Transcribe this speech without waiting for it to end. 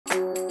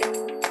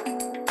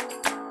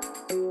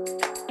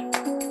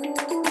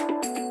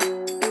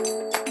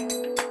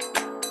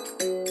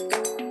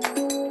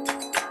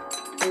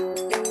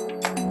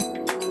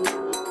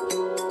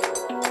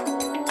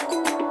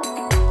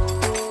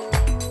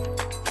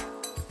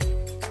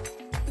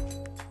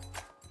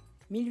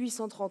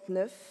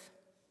1839,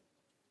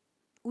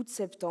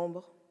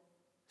 août-septembre,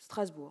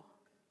 Strasbourg.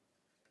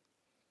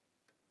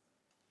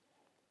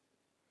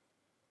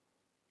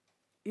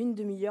 Une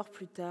demi-heure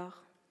plus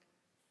tard,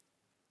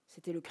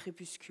 c'était le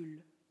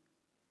crépuscule.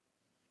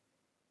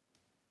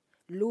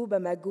 L'aube à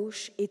ma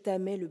gauche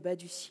étamait le bas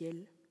du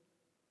ciel.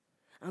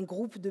 Un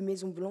groupe de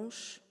maisons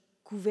blanches,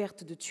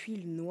 couvertes de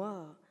tuiles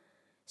noires,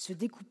 se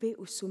découpait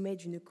au sommet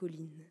d'une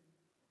colline.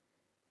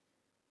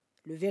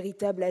 Le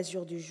véritable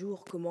azur du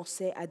jour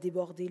commençait à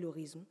déborder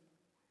l'horizon.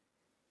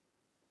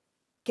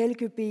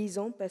 Quelques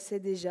paysans passaient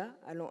déjà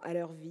allant à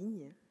leurs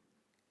vignes.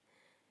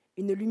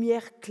 Une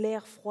lumière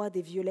claire, froide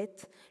et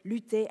violette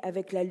luttait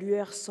avec la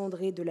lueur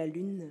cendrée de la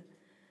lune.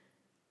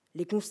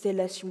 Les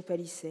constellations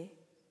pâlissaient.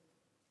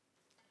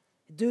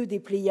 2 des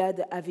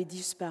Pléiades avaient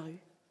disparu.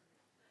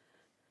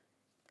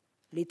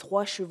 Les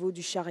 3 chevaux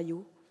du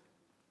chariot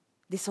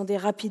descendaient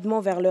rapidement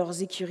vers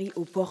leurs écuries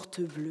aux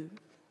portes bleues.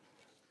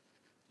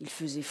 Il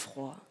faisait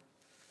froid.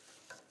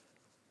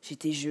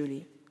 J'étais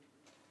gelée.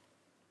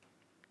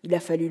 Il a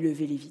fallu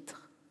lever les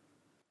vitres.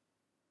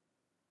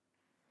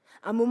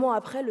 Un moment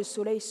après, le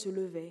soleil se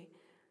levait,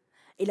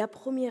 et la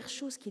première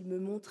chose qu'il me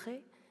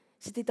montrait,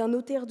 c'était un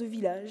notaire de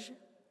village,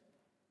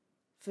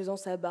 faisant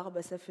sa barbe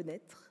à sa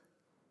fenêtre,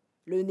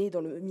 le nez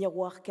dans le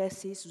miroir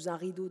cassé sous un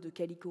rideau de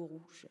calicot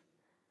rouge.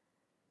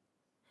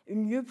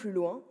 Une lieue plus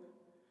loin,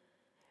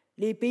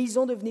 les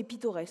paysans devenaient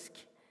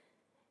pittoresques,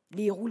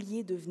 les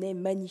rouliers devenaient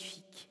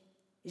magnifiques.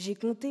 J'ai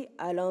compté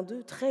à l'un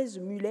d'eux 13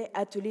 mulets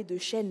attelés de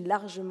chaînes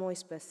largement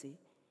espacées.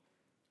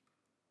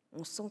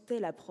 On sentait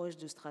l'approche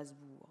de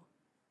Strasbourg,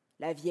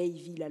 la vieille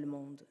ville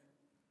allemande.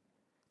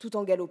 Tout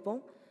en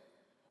galopant,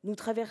 nous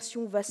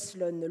traversions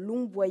Vasselonne,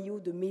 long boyau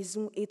de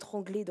maisons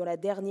étranglées dans la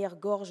dernière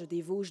gorge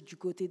des Vosges du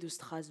côté de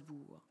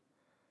Strasbourg.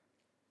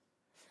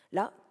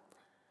 Là,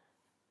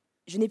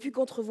 je n'ai pu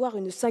qu'entrevoir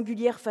une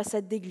singulière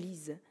façade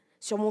d'église,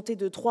 surmontée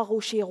de 3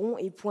 rochers ronds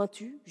et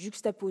pointus,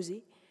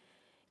 juxtaposés,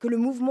 que le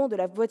mouvement de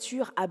la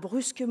voiture a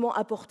brusquement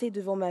apporté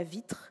devant ma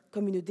vitre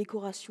comme une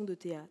décoration de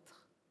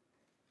théâtre.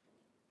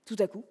 Tout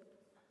à coup,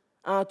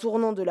 à un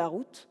tournant de la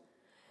route,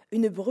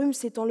 une brume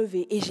s'est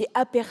enlevée et j'ai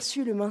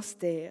aperçu le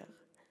Münster.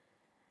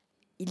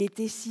 Il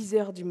était 6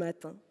 heures du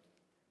matin.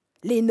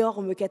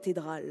 L'énorme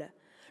cathédrale,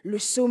 le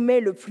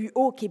sommet le plus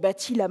haut qu'ait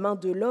bâti la main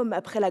de l'homme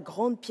après la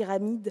grande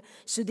pyramide,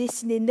 se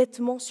dessinait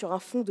nettement sur un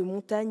fond de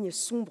montagne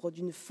sombre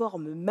d'une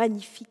forme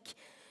magnifique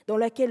dans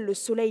laquelle le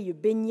soleil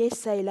baignait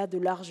çà et là de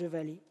larges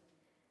vallées.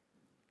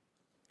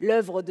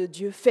 L'œuvre de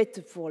Dieu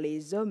faite pour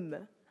les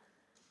hommes,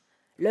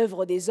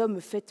 l'œuvre des hommes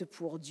faite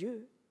pour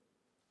Dieu.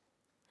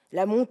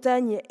 La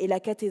montagne et la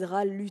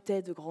cathédrale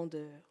luttaient de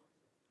grandeur.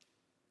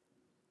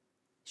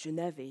 Je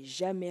n'avais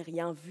jamais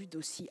rien vu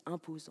d'aussi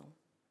imposant.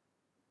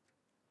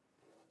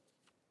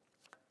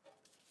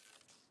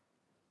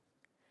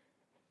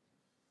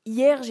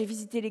 Hier, j'ai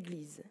visité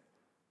l'église.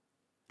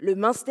 Le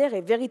Münster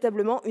est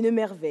véritablement une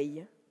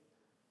merveille.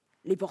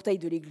 Les portails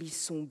de l'église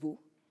sont beaux,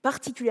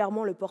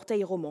 particulièrement le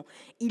portail roman.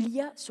 Il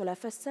y a sur la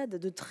façade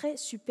de très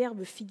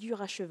superbes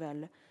figures à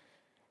cheval.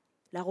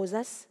 La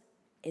rosace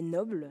est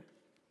noble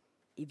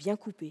et bien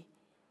coupée.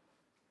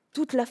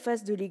 Toute la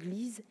face de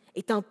l'église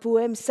est un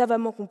poème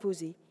savamment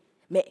composé.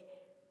 Mais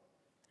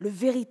le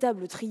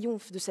véritable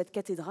triomphe de cette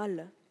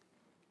cathédrale,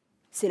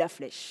 c'est la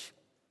flèche.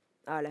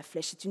 Ah, la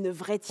flèche est une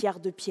vraie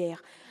tiare de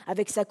pierre,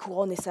 avec sa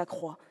couronne et sa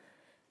croix.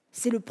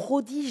 C'est le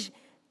prodige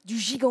du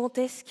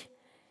gigantesque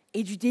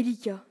et du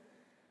délicat.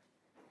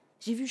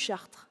 J'ai vu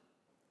Chartres,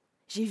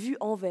 j'ai vu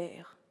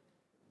Anvers.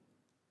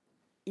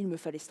 Il me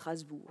fallait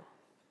Strasbourg.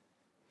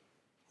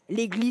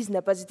 L'église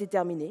n'a pas été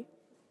terminée.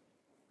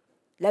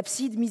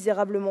 L'abside,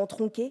 misérablement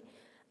tronquée,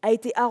 a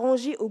été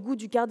arrangée au goût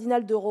du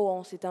cardinal de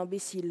Rohan, cet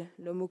imbécile,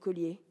 l'homme au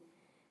collier.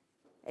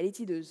 Elle est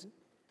hideuse.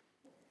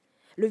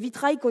 Le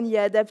vitrail qu'on y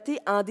a adapté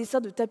a un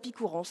dessin de tapis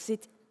courant,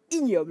 c'est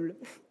ignoble.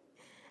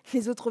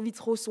 Les autres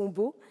vitraux sont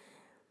beaux,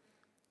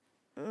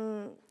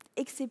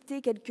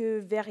 excepté quelques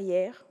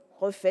verrières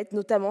refaites,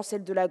 notamment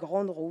celle de la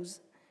Grande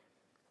Rose.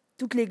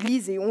 Toute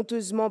l'église est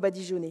honteusement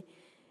badigeonnée.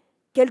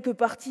 Quelques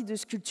parties de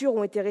sculptures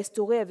ont été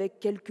restaurées avec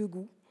quelque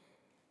goût.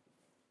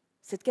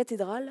 Cette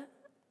cathédrale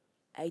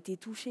a été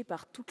touchée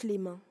par toutes les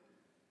mains.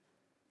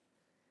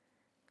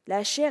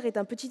 La chaire est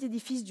un petit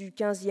édifice du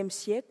XVe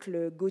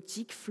siècle,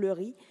 gothique,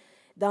 fleuri,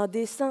 d'un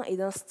dessin et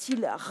d'un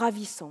style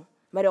ravissant.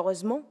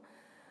 Malheureusement,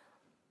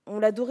 on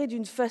l'a doré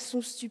d'une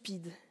façon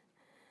stupide.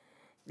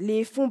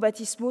 Les fonds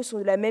baptismaux sont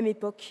de la même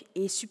époque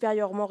et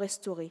supérieurement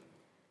restaurés.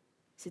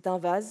 C'est un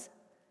vase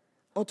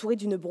entouré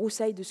d'une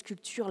broussaille de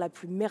sculptures la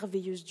plus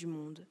merveilleuse du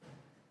monde.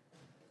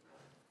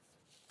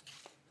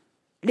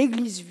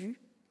 L'église vue,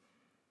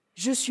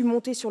 je suis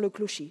montée sur le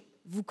clocher.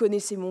 Vous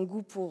connaissez mon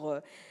goût pour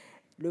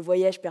le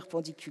voyage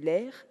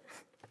perpendiculaire.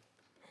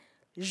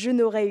 Je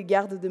n'aurais eu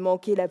garde de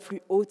manquer la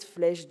plus haute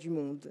flèche du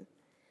monde.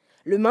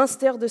 Le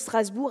Münster de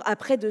Strasbourg a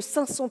près de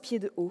 500 pieds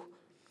de haut.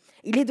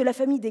 Il est de la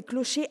famille des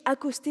clochers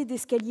accostés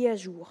d'escaliers à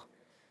jour.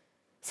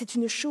 C'est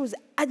une chose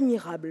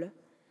admirable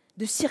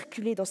de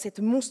circuler dans cette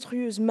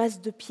monstrueuse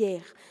masse de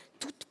pierre,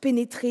 toute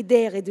pénétrée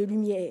d'air et de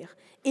lumière,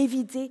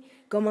 évitée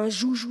comme un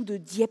joujou de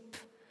Dieppe,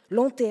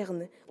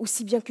 lanterne,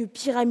 aussi bien que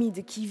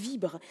pyramide qui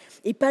vibre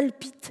et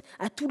palpite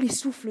à tous les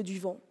souffles du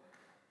vent.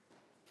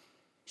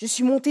 Je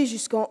suis montée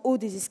jusqu'en haut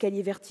des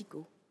escaliers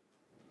verticaux.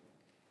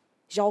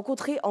 J'ai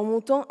rencontré en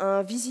montant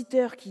un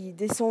visiteur qui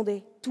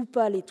descendait, tout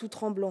pâle et tout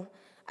tremblant,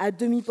 à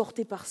demi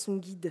porté par son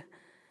guide.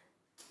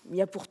 Il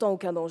n'y a pourtant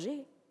aucun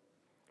danger.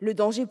 Le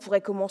danger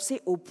pourrait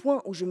commencer au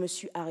point où je me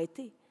suis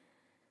arrêtée,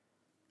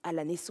 à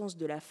la naissance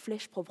de la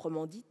flèche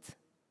proprement dite.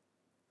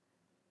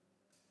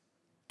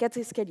 4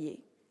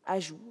 escaliers, à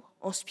jour,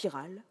 en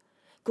spirale,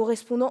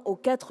 correspondant aux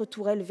 4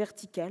 tourelles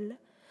verticales,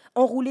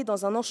 enroulées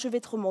dans un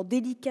enchevêtrement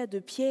délicat de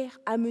pierres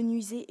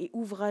amenuisées et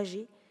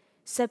ouvragées,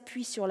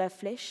 s'appuient sur la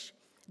flèche,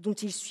 dont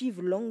ils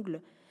suivent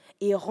l'angle,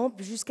 et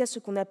rampent jusqu'à ce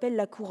qu'on appelle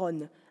la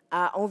couronne,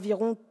 à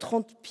environ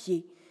 30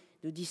 pieds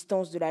de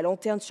distance de la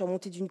lanterne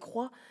surmontée d'une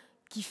croix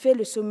qui fait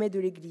le sommet de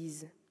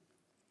l'église.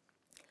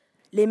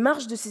 Les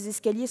marches de ces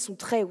escaliers sont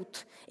très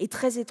hautes et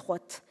très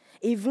étroites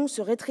et vont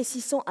se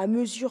rétrécissant à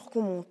mesure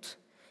qu'on monte,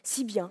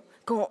 si bien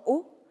qu'en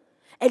haut,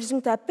 elles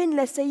ont à peine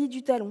la saillie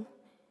du talon.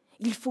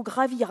 Il faut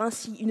gravir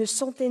ainsi une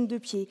centaine de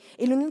pieds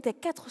et l'on est à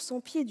 400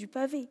 pieds du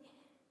pavé.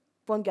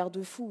 Point de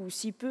garde-fou ou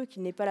si peu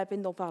qu'il n'est pas la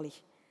peine d'en parler.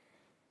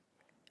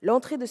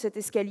 L'entrée de cet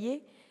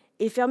escalier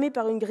est fermée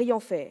par une grille en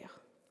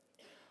fer.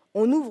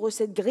 On ouvre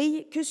cette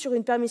grille que sur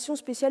une permission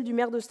spéciale du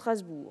maire de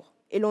Strasbourg.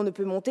 Et l'on ne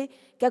peut monter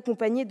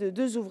qu'accompagné de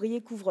 2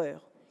 ouvriers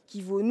couvreurs,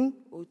 qui vous nouent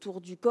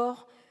autour du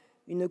corps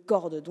une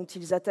corde dont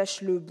ils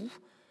attachent le bout,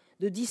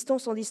 de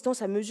distance en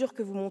distance à mesure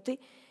que vous montez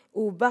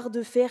aux barres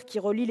de fer qui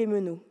relient les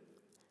meneaux.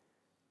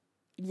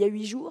 Il y a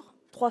 8 jours,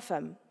 3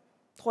 femmes,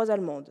 3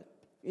 Allemandes,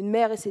 une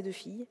mère et ses 2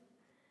 filles,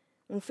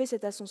 ont fait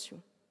cette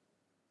ascension.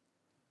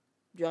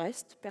 Du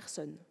reste,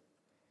 personne,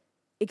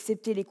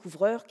 excepté les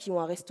couvreurs qui ont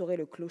à restaurer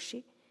le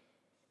clocher,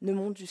 ne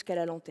monte jusqu'à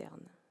la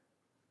lanterne.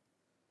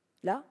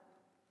 Là,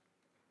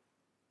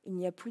 il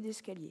n'y a plus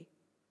d'escalier,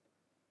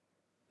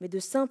 mais de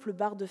simples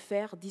barres de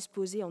fer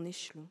disposées en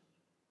échelons.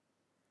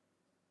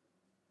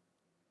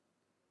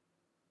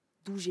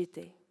 D'où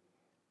j'étais,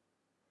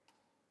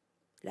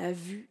 la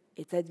vue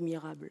est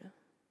admirable.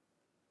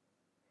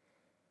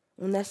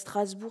 On a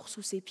Strasbourg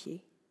sous ses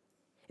pieds,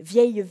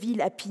 vieille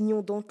ville à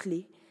pignons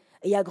dentelés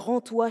et à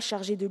grands toits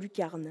chargés de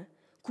lucarnes,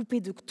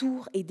 coupée de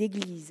tours et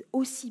d'églises,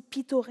 aussi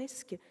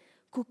pittoresques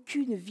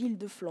qu'aucune ville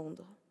de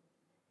Flandre.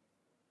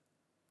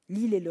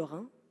 L'île et le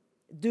Rhin,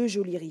 2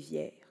 jolies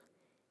rivières,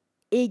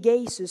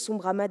 égayent ce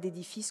sombre amas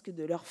d'édifices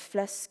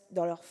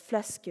dans leur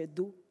flasque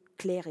d'eau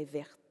claire et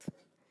verte.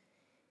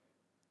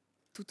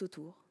 Tout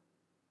autour,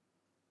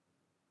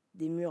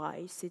 des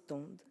murailles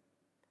s'étendent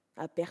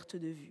à perte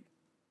de vue.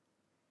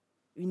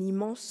 Une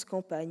immense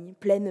campagne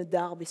pleine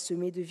d'arbres et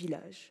semée de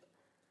villages.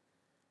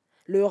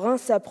 Le Rhin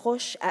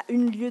s'approche à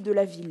 1 lieue de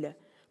la ville,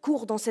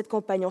 court dans cette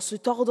campagne en se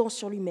tordant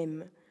sur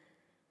lui-même.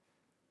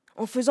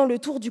 En faisant le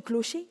tour du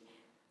clocher,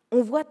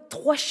 on voit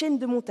 3 chaînes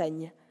de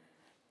montagnes.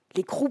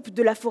 Les croupes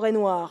de la forêt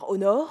noire au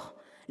nord,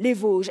 les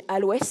Vosges à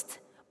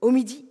l'ouest, au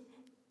midi,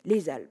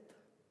 les Alpes.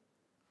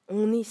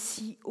 On est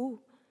si haut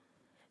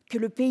que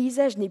le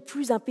paysage n'est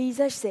plus un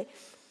paysage, c'est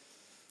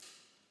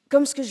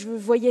comme ce que je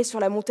voyais sur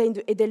la montagne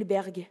de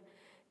Heidelberg,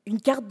 une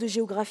carte de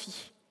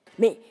géographie,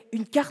 mais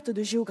une carte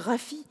de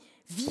géographie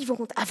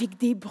vivante avec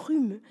des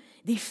brumes,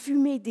 des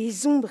fumées,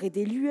 des ombres et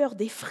des lueurs,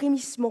 des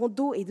frémissements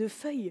d'eau et de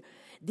feuilles,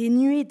 des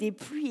nuées, des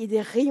pluies et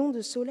des rayons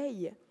de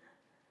soleil.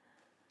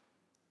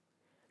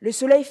 Le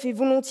soleil fait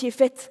volontiers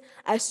fête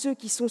à ceux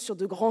qui sont sur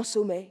de grands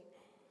sommets.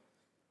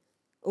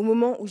 Au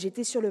moment où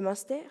j'étais sur le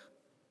Münster,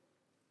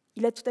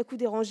 il a tout à coup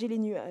dérangé les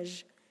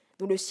nuages,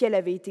 dont le ciel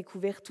avait été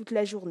couvert toute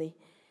la journée,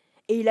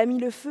 et il a mis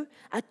le feu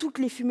à toutes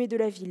les fumées de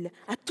la ville,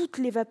 à toutes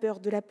les vapeurs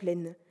de la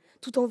plaine,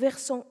 tout en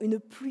versant une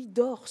pluie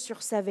d'or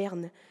sur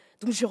Saverne,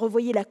 dont je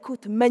revoyais la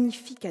côte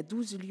magnifique à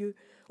 12 lieues,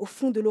 au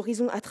fond de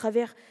l'horizon à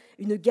travers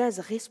une gaze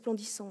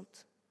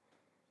resplendissante.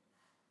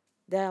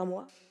 Derrière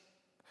moi,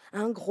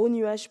 un gros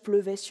nuage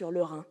pleuvait sur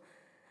le Rhin.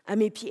 À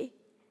mes pieds,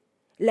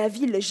 la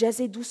ville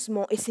jasait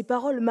doucement et ses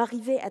paroles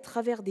m'arrivaient à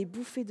travers des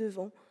bouffées de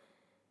vent.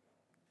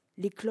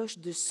 Les cloches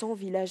de 100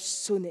 villages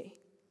sonnaient.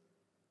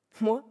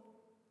 Moi,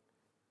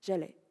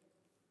 j'allais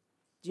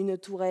d'une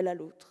tourelle à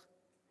l'autre,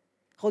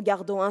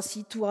 regardant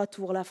ainsi tour à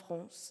tour la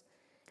France,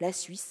 la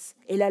Suisse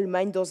et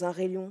l'Allemagne dans un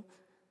rayon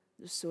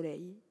de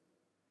soleil.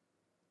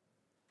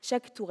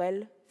 Chaque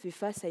tourelle fait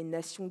face à une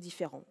nation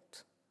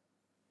différente.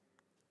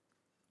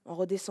 En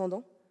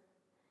redescendant,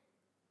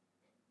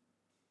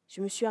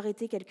 je me suis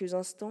arrêtée quelques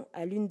instants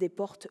à l'une des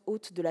portes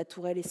hautes de la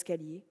tourelle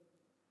escalier.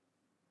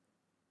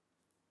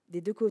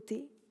 Des 2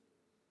 côtés,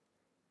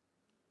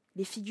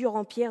 les figures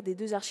en pierre des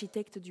 2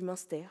 architectes du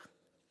Münster.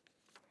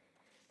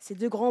 Ces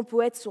 2 grands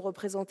poètes sont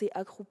représentés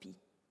accroupis,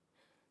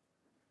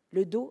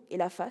 le dos et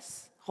la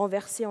face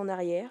renversés en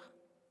arrière,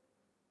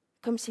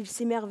 comme s'ils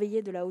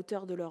s'émerveillaient de la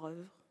hauteur de leur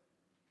œuvre.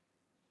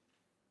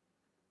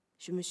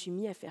 Je me suis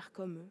mis à faire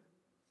comme eux,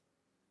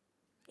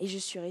 et je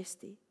suis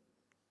restée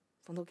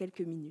pendant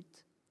quelques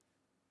minutes.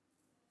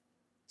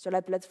 Sur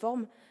la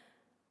plateforme,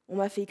 on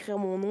m'a fait écrire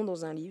mon nom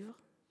dans un livre,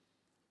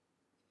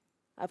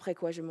 après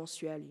quoi je m'en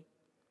suis allée.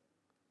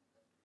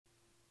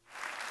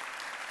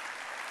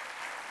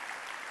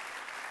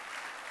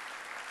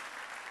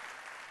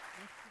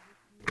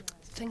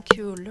 Thank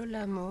you,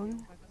 Lola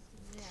Moon.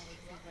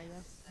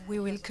 We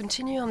will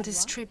continue on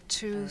this trip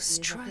to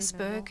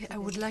Strasbourg. I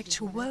would like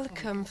to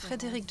welcome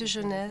Frédéric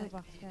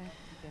Degenève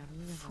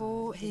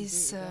for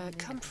his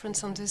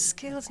conference on the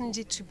skills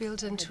needed to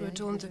build and to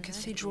adorn the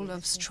Cathedral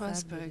of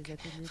Strasbourg.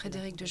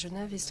 Frédéric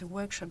Degenève is the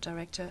workshop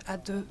director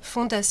at the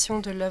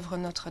Fondation de l'Œuvre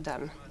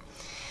Notre-Dame.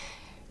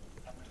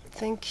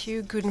 Thank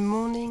you. Good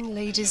morning,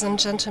 ladies and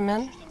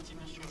gentlemen.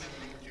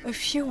 A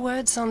few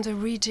words on the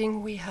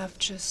reading we have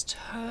just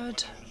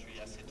heard.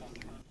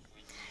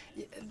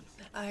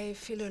 I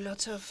feel a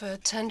lot of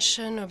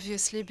tension,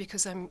 obviously,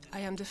 because I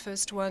am the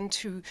first one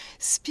to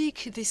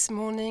speak this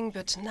morning,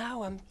 but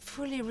now I'm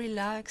fully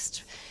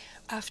relaxed.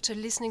 After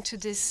listening to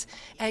this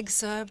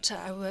excerpt,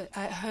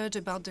 I heard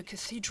about the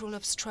Cathedral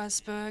of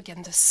Strasbourg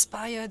and the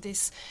spire,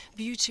 this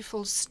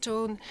beautiful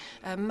stone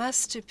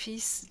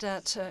masterpiece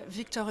that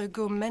Victor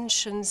Hugo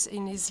mentions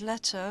in his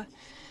letter.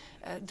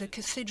 The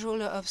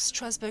Cathedral of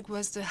Strasbourg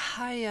was the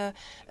higher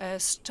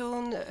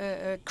stone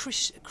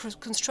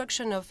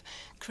construction of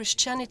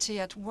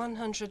Christianity at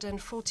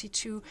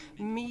 142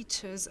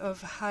 meters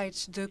of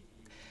height. The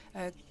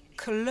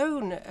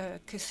Cologne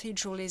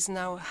Cathedral is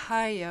now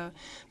higher,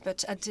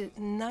 but in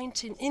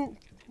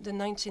the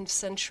 19th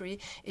century,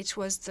 it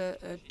was the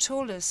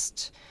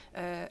tallest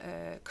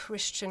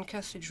Christian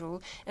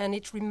cathedral, and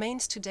it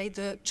remains today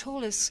the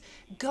tallest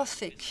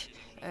Gothic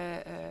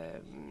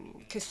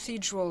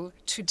cathedral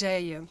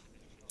today.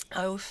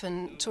 I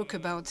often talk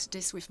about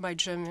this with my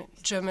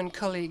German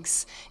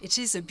colleagues. It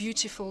is a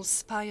beautiful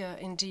spire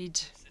indeed.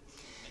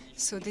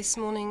 So this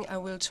morning I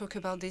will talk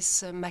about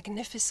this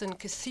magnificent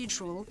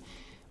cathedral,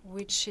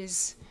 which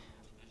is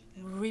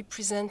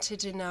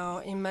represented in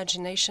our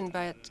imagination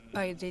by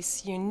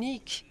this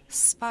unique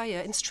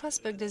spire. In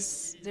Strasbourg,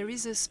 there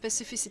is a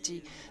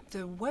specificity.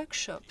 The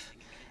workshop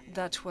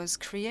that was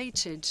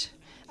created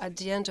at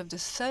the end of the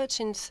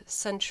 13th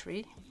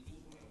century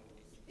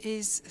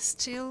is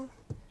still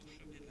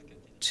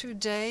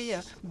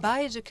today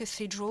by the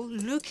cathedral,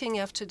 looking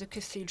after the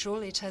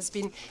cathedral. It has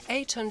been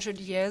 800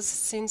 years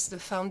since the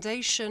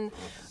foundation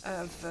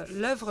of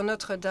l'Œuvre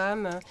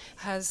Notre-Dame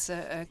has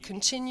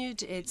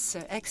continued its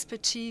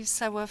expertise,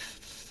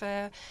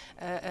 savoir-faire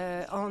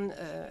on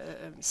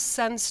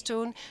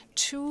sandstone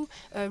to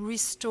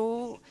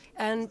restore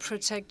and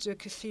protect the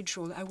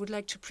cathedral. I would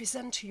like to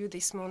present to you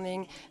this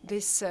morning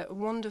this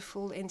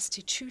wonderful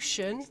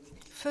institution.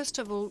 First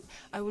of all,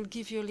 I will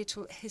give you a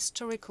little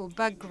historical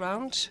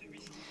background.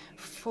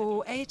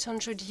 For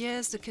 800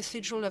 years, the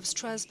Cathedral of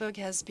Strasbourg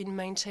has been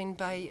maintained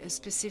by a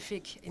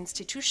specific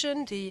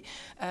institution, the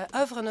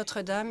Œuvre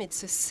Notre-Dame.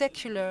 It's a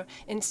secular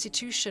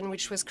institution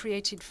which was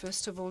created,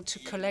 first of all, to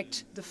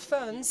collect the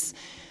funds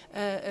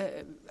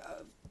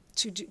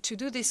to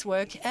do this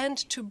work and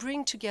to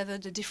bring together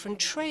the different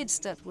trades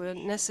that were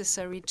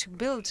necessary to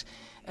build,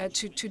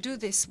 to do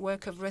this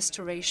work of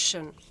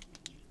restoration.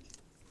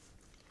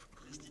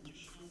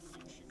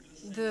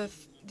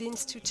 The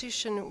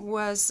institution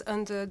was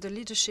under the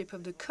leadership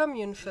of the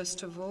Commune,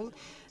 first of all,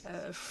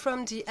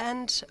 from the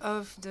end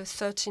of the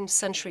 13th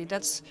century.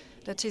 That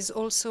is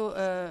also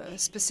a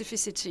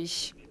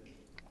specificity.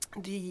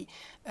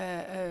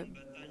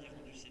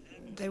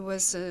 There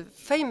was a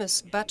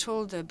famous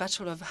battle, the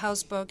Battle of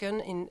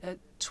Hausbogen, in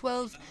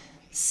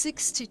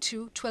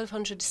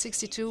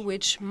 1262,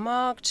 which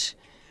marked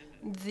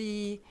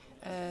the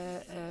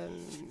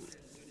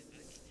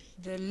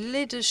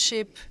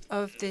leadership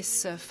of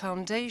this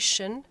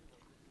foundation,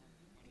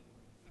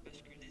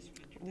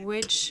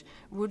 which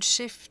would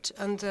shift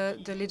under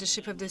the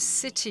leadership of the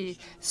city.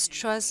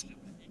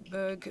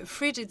 Strasbourg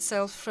freed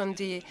itself from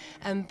the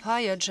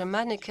empire,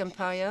 Germanic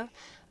Empire,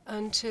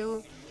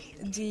 until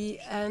the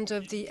end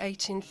of the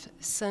 18th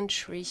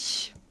century.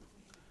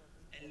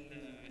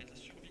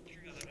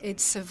 It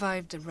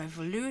survived the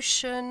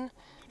revolution,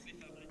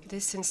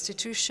 this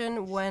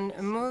institution, when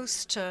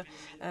most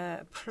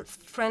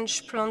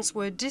French plans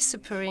were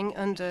disappearing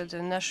under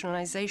the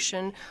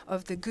nationalization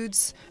of the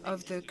goods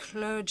of the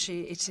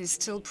clergy. It is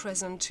still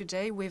present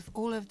today with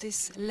all of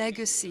this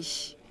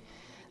legacy.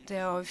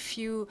 There are a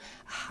few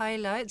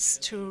highlights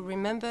to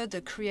remember.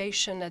 The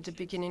creation at the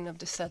beginning of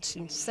the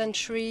 13th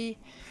century.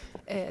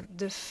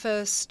 The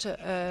first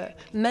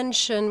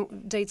mention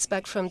dates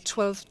back from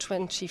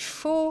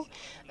 1224,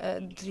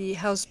 the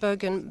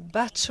Hausbogen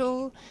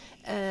battle,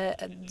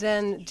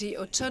 then the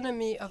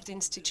autonomy of the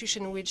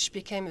institution, which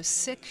became a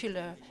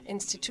secular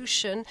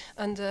institution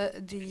under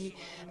the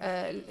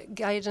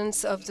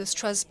guidance of the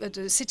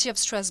city of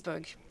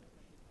Strasbourg.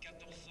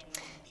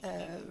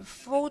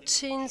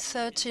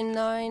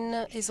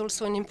 1439 is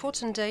also an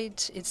important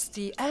date. It's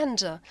the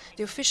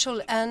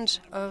official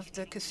end of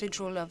the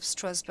Cathedral of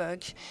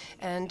Strasbourg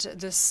and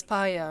the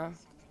spire.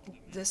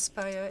 The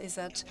spire is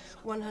at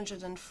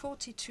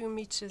 142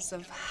 meters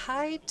of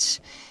height.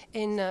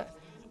 In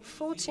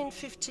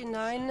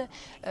 1459,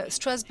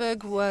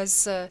 Strasbourg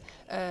was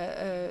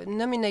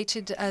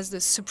nominated as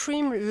the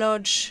Supreme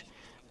Lodge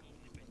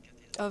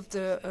of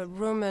the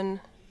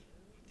Roman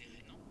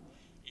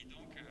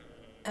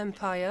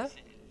Empire.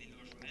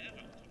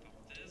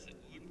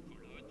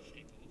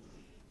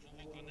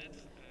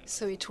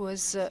 So it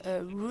was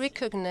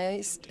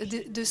recognized,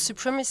 the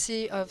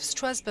supremacy of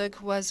Strasbourg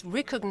was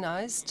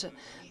recognized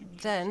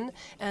then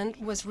and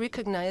was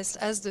recognized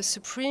as the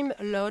supreme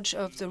lodge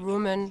of the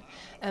Roman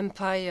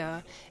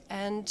Empire.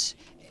 And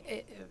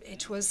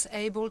it was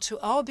able to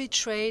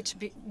arbitrate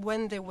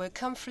when there were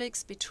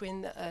conflicts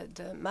between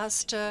the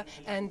master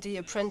and the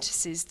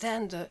apprentices.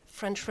 Then the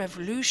French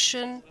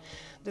Revolution,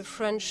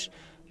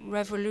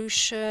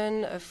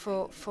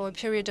 for a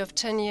period of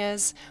 10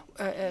 years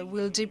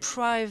will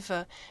deprive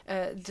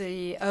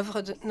the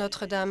Œuvre de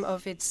Notre-Dame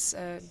of its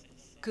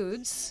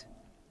goods,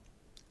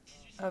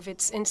 of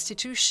its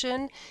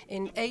institution.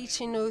 In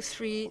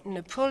 1803,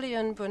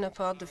 Napoleon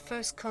Bonaparte, the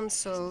first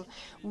consul,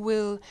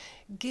 will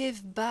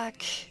give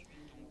back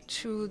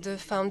to the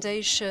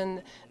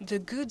foundation the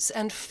goods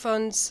and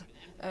funds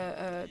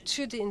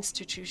to the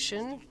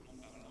institution.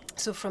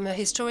 So from a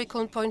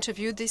historical point of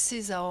view, this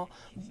is our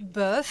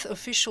birth,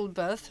 official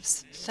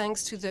birth,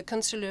 thanks to the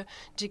consular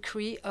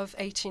decree of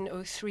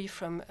 1803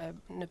 from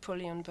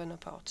Napoleon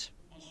Bonaparte.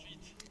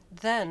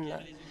 Then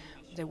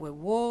there were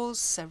wars,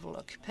 several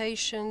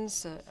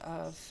occupations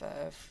of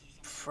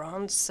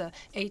France.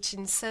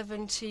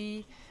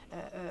 1870,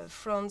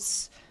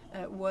 France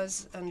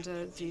was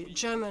under the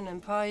German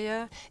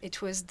Empire.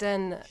 It was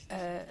then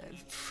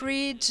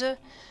freed.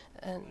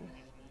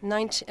 In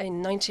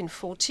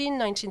 1914,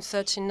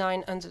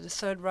 1939, under the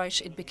Third Reich,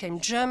 it became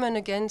German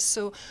again.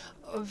 So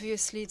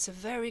obviously, it's a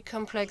very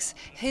complex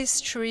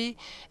history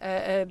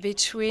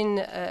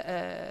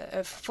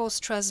for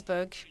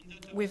Strasbourg,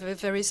 with a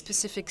very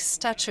specific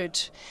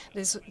statute.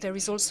 There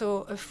is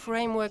also a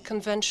framework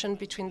convention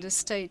between the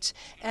state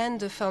and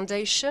the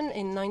foundation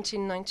in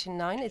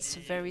 1999. It's a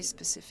very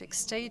specific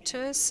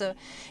status.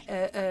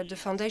 The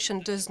foundation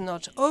does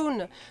not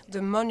own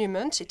the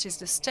monument. It is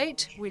the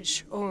state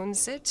which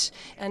owns it.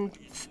 And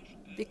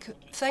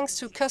thanks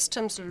to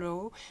customs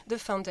law, the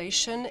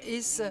foundation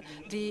is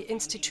the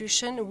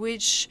institution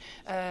which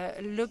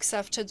looks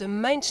after the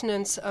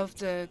maintenance of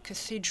the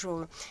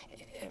cathedral.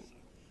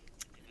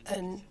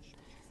 An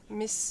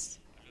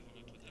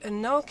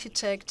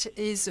architect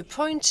is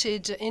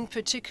appointed in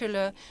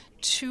particular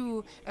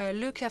to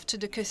look after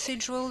the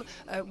cathedral.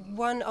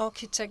 One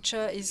architect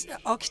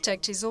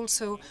is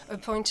also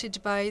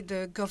appointed by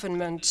the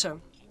government.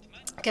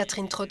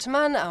 Catherine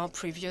Trottmann, our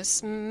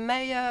previous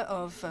mayor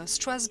of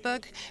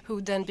Strasbourg,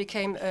 who then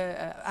became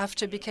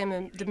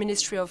the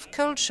Ministry of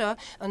Culture,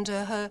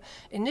 under her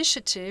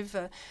initiative,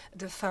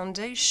 the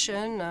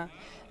foundation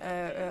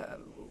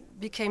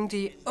became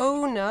the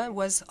owner,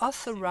 was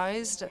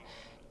authorized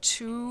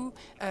to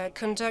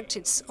conduct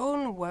its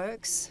own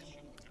works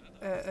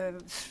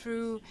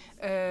through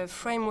a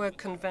framework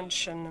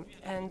convention.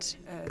 And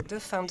the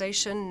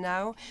foundation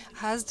now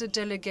has the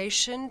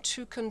delegation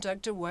to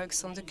conduct the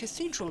works on the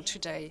cathedral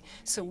today.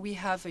 So we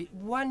have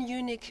one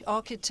unique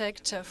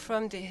architect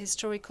from the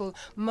historical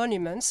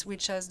monuments,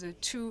 which has the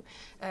two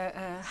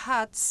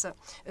hats,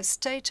 a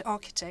state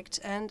architect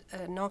and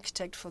an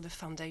architect for the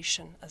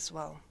foundation as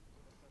well.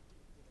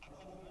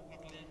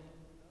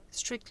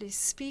 Strictly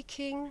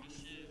speaking,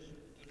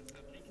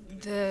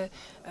 the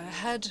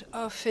head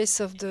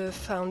office of the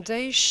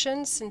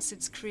foundation, since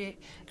its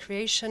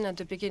creation at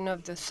the beginning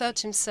of the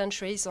 13th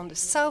century, is on the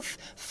south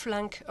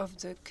flank of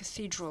the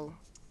cathedral,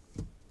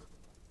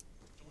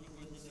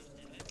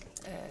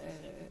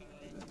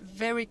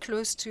 very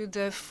close to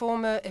the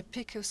former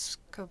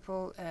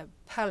episcopal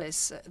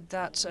palace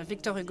that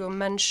Victor Hugo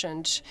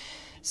mentioned.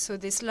 So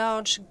this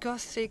large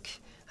Gothic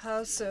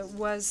house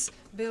was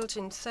built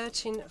in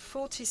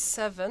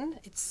 1347.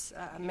 It's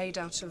made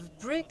out of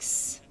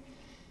bricks.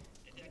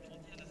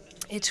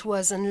 It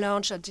was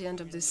enlarged at the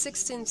end of the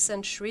 16th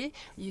century.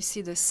 You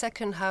see the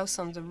second house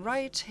on the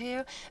right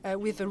here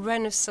with a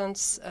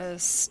Renaissance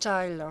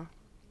style.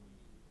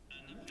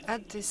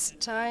 At this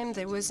time,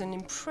 there was an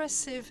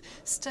impressive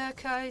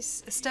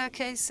staircase,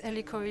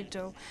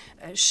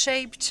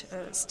 helicoidal-shaped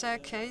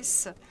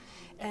staircase.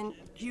 And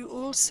you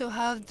also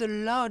have the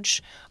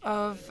lodge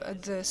of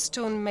the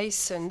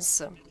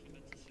stonemasons,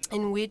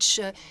 in which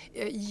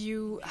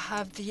you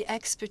have the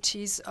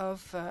expertise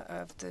of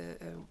the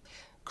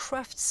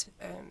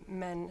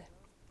craftsmen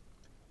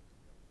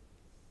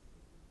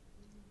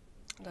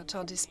that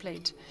are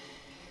displayed.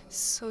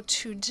 So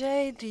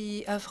today,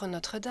 the Œuvre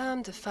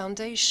Notre-Dame, the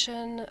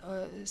foundation,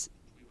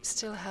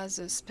 still has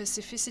a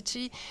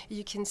specificity.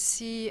 You can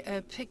see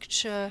a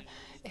picture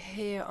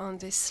here on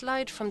this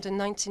slide from the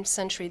 19th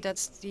century.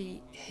 That's the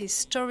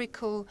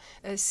historical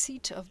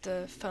seat of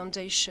the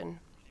foundation.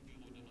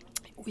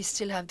 We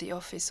still have the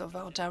office of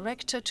our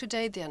director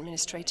today, the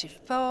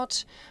administrative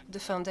part of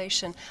the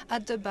foundation.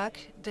 At the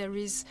back, there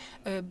is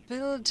a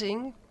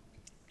building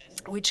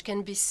which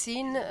can be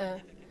seen,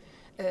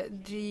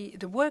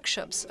 the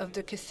workshops of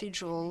the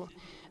cathedral,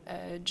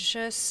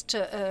 just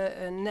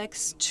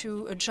next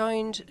to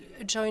adjoining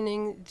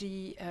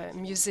the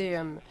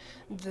museum.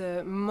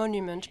 The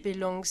monument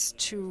belongs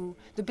to,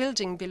 the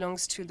building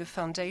belongs to the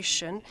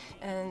foundation,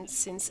 and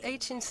since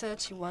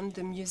 1831,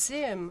 the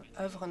museum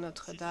Œuvre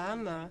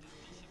Notre-Dame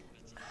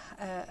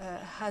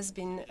has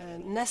been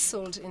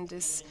nestled in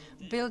this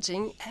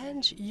building,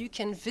 and you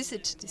can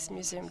visit this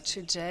museum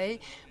today,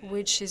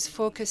 which is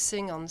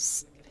focusing on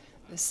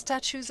the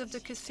statues of the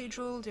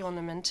cathedral, the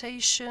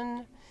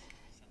ornamentation.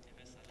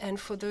 And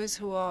for those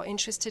who are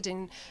interested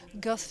in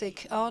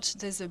Gothic art,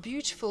 there's a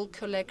beautiful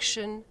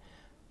collection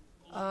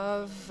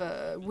of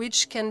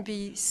which can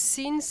be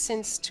seen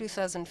since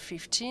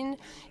 2015.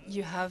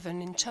 You have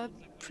an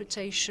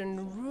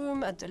interpretation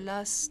room at the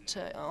last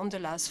on the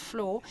last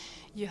floor.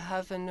 You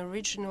have an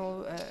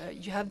original.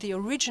 You have the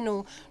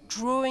original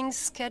drawing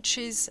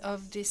sketches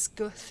of this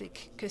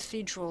Gothic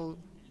cathedral.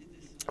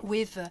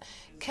 We've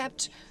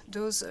kept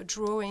those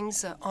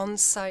drawings on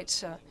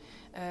site.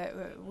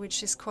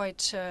 Which is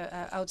quite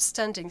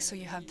outstanding. So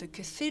you have the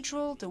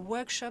cathedral, the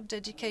workshop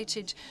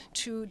dedicated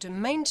to the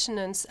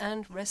maintenance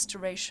and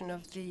restoration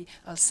of the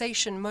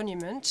Alsatian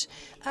monument,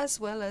 as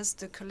well as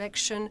the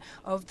collection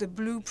of the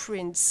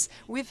blueprints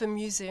with a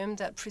museum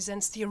that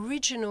presents the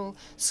original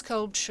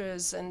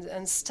sculptures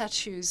and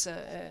statues.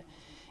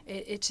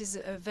 It is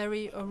a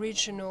very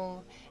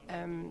original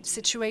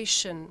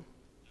situation.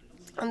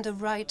 On the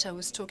right, I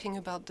was talking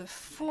about the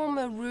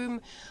former room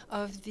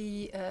of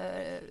the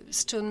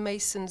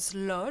stonemasons'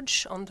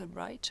 lodge on the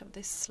right of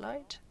this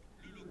slide.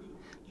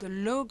 The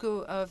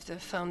logo of the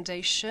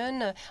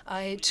foundation.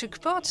 I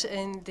took part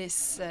in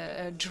this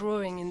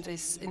drawing,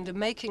 in the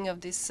making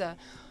of this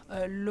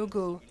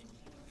logo.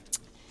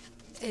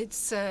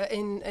 It's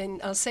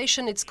in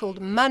Alsatian. It's called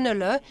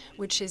Manele,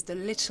 which is the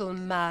little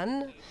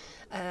man.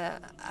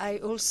 I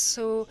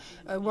also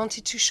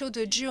wanted to show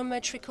the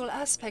geometrical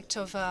aspect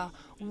of our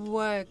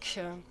work.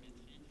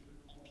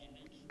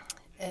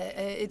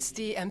 It's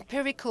the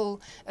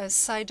empirical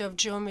side of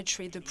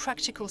geometry, the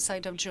practical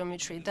side of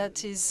geometry.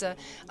 That is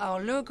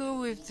our logo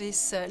with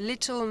this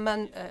little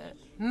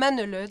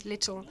Manele,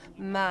 little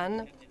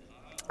man,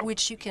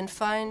 which you can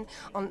find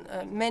on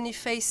many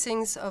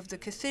facings of the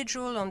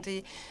cathedral, on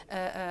the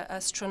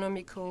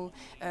astronomical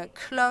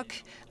clock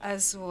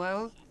as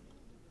well.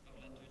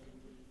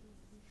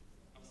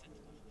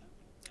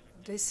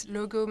 This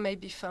logo may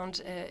be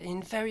found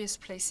in various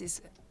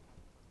places.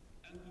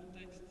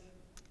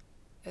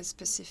 A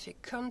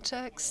specific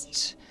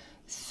context,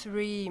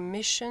 3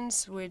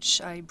 missions,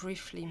 which I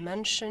briefly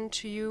mentioned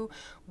to you.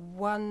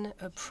 One,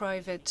 a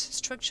private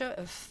structure,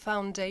 a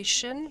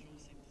foundation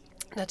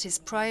that is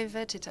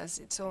private. It has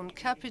its own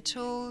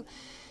capital.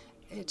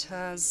 It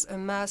has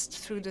amassed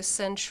through the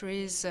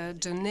centuries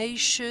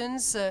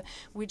donations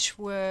which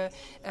were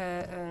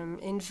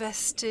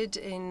invested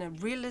in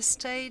real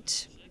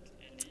estate.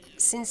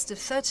 Since the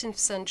 13th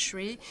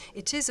century,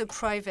 it is a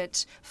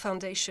private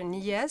foundation,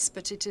 yes,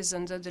 but it is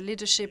under the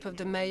leadership of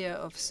the mayor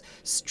of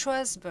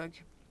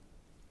Strasbourg.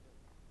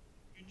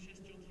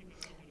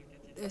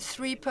 A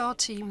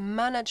 3-party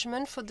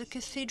management for the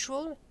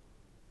cathedral.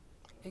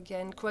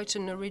 Again, quite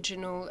an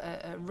original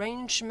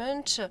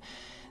arrangement.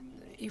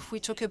 If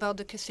we talk about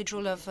the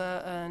Cathedral of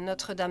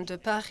Notre-Dame de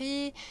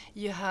Paris,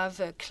 you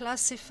have a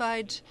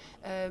classified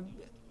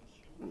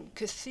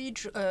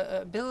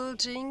cathedral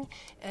building,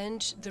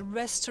 and the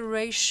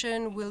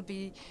restoration will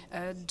be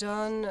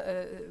done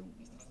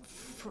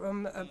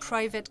from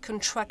private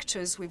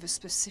contractors with a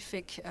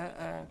specific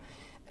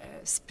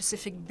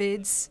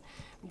bids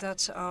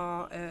that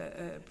are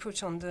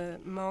put on the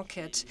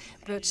market.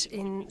 But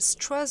in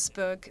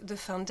Strasbourg, the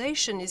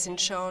foundation is in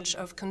charge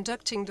of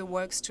conducting the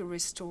works to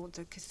restore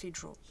the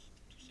cathedral.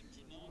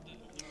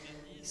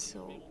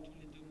 So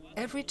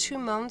every 2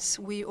 months,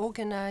 we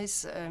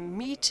organize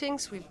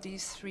meetings with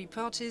these 3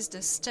 parties,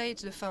 the state,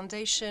 the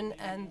foundation,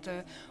 and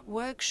the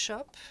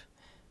workshop.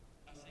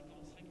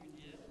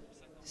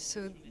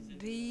 So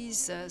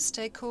these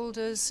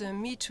stakeholders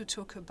meet to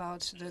talk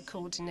about the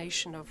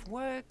coordination of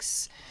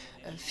works,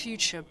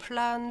 future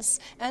plans,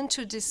 and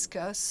to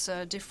discuss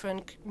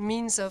different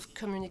means of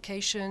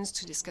communications,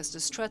 to discuss the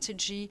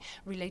strategy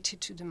related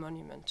to the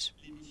monument.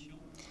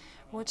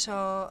 What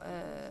are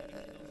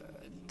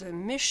the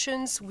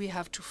missions? We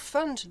have to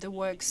fund the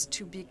works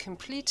to be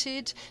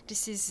completed.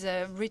 This is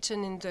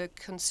written in the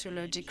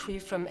consular decree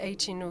from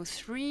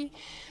 1803.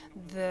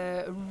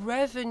 The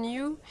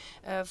revenue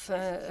of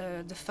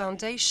the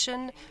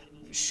foundation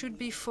should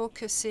be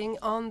focusing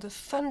on the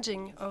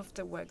funding of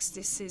the works.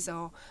 This is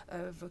our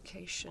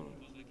vocation.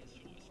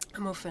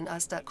 I'm often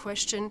asked that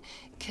question: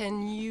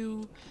 can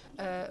you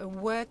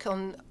work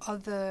on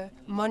other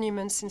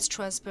monuments in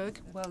Strasbourg?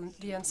 Well,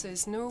 the answer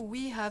is no.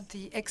 We have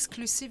the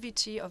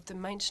exclusivity of the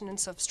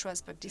maintenance of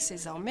Strasbourg. This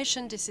is our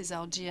mission, this is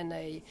our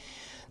DNA.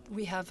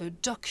 We have a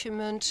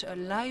document, a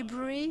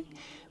library,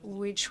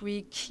 which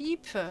we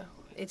keep.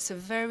 It's a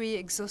very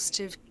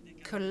exhaustive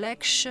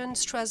collection.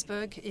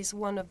 Strasbourg is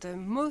one of the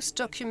most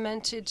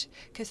documented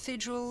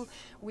cathedrals.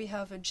 We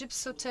have a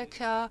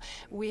gypsoteca.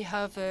 We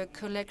have a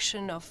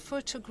collection of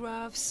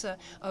photographs,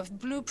 of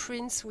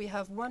blueprints. We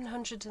have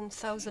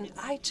 100,000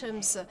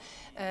 items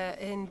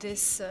in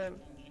this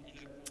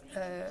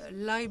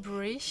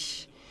library.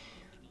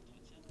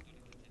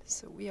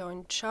 So we are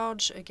in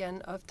charge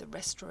again of the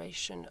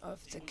restoration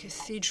of the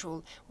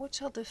cathedral. What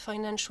are the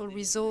financial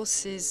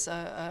resources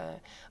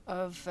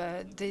of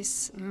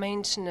this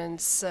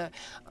maintenance?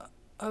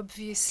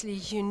 Obviously,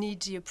 you need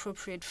the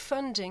appropriate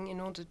funding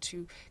in order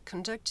to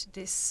conduct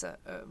this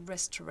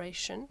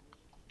restoration.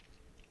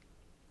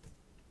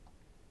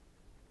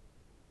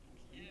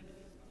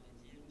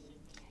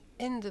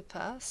 In the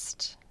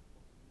past,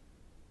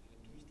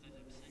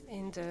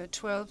 in the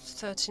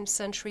 12th, 13th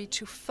century,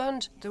 to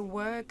fund the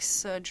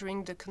works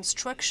during the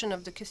construction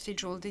of the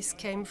cathedral, this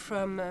came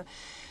from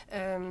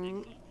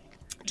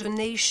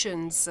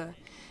donations.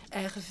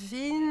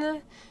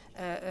 Erwin,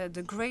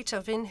 the great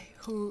Erwin,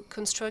 who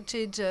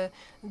constructed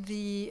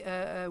the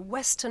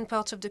western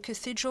part of the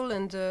cathedral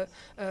and the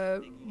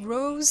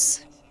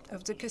rows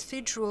of the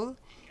cathedral,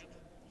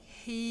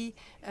 he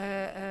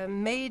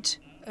made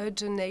a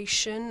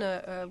donation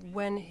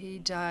when he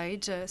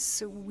died.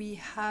 So we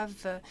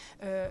have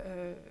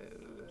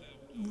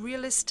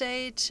real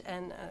estate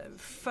and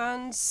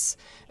funds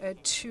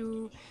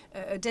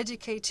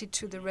dedicated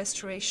to the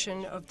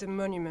restoration of the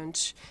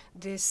monument.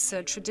 This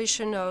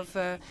tradition of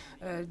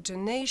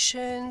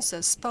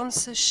donations,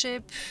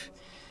 sponsorship,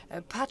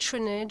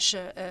 patronage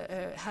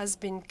has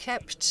been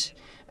kept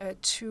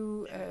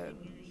to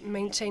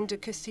maintain the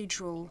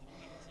cathedral.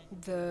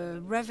 The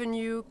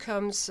revenue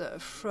comes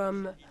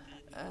from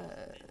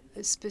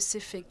a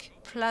specific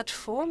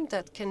platform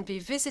that can be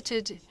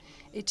visited.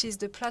 It is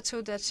the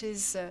plateau that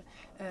is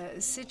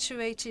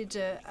situated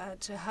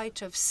at a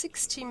height of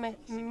 60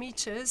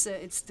 meters.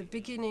 It's the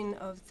beginning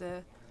of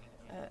the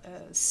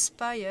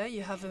spire.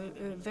 You have a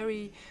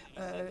very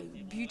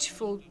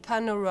beautiful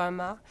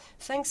panorama.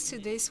 Thanks to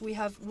this, we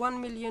have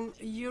 1 million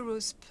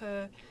euros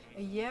per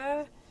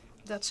year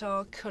that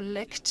are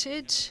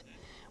collected.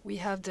 We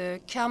have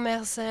the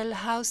Karmersel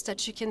house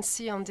that you can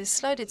see on this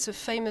slide. It's a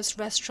famous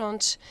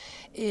restaurant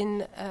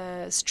in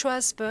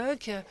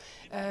Strasbourg.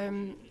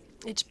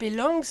 It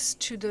belongs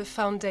to the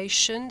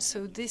foundation,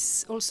 so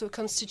this also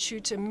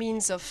constitutes a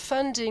means of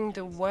funding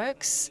the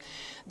works.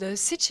 The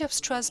city of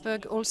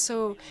Strasbourg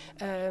also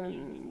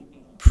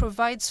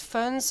provides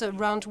funds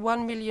around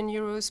 1 million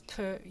euros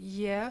per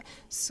year.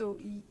 So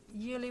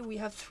yearly we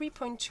have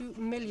 3.2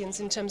 million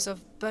in terms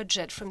of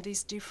budget from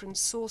these different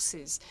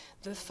sources.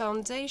 The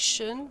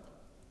foundation,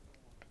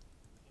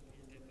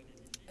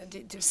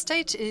 the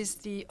state is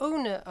the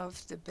owner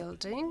of the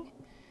building.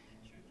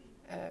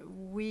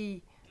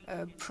 We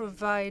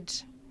provide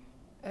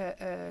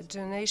a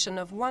donation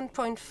of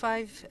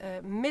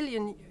 1.5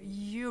 million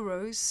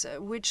euros,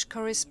 which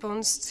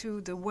corresponds to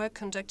the work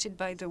conducted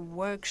by the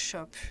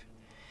workshop.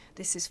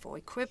 This is for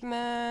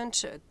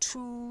equipment,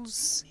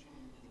 tools,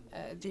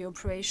 the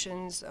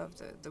operations of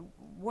the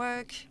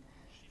work.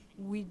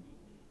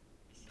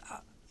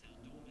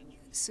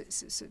 So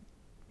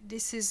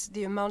this is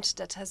the amount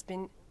that has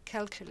been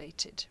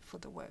calculated for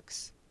the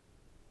works.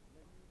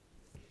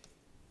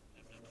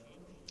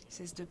 This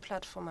is the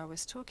platform I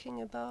was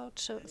talking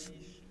about.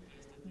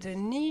 The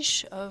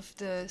niche of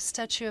the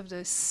statue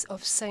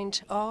of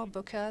Saint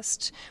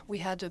Arbogast. We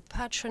had a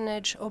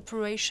patronage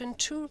operation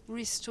to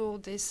restore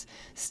this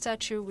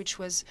statue, which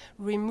was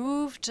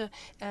removed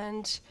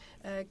and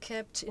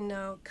kept in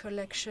our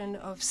collection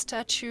of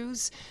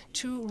statues,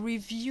 to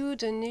review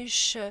the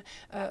niche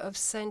of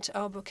Saint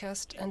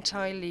Arbogast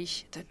entirely.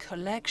 The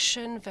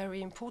collection,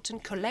 very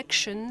important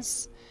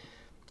collections.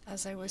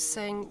 As I was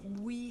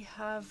saying, we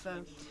have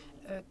a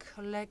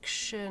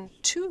collection,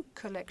 two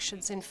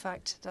collections, in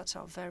fact, that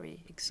are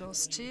very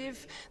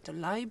exhaustive. The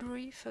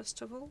library,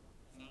 first of all.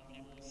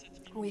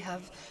 We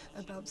have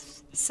about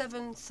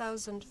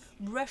 7,000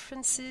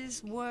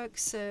 references,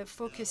 works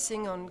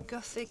focusing on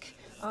Gothic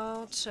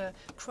art,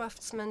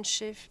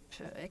 craftsmanship,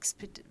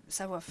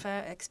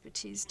 savoir-faire,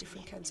 expertise,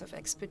 different kinds of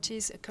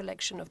expertise, a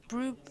collection of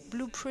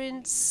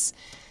blueprints,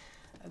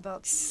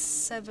 about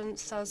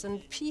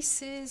 7,000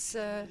 pieces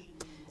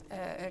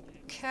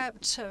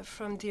kept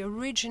from the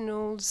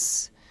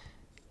originals,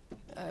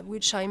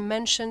 which I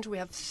mentioned. We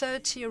have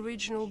 30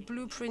 original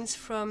blueprints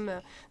from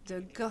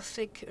the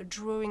Gothic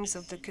drawings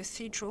of the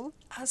cathedral,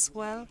 as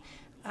well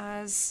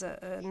as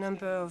a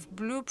number of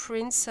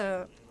blueprints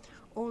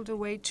all the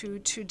way to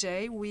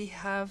today. We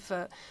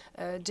have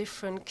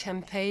different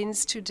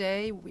campaigns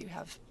today. We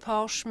have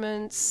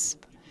parchments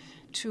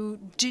to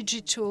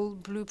digital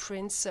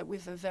blueprints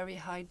with a very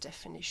high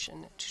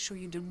definition to show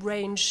you the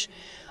range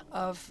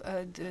of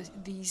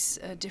these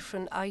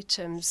different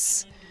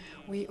items.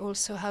 We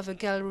also have a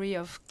gallery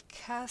of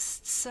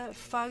casts,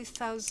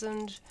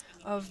 5,000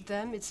 of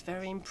them. It's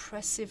very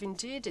impressive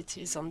indeed. It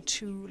is on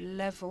 2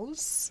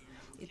 levels.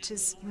 It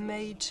is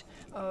made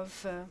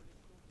of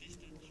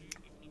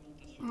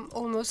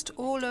almost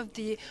all of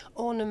the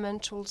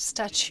ornamental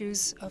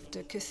statues of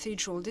the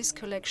cathedral. This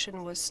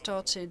collection was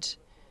started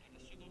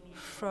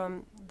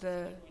from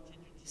the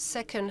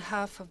second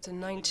half of the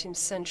 19th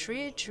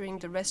century during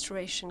the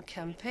restoration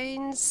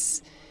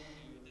campaigns,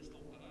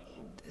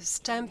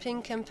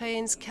 stamping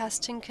campaigns,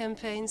 casting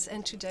campaigns,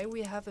 and today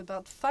we have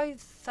about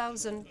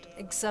 5,000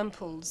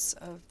 examples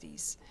of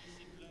these.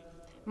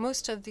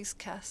 Most of these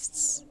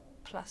casts,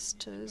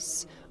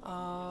 plasters,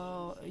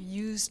 are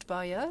used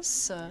by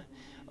us.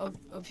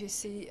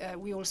 Obviously,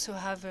 we also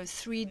have a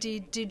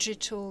 3D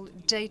digital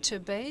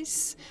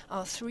database.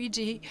 Our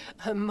 3D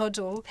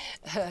model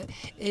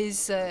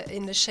is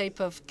in the shape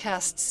of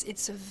casts.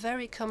 It's a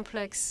very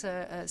complex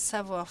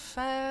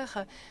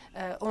savoir-faire.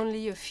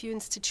 Only a few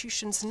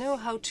institutions know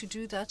how to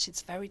do that.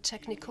 It's very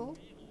technical.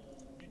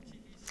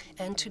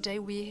 And today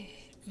we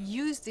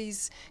use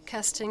these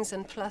castings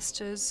and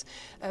plasters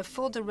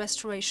for the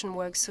restoration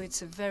work, so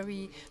it's a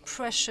very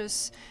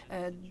precious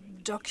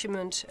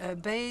document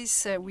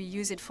base. We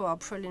use it for our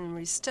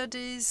preliminary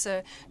studies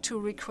to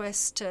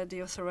request to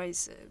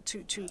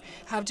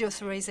have the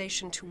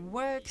authorization to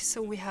work.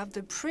 So we have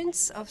the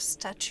prints of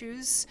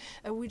statues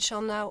which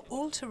are now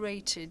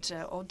alterated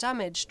or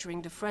damaged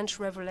during the French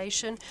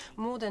Revolution.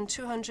 More than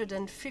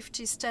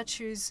 250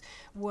 statues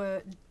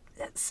were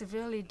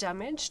severely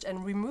damaged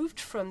and removed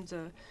from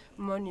the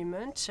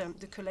monument.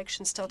 The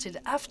collection started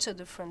after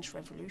the French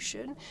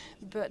Revolution,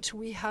 but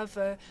we have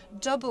a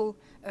double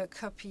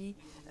copy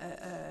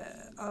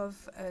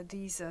of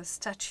these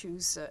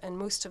statues, and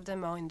most of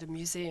them are in the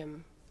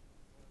museum.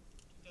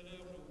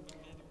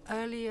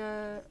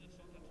 Earlier,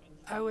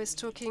 I was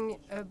talking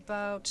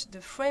about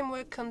the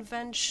Framework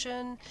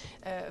Convention,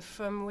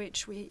 from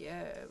which we've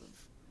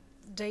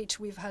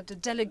had the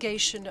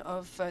delegation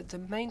of the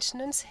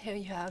maintenance. Here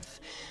you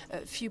have a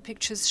few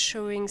pictures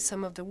showing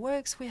some of the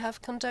works we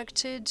have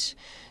conducted.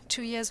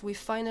 2 years we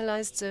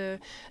finalized the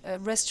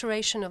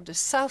restoration of the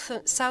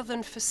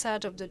southern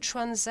facade of the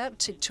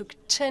transept. It took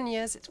 10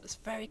 years. It was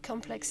very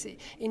complex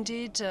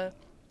indeed.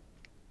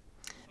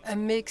 A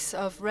mix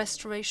of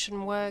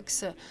restoration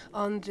works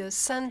on the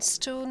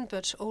sandstone,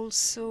 but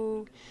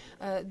also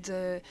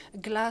the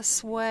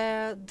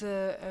glassware,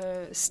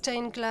 the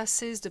stained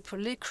glasses, the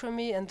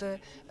polychromy, and the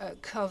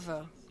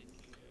cover,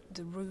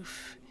 the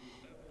roof.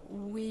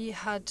 We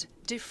had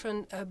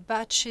different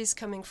batches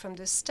coming from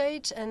the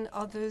state and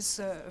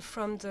others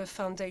from the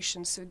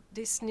foundation. So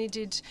this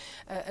needed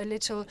a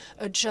little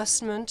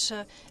adjustment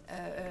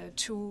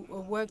to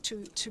work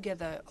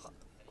together.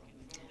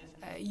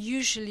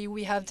 Usually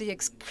we have the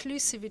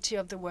exclusivity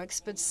of the works,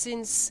 but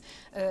since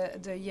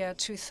the year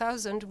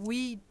 2000,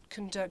 we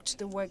conduct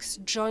the works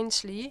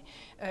jointly.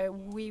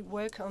 We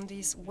work on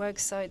these work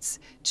sites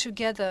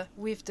together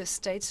with the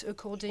states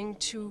according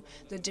to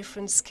the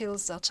different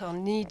skills that are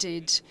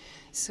needed.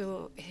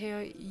 So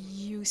here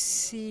you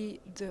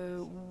see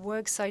the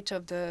work site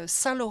of the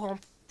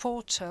Saint-Laurent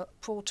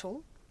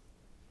portal.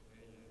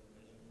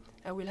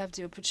 I will have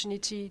the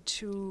opportunity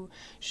to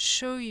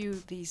show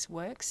you these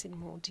works in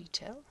more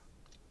detail.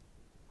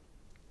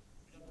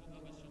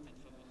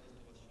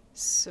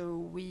 So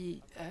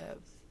we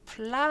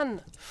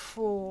plan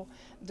for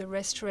the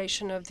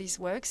restoration of these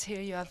works.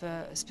 Here you have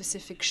a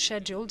specific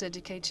schedule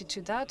dedicated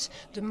to that.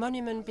 The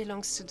monument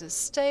belongs to the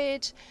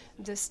state.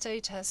 The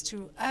state has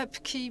to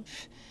upkeep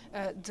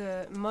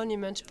the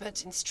monument,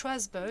 but in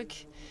Strasbourg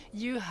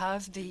you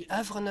have the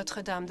Œuvre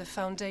Notre-Dame, the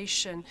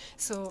foundation.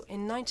 So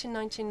in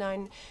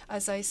 1999,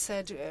 as I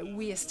said,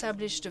 we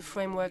established the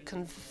Framework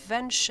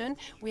Convention.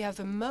 We have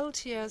a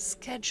multi-year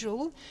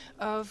schedule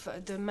of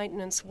the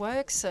maintenance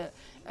works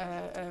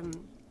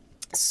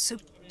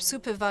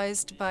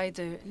supervised by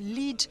the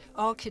lead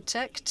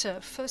architect.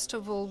 First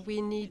of all, we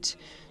need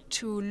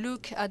to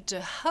look at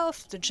the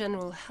health, the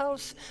general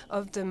health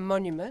of the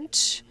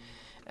monument.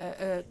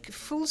 A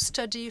full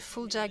study,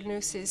 full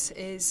diagnosis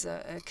is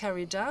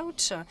carried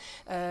out.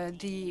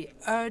 The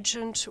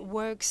urgent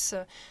works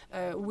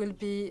will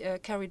be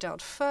carried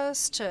out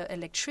first.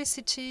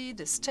 Electricity,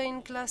 the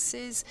stained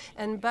glasses,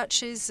 and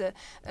batches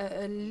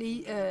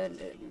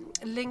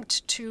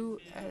linked to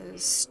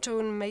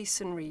stone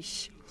masonry.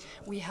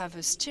 We have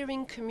a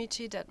steering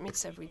committee that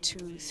meets every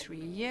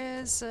 2-3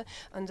 years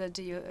under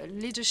the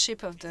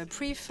leadership of the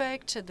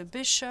prefect, the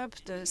bishop,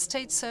 the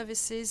state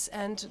services,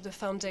 and the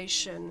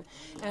foundation.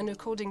 And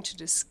according to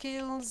the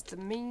skills, the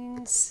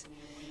means,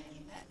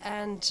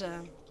 and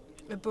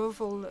above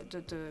all,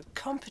 the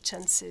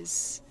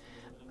competences.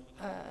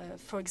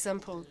 For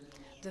example,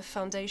 the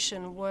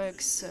foundation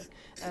works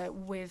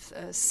with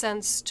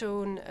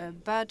sandstone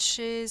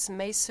batches,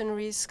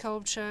 masonry,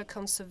 sculpture,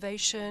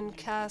 conservation,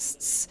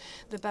 casts.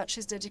 The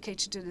batches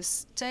dedicated to the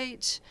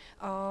state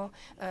are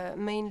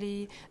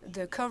mainly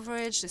the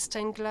coverage, the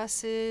stained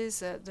glasses,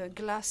 the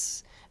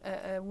glass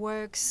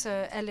works,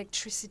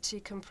 electricity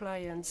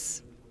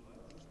compliance.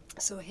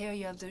 So here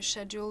you have the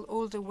schedule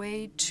all the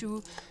way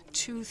to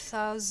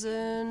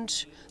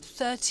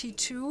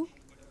 2032.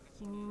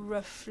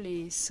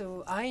 Roughly.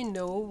 So I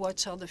know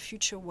what are the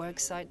future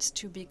work sites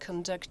to be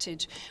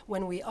conducted.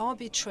 When we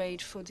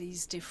arbitrate for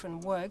these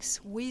different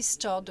works, we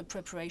start the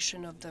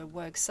preparation of the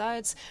work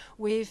sites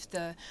with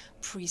the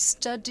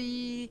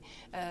pre-study.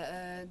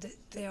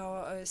 There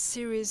are a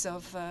series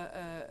of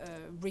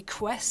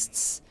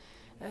requests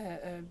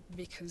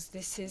because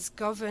this is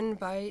governed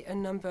by a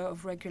number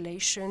of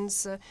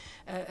regulations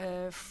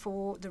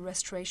for the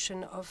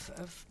restoration of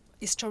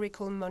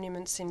historical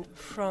monuments in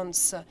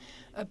France.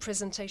 A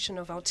presentation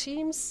of our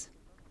teams.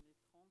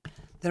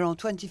 There are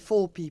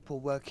 24 people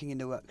working in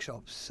the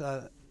workshops,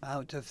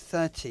 out of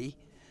 30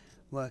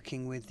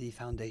 working with the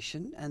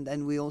foundation. And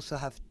then we also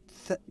have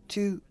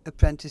 2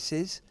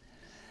 apprentices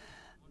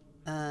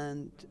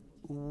and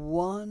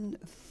 1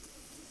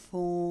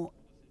 for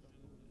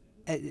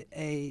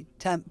a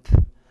temp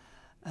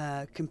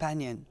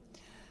companion.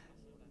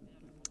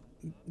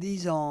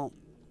 These are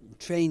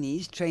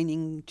trainees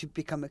training to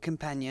become a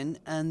companion,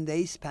 and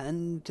they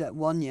spend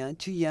 1 year,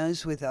 2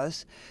 years with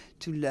us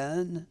to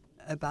learn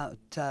about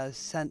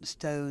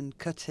sandstone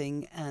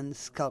cutting and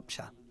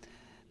sculpture,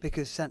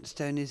 because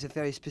sandstone is a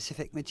very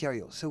specific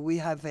material. So we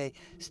have a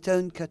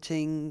stone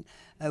cutting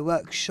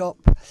workshop,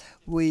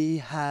 we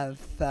have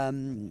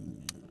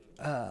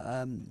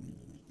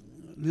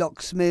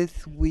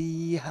locksmith,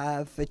 we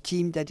have a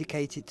team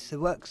dedicated to the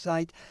work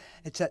site,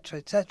 etc.,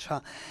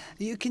 etc.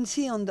 You can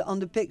see on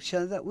the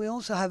picture that we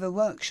also have a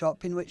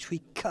workshop in which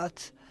we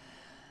cut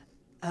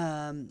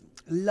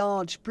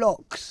large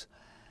blocks,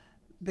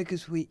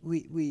 because we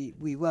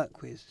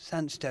work with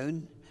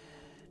sandstone.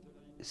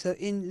 So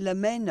in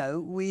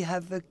Lameno we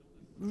have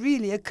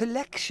really a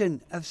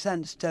collection of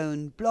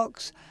sandstone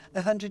blocks,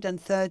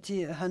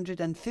 130,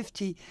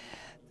 150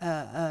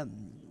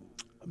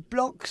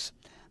 blocks.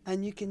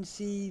 And you can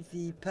see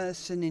the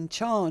person in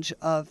charge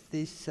of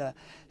this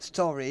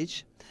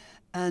storage.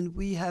 And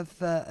we have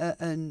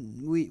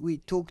we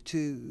talk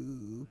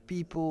to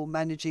people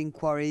managing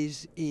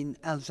quarries in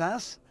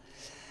Alsace,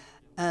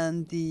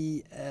 and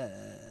the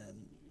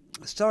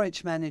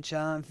storage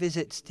manager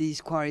visits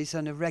these quarries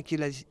on a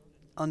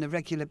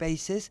regular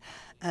basis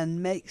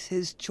and makes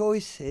his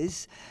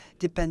choices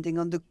depending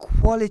on the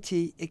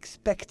quality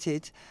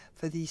expected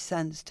for the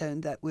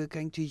sandstone that we're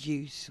going to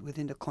use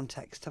within the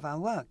context of our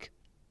work.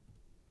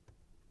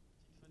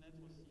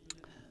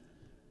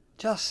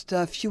 Just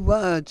a few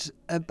words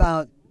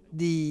about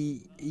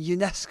the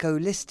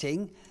UNESCO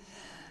listing.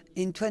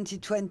 In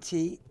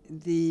 2020,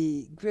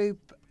 the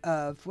group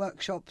of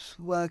workshops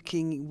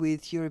working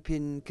with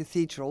European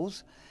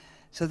cathedrals,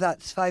 so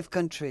that's 5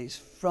 countries,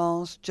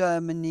 France,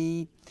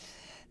 Germany,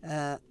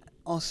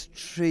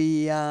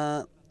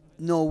 Austria,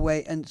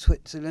 Norway and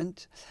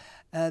Switzerland.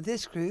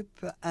 This group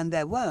and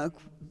their work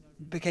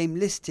became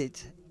listed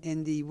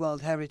in the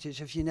World Heritage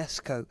of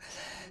UNESCO.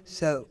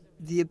 So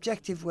the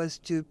objective was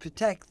to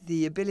protect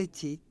the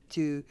ability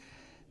to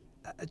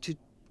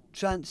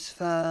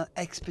transfer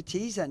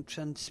expertise and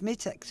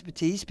transmit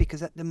expertise,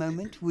 because at the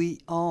moment we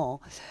are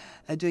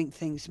doing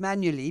things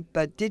manually,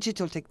 but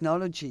digital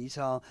technologies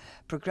are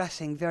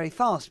progressing very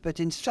fast. But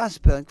in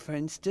Strasbourg, for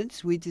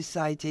instance, we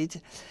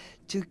decided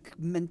to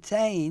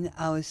maintain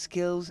our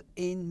skills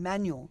in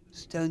manual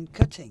stone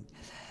cutting.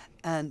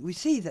 And we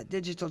see that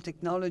digital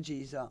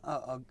technologies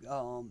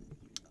are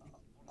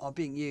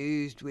being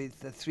used with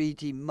the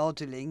 3D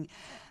modeling,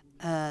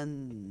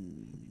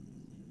 and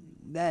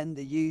then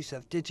the use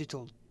of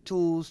digital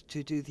tools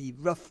to do the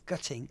rough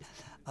cutting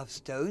of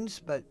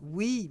stones. But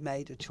we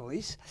made a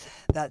choice.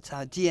 That's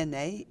our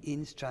DNA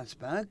in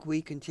Strasbourg.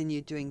 We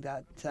continue doing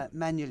that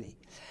manually.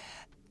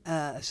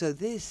 So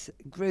this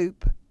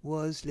group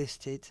was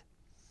listed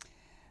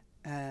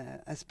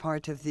as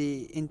part of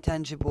the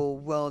Intangible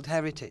World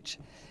Heritage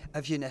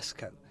of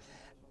UNESCO.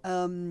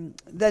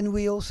 Then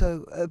we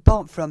also,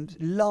 apart from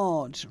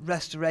large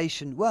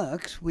restoration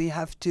works, we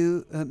have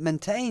to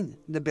maintain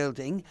the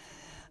building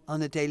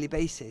on a daily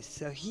basis.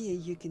 So here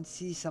you can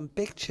see some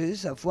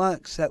pictures of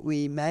works that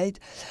we made.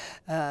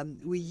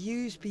 We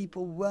use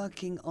people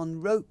working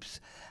on ropes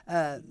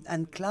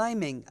and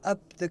climbing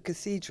up the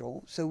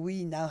cathedral. So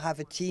we now have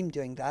a team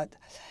doing that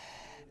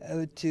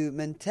to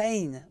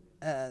maintain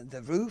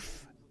the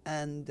roof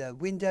and the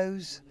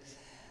windows,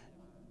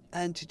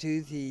 and to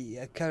do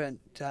the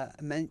current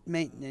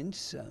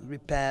maintenance,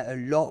 repair a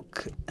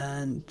lock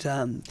and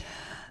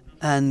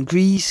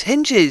grease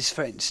hinges,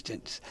 for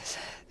instance.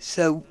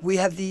 So we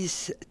have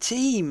this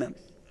team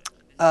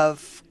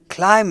of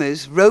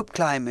climbers, rope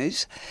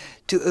climbers,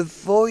 to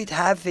avoid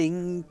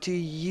having to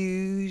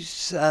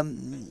use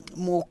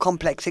more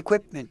complex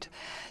equipment.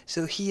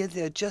 So here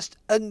they're just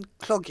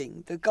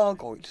unclogging the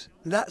gargoyles.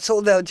 That's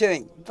all they're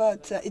doing,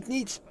 but it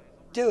needs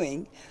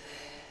doing.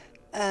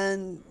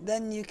 And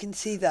then you can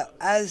see that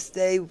as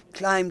they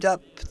climbed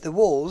up the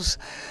walls,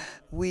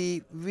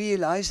 we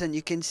realized, and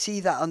you can see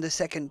that on the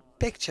second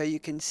picture, you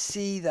can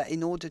see that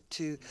in order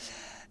to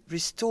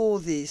restore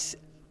this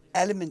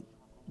element,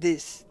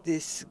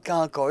 this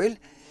gargoyle,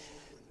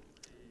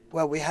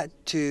 well, we had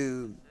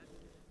to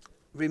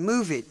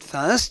remove it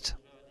first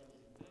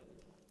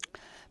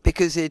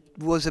because it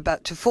was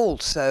about to fall.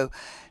 So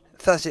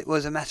first it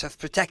was a matter of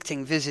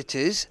protecting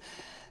visitors.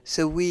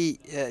 So we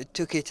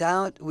took it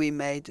out, we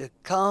made a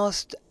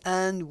cast,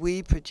 and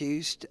we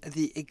produced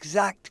the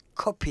exact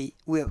copy.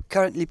 We're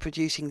currently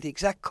producing the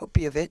exact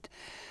copy of it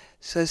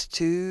so as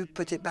to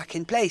put it back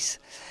in place.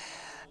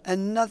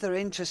 Another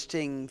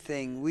interesting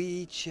thing,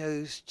 we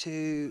chose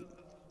to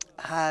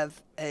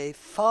have a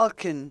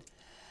falcon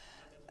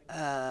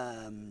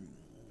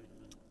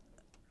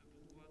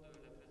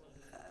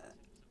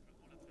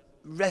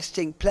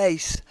resting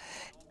place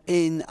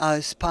in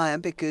our spire,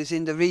 because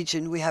in the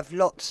region we have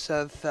lots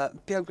of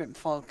pilgrim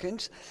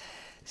falcons.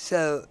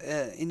 So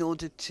in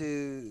order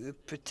to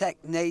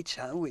protect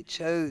nature, we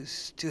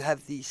chose to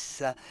have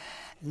this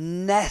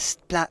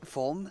nest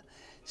platform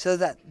so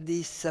that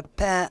this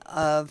pair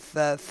of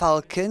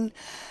falcon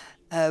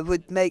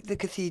would make the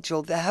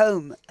cathedral their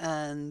home.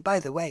 And by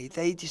the way,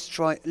 they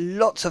destroy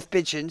lots of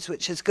pigeons,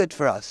 which is good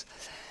for us.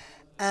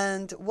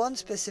 And one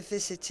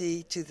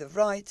specificity to the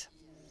right,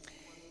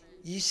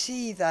 you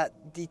see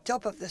that the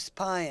top of the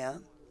spire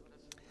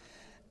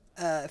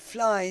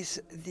flies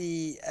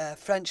the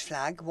French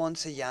flag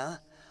once a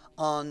year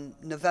on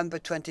November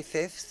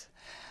 25th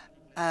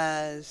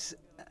as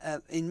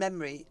in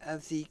memory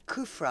of the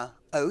Kufra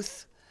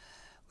oath,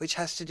 which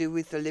has to do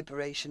with the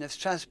liberation of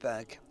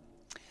Strasbourg.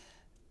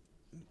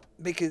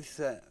 Because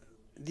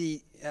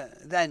the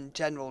then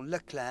General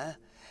Leclerc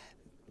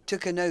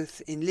took an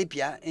oath in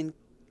Libya, in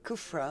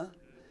Kufra,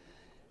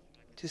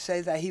 to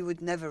say that he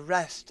would never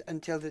rest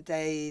until the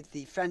day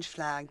the French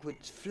flag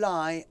would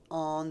fly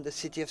on the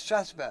city of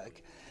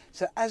Strasbourg.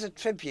 So as a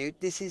tribute,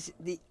 this is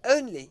the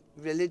only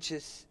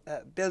religious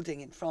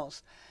building in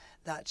France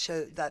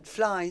that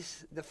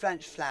flies the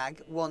French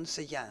flag once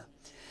a year.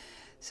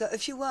 So a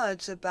few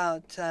words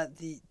about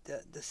the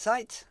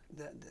site,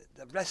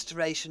 the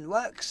restoration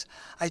works.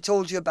 I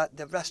told you about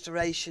the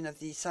restoration of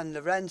the San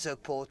Lorenzo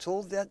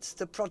portal. That's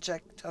the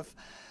project of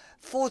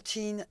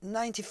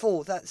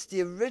 1494. That's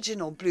the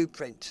original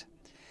blueprint.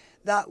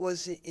 That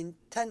was the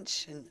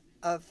intention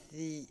of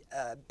the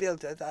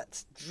builder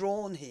that's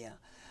drawn here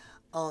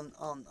on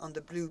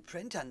the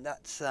blueprint, and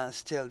that's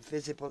still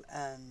visible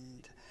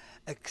and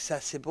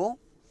accessible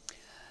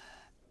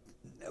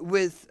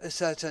with a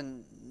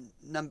certain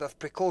number of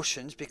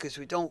precautions, because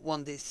we don't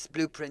want this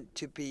blueprint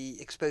to be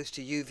exposed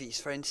to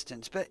UVs, for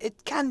instance, but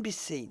it can be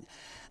seen.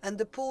 And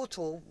the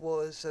portal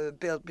was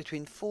built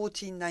between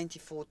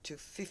 1494 to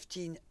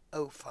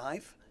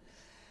 1505,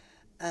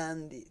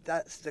 and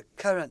that's the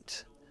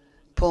current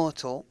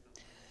portal.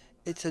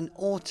 It's an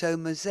auto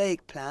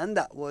mosaic plan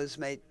that was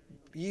made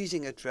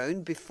using a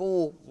drone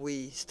before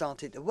we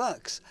started the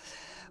works.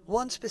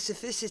 One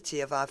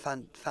specificity of our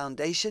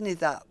foundation is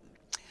that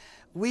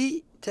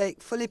we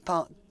take fully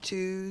part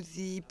to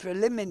the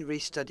preliminary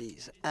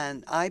studies,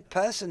 and I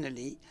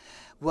personally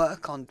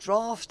work on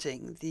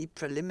drafting the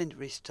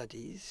preliminary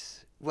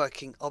studies,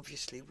 working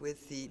obviously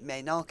with the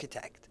main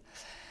architect.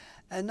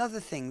 Another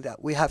thing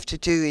that we have to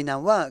do in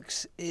our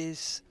works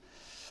is,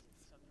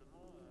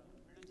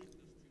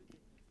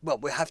 well,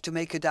 we have to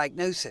make a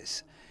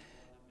diagnosis,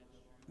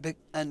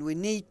 and we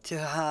need to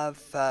have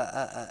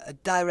a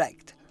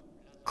direct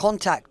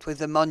contact with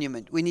the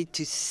monument. We need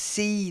to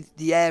see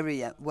the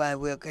area where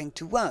we're going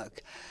to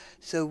work.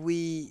 So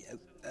we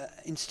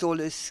install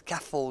a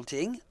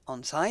scaffolding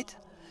on site.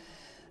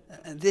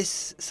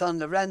 This San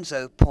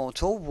Lorenzo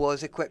portal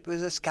was equipped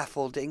with a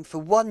scaffolding for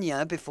 1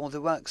 year before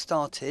the work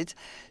started,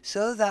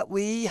 so that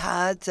we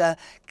had a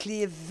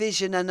clear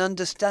vision and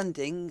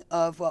understanding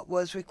of what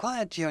was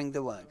required during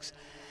the works.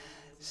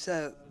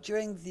 So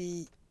during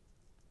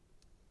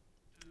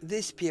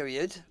this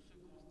period,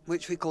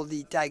 which we call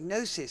the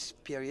diagnosis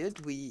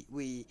period,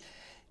 we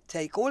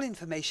take all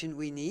information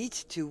we need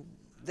to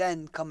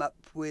then come up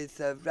with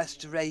a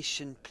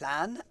restoration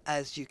plan.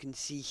 As you can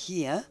see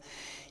here,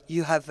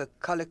 you have a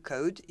color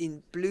code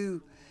in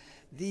blue.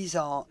 These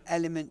are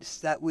elements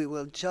that we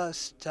will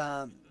just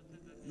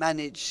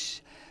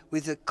manage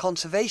with a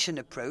conservation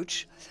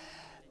approach,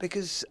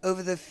 because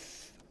over the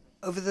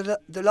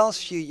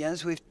last few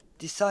years we've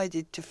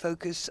decided to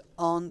focus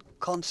on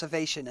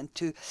conservation and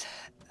to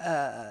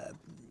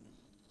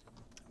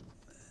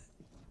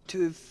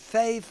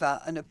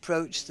favor an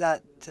approach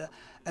that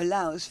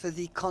allows for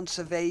the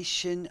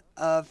conservation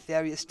of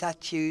various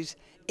statues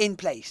in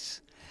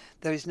place.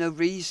 There is no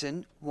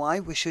reason why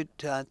we should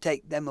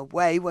take them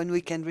away when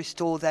we can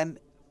restore them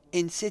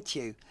in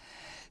situ.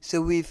 So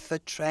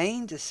we've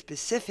trained a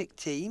specific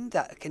team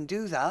that can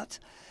do that,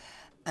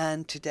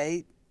 and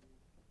today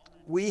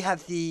we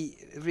have the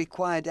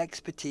required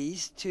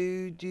expertise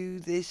to do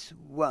this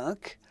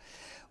work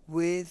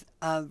with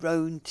our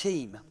own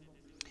team.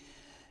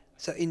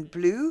 So in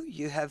blue,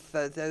 you have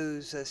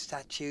those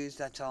statues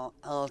that are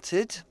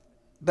altered,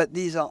 but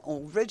these are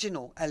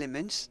original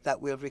elements that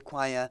will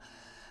require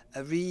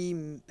a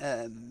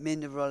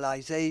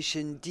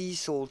remineralization,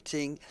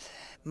 desalting,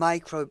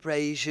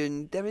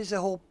 microabrasion. There is a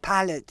whole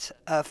palette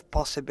of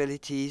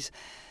possibilities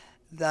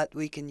that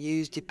we can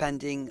use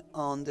depending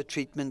on the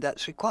treatment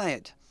that's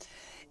required.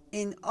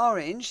 In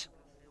orange,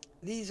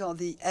 these are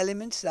the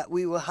elements that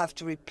we will have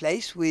to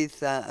replace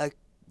with a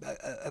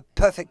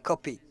perfect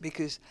copy,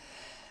 because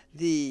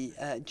the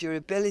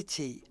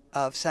durability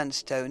of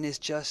sandstone is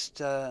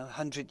just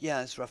 100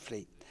 years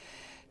roughly.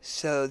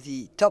 So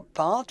the top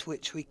part,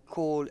 which we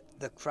call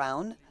the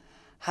crown,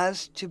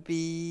 has to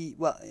be,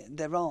 well,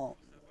 there are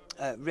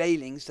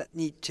railings that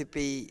need to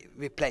be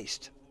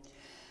replaced.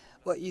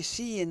 What you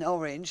see in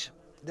orange,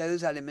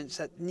 those elements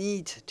that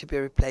need to be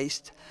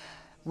replaced,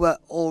 were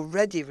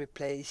already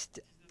replaced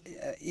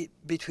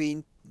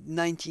between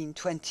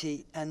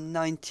 1920 and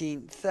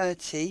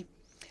 1930.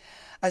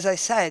 As I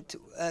said,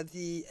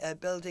 the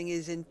building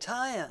is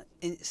entirely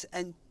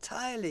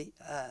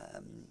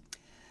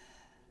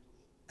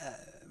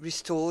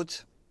restored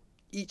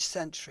each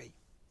century.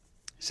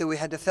 So we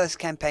had the first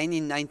campaign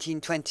in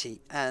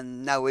 1920,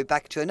 and now we're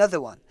back to another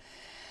one.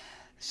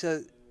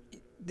 So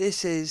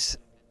this is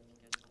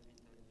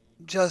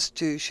just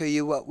to show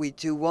you what we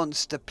do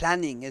once the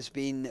planning has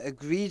been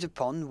agreed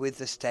upon with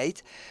the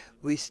state.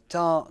 We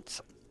start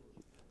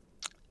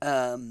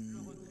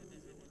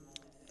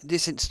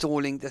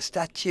disinstalling the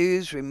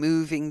statues,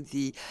 removing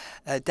the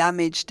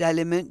damaged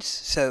elements.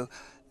 So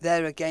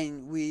there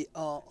again, we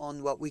are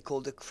on what we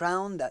call the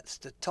crown. That's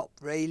the top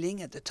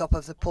railing at the top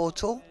of the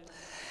portal.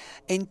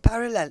 In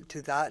parallel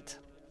to that,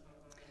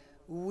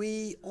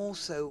 we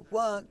also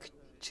work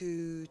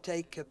to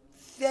take a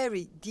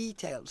very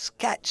detailed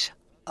sketch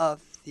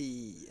of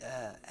the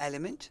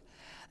element.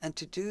 And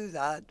to do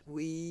that,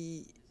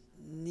 we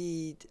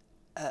need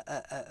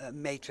a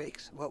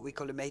matrix, what we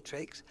call a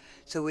matrix.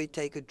 So we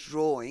take a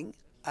drawing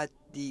at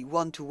the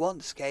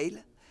 1:1 scale,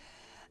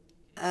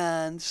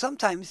 and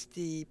sometimes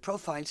the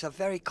profiles are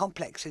very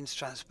complex in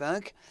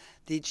Strasbourg.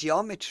 The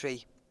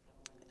geometry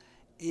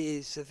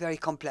is very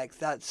complex.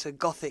 That's a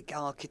Gothic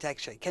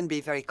architecture. It can be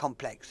very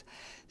complex.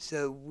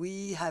 So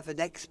we have an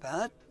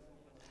expert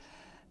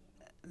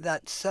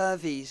that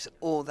surveys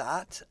all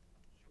that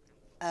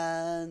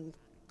and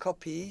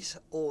copies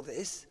all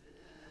this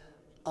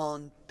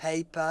on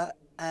paper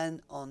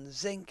and on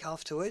zinc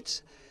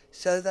afterwards,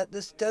 so that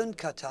the stone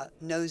cutter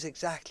knows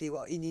exactly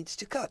what he needs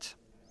to cut.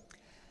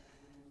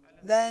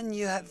 Then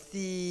you have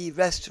the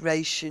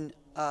restoration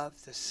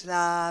of the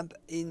slab.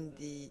 In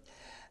the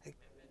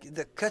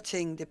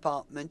cutting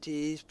department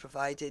is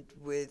provided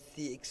with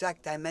the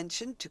exact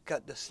dimension to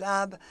cut the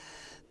slab.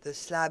 The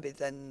slab is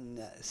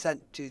then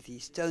sent to the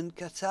stone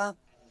cutter.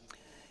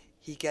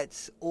 He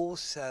gets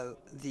also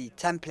the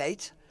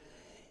template,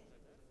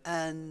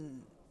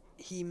 and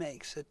he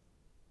makes a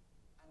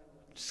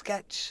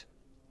sketch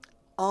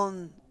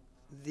on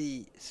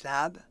the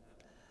slab.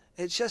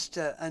 It's just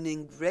an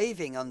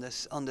engraving on the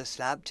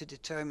slab to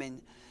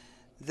determine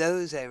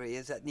those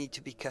areas that need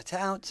to be cut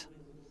out,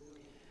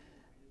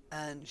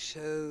 and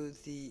show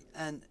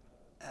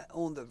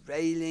all the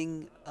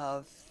railing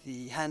of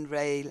the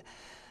handrail.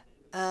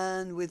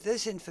 And with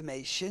this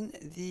information,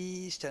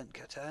 the stone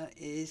cutter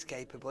is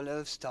capable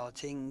of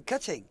starting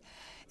cutting.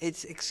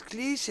 It's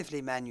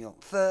exclusively manual.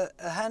 For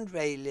a hand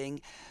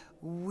railing,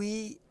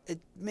 we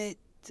admit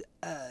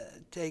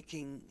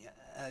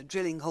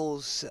drilling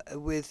holes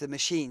with the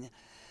machine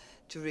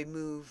to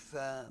remove,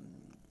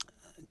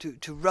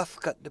 to rough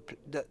cut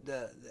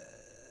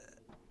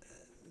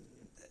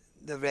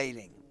the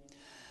railing.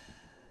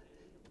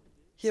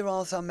 Here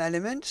are some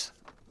elements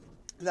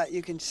that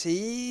you can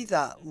see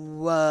that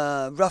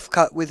were rough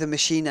cut with a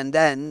machine, and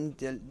then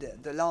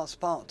the last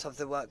part of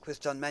the work was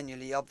done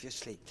manually,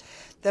 obviously.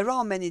 There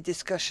are many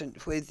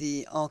discussions with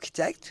the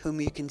architect,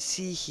 whom you can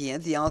see here,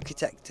 the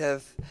architect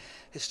of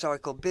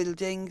historical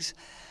buildings.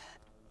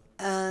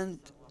 And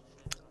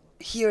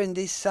here in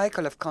this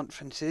cycle of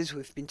conferences,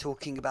 we've been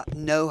talking about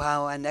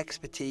know-how and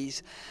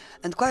expertise.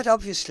 And quite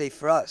obviously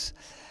for us,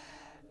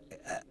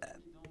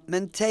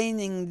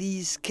 maintaining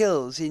these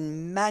skills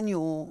in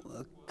manual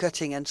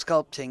cutting and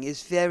sculpting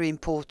is very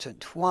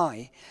important.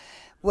 Why?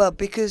 Well,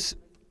 because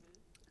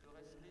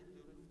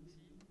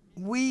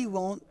we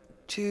want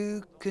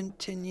to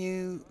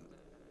continue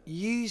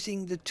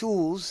using the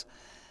tools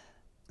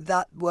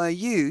that were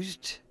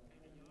used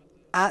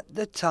at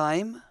the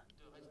time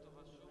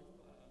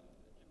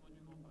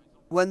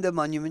when the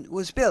monument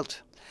was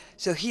built.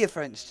 So here,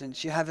 for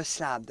instance, you have a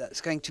slab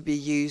that's going to be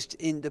used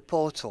in the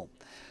portal.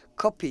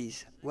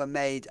 Copies were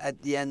made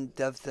at the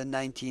end of the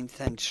 19th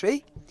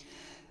century.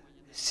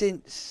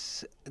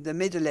 Since the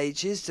Middle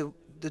Ages,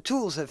 the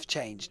tools have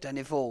changed and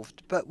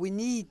evolved, but we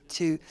need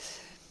to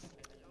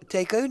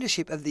take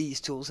ownership of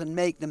these tools and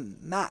make them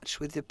match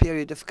with the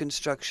period of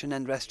construction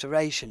and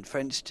restoration. For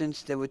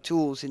instance, there were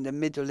tools in the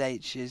Middle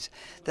Ages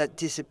that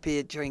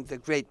disappeared during the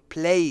Great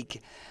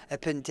Plague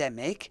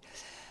pandemic.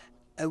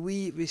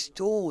 We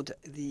restored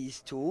these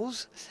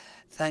tools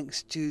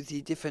thanks to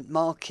the different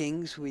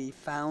markings we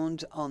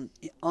found on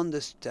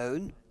the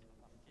stone,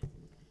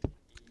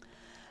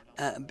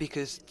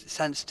 because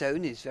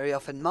sandstone is very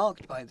often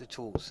marked by the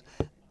tools,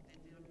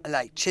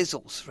 like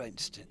chisels, for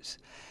instance.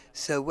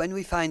 So when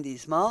we find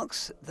these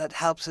marks, that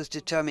helps us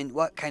determine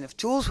what kind of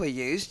tools were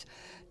used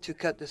to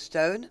cut the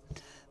stone.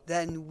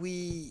 Then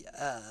we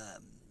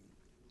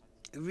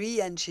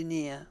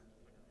re-engineer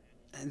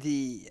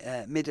the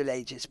Middle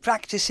Ages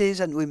practices,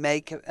 and we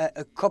make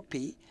a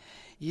copy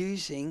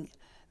using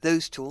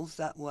those tools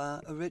that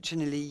were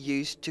originally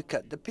used to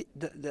cut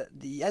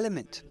the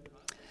element.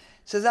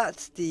 So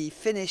that's the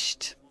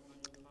finished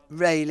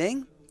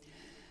railing.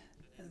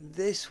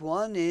 This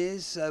one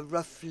is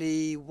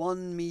roughly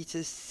 1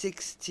 meter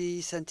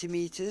 60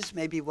 centimeters,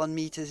 maybe 1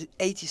 meter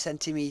 80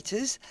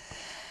 centimeters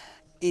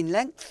in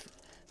length.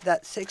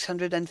 That's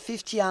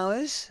 650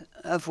 hours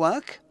of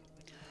work.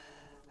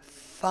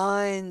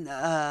 fine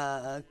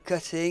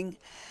cutting,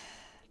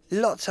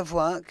 lots of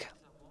work.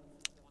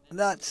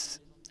 That's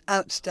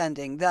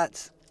outstanding.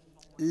 That's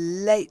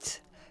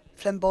late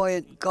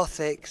flamboyant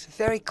Gothics,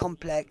 very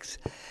complex,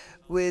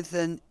 with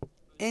an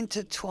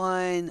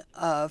intertwine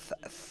of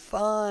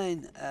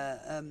fine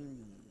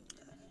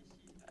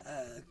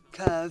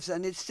curves,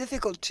 and it's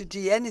difficult to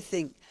do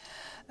anything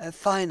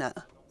finer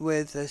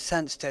with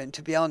sandstone,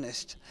 to be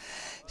honest.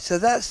 So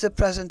that's the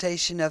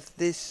presentation of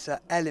this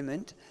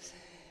element,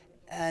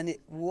 and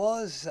it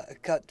was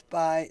cut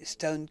by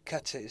stone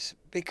cutters,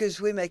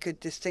 because we make a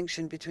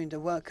distinction between the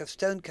work of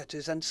stone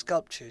cutters and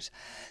sculptors.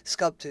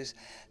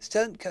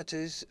 Stone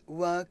cutters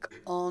work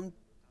on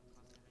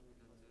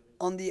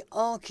the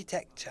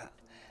architecture,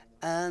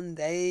 and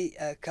they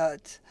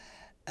cut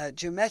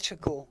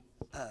geometrical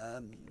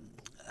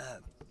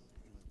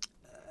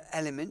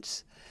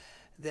elements.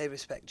 They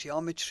respect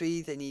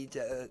geometry, they need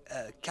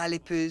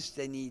calipers,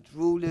 they need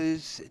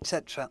rulers,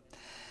 etc.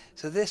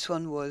 So this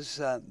one was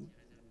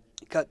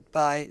cut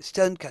by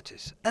stone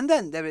cutters. And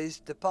then there is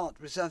the part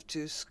reserved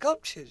to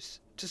sculptors.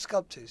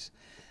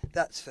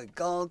 That's for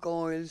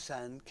gargoyles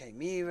and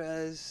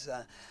chimeras,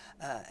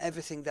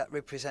 everything that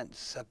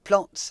represents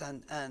plants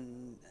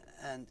and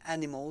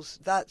animals.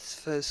 That's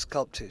for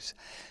sculptors.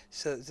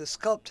 So the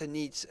sculptor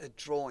needs a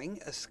drawing,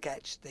 a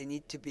sketch. They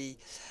need to be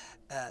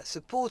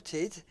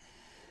supported,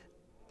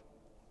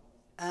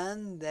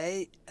 and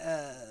they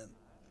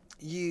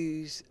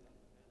use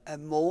a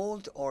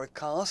mold or a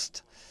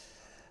cast.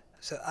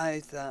 So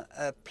either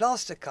a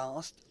plaster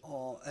cast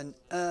or an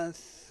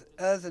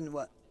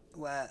earthenware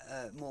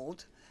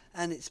mold,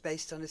 and it's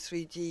based on a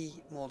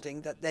 3D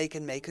molding that they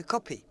can make a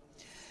copy.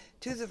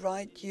 To the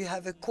right, you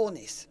have a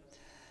cornice.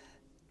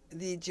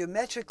 The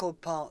geometrical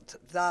part,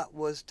 that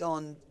was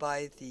done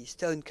by the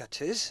stone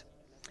cutters,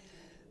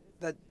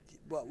 but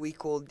what we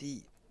call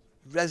the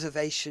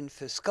reservation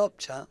for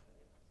sculpture,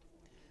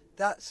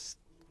 that's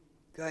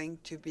going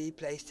to be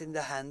placed in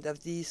the hand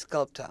of the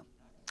sculptor.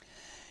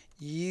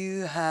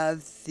 You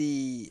have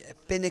the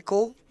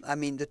pinnacle,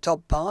 the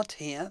top part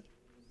here,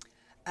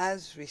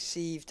 as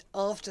received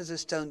after the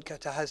stone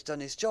cutter has done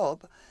his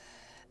job,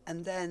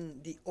 and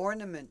then the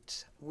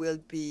ornament will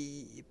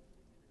be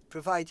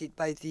provided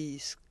by the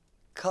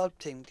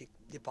sculpting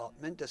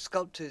department, the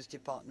sculptor's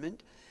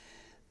department.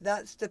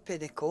 That's the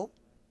pinnacle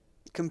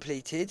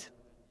completed.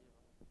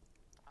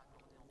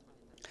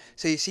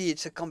 So you see,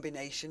 it's a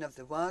combination of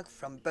the work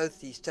from both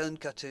the stone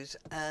cutters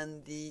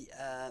and the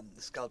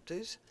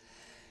sculptors.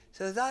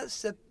 So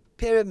that's the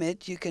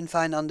pyramid you can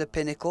find on the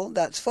pinnacle.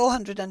 That's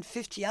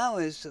 450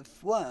 hours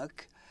of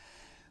work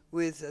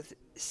with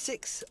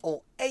 6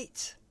 or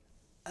 8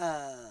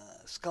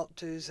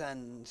 sculptors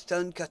and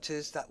stone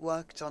cutters that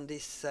worked on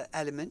this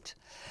element.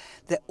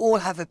 They all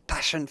have a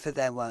passion for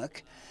their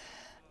work.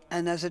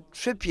 And as a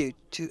tribute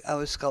to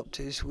our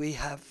sculptors, we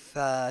have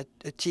a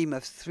team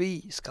of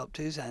 3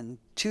 sculptors, and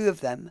 2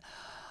 of them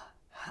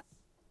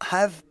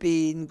have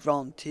been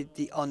granted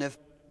the honor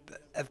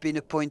of being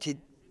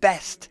appointed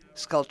best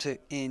sculptor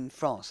in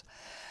France.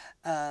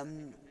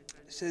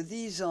 So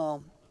these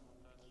are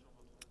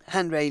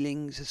hand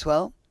railings as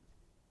well,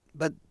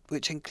 but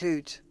which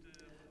include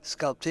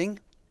sculpting,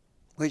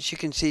 which you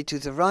can see to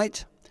the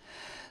right.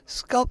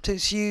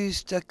 Sculptors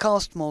used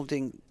cast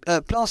molding,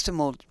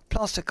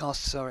 plaster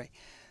casts,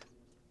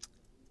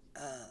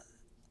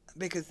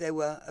 because they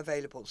were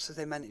available, so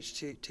they managed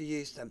to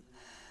use them.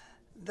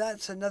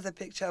 That's another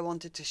picture I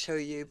wanted to show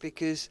you,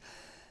 because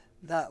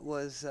that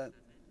was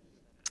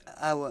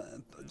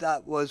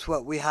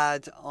what we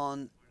had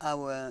on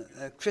our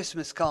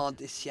Christmas card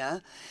this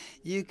year.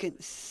 You can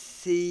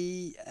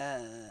see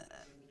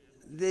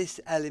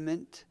this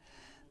element,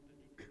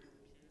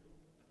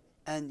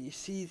 and you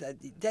see that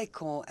the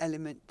decor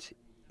element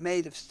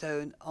made of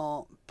stone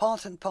are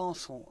part and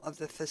parcel of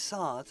the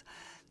facade.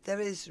 There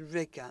is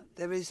rigor,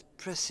 there is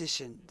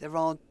precision, there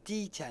are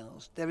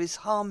details, there is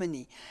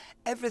harmony.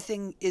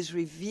 Everything is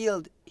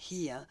revealed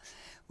here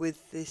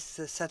with this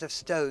set of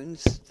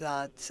stones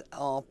that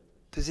are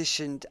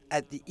positioned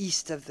at the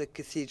east of the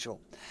cathedral.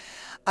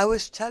 I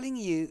was telling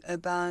you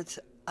about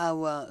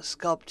our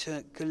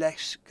sculpture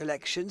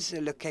collections.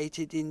 They're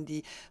located in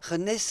the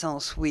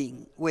Renaissance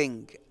wing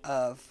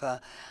of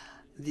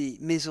the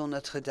Maison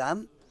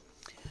Notre-Dame.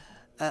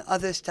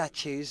 Other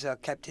statues are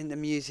kept in the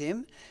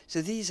museum.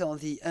 So these are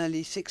the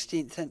early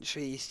 16th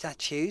century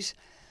statues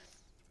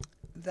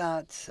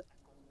that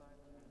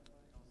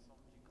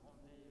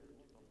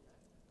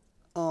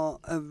are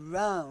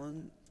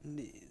around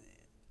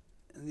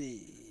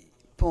the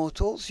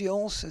portals. You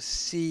also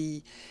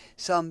see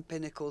some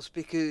pinnacles,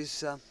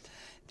 because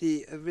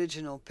the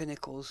original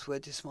pinnacles were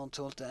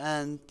dismantled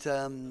and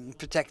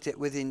protected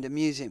within the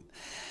museum.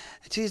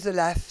 To the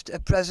left, a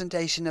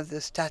presentation of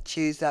the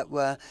statues that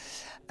were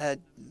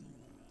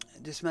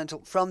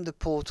dismantled from the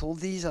portal.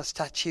 These are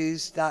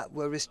statues that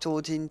were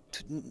restored in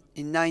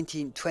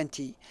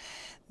 1920.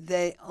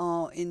 They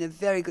are in a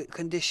very good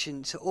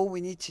condition, so all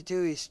we need to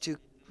do is to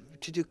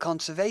do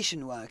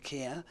conservation work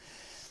here.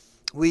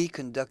 we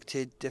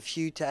conducted a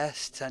few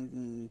tests,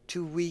 and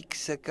 2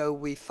 weeks ago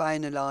we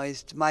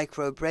finalized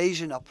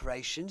microabrasion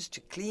operations to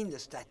clean the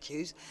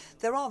statues.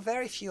 There are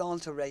very few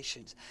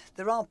alterations.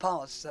 There are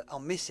parts that are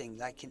missing,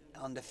 like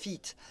on the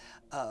feet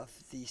of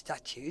the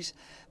statues,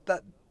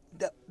 but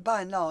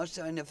by and large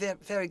they're in a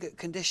very good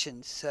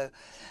condition. So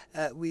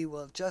we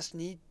will just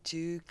need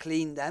to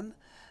clean them,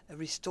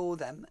 restore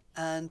them,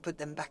 and put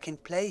them back in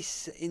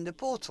place in the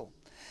portal.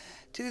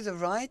 To the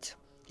right,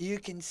 you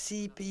can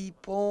see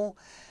people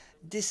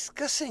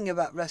discussing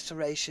about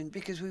restoration,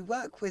 because we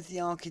work with the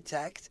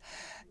architect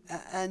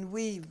and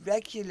we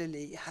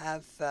regularly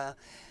have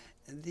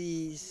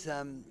these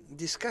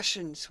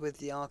discussions with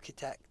the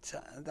architect.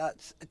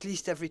 That's at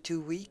least every 2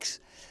 weeks,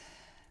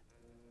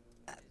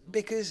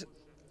 because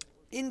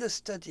in the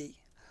study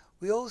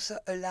we also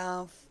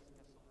allow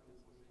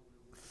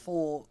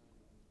for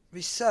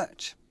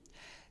research.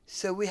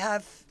 So we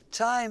have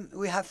time,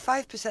 we have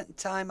 5%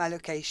 time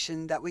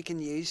allocation that we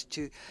can use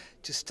to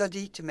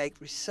study, to make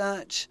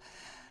research.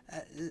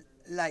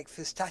 Like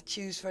for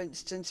statues, for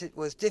instance, it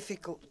was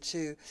difficult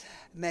to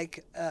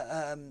make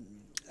a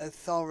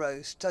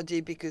thorough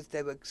study because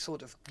they were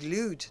sort of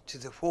glued to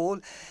the wall.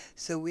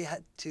 So we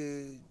had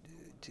to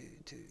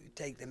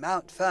take them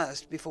out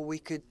first before we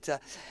could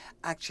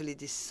actually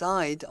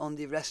decide on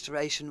the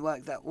restoration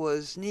work that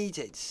was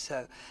needed.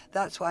 So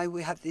that's why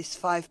we have this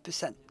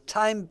 5%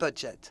 time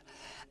budget.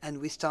 And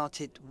we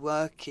started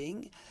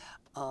working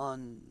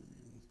on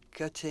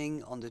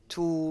cutting, on the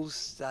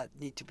tools that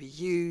need to be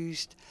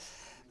used,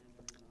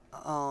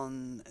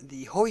 on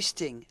the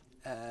hoisting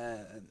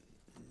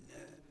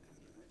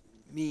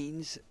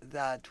means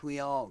that we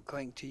are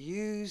going to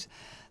use,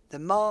 the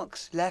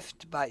marks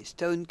left by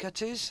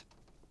stonecutters.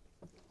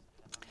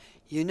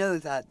 You know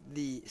that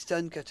the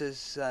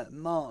stonecutters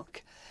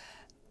mark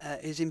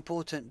is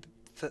important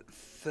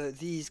for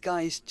these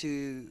guys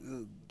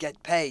to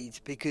get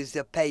paid, because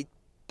they're paid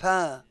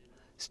per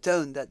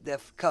stone that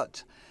they've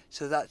cut.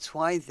 So that's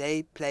why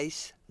they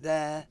place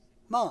their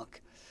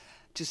mark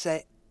to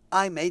say,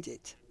 I made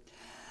it.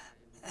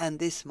 And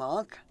this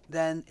mark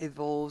then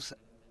evolves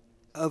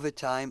over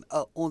time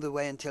all the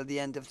way until the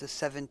end of the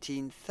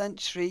 17th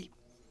century,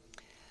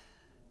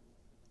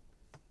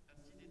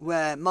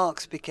 where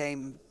marks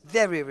became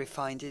very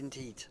refined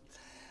indeed.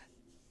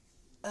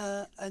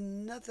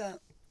 Another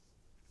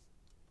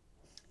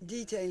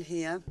detail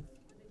here,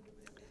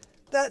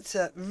 that's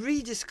a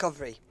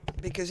rediscovery,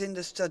 because in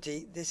the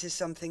study this is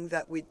something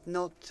that we'd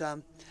not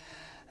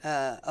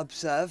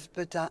observed,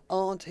 but our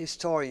art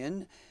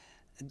historian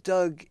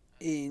dug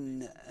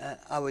in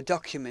our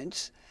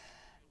documents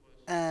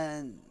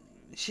and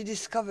she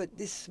discovered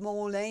this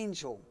small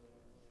angel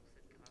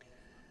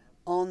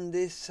on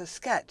this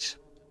sketch.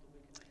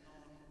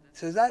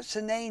 So that's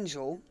an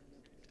angel,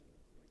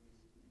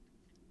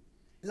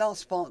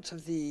 last part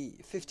of the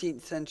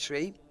 15th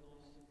century.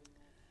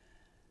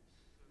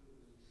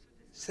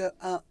 So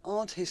our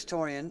art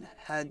historian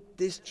had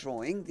this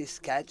drawing, this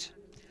sketch,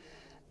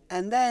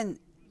 and then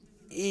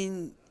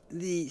in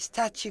the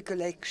statue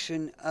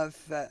collection of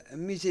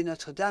Musée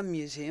Notre-Dame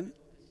Museum,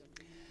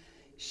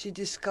 she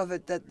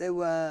discovered that there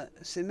were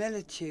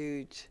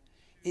similitudes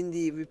in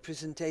the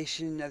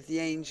representation of the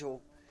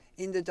angel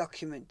in the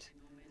document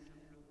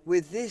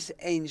with this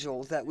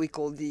angel that we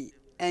call the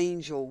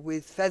angel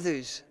with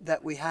feathers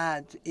that we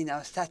had in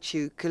our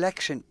statue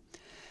collection.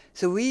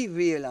 So we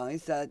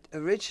realized that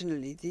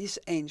originally this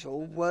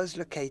angel was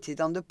located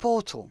on the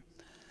portal.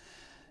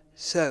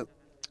 So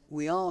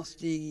we asked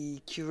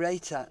the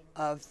curator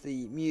of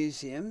the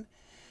museum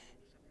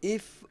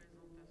if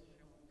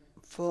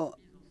for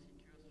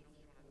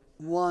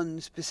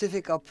one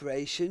specific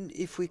operation,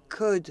 if we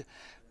could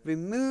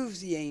remove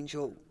the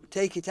angel,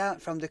 take it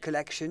out from the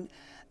collection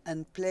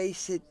and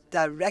place it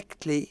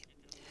directly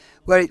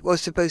where it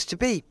was supposed to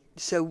be.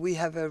 So we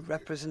have a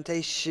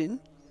representation,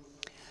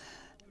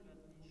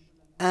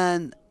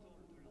 and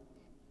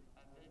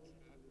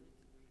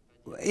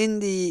in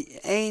the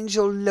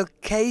angel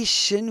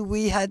location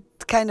we had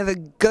kind of a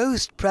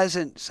ghost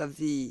presence of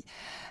the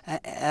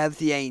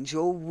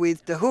angel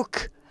with the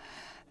hook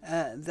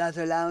that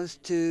allows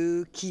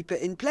to keep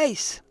it in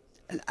place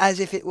as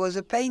if it was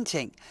a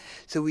painting.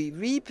 So we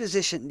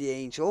repositioned the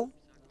angel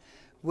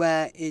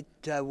where it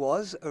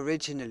was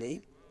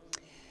originally,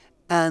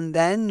 and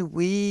then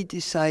we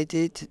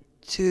decided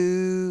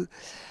to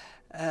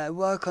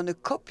work on a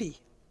copy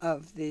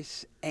of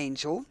this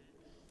angel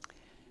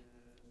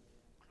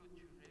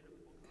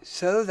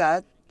so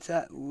that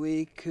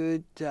we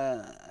could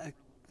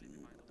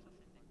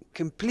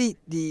complete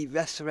the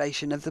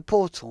restoration of the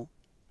portal.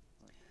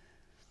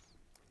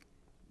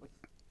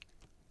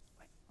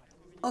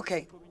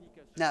 Okay,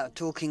 now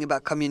talking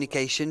about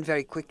communication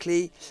very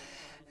quickly.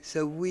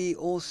 So we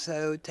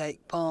also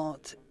take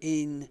part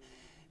in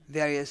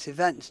various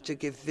events to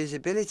give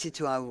visibility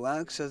to our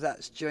work. So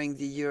that's during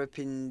the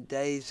European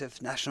Days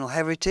of National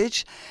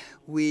Heritage.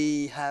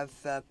 We have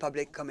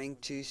public coming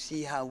to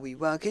see how we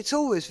work. It's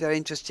always very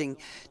interesting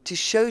to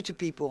show to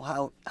people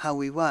how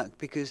we work,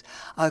 because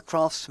our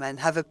craftsmen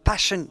have a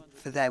passion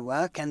for their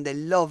work and they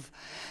love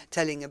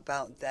telling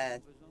about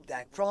their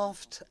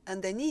craft,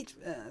 and they need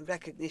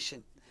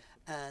recognition,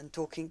 and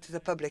talking to the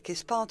public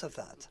is part of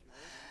that.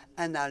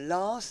 And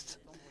now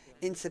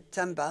in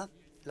September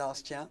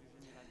last year,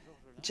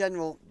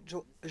 General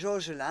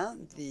Georges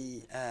Rhin,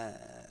 the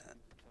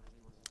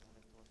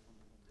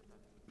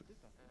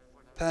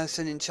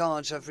person in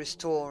charge of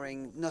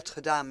restoring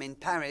Notre Dame in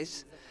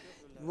Paris,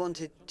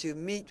 wanted to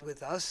meet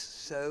with us,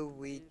 so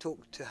we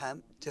talked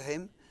to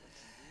him.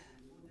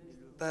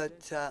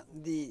 But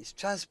the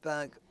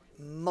Strasbourg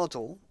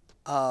model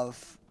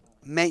of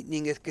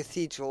maintaining a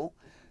cathedral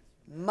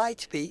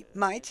might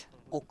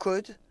or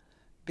could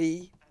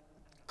be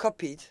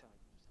copied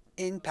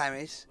in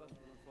Paris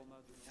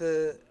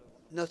for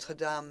Notre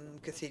Dame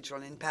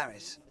Cathedral in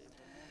Paris.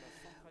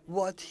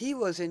 What he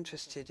was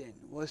interested in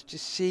was to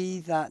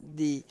see that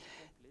the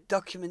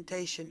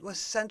documentation is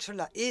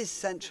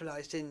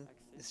centralized in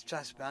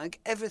Strasbourg.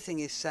 Everything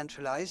is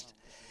centralized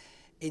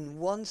in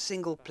one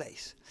single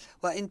place.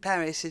 Well, in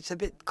Paris, it's a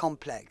bit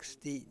complex.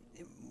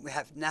 We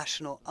have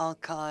national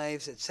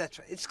archives,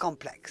 etc. It's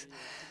complex.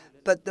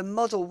 But the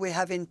model we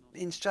have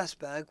in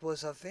Strasbourg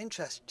was of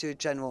interest to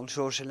General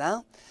Georges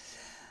Rhin.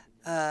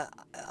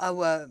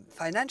 Our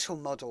financial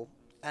model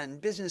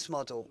and business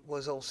model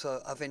was also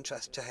of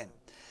interest to him.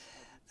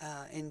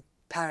 In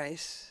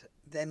Paris,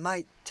 they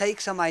might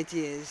take some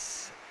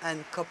ideas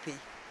and copy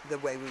the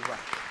way we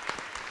work.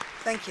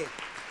 Thank you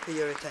for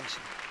your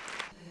attention.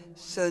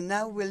 So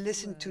now we'll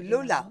listen to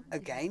Lola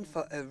again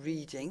for a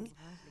reading.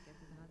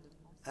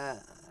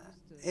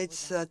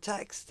 It's a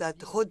text that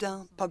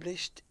Rodin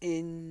published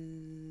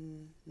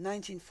in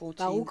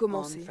 1914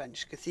 on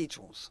French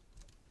cathedrals.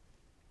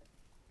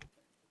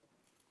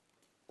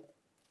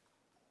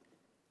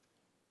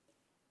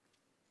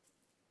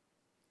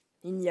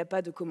 Il n'y a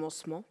pas de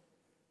commencement.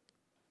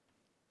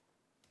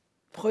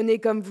 Prenez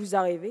comme vous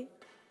arrivez.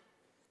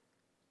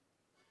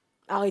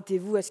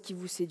 Arrêtez-vous à ce qui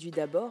vous séduit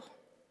d'abord.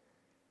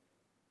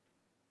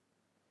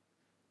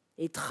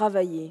 Et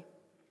travaillez.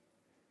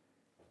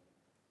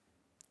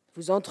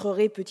 Vous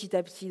entrerez petit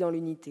à petit dans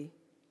l'unité.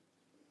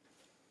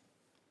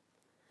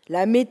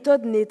 La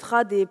méthode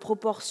naîtra des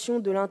proportions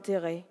de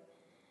l'intérêt.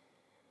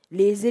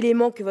 Les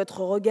éléments que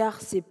votre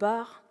regard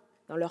sépare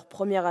dans leur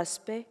premier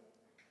aspect,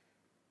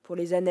 pour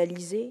les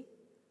analyser,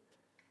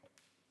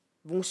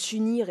 vont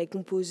s'unir et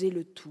composer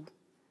le tout.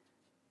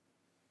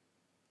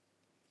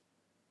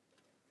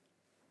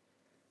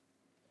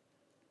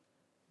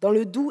 Dans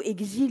le doux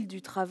exil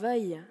du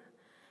travail,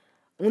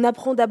 on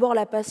apprend d'abord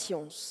la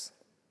patience,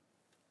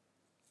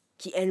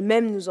 qui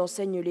elle-même nous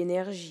enseigne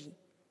l'énergie,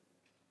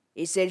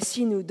 et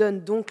celle-ci nous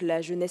donne donc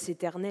la jeunesse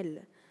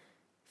éternelle,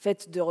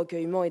 faite de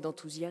recueillement et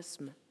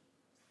d'enthousiasme.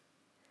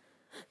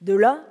 De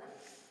là,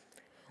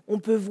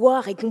 on peut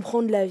voir et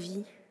comprendre la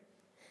vie,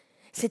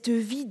 cette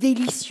vie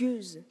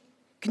délicieuse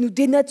que nous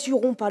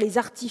dénaturons par les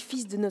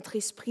artifices de notre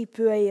esprit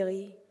peu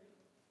aéré,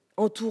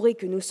 entourés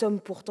que nous sommes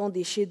pourtant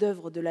des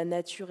chefs-d'œuvre de la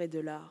nature et de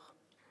l'art.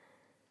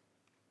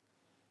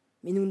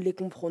 Mais nous ne les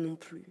comprenons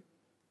plus.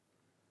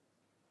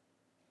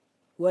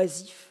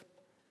 Oisifs,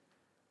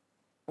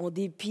 en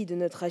dépit de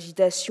notre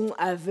agitation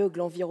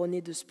aveugle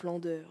environnée de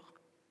splendeur.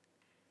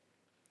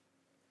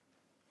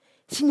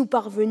 Si nous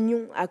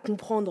parvenions à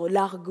comprendre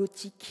l'art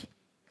gothique,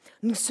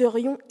 nous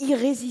serions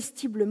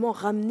irrésistiblement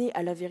ramenés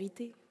à la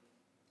vérité,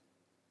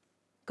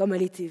 comme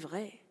elle était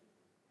vraie,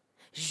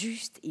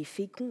 juste et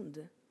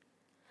féconde,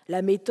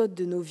 la méthode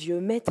de nos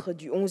vieux maîtres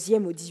du XIe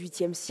au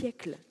XVIIIe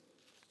siècle.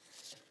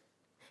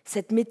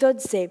 Cette méthode,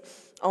 c'est,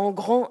 en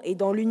grand et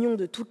dans l'union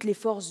de toutes les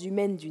forces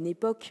humaines d'une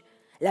époque,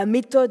 la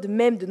méthode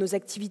même de nos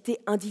activités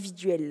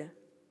individuelles,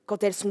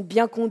 quand elles sont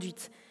bien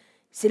conduites.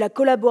 C'est la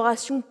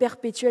collaboration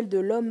perpétuelle de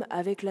l'homme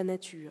avec la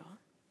nature.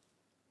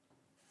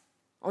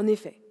 En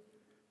effet,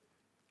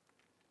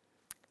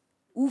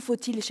 où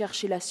faut-il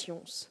chercher la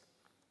science ?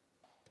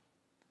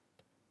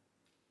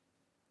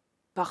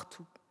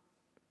 Partout.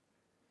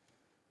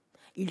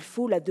 Il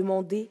faut la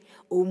demander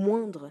au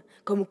moindre,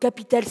 comme aux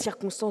capitales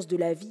circonstances de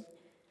la vie,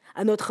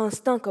 à notre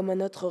instinct comme à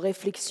notre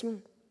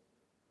réflexion.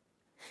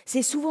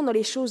 C'est souvent dans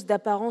les choses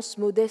d'apparence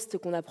modeste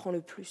qu'on apprend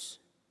le plus.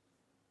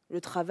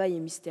 Le travail est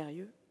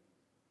mystérieux.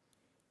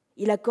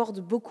 Il accorde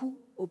beaucoup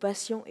aux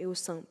patients et aux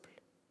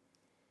simples.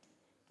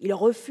 Il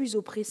refuse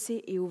aux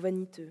pressés et aux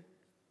vaniteux.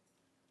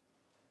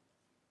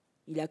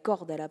 Il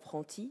accorde à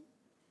l'apprenti,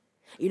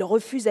 il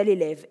refuse à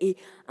l'élève. Et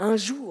un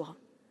jour,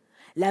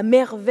 la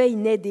merveille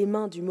naît des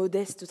mains du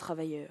modeste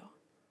travailleur.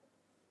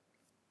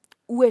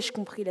 Où ai-je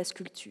compris la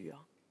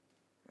sculpture ?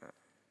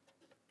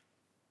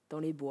 Dans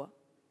les bois,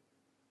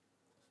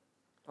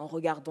 en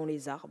regardant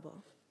les arbres,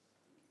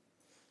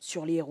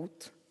 sur les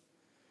routes,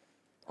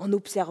 en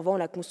observant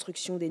la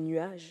construction des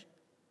nuages,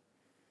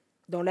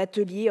 dans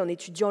l'atelier, en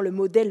étudiant le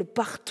modèle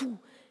partout,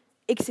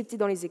 excepté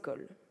dans les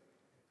écoles.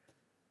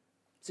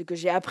 Ce que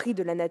j'ai appris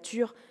de la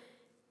nature,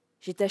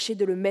 j'ai tâché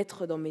de le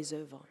mettre dans mes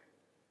œuvres.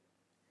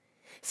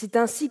 C'est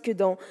ainsi que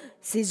dans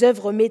ses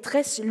œuvres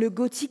maîtresses, le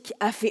gothique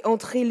a fait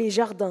entrer les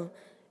jardins,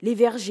 les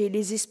vergers,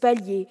 les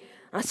espaliers,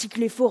 ainsi que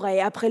les forêts,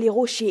 après les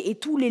rochers et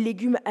tous les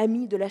légumes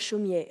amis de la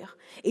chaumière,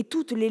 et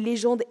toutes les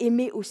légendes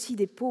aimées aussi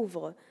des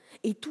pauvres,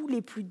 et tous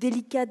les plus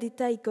délicats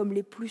détails comme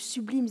les plus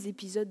sublimes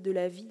épisodes de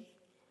la vie.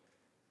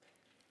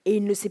 Et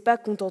il ne s'est pas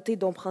contenté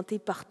d'emprunter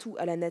partout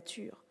à la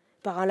nature,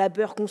 par un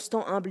labeur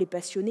constant, humble et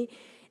passionné,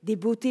 des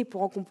beautés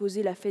pour en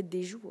composer la fête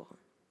des jours.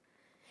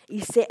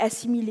 Il s'est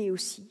assimilé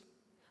aussi,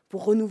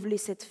 pour renouveler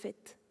cette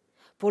fête,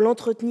 pour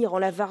l'entretenir en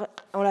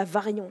la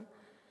variant,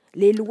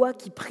 les lois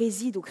qui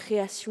président aux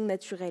créations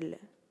naturelles,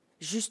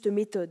 juste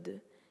méthode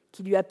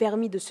qui lui a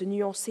permis de se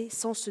nuancer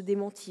sans se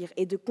démentir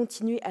et de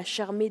continuer à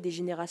charmer des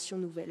générations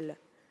nouvelles.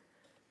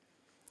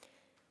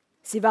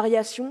 Ces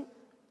variations,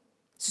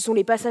 ce sont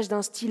les passages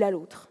d'un style à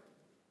l'autre.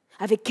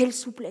 Avec quelle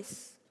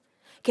souplesse,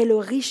 quelle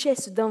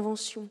richesse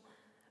d'invention,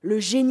 le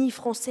génie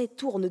français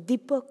tourne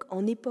d'époque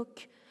en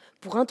époque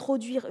pour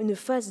introduire une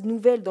phase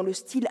nouvelle dans le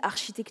style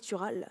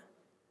architectural.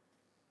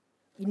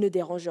 Il ne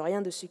dérange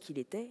rien de ce qu'il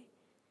était.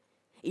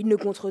 Il ne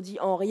contredit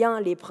en rien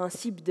les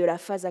principes de la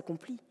phase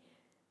accomplie.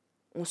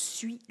 On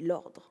suit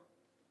l'ordre,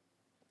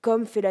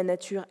 comme fait la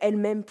nature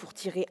elle-même pour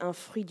tirer un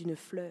fruit d'une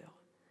fleur.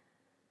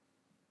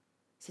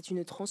 C'est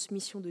une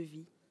transmission de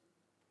vie.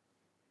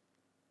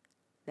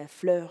 La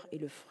fleur et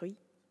le fruit,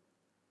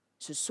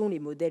 ce sont les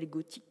modèles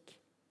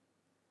gothiques.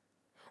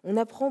 On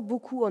apprend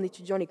beaucoup en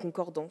étudiant les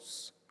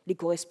concordances, les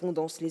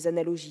correspondances, les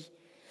analogies,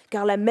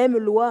 car la même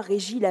loi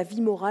régit la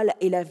vie morale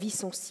et la vie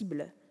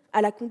sensible,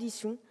 à la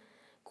condition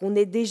qu'on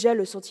ait déjà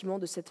le sentiment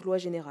de cette loi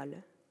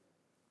générale.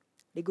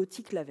 Les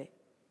gothiques l'avaient.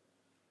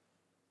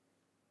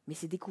 Mais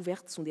ces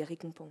découvertes sont des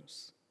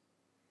récompenses.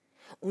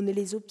 On ne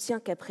les obtient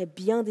qu'après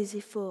bien des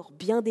efforts,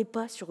 bien des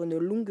pas sur une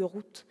longue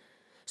route,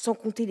 sans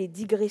compter les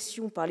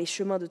digressions par les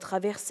chemins de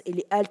traverse et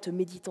les haltes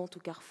méditantes au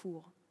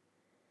carrefour.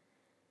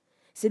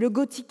 C'est le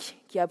gothique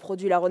qui a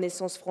produit la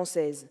Renaissance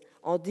française,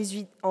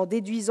 en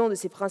déduisant de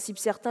ses principes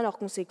certains leurs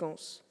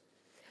conséquences.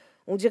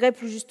 On dirait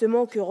plus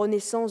justement que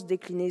Renaissance,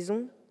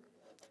 déclinaison,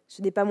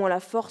 ce n'est pas moins la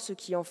force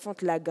qui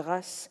enfante la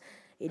grâce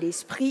et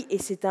l'esprit, et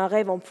c'est un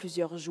rêve en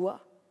plusieurs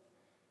joies.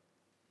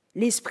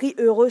 L'esprit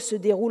heureux se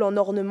déroule en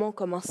ornement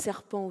comme un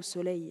serpent au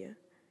soleil.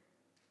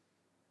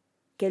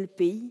 Quel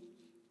pays?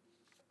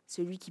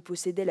 Celui qui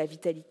possédait la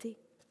vitalité.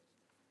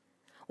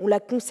 On la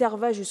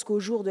conserva jusqu'au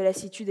jour de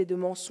lassitude et de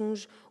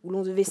mensonges où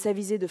l'on devait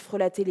s'aviser de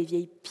frelater les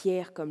vieilles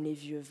pierres comme les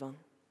vieux vins.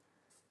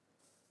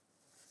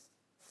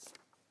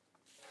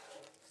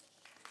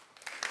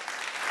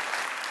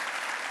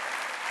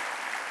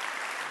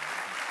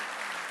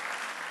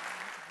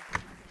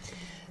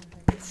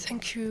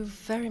 Thank you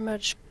very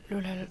much,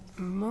 Lola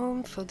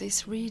Mom, for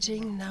this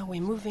reading. Now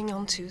we're moving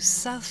on to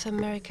South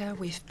America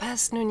with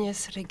Paz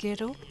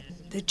Núñez-Regueiro,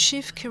 the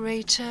chief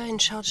curator in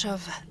charge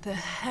of the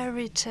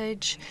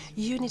Heritage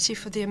Unity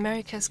for the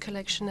Americas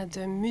collection at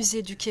the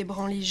Musée du Quai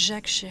Branly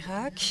Jacques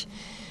Chirac.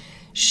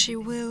 She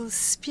will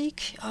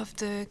speak of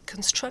the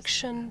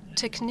construction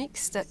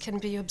techniques that can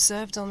be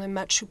observed on the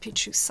Machu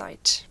Picchu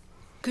site.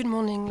 Good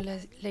morning,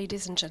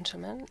 ladies and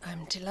gentlemen.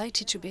 I'm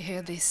delighted to be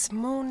here this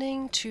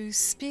morning to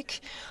speak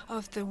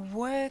of the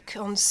work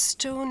on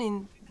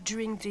stone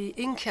during the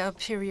Inca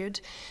period,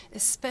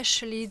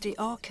 especially the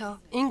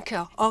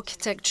Inca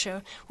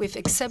architecture with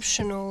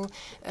exceptional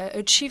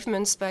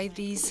achievements by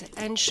these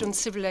ancient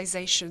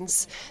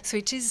civilizations. So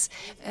it is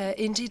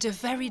indeed a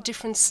very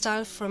different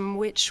style from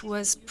which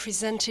was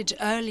presented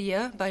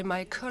earlier by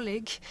my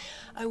colleague.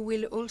 I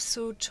will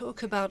also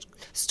talk about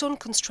stone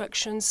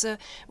constructions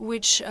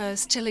which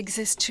still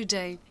exist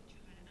today.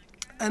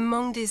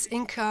 Among these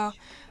Inca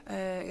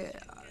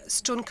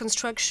stone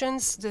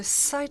constructions, the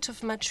site of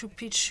Machu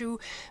Picchu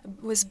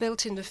was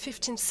built in the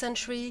 15th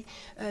century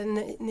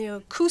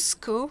near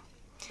Cusco.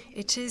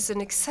 It is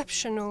an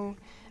exceptional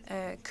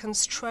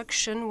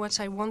construction. What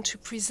I want to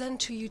present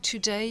to you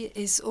today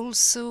is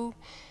also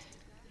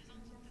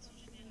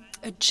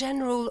a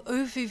general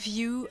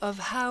overview of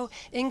how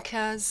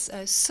Incas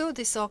saw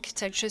this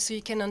architecture, so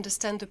you can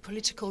understand the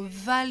political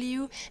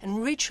value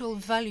and ritual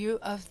value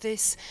of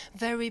this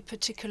very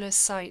particular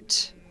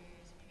site.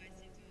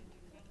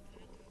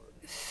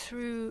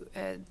 Through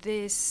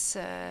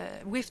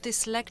with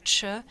this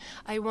lecture,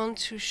 I want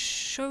to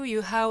show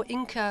you how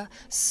Inca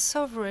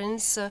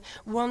sovereigns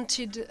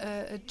wanted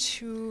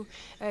to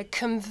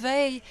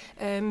convey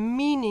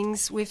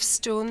meanings with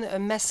stone, a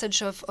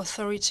message of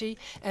authority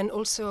and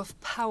also of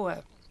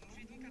power.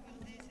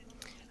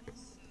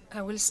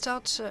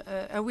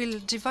 I will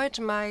divide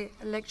my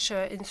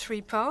lecture in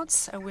three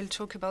parts. I will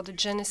talk about the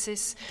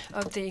genesis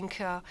of the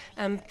Inca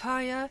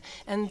Empire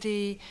and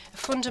the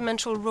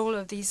fundamental role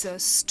of these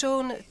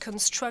stone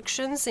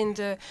constructions in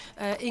the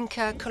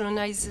Inca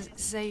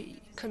colonizing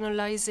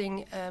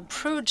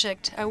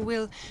project. I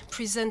will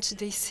present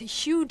this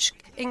huge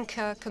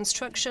Inca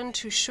construction,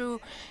 to show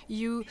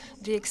you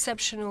the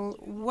exceptional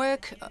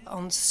work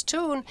on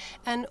stone,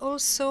 and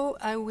also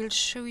I will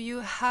show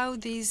you how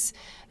these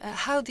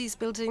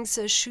buildings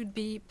should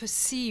be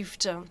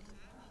perceived.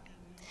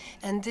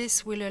 And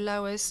this will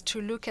allow us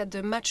to look at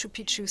the Machu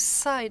Picchu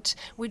site,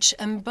 which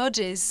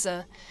embodies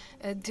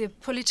the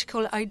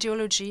political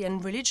ideology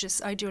and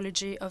religious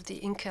ideology of the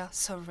Inca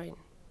sovereign.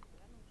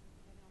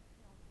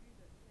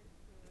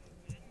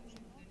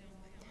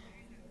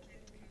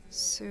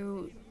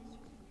 So,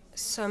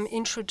 some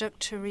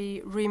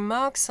introductory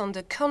remarks on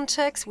the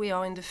context. We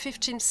are in the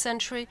 15th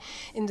century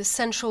in the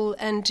central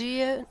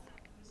Andeans.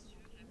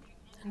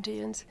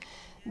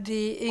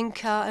 The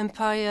Inca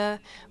Empire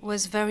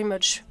was very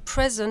much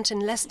present in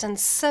less than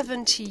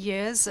 70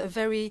 years, a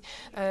very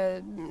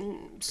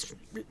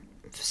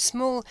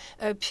small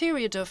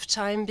period of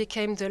time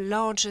became the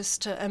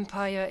largest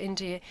empire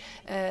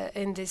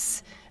in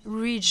this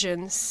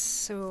region.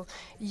 So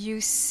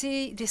you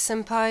see this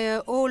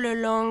empire all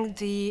along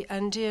the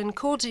Andean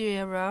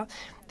Cordillera,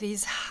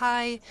 these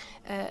high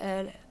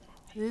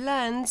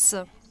lands.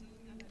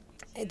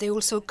 They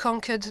also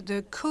conquered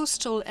the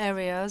coastal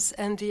areas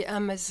and the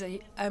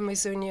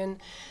Amazonian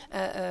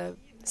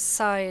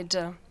side.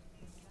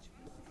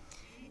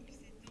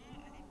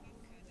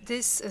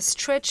 This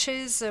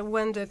stretches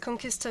when the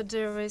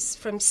conquistadores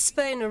from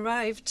Spain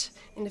arrived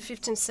in the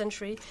 15th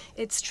century.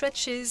 It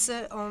stretches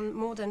on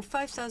more than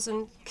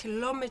 5,000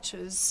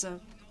 kilometers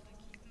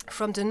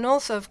from the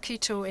north of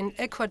Quito in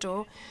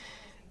Ecuador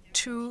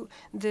to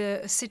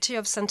the city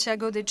of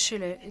Santiago de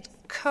Chile. It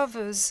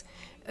covers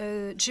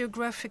a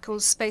geographical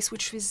space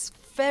which is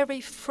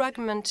very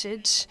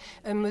fragmented,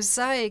 a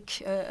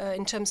mosaic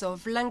in terms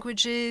of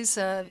languages,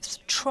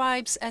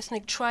 tribes,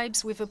 ethnic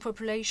tribes with a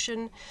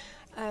population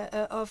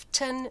of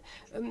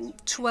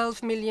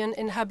 12 million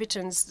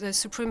inhabitants. The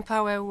supreme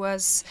power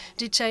was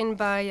detained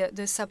by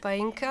the Sapa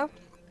Inca,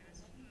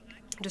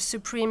 the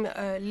supreme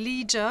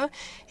leader.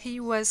 He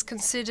was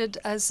considered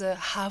as a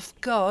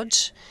half-god.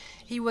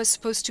 He was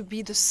supposed to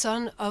be the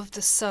son of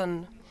the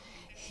sun.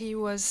 He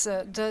was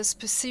thus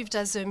perceived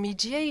as a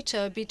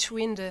mediator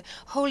between the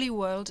holy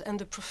world and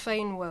the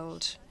profane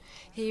world.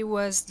 He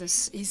was the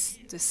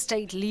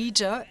state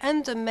leader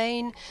and the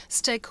main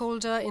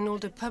stakeholder in all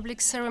the public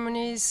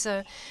ceremonies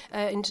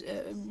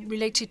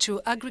related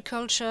to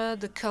agriculture,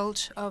 the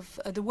cult of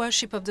the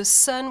worship of the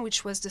sun,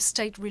 which was the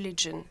state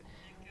religion.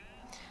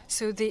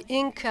 So the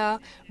Inca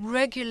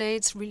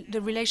regulates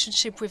the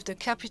relationship with the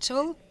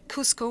capital,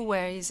 Cusco,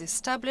 where he is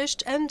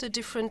established, and the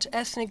different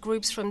ethnic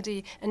groups from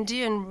the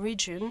Andean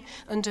region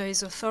under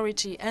his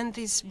authority. And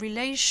these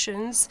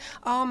relations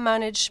are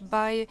managed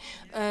by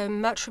a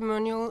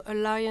matrimonial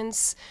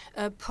alliance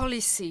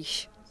policy.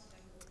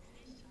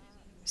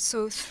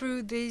 So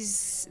through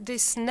this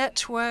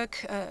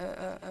network,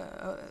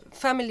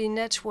 family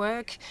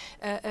network,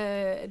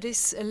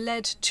 this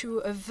led to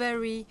a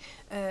very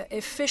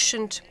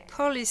efficient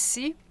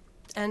policy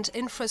and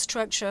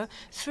infrastructure.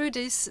 Through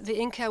this, the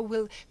Inca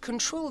will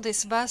control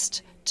this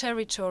vast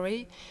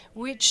territory,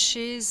 which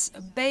is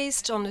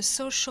based on a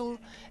social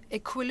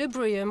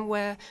equilibrium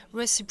where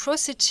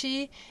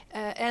reciprocity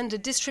and the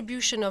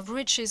distribution of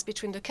riches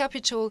between the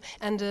capital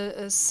and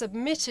the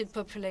submitted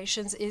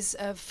populations is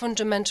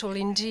fundamental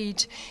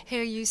indeed.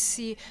 Here you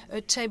see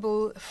a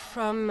table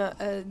from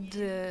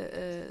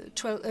the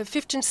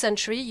 15th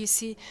century. You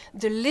see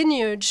the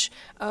lineage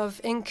of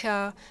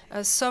Inca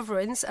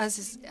sovereigns,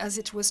 as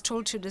it was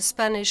told to the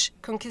Spanish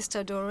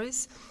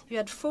conquistadores. You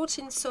had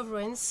 14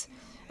 sovereigns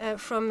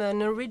from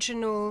an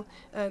original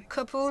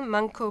couple,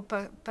 Manco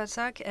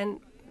Patak and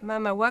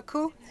Mama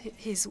Wako,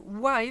 his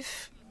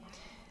wife,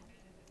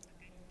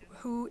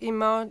 who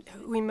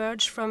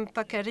emerged from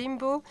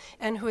Pacarimbo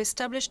and who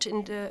established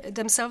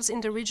themselves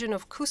in the region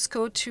of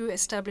Cusco to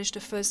establish the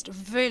first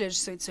village.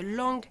 So it's a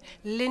long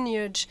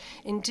lineage,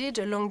 indeed,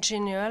 a long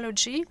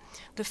genealogy.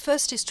 The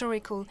first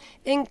historical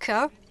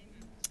Inca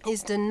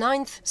is the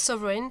 9th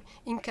sovereign,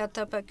 Inca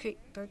Tapaki,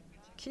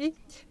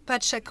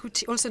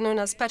 Pachacuti, also known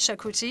as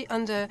Pachacuti.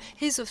 Under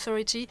his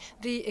authority,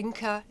 the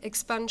Inca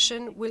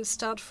expansion will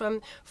start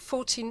from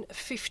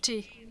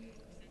 1450.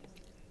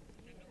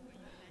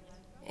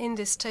 In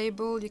this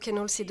table, you can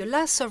all see the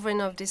last sovereign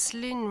of this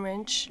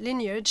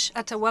lineage,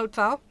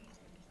 Atahualpa.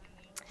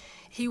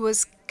 He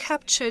was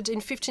captured in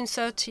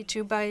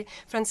 1532 by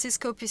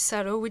Francisco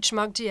Pizarro, which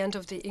marked the end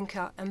of the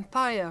Inca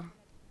Empire.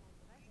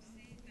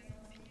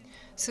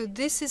 So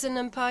this is an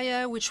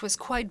empire which was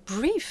quite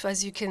brief,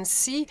 as you can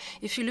see.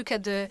 If you look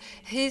at the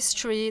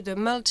history, the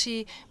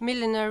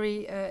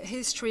multi-millenary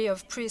history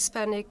of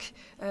pre-Hispanic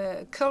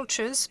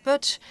cultures,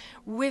 but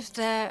with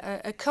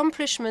their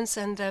accomplishments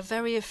and their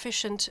very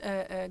efficient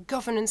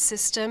governance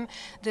system,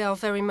 they are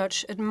very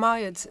much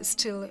admired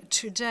still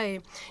today.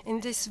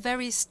 In this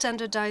very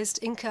standardized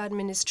Inca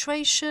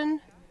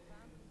administration,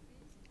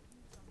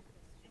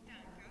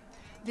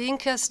 the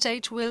Inca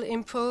state will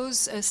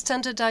impose a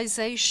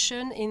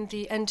standardization in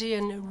the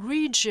Andean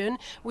region,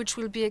 which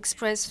will be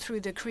expressed through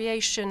the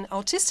creation,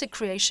 artistic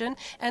creation,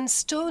 and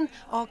stone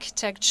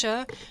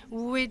architecture,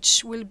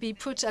 which will be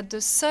put at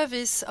the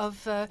service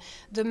of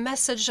the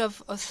message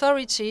of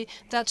authority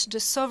that the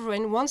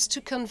sovereign wants to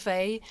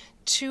convey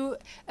to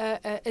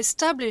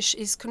establish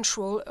his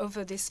control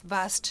over this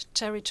vast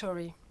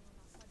territory.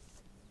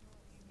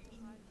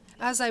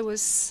 As I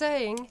was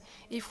saying,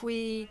 if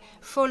we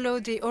follow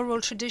the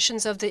oral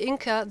traditions of the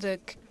Inca, the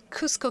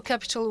Cusco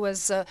capital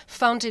was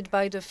founded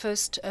by the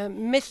first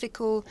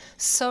mythical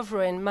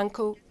sovereign,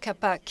 Manco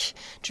Capac.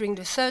 During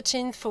the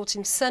 13th,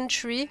 14th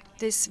century,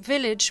 this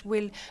village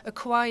will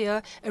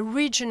acquire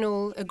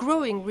a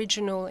growing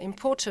regional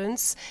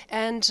importance,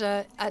 and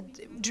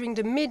during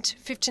the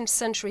mid-15th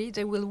century,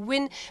 they will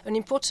win an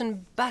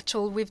important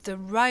battle with the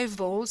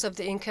rivals of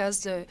the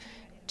Incas, the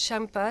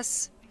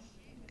Champas,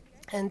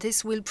 and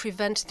this will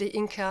prevent the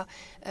Inca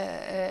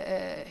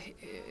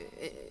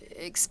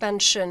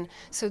expansion.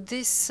 So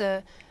this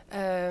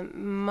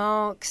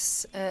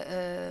marks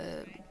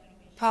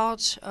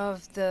part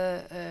of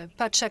the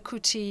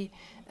Pachacuti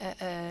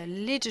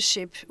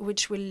leadership,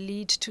 which will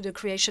lead to the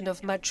creation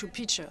of Machu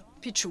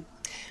Picchu.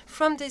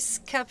 From this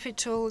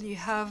capital, you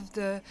have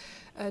the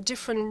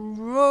different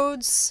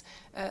roads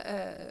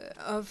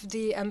of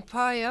the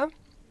empire.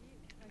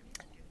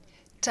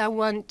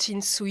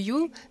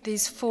 Tawantinsuyu,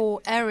 these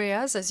 4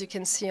 areas, as you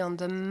can see on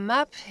the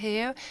map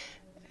here,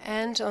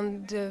 and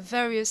on the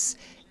various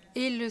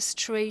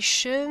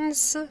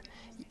illustrations.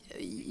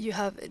 You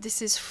have,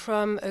 this is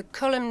from a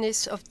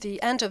columnist of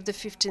the end of the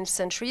 15th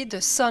century, the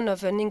son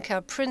of an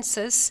Inca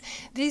princess.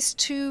 These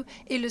 2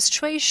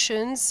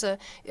 illustrations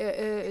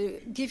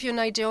give you an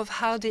idea of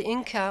how the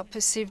Inca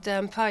perceived the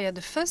empire.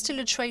 The first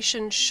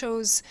illustration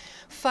shows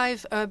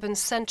 5 urban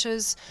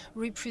centers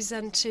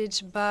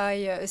represented by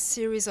a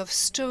series of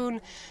stone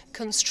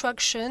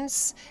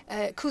constructions.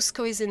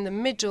 Cusco is in the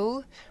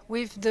middle,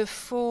 with the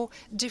 4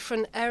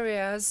 different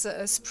areas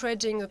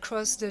spreading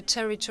across the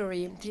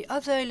territory. The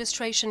other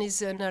illustration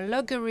is an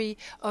allegory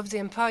of the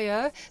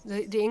empire.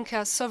 The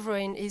Inca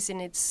sovereign is in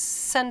its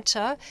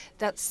center.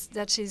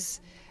 That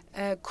is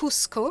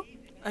Cusco.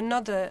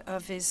 Another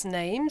of his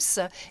names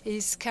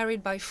is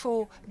carried by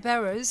 4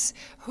 bearers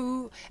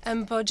who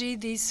embody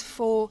these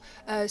 4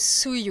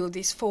 suyu,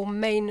 these 4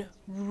 main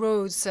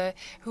roads,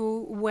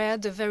 who wear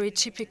the very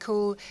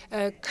typical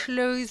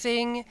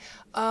clothing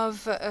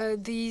of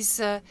these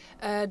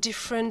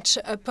different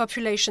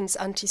populations: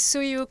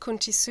 Antisuyu,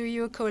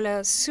 Kuntisuyu,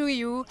 Kola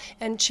Suyu,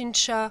 and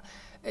Chincha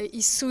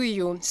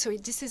Isuyu. So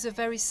this is a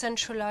very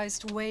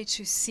centralized way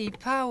to see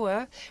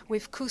power,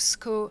 with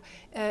Cusco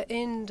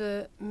in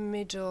the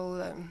middle,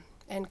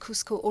 and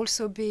Cusco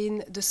also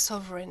being the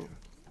sovereign.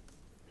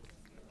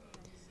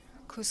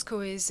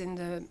 Cusco is in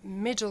the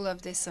middle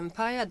of this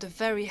empire, at the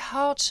very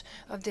heart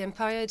of the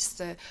empire. It's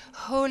the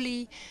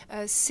holy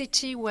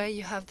city where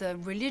you have the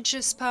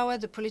religious power,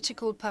 the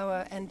political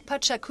power, and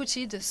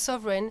Pachacuti, the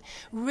sovereign,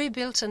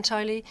 rebuilt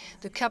entirely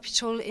the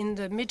capital in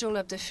the middle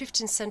of the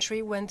 15th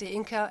century when the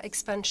Inca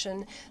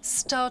expansion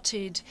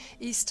started.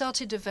 He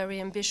started a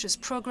very ambitious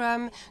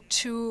program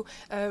to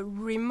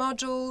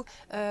remodel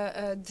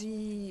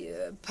the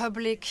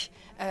public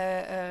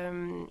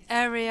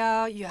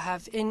area. You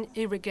have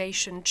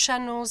irrigation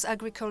channels,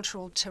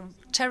 agricultural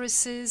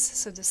terraces.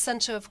 So the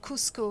center of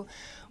Cusco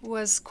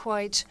was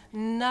quite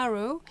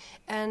narrow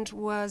and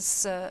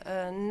was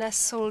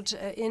nestled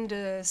in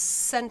the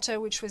center,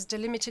 which was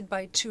delimited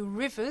by 2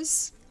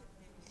 rivers,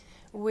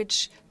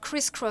 which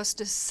crisscrossed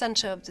the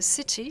center of the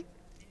city.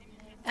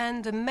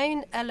 And the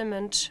main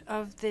element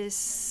of this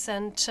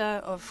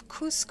center of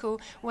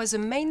Cusco was a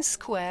main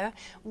square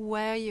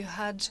where you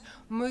had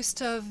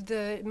most of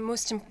the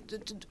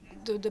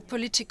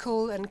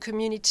political and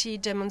community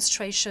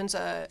demonstrations,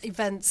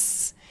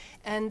 events.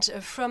 And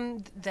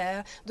from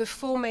there, the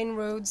 4 main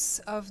roads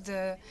of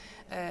the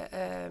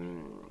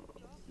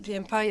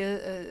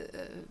empire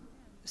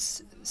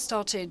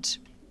started.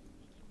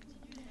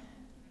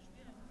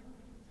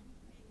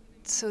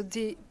 So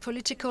the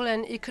political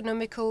and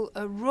economical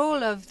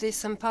role of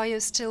this empire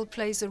still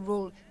plays a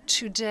role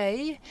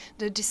today.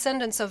 The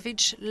descendants of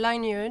each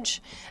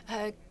lineage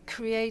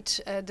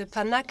create the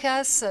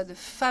panacas, the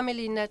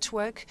family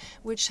network,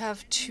 which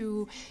have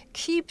to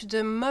keep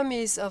the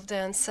mummies of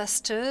their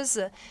ancestors,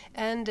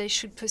 and they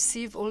should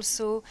perceive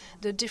also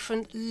the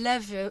different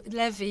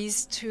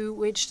levies to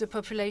which the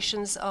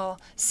populations are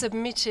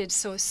submitted.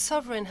 So a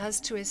sovereign has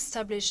to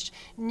establish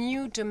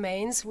new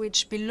domains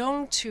which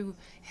belong to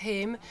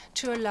him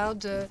to allow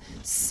the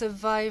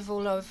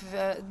survival of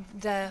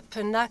their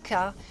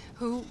panaca,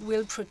 who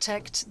will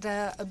protect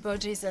their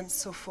bodies and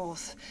so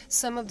forth.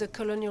 Some of the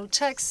colonial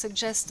texts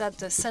suggest that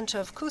the center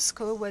of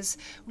Cusco was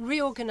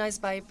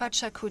reorganized by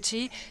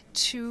Pachacuti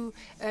to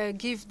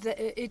give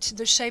it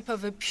the shape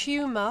of a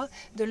puma.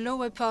 The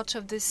lower part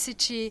of the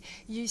city,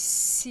 you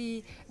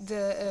see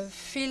the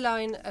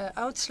feline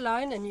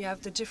outline, and you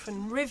have the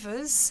different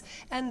rivers,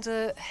 and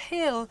the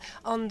hill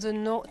on the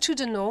to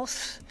the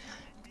north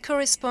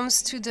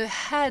corresponds to the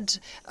head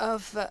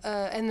of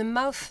and the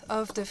mouth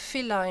of the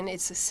feline.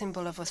 It's a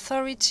symbol of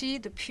authority,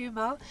 the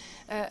puma.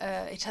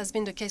 It has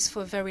been the case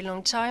for a very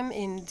long time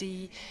in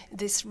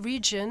this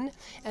region,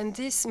 and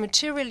this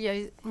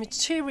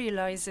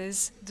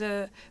materializes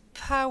the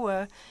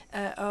power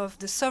of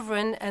the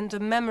sovereign and the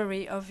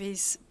memory of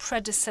his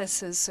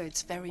predecessors. So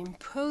it's very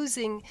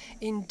imposing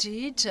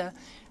indeed.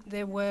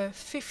 There were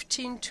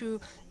 15 to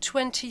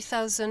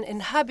 20,000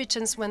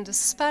 inhabitants when the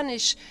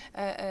Spanish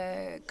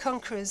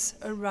conquerors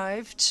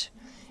arrived,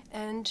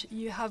 and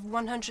you have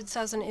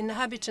 100,000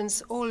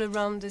 inhabitants all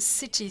around the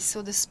city.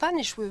 So the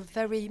Spanish were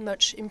very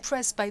much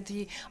impressed by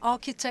the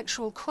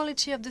architectural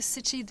quality of the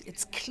city,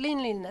 its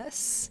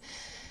cleanliness,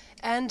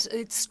 and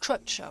its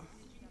structure.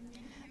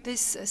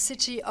 This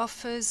city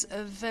offers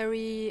a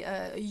very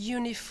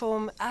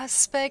uniform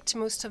aspect.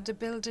 Most of the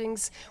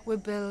buildings were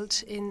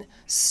built in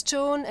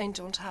stone and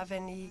don't have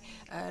any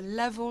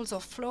levels or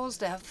floors.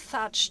 They have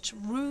thatched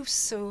roofs,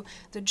 so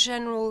the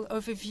general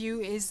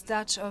overview is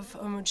that of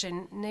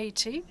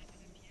homogeneity.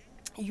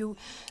 You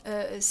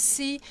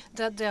see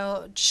that there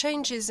are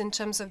changes in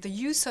terms of the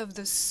use of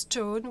the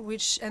stone,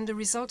 and the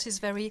result is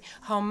very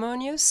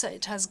harmonious.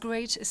 It has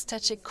great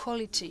aesthetic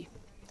quality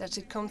that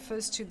it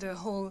confers to the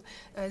whole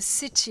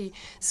city.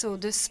 So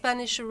the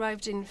Spanish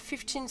arrived in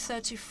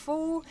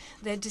 1534.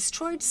 They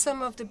destroyed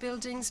some of the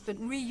buildings but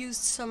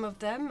reused some of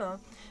them.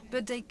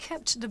 But they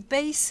kept the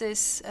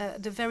basis,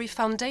 the very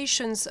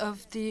foundations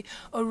of the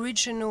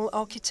original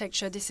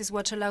architecture. This is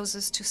what allows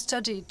us to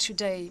study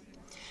today.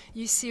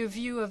 You see a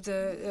view of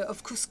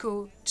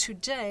Cusco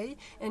today,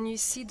 and you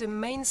see the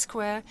main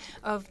square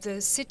of the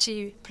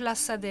city,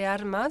 Plaza de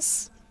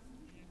Armas,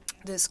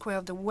 the square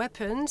of the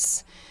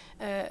weapons,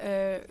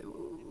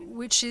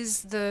 which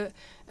is the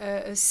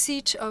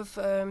seat of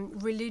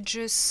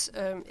religious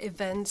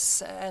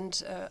events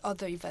and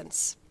other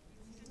events.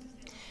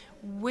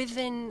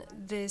 Within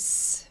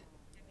this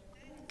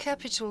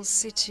capital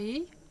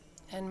city,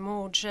 and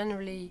more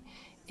generally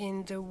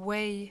in the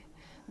way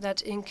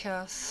that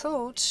Inca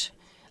thought,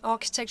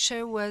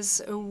 architecture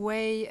was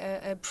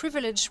a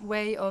privileged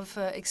way of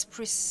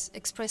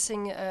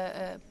expressing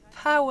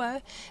power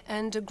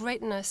and the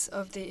greatness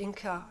of the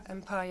Inca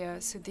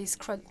Empire. So these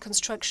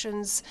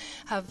constructions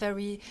have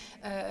very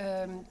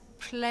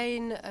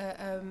plain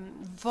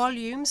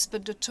volumes,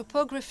 but the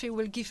topography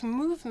will give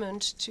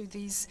movement to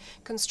these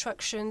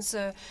constructions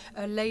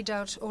laid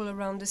out all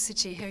around the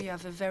city. Here you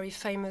have a very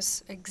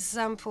famous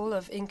example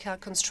of Inca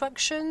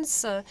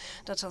constructions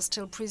that are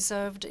still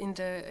preserved in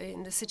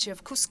the city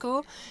of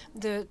Cusco,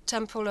 the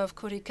Temple of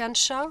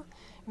Coricancha,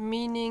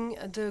 meaning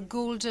the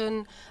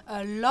golden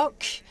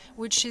lock,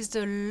 which is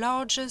the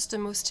largest, the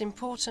most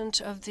important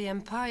of the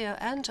empire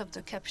and of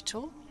the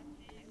capital.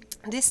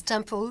 This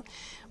temple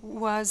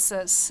was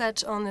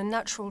set on a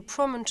natural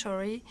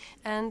promontory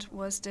and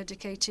was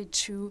dedicated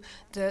to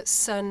the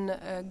sun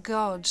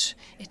god.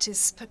 It is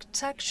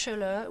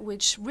spectacular,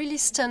 which really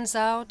stands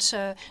out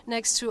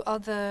next to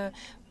other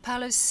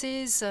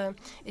palaces.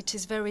 It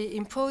is very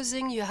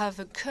imposing. You have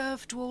a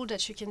curved wall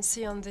that you can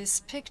see on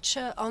this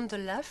picture on the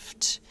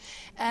left,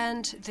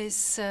 and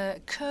this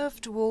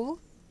curved wall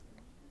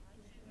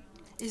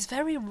is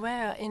very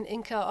rare in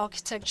Inca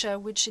architecture,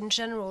 which in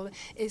general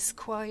is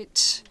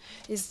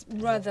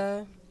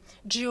rather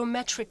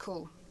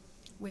geometrical,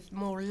 with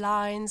more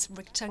lines,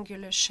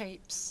 rectangular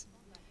shapes.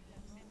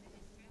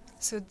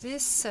 So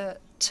this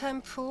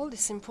temple,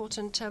 this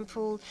important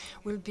temple,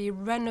 will be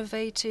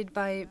renovated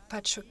by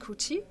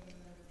Pachacuti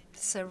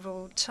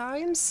several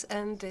times,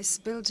 and this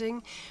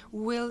building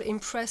will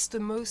impress the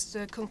most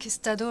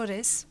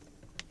conquistadores,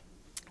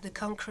 the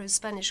conquerors,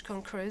 Spanish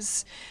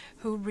conquerors,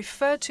 who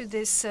refer to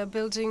this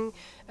building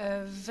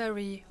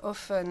very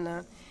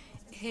often.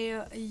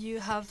 Here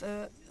you have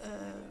an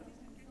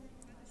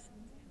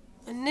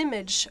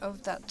image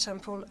of that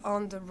temple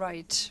on the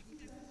right.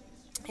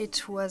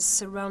 It was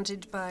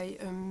surrounded by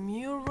a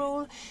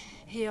mural.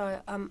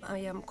 Here I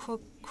am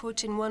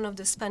quoting one of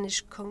the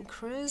Spanish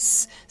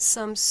conquerors.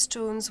 Some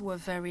stones were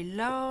very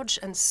large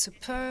and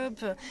superb.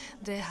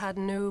 They had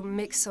no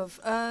mix of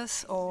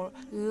earth or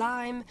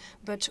lime,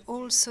 but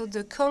also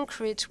the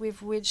concrete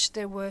with which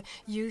they were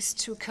used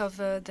to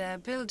cover their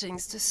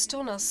buildings. The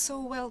stones are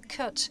so well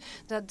cut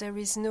that there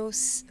is no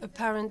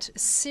apparent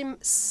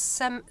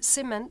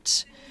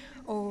cement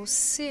or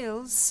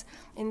seals.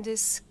 In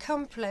this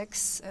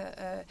complex,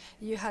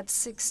 you had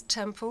 6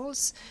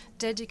 temples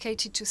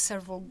dedicated to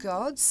several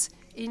gods.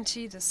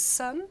 Inti, the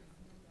sun,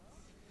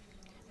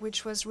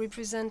 which was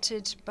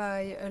represented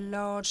by a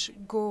large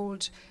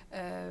gold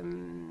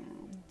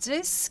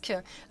disc,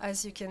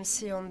 as you can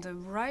see on the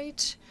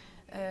right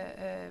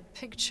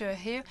picture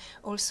here.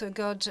 Also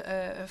god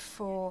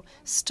for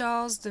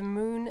stars, the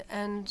moon,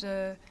 and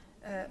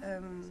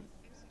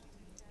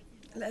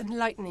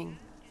lightning.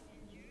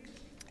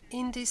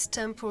 In these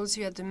temples,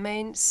 you had the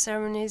main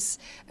ceremonies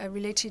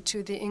related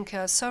to the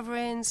Inca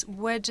sovereigns,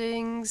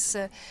 weddings,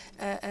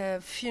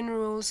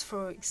 funerals,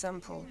 for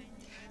example.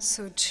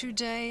 So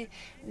today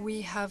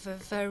we have a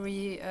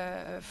very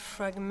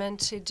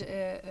fragmented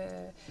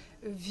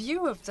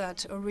view of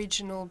that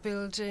original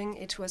building.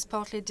 It was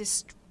partly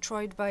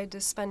destroyed by the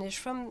Spanish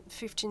from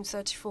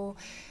 1534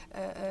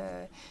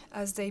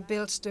 as they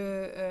built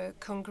the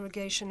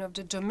congregation of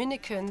the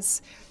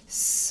Dominicans.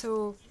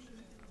 So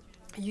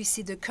you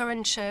see the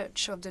current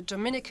church of the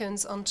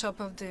Dominicans on top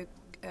of the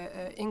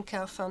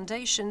Inca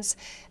foundations,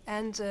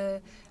 and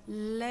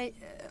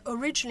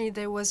originally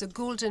there was a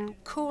golden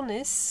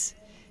cornice.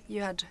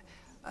 You had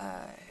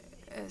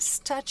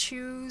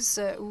statues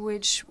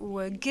which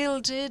were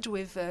gilded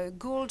with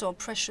gold or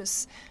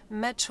precious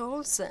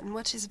metals, and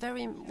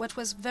what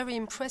was very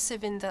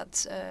impressive in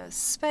that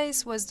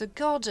space was the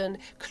garden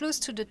close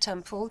to the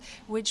temple,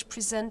 which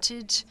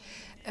presented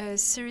a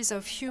series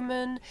of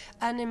human,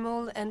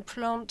 animal, and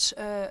plant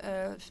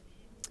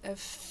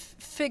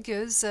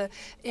figures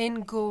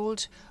in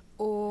gold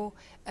or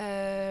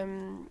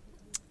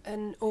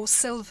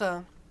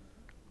silver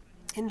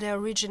in their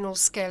original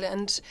scale,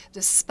 and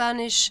the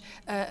Spanish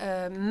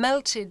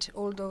melted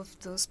all of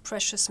those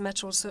precious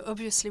metals. So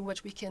obviously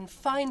what we can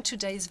find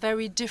today is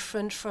very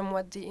different from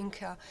what the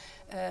Inca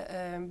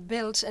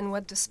built and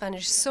what the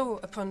Spanish saw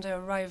upon their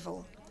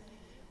arrival.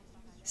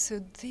 So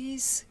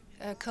these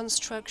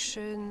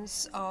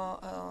constructions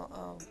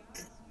are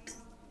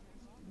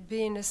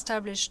being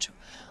established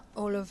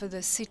all over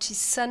the city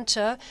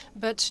center,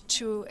 but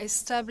to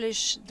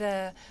establish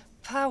their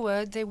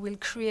power, they will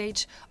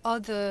create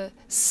other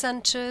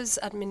centers,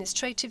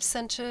 administrative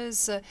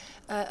centers,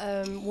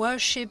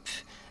 worship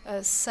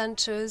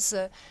centers,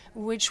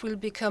 which will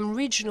become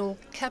regional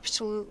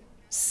capital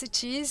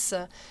cities.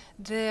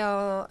 They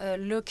are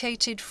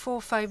located 4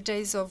 or 5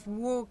 days of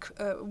walk,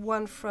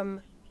 one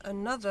from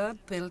another,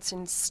 built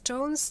in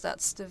stones.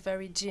 That's the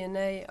very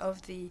DNA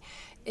of the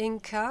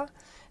Inca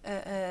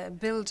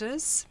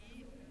builders.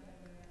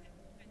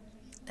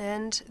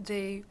 And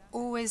they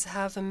always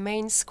have a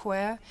main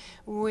square,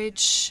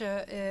 which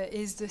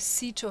is the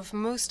seat of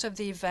most of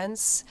the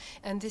events.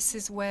 And this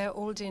is where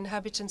all the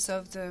inhabitants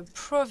of the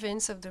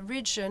province, of the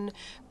region,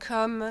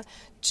 come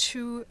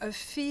to a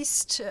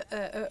feast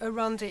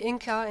around the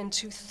Inca and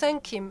to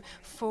thank him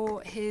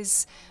for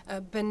his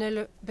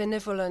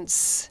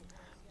benevolence.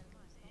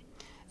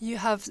 You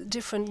have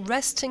different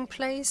resting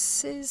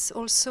places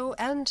also,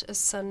 and a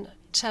sun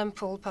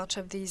temple, part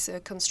of these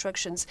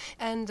constructions,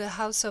 and the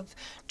house of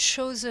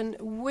chosen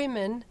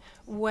women,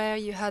 where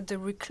you had the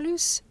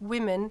recluse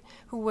women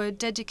who were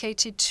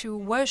dedicated to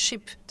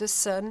worship the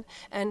sun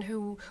and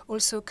who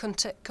also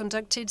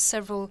conducted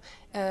several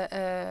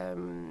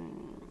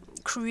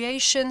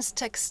creations,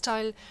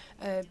 textile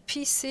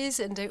pieces,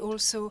 and they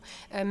also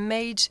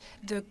made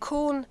the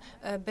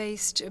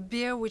corn-based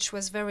beer, which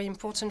was very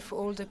important for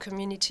all the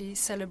community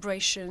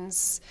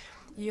celebrations.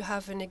 You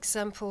have an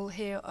example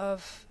here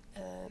of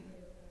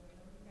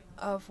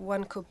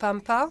Huanco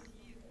Pampa,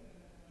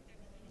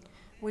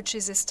 which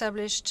is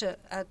established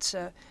at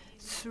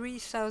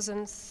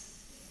 3,000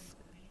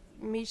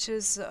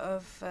 meters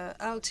of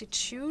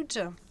altitude.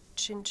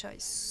 Chinchay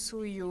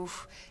Suyu.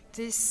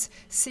 This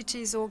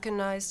city is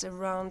organized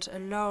around a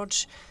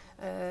large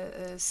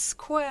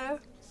square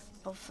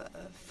of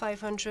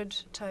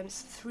 500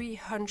 times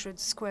 300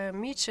 square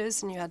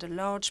meters, and you had a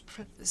large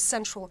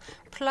central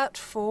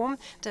platform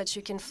that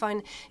you can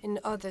find in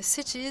other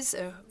cities,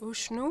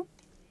 Ushnu.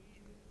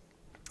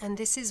 And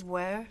this is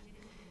where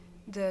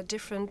the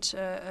different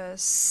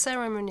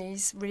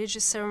ceremonies,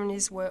 religious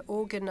ceremonies, were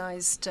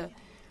organized.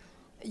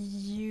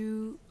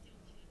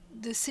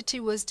 The city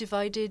was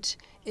divided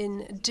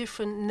in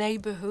different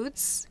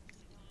neighborhoods,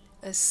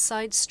 a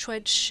site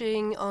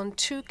stretching on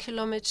 2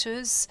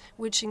 kilometers,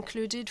 which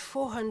included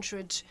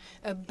 400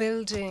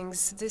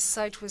 buildings. This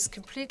site was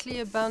completely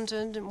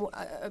abandoned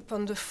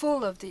upon the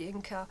fall of the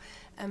Inca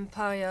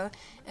Empire,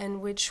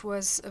 and which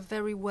was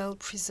very well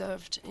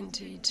preserved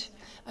indeed.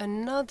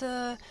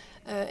 Another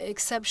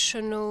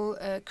exceptional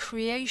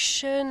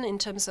creation in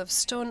terms of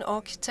stone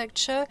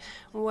architecture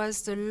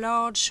was the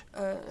large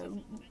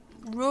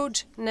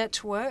road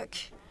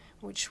network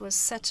which was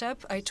set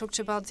up. I talked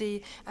about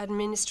the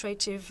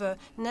administrative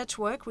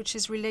network, which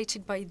is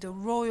related by the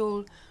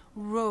Royal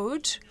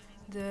Road,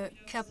 the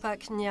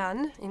Capac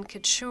Nyan in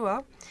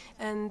Quechua.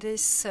 And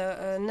this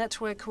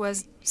network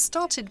was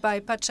started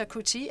by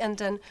Pachacuti and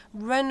then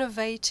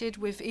renovated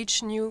with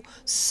each new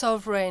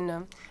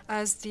sovereign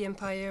as the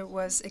empire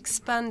was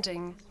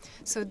expanding.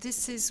 So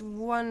this is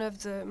one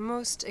of the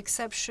most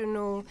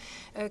exceptional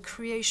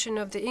creation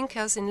of the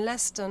Incas in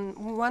less than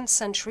 1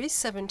 century,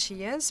 70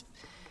 years.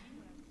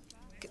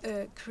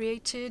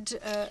 Created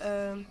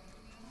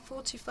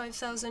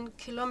 45,000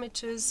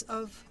 kilometers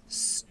of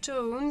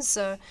stones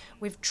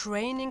with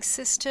draining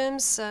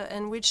systems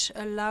and which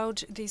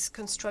allowed these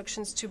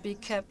constructions to be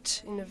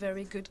kept in a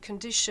very good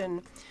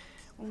condition.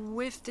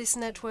 With this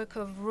network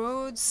of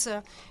roads,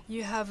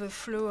 you have a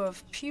flow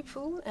of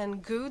people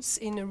and goods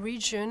in a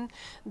region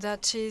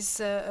that is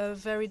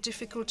very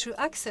difficult to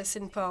access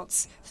in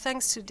parts.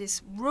 Thanks to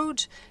this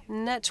road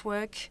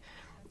network,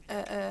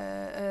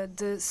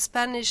 the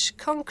Spanish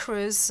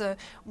conquerors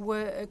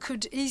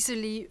could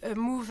easily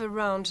move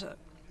around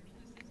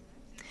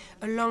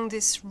along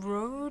this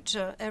road.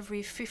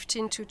 Every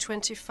 15 to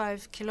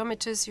 25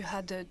 kilometers, you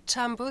had the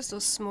tambos,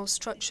 those small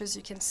structures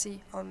you can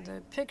see on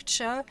the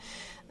picture.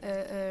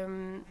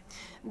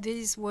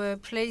 These were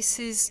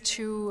places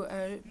to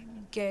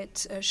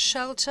get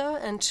shelter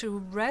and to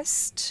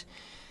rest.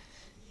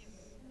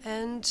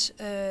 And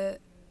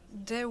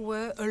there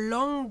were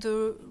along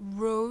the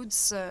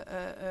roads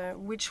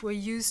which were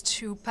used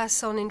to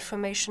pass on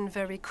information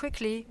very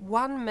quickly.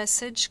 One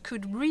message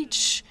could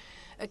reach,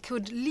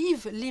 could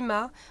leave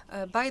Lima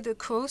by the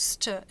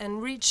coast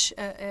and reach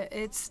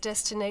its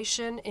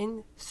destination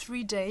in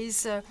 3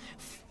 days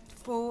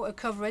for a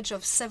coverage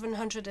of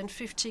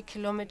 750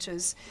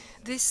 kilometers.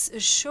 This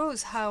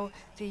shows how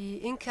the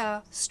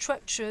Inca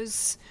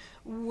structures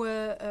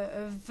were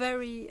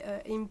very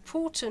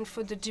important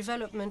for the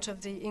development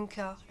of the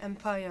Inca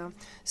Empire.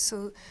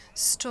 So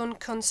stone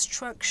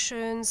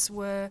constructions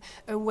were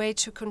a way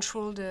to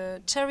control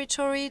the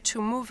territory,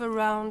 to move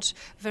around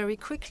very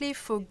quickly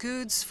for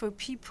goods, for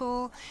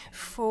people,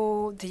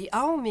 for the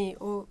army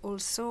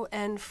also,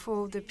 and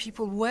for the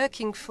people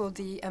working for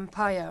the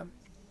empire.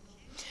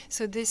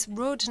 So this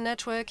road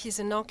network is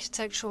an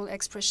architectural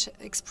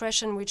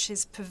expression which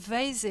is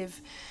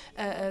pervasive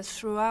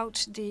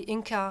throughout the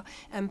Inca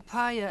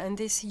Empire, and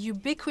this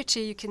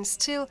ubiquity, you can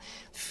still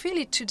feel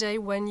it today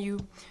when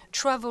you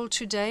travel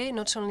today,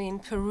 not only in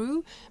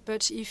Peru,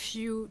 but if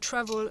you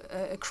travel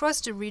across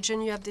the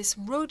region, you have this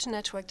road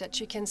network that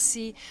you can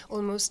see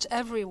almost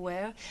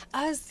everywhere,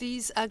 as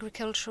these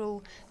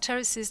agricultural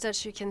terraces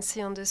that you can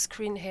see on the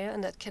screen here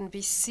and that can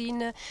be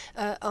seen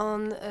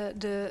on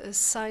the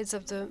sides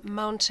of the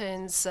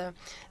mountains.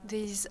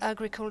 These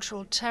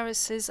agricultural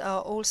terraces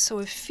are also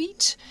a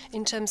feat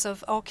in terms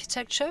of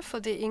architecture for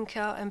the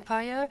Inca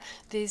Empire.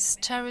 These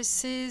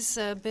terraces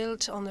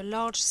built on a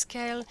large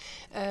scale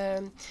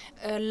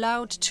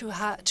allowed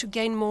to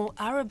gain more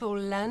arable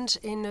land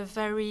in a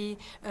very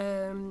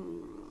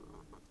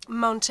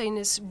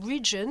mountainous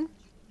region,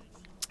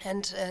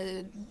 and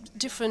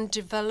different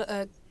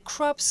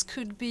crops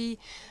could be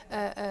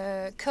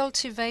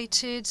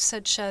cultivated,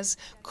 such as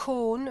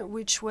corn,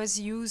 which was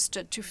used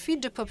to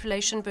feed the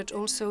population, but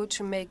also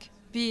to make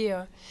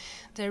beer.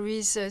 There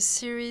is a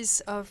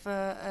series of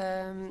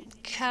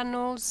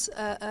canals,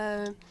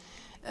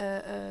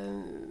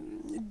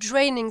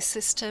 draining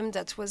system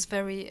that was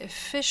very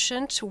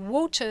efficient to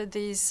water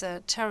these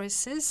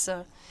terraces.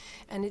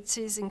 And it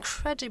is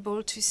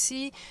incredible to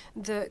see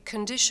the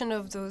condition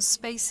of those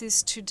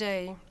spaces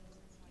today.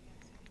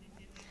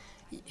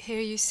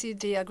 Here you see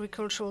the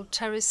agricultural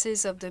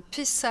terraces of the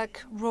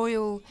Pisac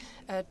Royal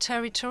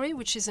Territory,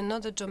 which is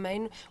another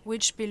domain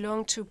which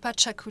belonged to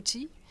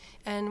Pachacuti,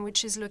 and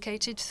which is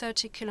located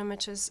 30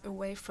 kilometers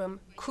away from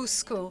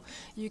Cusco.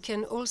 You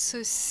can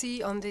also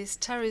see on these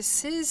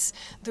terraces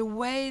the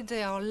way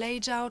they are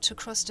laid out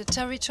across the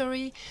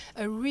territory,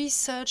 a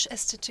research,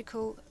 aesthetic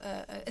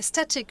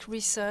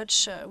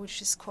research,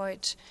 which is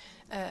quite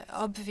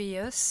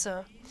obvious.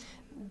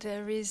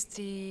 There is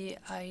the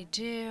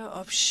idea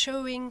of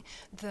showing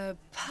the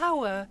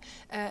power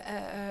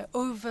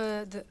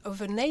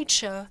over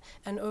nature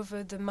and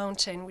over the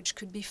mountain, which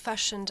could be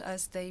fashioned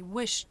as they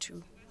wish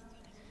to.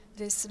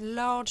 This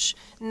large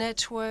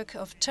network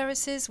of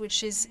terraces,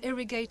 which is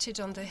irrigated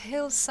on the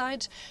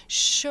hillside,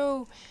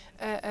 show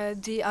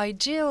the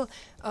ideal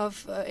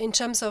of, in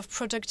terms of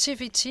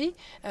productivity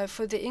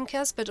for the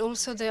Incas, but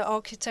also their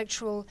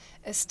architectural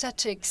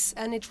aesthetics,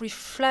 and it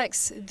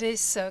reflects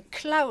this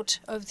clout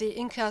of the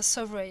Inca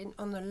sovereign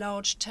on a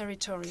large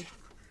territory.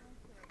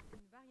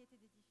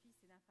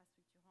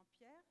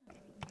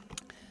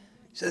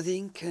 So the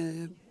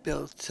Inca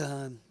built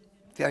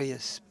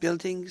various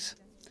buildings,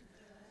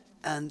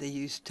 and they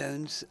used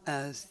stones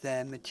as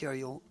their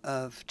material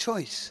of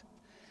choice,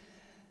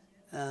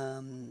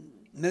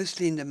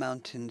 mostly in the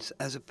mountains,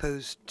 as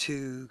opposed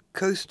to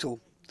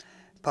coastal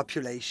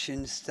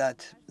populations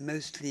that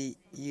mostly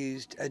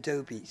used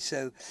adobe.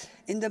 So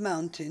in the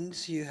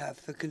mountains, you have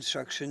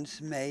constructions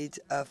made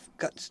of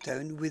cut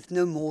stone with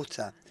no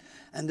mortar.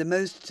 And the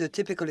most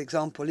typical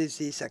example is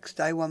the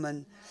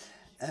Sacsayhuaman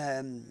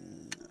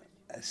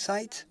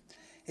site.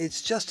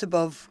 It's just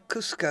above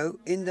Cusco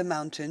in the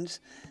mountains.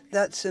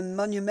 That's a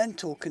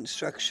monumental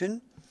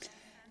construction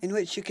in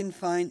which you can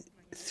find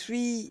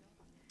 3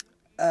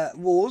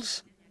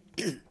 walls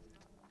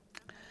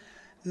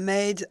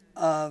made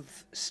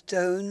of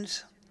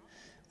stones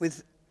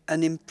with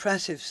an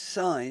impressive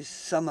size,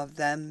 some of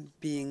them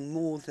being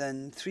more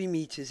than 3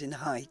 meters in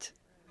height.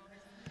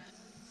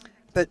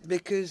 But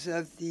because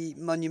of the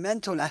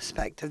monumental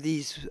aspect of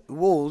these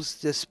walls,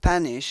 the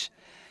Spanish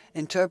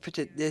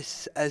interpreted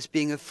this as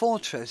being a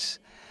fortress,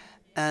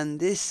 and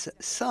this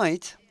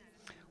site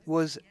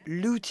was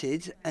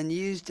looted and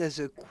used as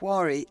a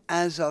quarry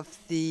as of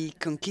the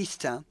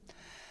Conquista.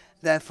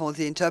 Therefore,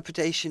 the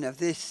interpretation of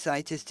this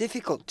site is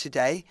difficult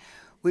today.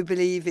 We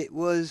believe it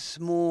was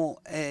more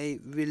a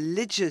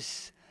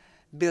religious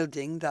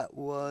building that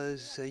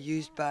was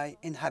used by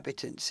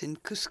inhabitants in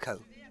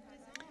Cusco.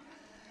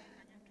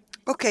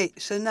 Okay,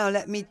 so now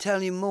let me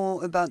tell you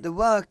more about the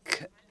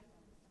work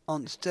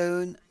on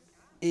stone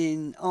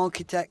in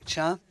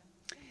architecture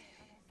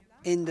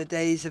in the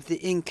days of the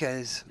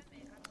Incas.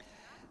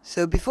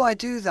 So before I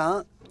do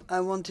that, I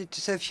wanted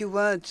to say a few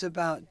words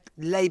about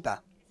labor,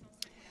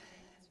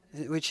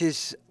 which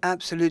is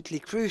absolutely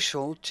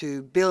crucial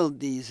to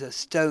build these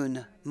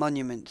stone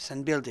monuments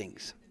and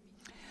buildings.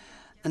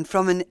 And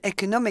from an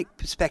economic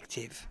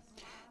perspective,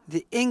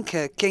 the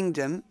Inca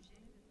kingdom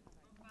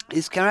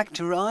is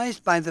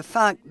characterized by the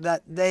fact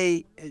that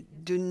they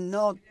do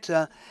not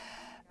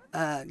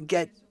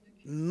get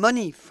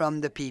money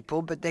from the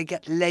people, but they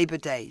get labor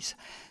days.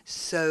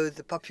 So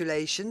the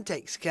population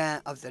takes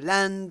care of the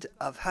land,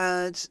 of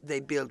herds, they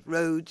build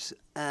roads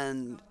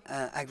and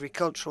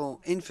agricultural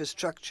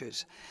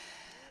infrastructures.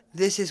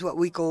 This is what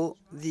we call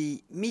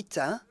the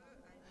mita,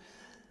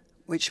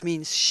 which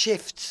means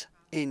shifts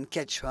in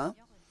Quechua.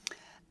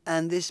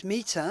 And this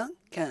mita,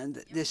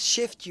 this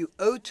shift you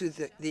owe to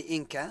the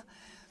Inca,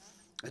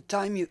 the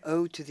time you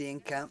owe to the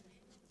Inca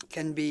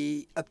can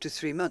be up to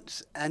 3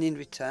 months. And in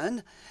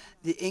return,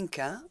 the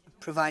Inca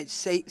provides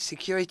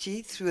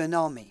security through an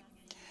army.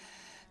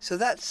 So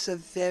that's a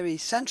very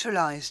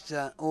centralized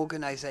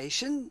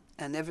organization,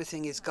 and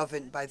everything is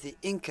governed by the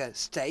Inca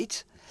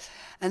state.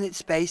 And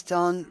it's based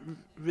on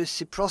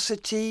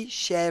reciprocity,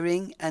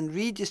 sharing, and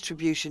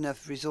redistribution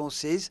of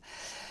resources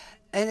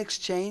in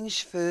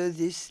exchange for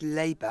this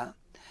labor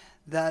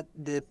that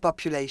the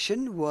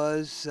population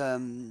was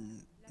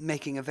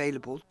making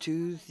available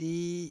to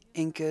the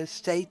Inca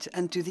state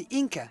and to the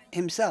Inca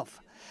himself.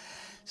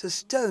 So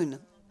stone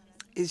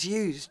is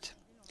used.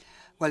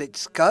 Well,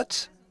 it's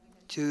cut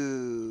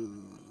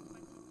to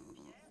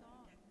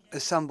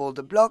assemble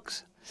the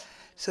blocks.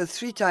 So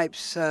 3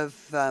 types of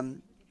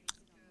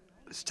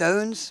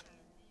stones: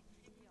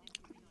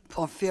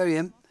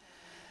 porphyrium,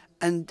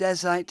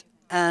 andesite,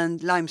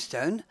 and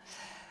limestone.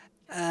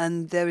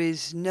 And there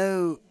is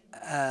no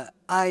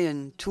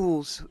iron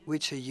tools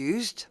which are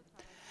used,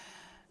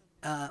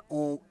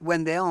 or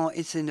when they are,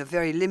 it's in a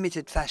very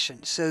limited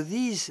fashion. So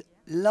these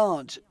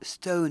large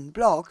stone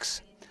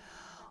blocks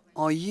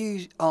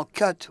are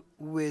cut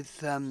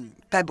with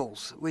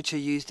pebbles, which are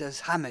used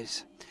as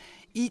hammers.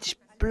 Each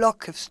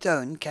block of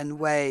stone can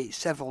weigh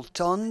several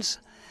tons.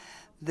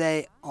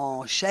 They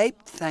are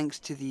shaped thanks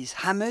to these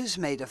hammers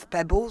made of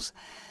pebbles.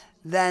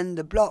 Then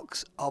the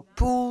blocks are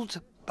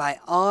pulled by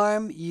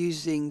arm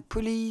using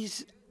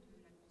pulleys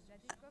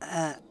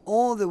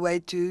all the way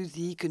to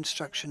the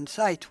construction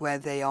site where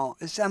they are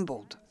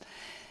assembled.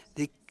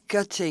 The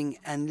cutting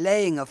and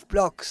laying of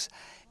blocks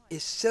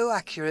is so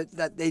accurate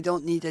that they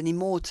don't need any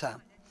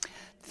mortar.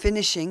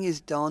 Finishing is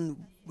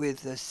done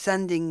with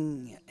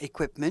sanding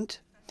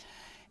equipment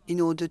in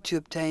order to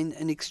obtain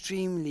an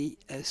extremely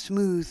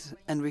smooth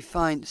and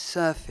refined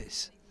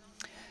surface.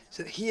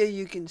 So here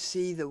you can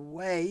see the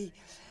way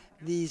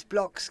these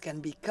blocks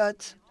can be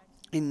cut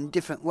in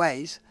different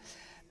ways.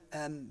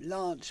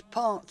 Large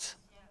parts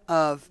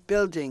of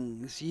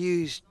buildings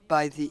used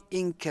by the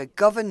Inca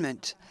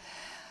government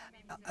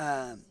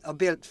are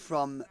built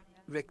from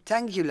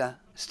rectangular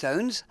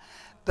stones,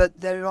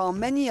 but there are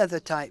many other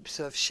types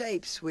of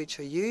shapes which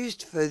are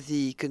used for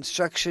the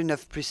construction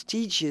of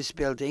prestigious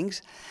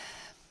buildings.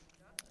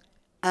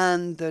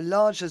 And the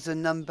larger the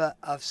number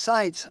of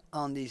sides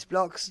on these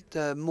blocks,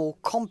 the more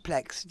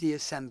complex the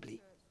assembly.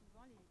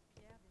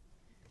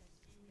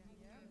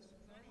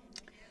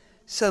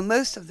 So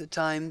most of the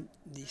time,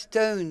 the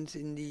stones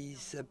in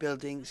these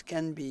buildings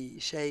can be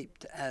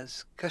shaped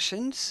as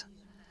cushions.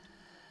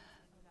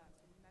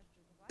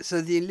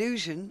 So the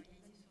illusion,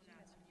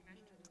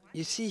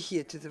 you see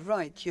here to the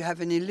right, you have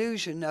an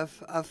illusion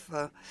of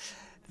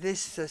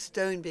this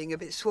stone being a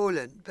bit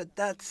swollen, but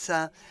that's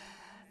an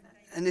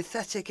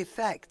aesthetic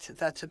effect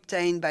that's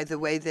obtained by the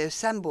way they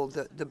assemble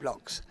the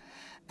blocks.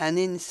 And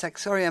in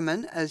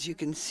Sacsayhuaman, as you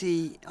can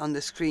see on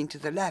the screen to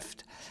the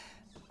left,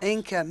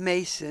 Inca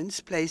masons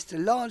placed a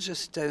larger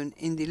stone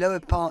in the lower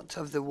part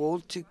of the wall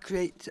to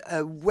create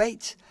a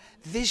weight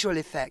visual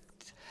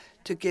effect,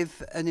 to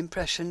give an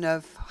impression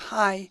of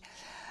high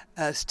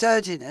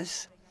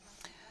sturdiness.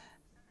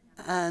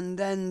 And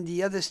then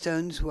the other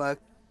stones were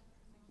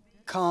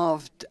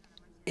carved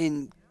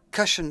in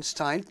cushion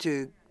style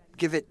to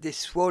give it this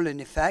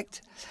swollen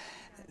effect.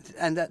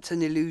 And that's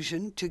an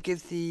illusion to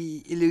give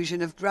the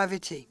illusion of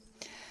gravity.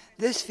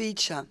 This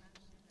feature,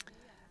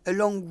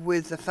 along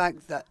with the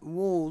fact that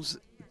walls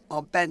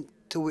are bent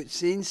towards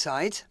the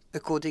inside,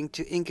 according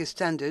to Inca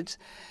standards,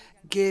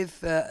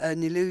 give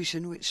an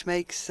illusion which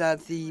makes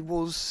the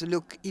walls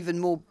look even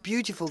more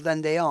beautiful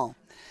than they are.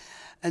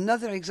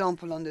 Another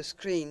example on the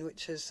screen,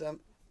 which is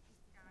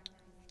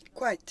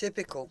quite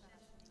typical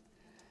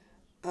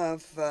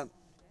of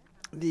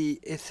the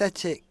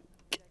aesthetic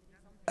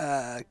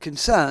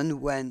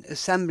concern when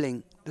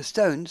assembling the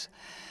stones.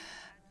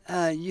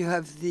 You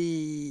have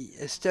the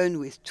stone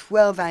with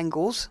 12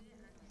 angles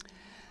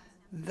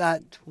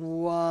that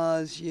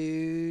was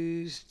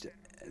used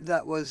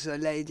that was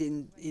laid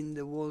in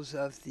the walls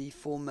of the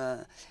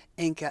former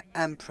Inca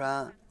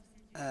emperor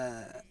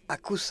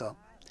Acuso.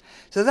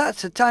 So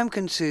that's a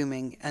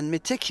time-consuming and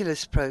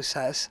meticulous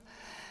process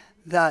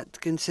that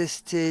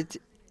consisted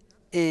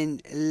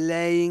in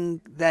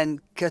laying,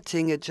 then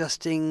cutting,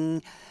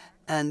 adjusting,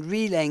 and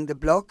relaying the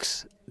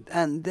blocks,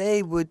 and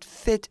they would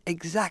fit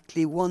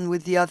exactly one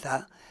with the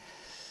other.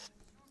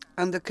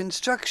 And the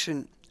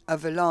construction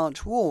of a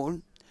large wall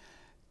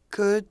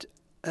could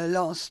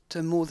last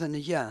more than a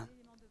year.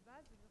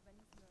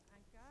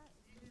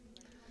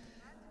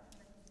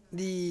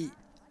 The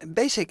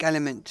basic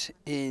element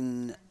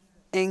in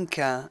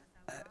Inca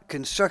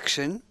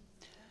construction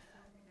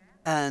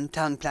and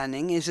town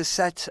planning is a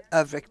set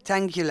of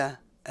rectangular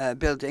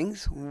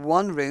buildings,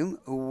 one room,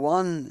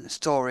 one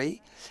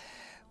story,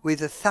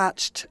 with a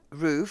thatched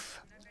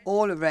roof,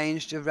 all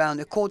arranged around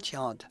a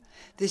courtyard.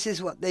 This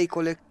is what they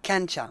call a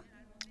cancha,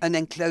 an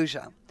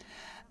enclosure,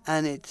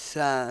 and it's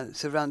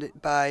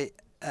surrounded by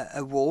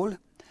a wall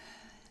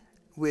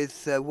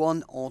with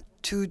one or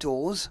two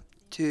doors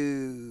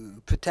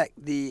to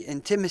protect the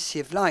intimacy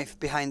of life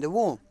behind the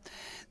wall.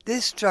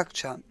 This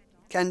structure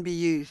can be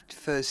used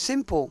for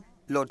simple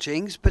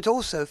lodgings, but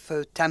also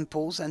for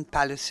temples and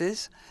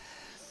palaces.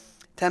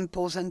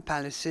 Temples and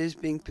palaces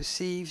being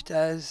perceived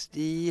as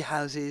the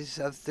houses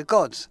of the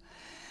gods.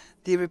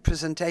 The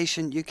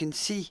representation you can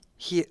see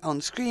here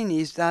on screen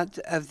is that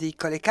of the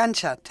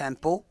Colecancha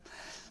temple,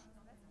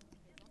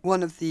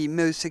 one of the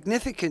most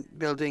significant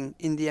buildings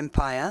in the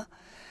empire.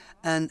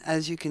 And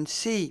as you can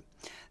see,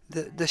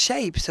 the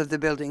shapes of the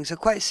buildings are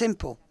quite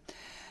simple.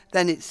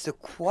 Then it's the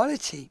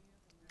quality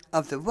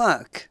of the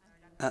work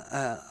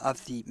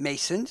of the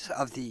masons,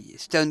 of the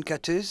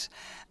stonecutters,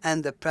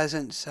 and the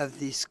presence of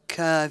this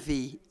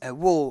curvy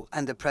wall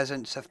and the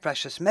presence of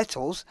precious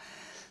metals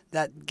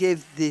that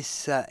give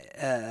this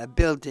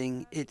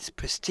building its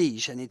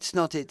prestige, and it's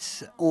not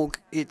its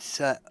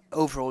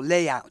overall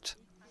layout.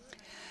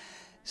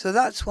 So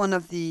that's one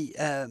of the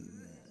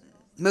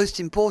most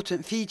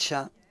important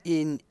feature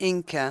in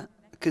Inca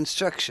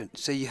construction.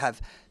 So you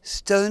have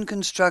stone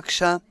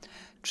construction,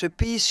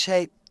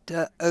 trapeze-shaped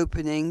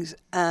openings,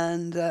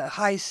 and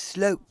high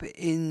slope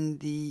in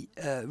the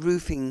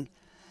roofing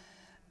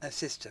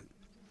system.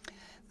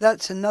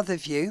 That's another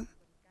view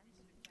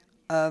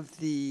of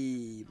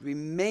the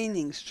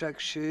remaining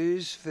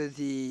structures for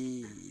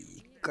the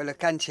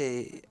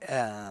Colecancha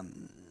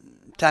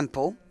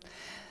temple.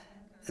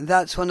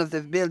 That's one of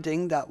the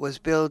buildings that was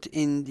built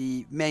in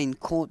the main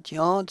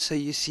courtyard. So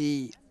you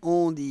see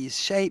all these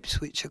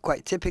shapes, which are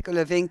quite typical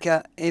of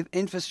Inca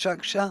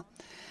infrastructure.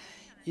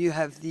 You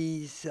have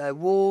these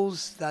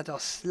walls that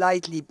are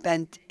slightly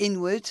bent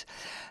inward,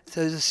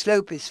 so the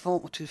slope is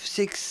 4 to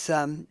 6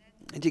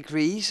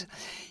 degrees.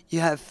 You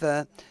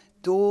have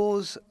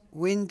doors,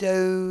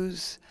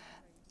 windows,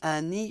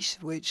 and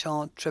niches which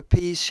are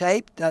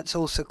trapeze-shaped. That's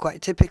also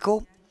quite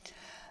typical.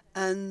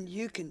 And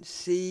you can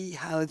see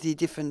how the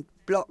different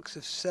blocks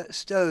of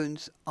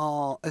stones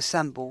are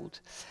assembled,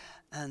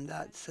 and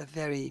that's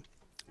very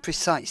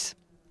precise.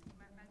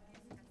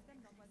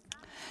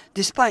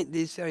 Despite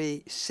this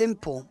very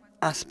simple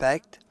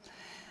aspect,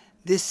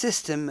 this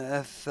system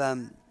of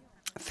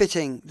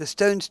fitting the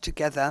stones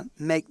together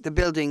make the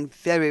building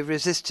very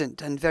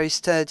resistant and very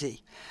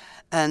sturdy.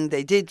 And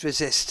they did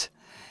resist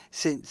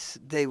since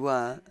they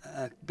were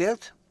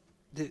built.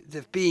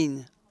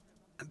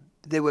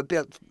 They were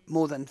built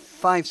more than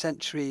 5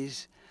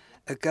 centuries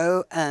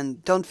ago,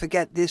 and don't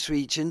forget this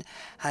region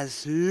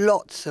has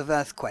lots of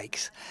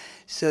earthquakes.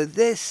 So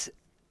this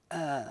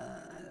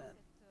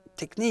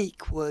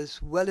technique was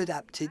well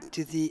adapted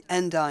to the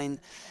Andine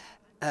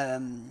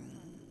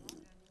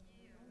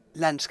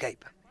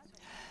landscape.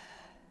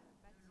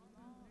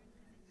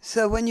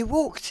 So when you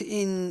walked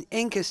in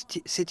Inca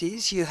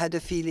cities, you had a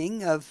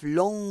feeling of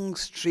long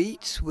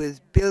streets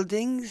with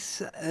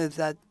buildings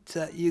that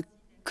you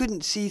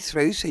couldn't see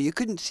through, so you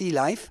couldn't see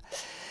life.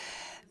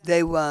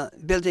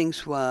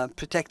 Buildings were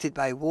protected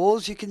by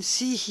walls. You can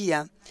see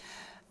here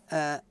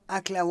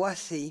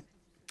Aklawasi.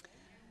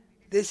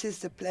 This is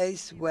the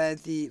place where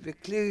the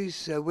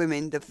recluse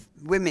women, the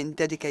women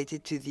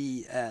dedicated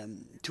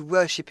to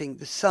worshipping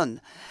the sun,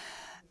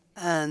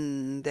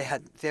 and they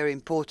had very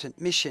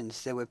important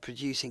missions. They were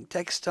producing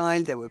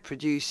textile. They were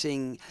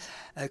producing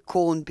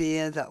corn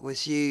beer that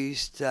was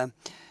used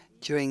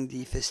during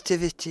the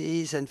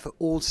festivities and for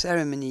all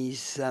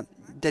ceremonies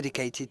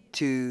dedicated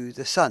to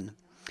the sun.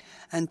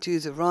 And to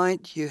the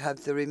right, you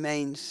have the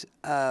remains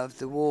of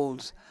the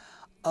walls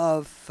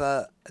of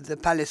the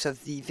palace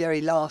of the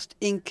very last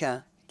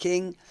Inca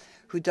king,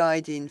 who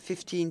died in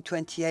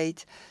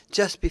 1528,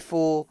 just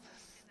before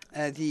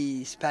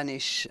the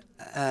Spanish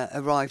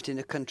arrived in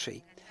the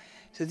country.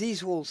 So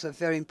these walls are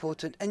very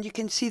important, and you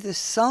can see the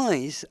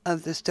size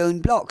of the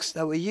stone blocks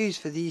that were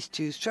used for these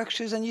two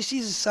structures, and you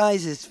see the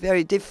size is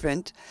very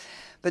different,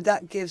 but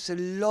that gives a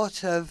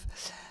lot of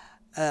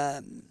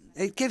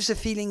it gives a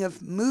feeling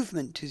of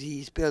movement to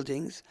these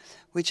buildings,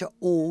 which are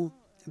all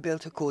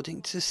built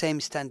according to the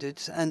same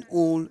standards and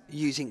all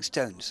using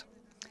stones.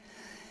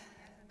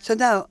 So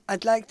now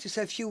I'd like to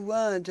say a few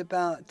words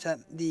about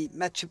the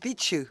Machu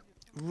Picchu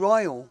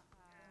royal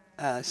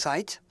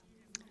site.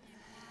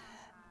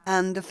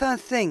 And the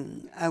first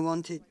thing I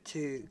wanted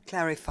to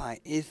clarify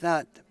is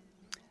that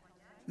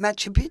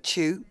Machu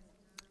Picchu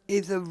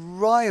is a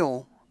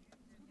royal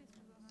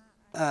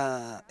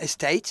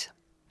estate.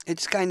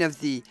 It's kind of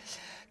the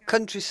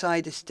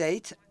countryside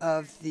estate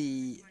of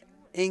the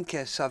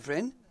Inca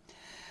sovereign.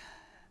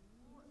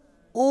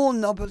 All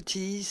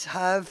nobilities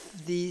have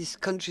these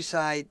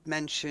countryside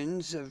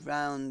mansions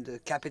around the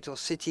capital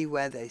city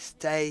where they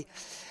stay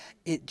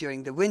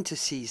during the winter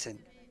season.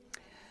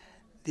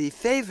 The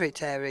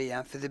favorite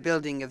area for the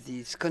building of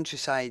these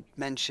countryside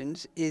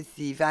mansions is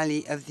the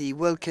valley of the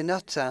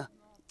Wilcanota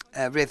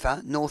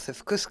River north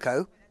of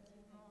Cusco,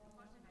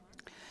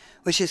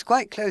 which is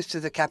quite close to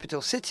the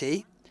capital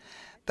city,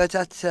 but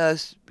at a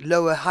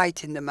lower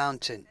height in the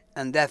mountain,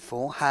 and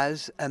therefore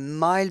has a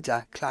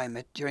milder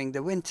climate during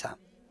the winter.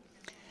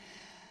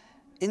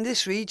 In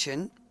this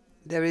region,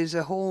 there is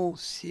a whole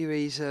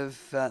series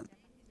of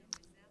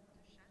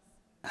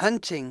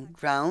hunting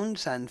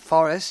grounds and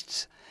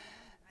forests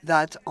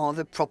that are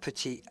the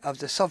property of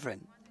the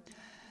sovereign.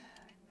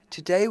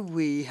 Today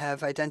we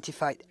have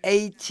identified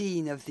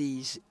 18 of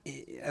these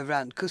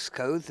around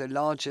Cusco, the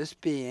largest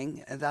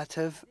being that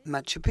of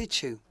Machu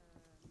Picchu.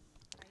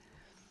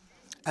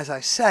 As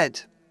I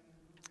said,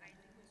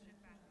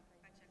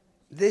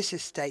 this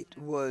estate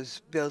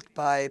was built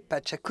by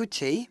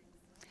Pachacuti,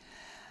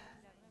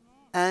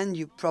 and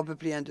you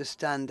probably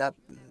understand that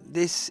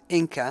this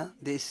Inca,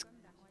 this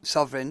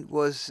sovereign,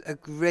 was a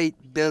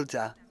great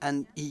builder,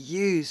 and he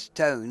used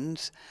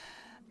stones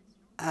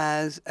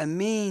as a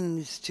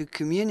means to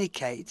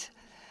communicate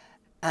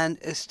and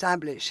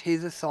establish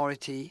his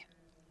authority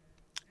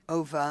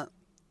over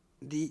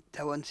the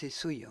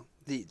Tawantinsuyo,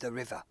 the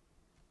river.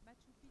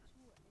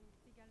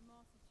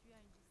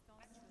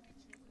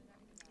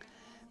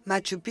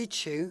 Machu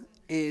Picchu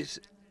is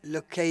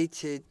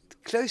located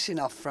close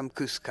enough from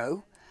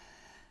Cusco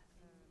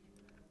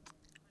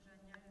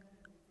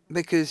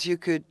because you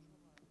could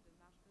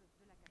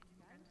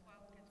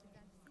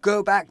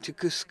go back to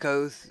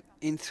Cusco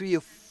in 3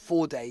 or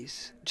 4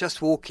 days,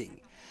 just walking.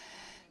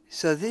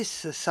 So this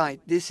site,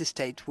 this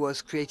estate,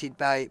 was created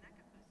by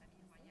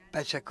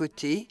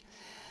Pachacuti.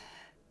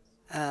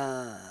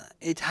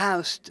 It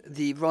housed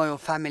the royal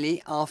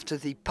family after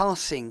the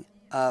passing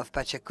of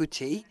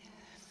Pachacuti,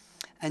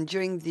 and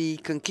during the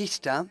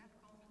Conquista,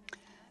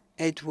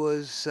 it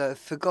was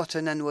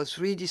forgotten and was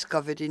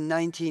rediscovered in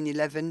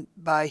 1911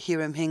 by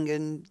Hiram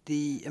Hingan,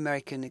 the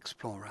American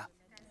explorer.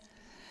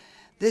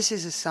 This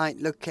is a site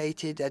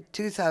located at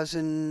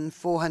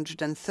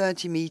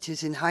 2,430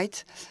 meters in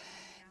height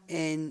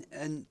in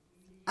an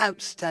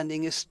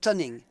outstanding, a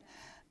stunning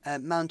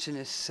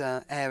mountainous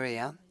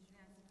area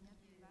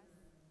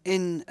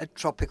in a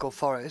tropical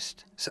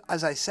forest. So,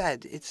 as I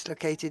said, it's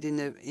located in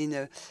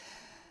a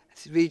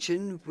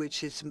region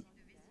which is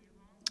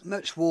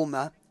much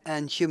warmer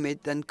and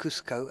humid than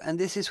Cusco, and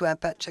this is where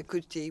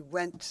Pachacuti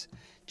went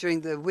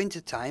during the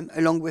winter time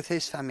along with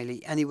his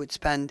family, and he would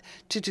spend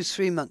 2 to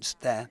 3 months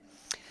there.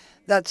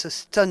 That's a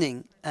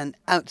stunning and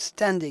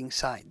outstanding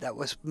site that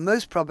was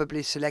most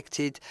probably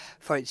selected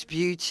for its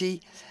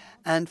beauty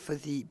and for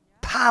the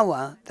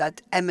power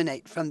that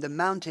emanate from the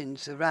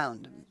mountains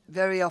around.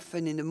 Very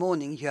often in the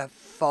morning you have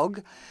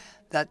fog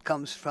that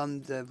comes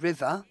from the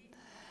river,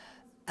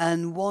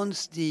 and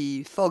once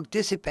the fog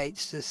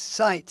dissipates, the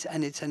site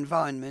and its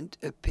environment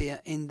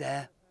appear in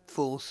their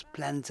full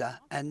splendor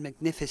and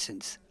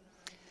magnificence.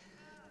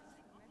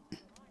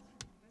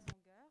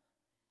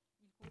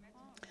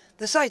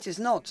 The site is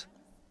not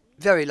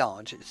very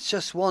large. It's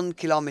just 1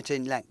 kilometer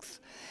in length,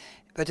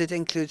 but it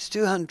includes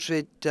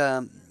 200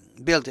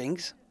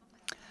 buildings,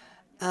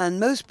 and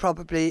most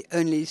probably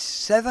only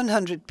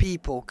 700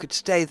 people could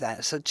stay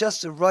there. So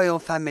just the royal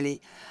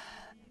family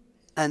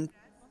and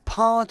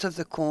part of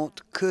the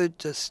court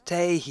could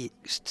stay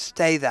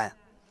there.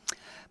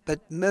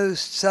 But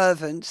most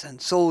servants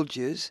and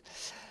soldiers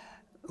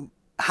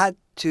had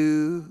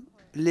to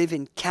live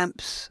in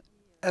camps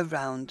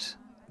around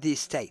the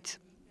estate.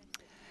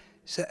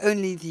 So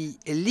only the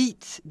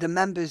elite, the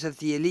members of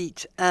the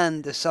elite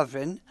and the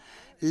sovereign,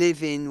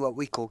 live in what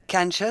we call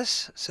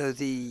canchas, so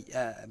the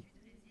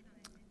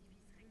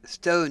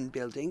stone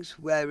buildings,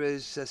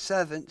 whereas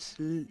servants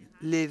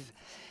live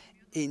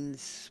in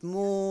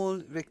small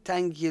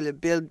rectangular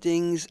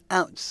buildings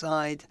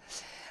outside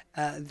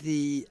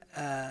the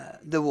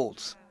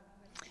walls.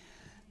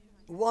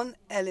 One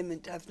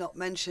element I've not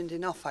mentioned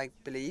enough, I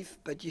believe,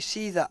 but you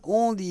see that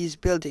all these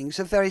buildings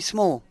are very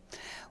small.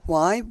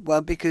 Why?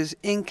 Well, because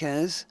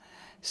Incas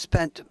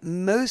spent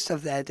most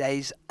of their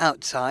days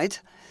outside,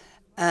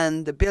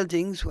 and the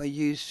buildings were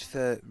used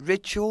for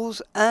rituals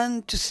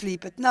and to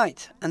sleep at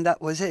night, and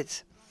that was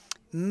it.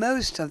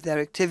 Most of their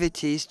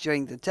activities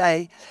during the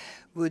day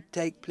would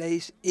take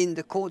place in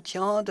the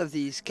courtyard of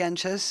these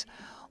canchas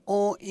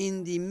or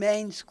in the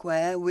main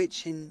square,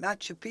 which in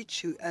Machu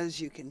Picchu,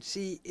 as you can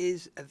see,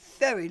 is a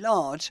very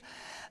large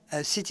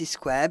city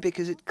square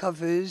because it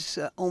covers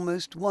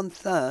almost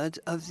 1/3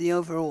 of the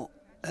overall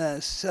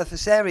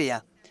surface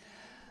area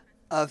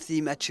of the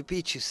Machu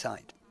Picchu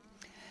site.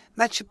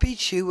 Machu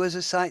Picchu was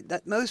a site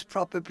that most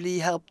probably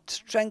helped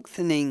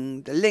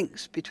strengthening the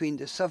links between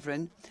the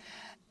sovereign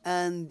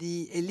and the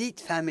elite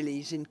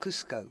families in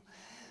Cusco.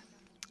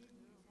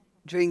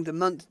 During the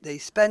month they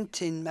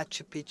spent in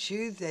Machu Picchu,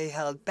 they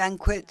held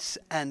banquets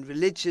and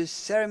religious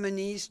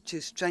ceremonies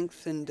to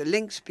strengthen the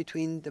links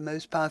between the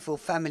most powerful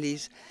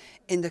families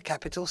in the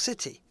capital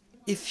city.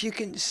 If you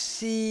can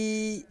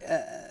see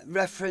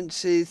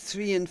references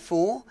 3 and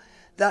 4,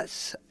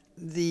 that's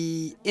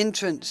the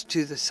entrance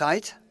to the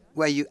site,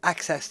 where you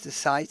access the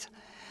site.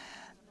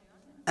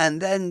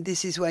 And then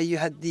this is where you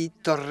had the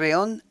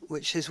Torreón,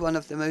 which is one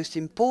of the most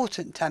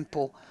important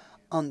temples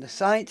on the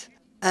site.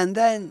 And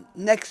then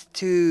next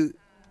to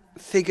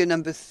figure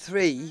number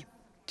 3,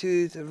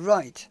 to the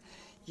right,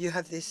 you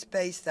have this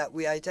space that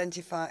we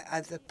identify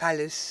as the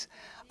Palace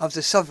of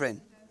the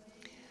Sovereign.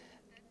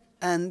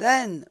 And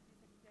then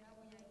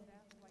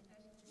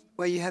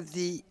where you have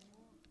the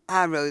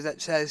arrow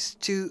that says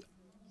to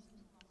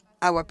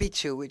Huayna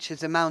Picchu, which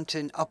is a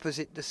mountain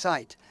opposite the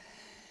site,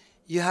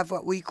 you have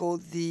what we call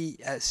the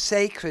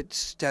sacred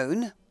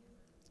stone,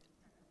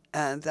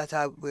 that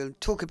I will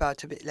talk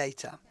about a bit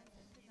later.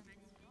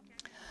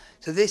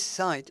 So this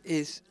site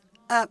is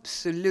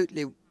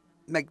absolutely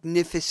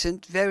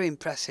magnificent, very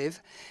impressive.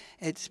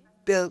 It's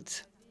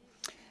built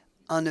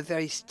on a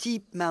very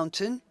steep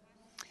mountain,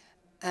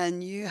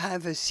 and you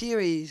have a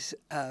series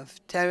of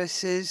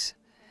terraces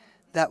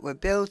that were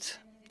built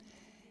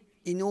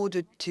in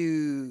order to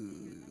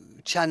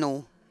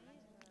channel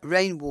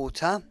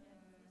rainwater.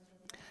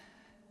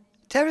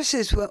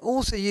 Terraces were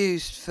also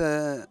used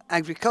for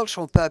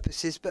agricultural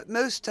purposes, but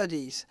most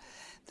studies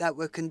that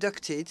were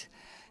conducted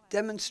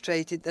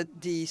demonstrated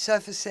that the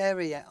surface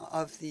area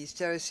of these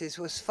terraces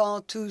was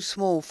far too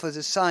small for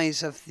the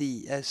size of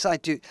the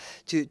site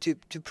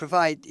to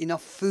provide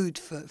enough food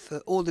for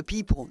all the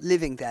people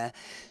living there.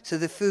 So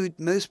the food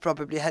most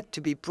probably had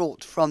to be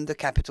brought from the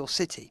capital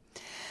city.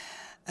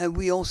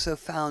 We also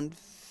found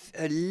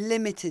a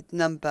limited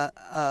number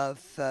of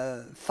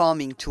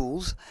farming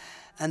tools,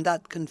 and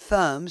that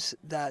confirms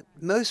that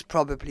most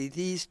probably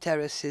these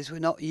terraces were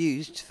not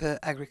used for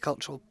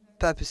agricultural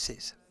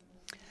purposes.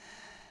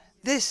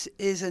 This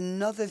is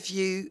another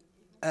view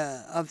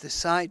of the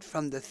site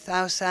from the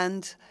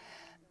Thousand,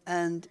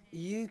 and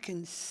you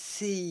can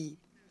see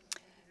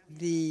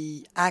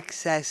the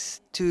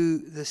access to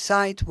the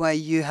site where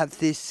you have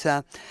this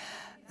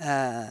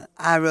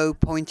arrow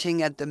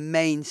pointing at the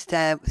main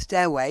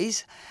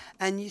stairways,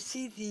 and you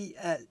see the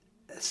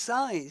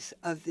size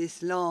of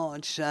this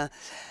large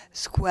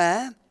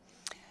square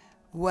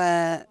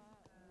where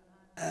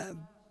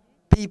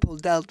people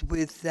dealt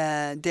with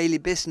their daily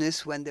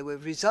business when they were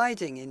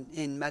residing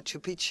in Machu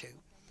Picchu.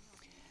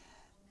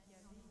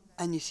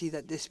 And you see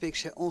that this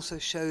picture also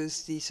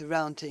shows the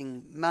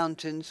surrounding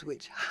mountains,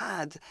 which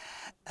had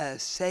a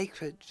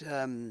sacred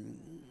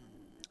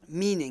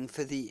meaning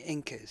for the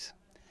Incas.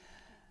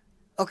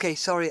 Okay,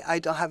 sorry, I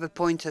don't have a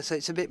pointer, so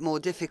it's a bit more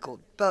difficult,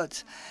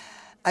 but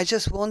I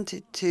just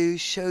wanted to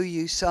show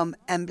you some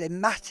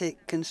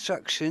emblematic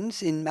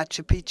constructions in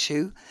Machu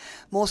Picchu,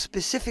 more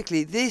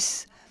specifically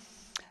this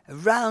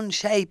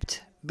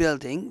round-shaped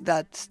building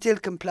that still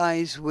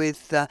complies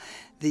with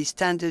the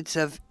standards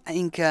of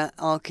Inca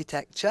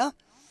architecture.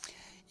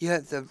 You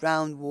have the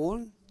round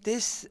wall.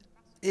 This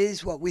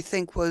is what we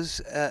think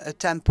was a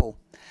temple.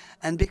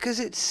 And because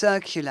it's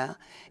circular,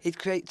 it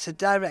creates a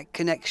direct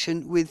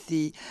connection with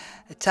the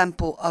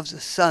Temple of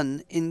the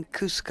Sun in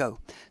Cusco.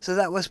 So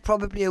that was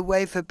probably a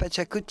way for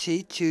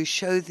Pachacuti to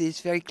show this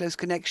very close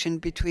connection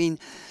between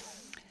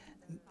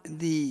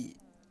the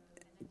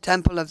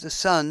Temple of the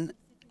Sun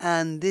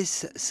and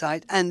this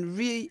site, and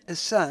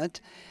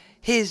reassert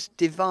his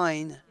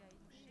divine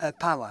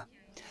power.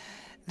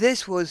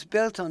 This was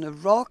built on a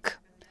rock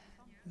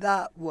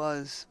that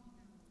was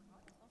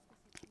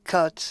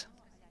cut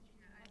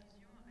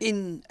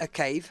in a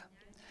cave.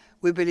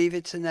 We believe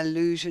it's an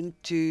allusion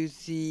to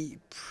the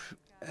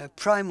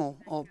primal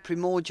or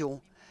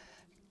primordial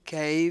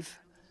cave,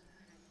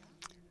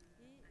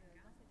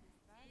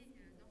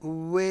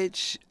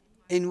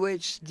 in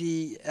which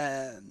the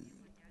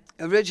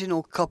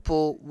original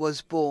couple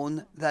was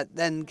born, that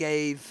then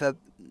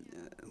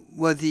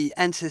were the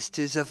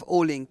ancestors of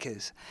all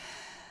Incas.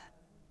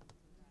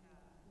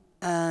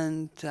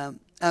 And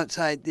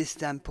outside this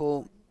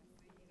temple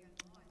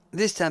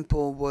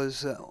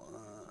was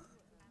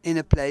in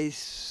a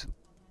place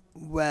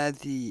where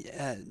the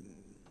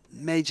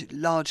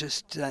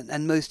largest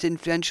and most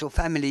influential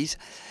families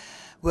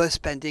were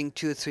spending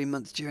 2 or 3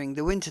 months during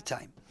the winter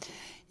time.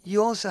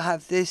 You also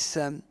have this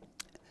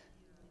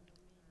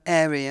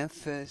area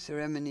for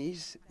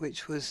ceremonies,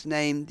 which was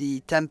named the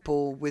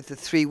Temple with the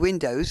 3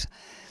 windows.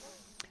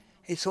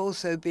 It's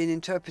also been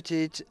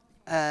interpreted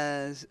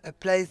as a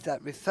place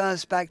that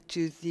refers back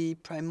to the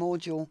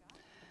primordial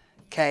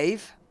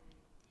cave,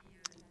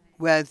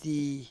 where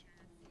the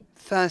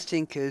first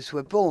Incas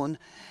were born.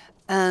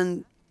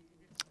 And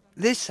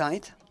this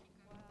site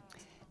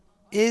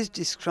is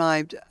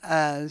described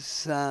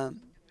as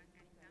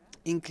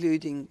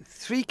including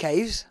 3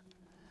 caves,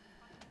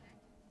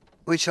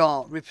 which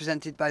are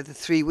represented by the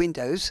 3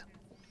 windows.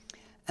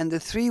 And the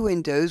 3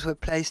 windows were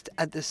placed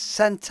at the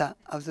center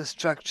of the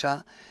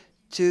structure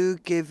to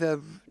give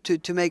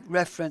to make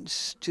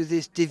reference to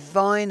this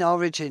divine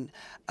origin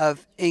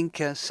of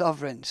Inca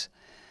sovereigns.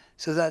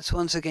 So that's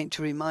once again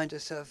to remind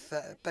us of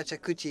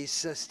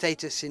Pachacuti's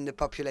status in the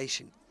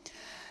population.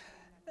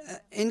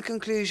 In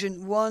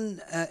conclusion,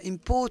 one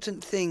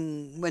important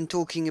thing when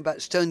talking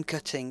about stone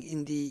cutting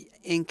in the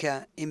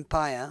Inca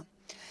Empire,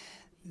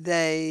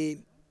 they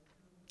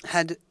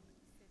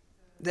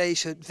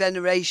showed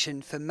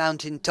veneration for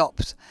mountain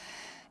tops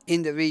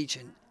in the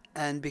region.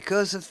 And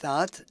because of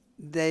that,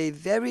 they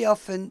very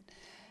often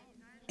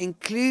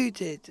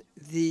included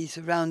the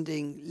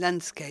surrounding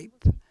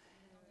landscape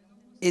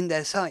in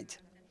their site.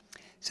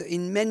 So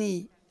in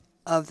many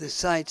of the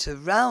sites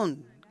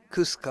around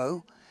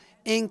Cusco,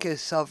 Inca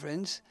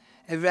sovereigns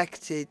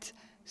erected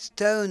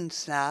stone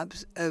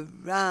slabs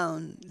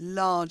around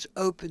large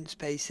open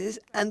spaces,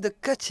 and the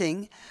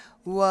cutting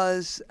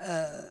was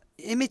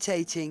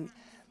imitating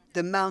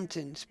the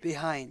mountains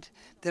behind.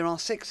 There are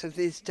 6 of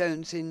these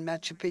stones in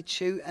Machu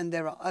Picchu, and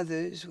there are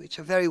others which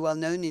are very well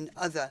known in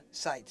other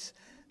sites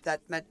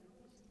that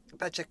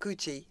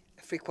Pachacuti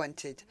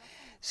frequented.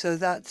 So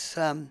that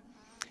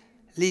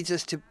leads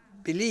us to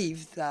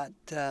believe that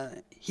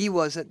he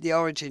was at the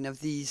origin of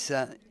these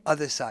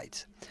other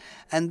sites.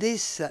 And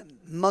this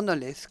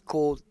monolith,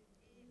 called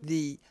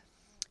the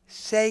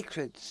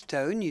Sacred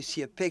Stone, you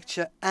see a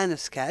picture and a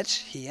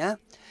sketch here.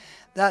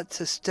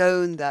 That's a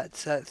stone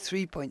that's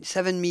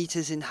 3.7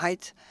 meters in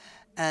height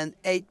and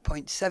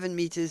 8.7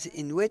 meters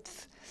in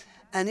width,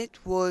 and it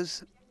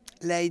was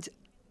laid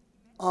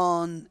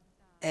on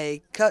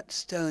a cut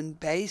stone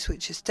base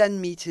which is 10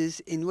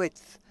 meters in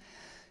width.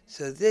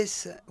 So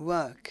this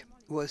work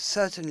was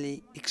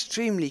certainly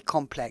extremely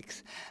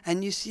complex,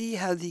 and you see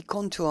how the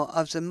contour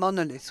of the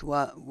monolith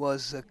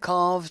was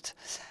carved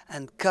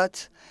and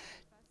cut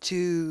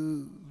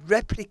to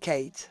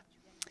replicate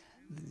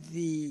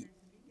the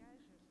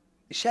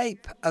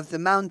shape of the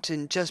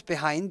mountain just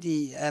behind,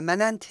 the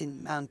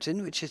Manantin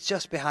mountain, which is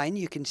just behind.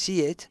 You can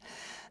see it.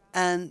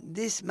 And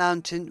this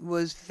mountain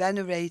was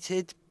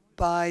venerated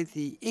by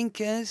the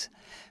Incas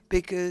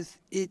because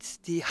it's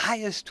the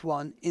highest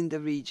one in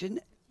the region,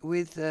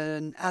 with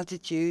an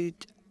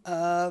altitude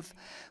of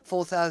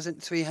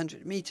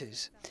 4,300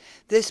 meters.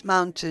 This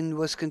mountain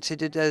was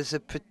considered as a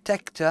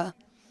protector,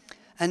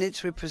 and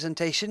its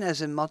representation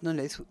as a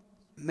monolith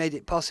made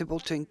it possible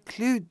to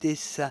include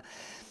this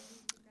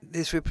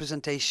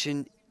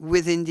representation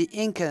within the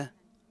Inca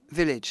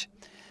village.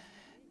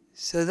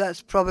 So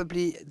that's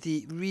probably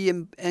the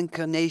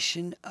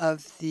reincarnation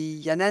of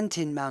the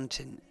Yanantin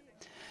mountain.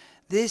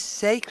 This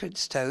sacred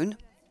stone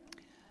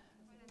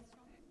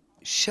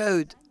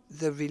showed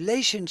the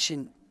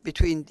relationship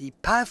between the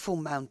powerful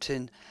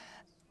mountain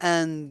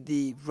and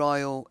the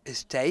royal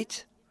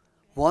estate,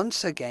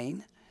 once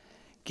again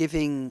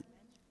giving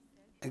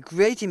a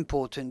great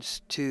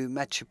importance to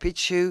Machu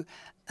Picchu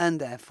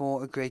and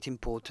therefore a great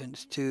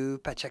importance to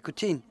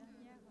Pachacutin.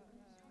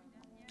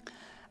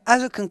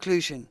 As a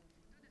conclusion,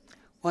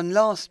 one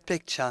last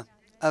picture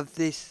of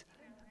this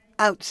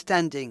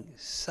outstanding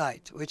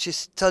site, which is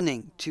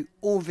stunning to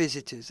all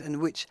visitors and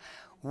which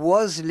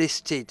was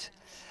listed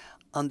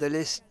on the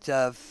list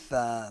of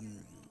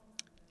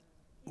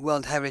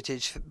World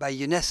Heritage by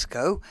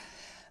UNESCO,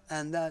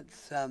 and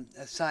that's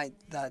a site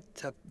that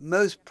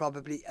most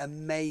probably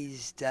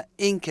amazed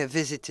Inca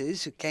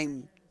visitors who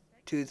came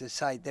to the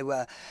site. They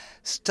were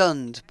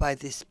stunned by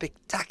this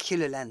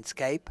spectacular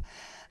landscape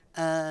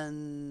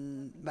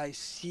and by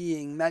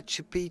seeing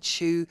Machu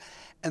Picchu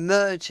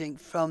emerging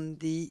from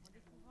the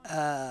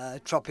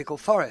tropical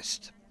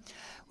forest.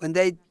 When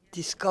they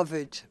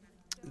discovered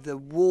the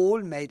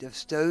wall made of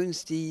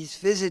stones, these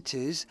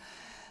visitors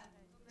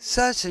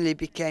certainly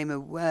became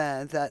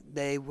aware that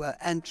they were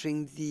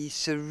entering the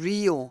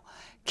surreal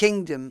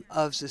kingdom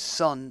of the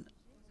sun.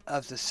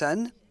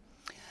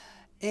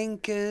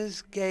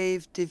 Incas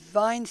gave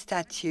divine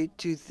statue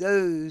to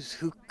those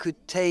who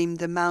could tame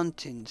the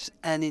mountains,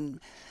 and in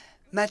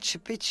Machu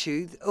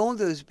Picchu, all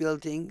those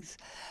buildings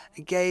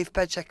gave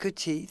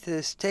Pachacuti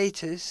the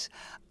status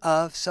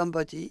of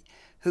somebody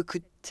who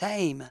could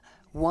tame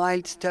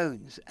wild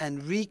stones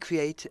and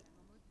recreate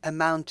a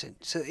mountain.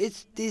 So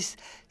it's this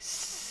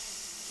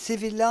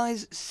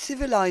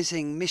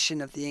civilizing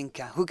mission of the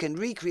Inca, who can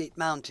recreate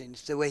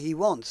mountains the way he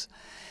wants.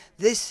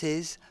 This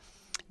is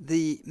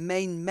the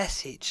main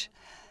message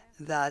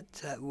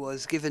that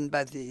was given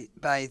by the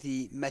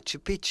Machu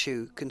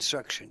Picchu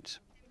constructions.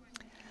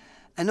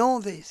 And all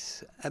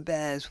this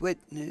bears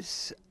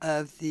witness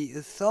of the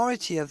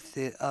authority of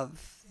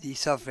the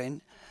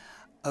sovereign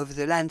over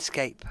the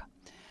landscape.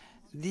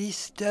 The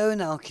stone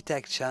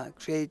architecture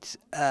creates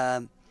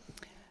a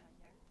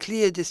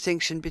clear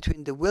distinction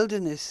between the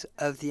wilderness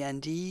of the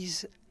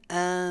Andes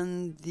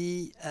and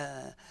the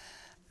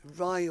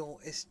royal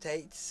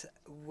estates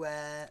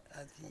where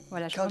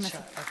the culture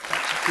of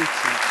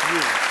Picchu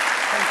grew.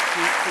 Thank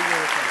you for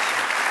your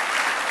attention.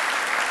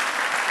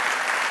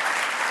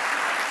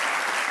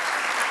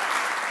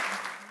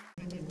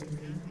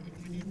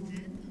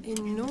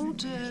 In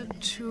order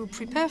to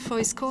prepare for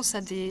his course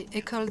at the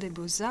École des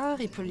Beaux-Arts,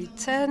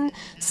 Hippolyte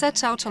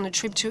set out on a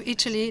trip to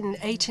Italy in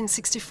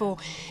 1864.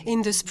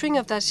 In the spring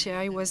of that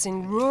year, he was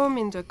in Rome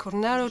in the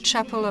Cornaro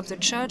Chapel of the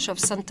Church of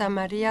Santa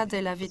Maria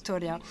della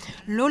Vittoria.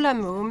 Lola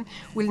Moom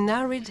will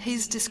now read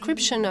his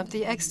description of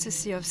the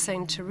Ecstasy of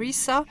Saint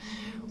Teresa,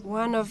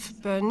 one of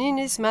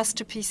Bernini's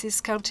masterpieces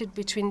sculpted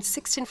between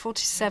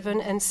 1647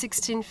 and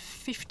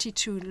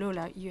 1652.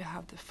 Lola, you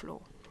have the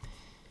floor.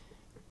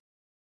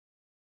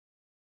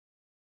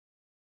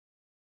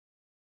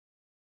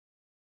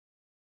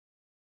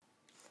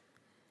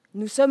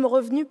 Nous sommes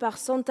revenus par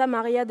Santa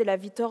Maria della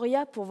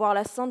Vittoria pour voir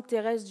la Sainte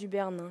Thérèse du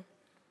Bernin.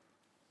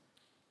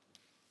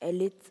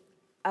 Elle est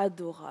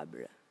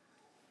adorable,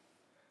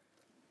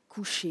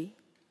 couchée,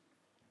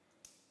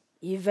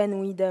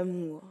 évanouie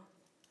d'amour,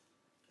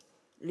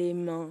 les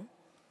mains,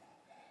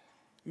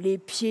 les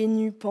pieds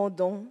nus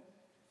pendants,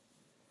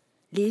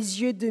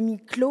 les yeux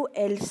demi-clos,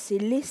 elle s'est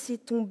laissée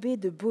tomber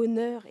de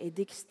bonheur et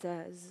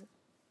d'extase.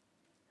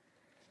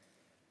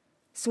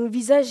 Son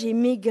visage est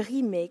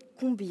maigri, mais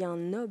combien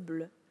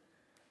noble.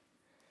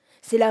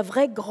 C'est la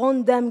vraie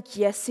grande dame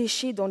qui a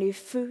séché dans les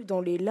feux,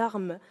 dans les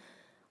larmes,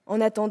 en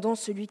attendant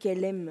celui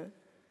qu'elle aime.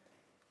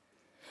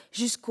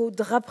 Jusqu'aux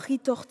draperies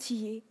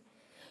tortillées,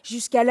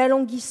 jusqu'à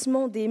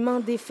l'alanguissement des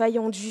mains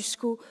défaillantes,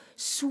 jusqu'au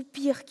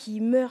soupir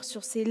qui meurt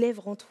sur ses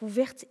lèvres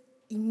entr'ouvertes,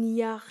 il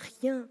n'y a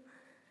rien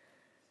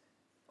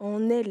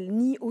en elle,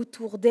 ni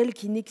autour d'elle,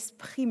 qui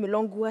n'exprime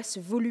l'angoisse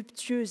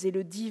voluptueuse et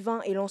le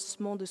divin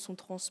élancement de son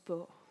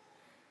transport.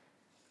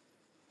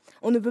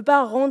 On ne peut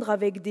pas rendre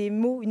avec des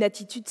mots une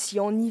attitude si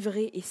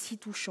enivrée et si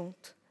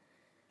touchante.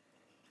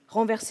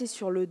 Renversée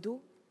sur le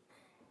dos,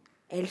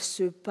 elle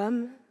se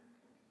pâme,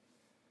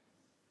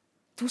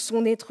 tout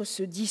son être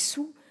se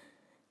dissout,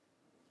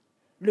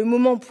 le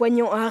moment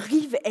poignant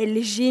arrive,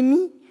 elle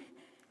gémit.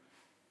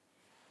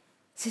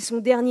 C'est son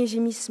dernier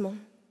gémissement.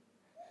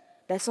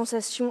 La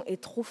sensation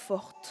est trop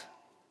forte.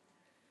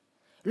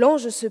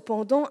 L'ange,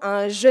 cependant,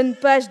 un jeune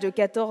page de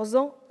 14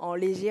 ans, en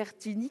légère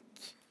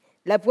tunique,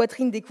 la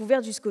poitrine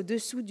découverte jusqu'au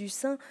dessous du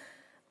sein,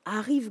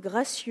 arrive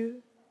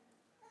gracieux,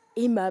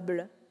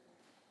 aimable.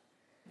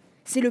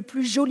 C'est le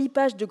plus joli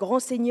page de grand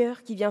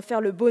seigneur qui vient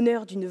faire le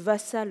bonheur d'une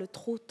vassale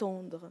trop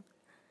tendre.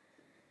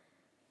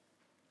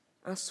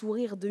 Un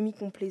sourire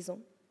demi-complaisant,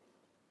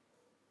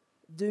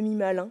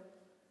 demi-malin,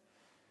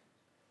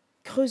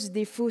 creuse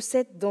des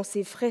fossettes dans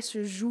ses fraîches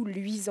joues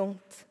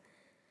luisantes.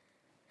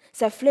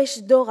 Sa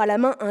flèche d'or à la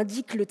main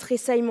indique le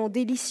tressaillement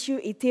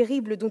délicieux et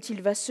terrible dont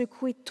il va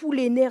secouer tous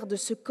les nerfs de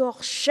ce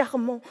corps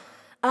charmant,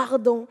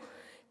 ardent,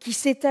 qui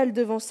s'étale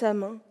devant sa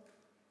main.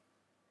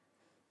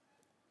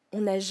 On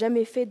n'a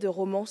jamais fait de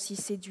roman si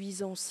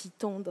séduisant, si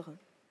tendre.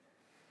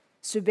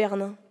 Ce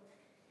Bernin,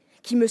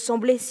 qui me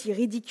semblait si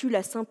ridicule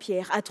à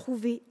Saint-Pierre, a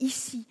trouvé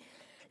ici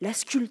la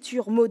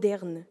sculpture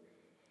moderne,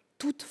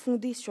 toute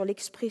fondée sur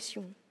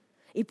l'expression.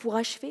 Et pour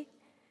achever,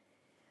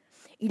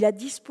 il a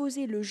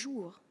disposé le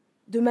jour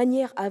de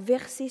manière à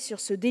verser sur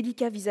ce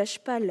délicat visage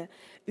pâle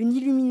une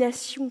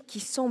illumination qui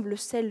semble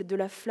celle de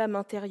la flamme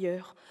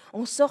intérieure,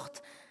 en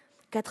sorte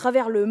qu'à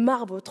travers le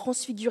marbre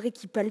transfiguré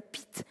qui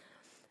palpite,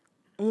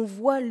 on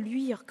voit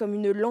luire comme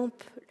une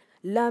lampe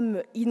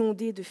l'âme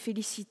inondée de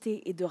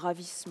félicité et de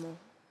ravissement.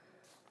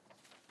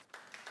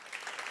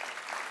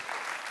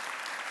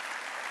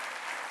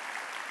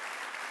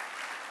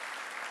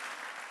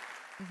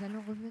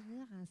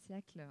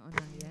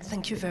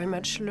 Thank you very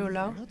much,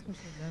 Lola.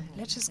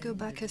 Let us go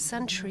back a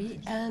century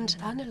and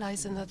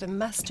analyze another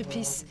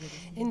masterpiece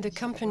in the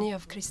company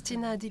of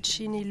Cristina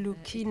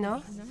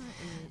Luchinat.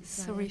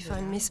 Sorry if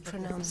I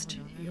mispronounced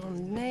your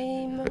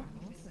name.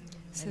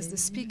 Says the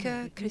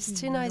speaker,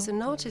 Cristina is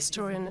an art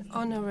historian,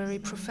 honorary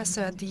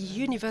professor at the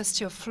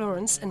University of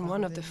Florence and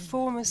one of the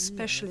foremost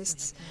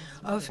specialists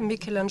of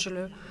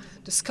Michelangelo,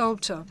 the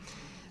sculptor.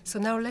 So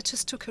now let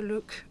us take a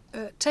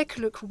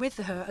look with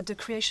her at the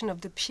creation of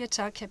the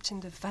Pietà kept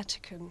in the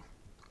Vatican.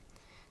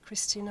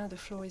 Cristina, the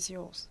floor is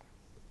yours.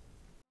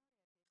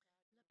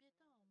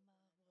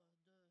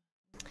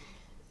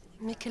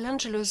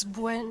 Michelangelo's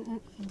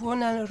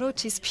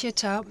Buonarroti's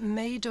Pietà,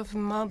 made of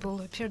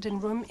marble, appeared in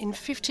Rome in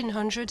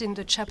 1500 in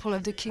the Chapel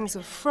of the Kings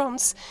of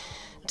France,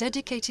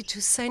 dedicated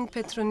to Saint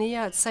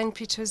Petronia at St.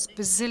 Peter's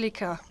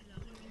Basilica.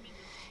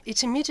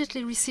 It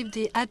immediately received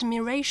the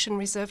admiration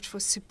reserved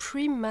for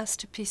supreme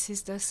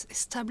masterpieces, thus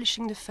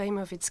establishing the fame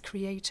of its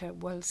creator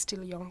while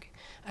still young,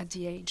 at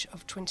the age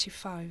of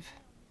 25.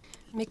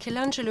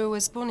 Michelangelo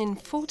was born in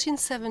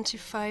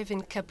 1475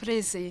 in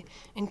Caprese,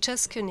 in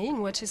Tuscany,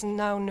 in what is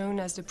now known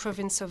as the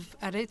province of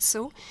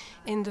Arezzo,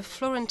 in the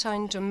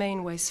Florentine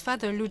domain, where his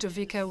father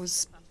Ludovica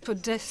was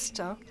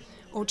podesta,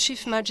 or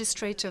chief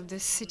magistrate of the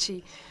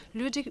city.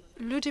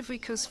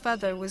 Ludovico's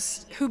father,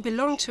 who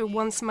belonged to a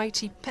once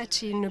mighty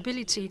petty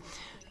nobility,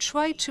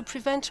 tried to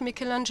prevent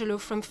Michelangelo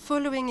from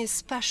following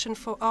his passion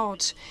for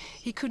art.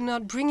 He could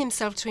not bring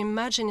himself to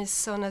imagine his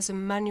son as a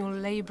manual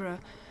laborer,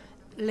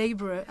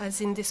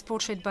 as in this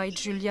portrait by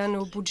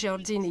Giuliano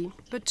Bugiardini,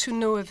 but to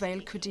no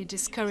avail could he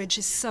discourage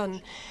his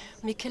son.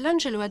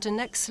 Michelangelo had an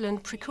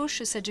excellent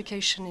precocious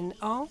education in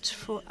art,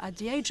 for at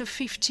the age of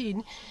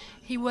 15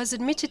 he was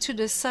admitted to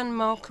the San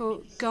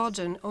Marco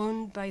garden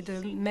owned by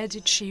the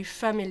Medici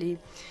family.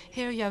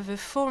 Here you have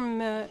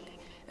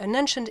an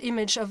ancient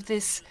image of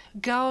this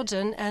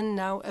garden and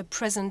now a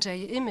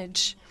present-day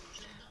image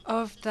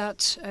of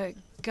that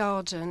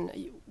garden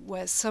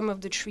where some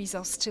of the trees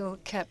are still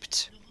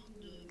kept.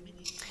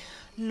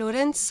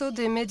 Lorenzo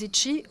de'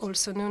 Medici,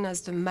 also known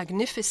as the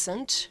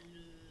Magnificent,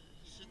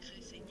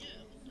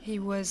 he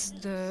was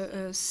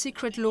the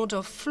secret lord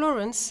of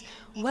Florence,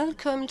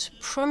 welcomed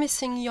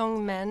promising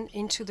young men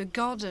into the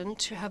garden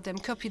to have them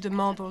copy the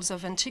marbles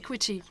of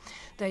antiquity.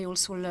 They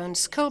also learned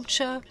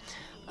sculpture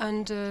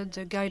under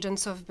the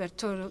guidance of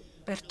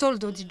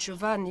Bertoldo di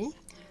Giovanni,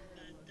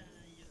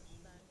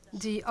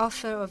 the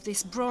author of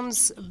this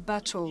bronze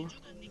battle.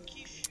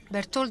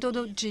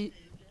 Bertoldo di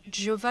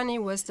Giovanni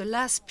was the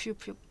last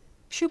pupil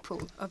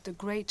of the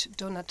great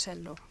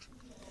Donatello.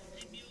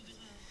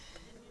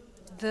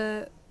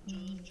 The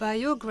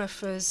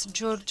biographers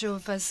Giorgio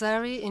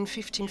Vasari in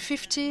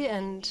 1550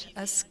 and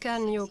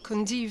Ascanio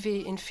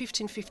Condivi in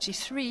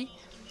 1553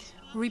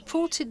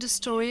 reported the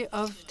story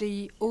of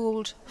the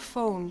old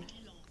faun.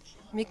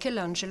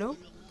 Michelangelo,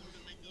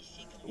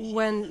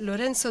 when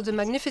Lorenzo the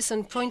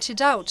Magnificent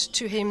pointed out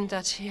to him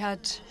that he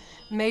had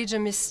made a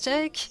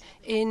mistake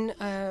in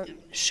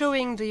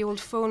showing the old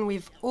faun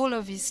with all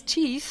of his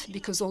teeth,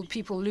 because old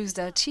people lose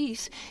their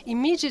teeth,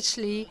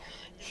 immediately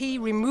he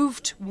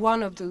removed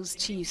one of those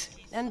teeth.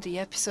 And the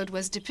episode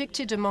was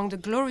depicted among the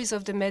glories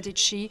of the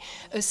Medici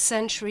a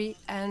century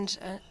and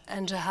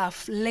a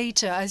half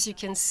later, as you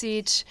can see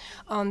it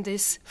on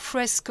this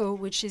fresco,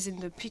 which is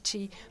in the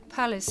Pitti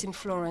Palace in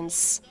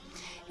Florence.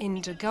 In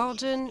the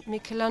garden,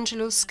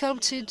 Michelangelo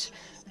sculpted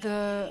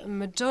the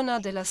Madonna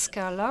della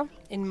Scala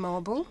in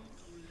marble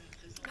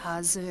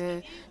as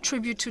a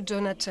tribute to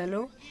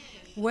Donatello,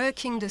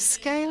 working the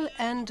scale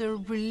and the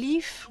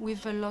relief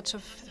with a lot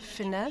of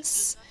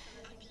finesse.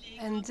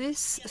 And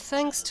this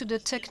thanks to the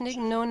technique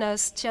known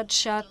as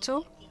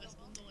schiacciato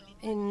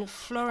in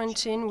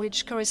Florentine,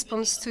 which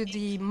corresponds to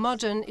the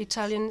modern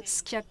Italian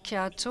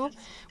schiacchiato,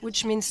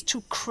 which means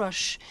to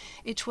crush.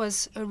 It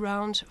was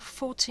around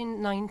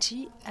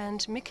 1490,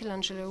 and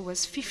Michelangelo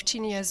was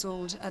 15 years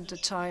old at the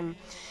time.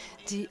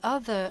 The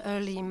other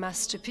early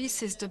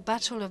masterpiece is the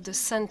Battle of the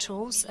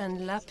Centaurs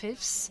and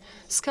Lapiths,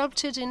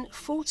 sculpted in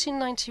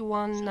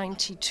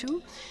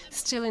 1491-92,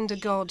 still in the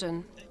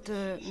garden.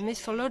 The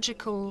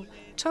mythological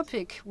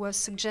topic was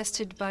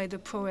suggested by the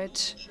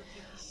poet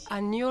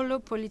Agnolo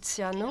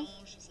Poliziano.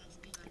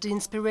 The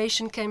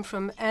inspiration came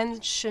from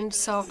ancient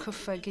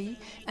sarcophagi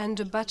and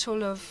the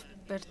Battle of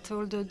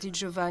Bertoldo di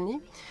Giovanni.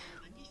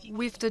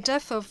 With the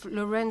death of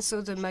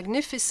Lorenzo the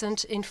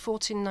Magnificent in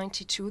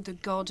 1492, the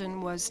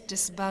garden was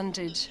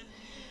disbanded.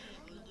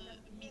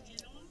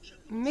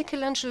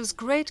 Michelangelo's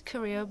great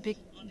career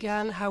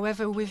began,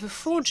 however, with a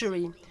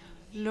forgery.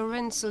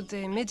 Lorenzo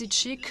de'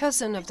 Medici,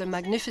 cousin of the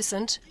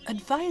Magnificent,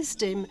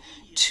 advised him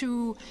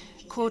to,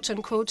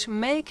 quote-unquote,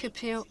 make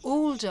appear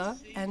older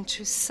and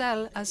to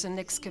sell as an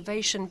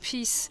excavation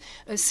piece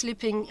a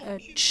sleeping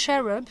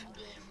cherub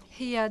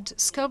he had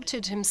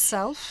sculpted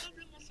himself,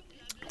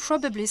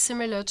 probably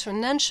similar to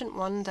an ancient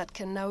one that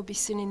can now be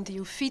seen in the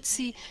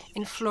Uffizi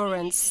in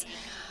Florence.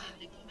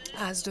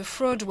 As the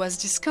fraud was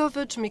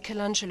discovered,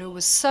 Michelangelo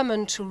was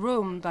summoned to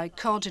Rome by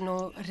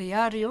Cardinal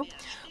Riario,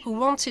 who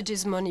wanted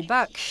his money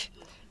back,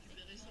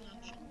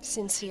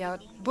 since he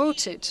had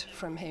bought it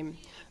from him.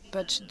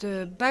 But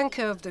the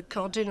banker of the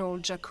Cardinal,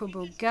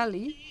 Jacopo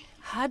Galli,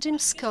 had him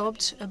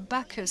sculpt a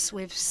Bacchus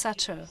with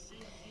satyr.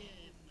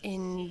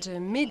 In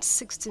the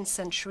mid-16th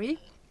century,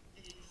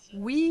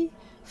 we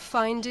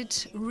find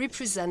it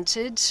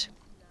represented.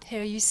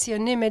 Here you see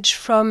an image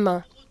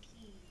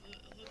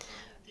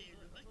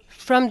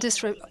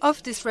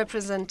of this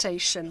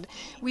representation.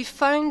 We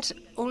find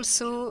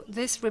also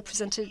this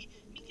represented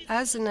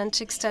as an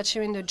antique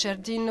statue in the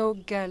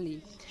Giardino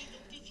Galli.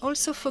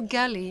 Also for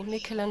Galli,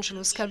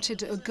 Michelangelo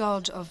sculpted a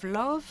god of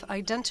love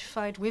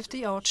identified with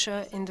the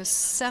archer in the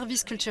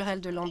Service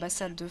Culturel de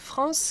l'Ambassade de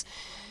France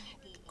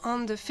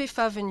on the Fifth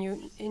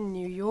Avenue in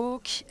New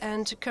York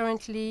and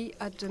currently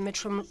at the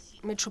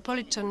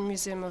Metropolitan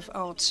Museum of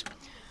Art.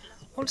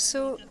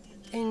 Also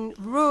in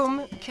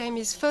Rome came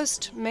his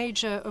first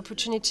major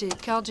opportunity.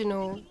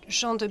 Cardinal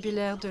Jean de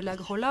Billère de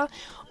Lagrola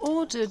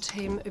ordered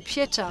him a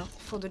Pietà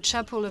for the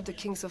Chapel of the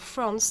Kings of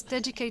France,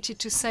 dedicated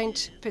to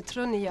Saint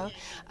Petronia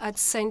at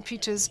St.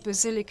 Peter's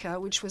Basilica,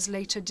 which was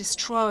later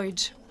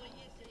destroyed.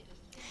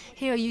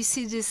 Here you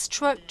see this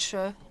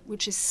structure,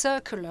 which is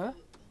circular,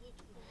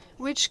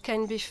 which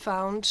can be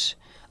found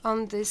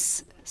on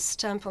this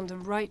stamp on the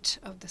right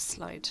of the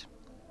slide,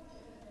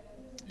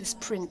 this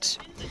print.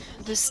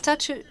 The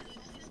statue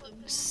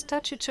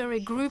statuary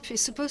group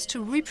is supposed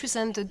to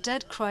represent the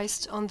dead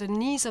Christ on the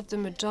knees of the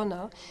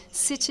Madonna,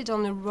 seated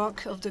on a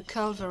rock of the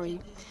Calvary.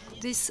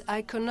 This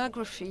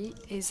iconography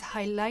is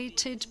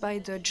highlighted by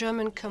the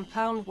German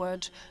compound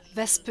word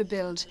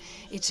Vesperbild.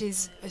 It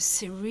is a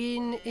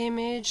serene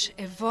image,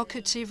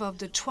 evocative of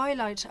the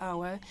twilight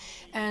hour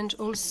and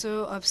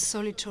also of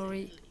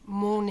solitary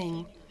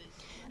mourning.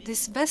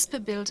 This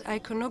Vesperbild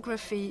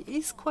iconography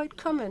is quite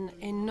common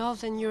in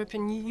Northern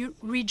European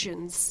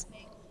regions.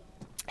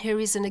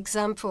 Here is an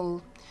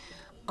example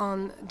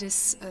on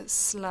this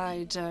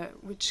slide,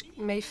 which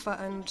may be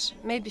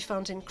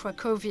found in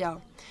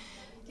Cracovia.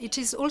 It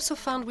is also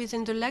found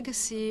within the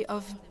legacy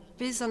of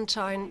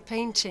Byzantine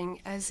painting,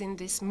 as in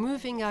this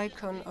moving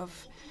icon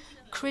of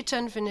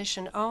Cretan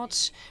Venetian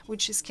art,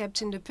 which is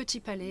kept in the Petit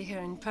Palais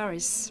here in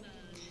Paris.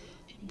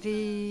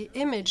 The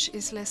image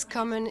is less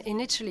common in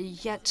Italy,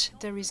 yet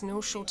there is no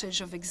shortage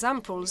of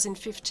examples in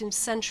 15th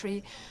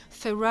century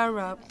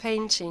Ferrara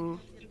painting,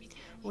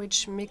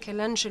 which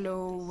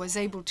Michelangelo was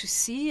able to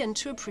see and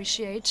to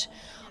appreciate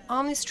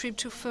on his trip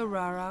to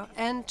Ferrara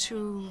and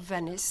to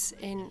Venice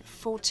in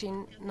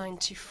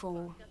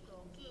 1494,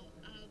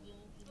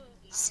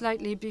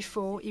 slightly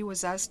before he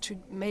was asked to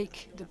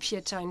make the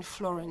Pietà in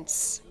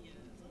Florence.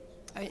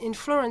 In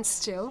Florence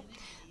still,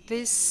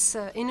 this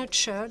in a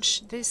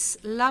church, this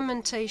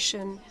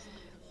lamentation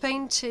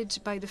painted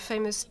by the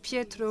famous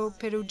Pietro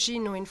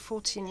Perugino in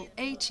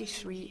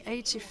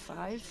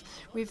 1483-85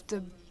 with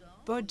the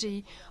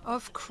body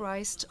of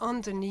Christ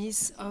on the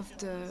knees of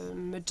the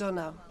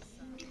Madonna.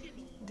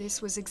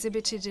 This was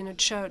exhibited in a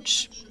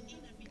church.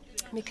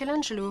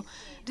 Michelangelo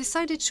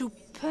decided to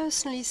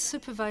personally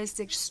supervise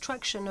the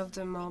extraction of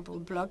the marble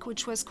block,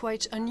 which was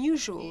quite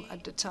unusual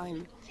at the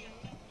time.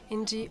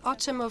 In the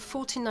autumn of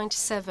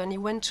 1497, he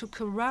went to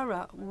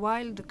Carrara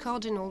while the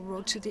cardinal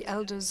wrote to the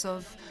elders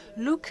of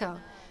Lucca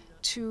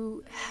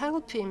to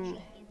help him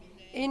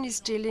in his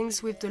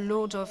dealings with the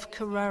Lord of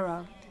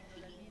Carrara,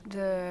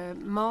 the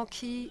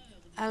Marquis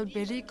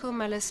Alberico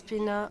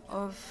Malaspina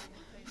of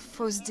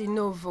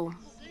Fosdinovo.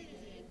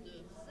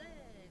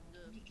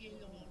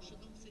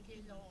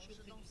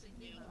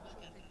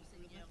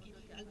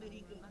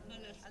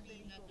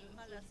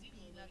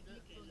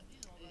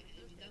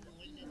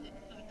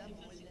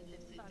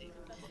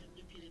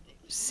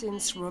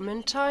 Since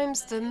Roman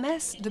times, the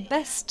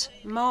best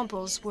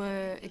marbles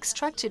were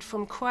extracted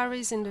from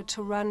quarries in the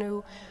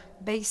Torano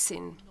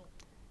basin.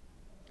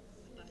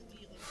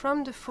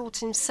 From the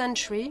 14th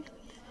century,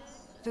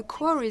 the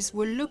quarries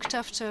were looked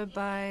after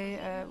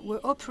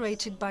were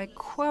operated by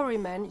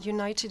quarrymen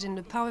united in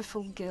a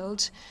powerful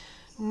guild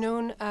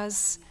known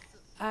as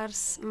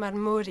Ars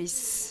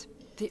Marmoris,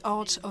 the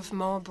art of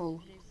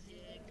marble.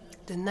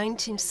 The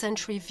 19th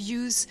century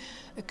views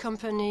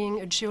accompanying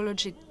a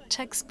geology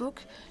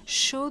textbook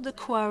show the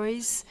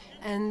quarries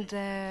and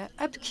their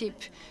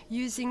upkeep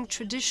using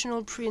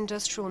traditional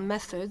pre-industrial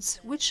methods,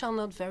 which are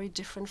not very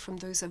different from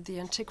those of the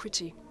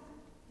antiquity.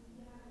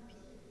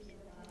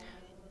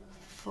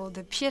 For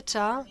the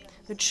Pietà,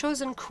 the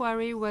chosen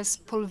quarry was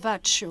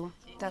Polvaccio,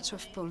 that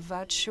of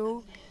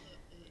Polvaccio,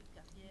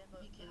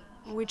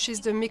 which is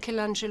the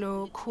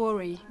Michelangelo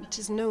quarry. It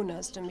is known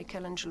as the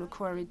Michelangelo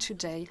quarry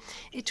today.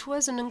 It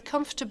was an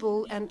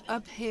uncomfortable and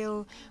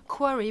uphill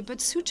quarry, but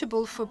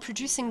suitable for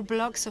producing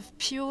blocks of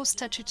pure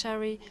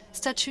statuary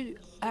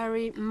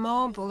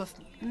marble of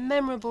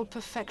memorable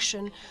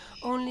perfection,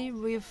 only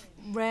with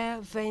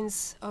rare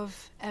veins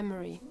of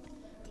emery.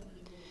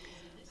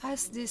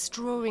 As this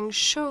drawing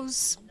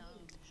shows,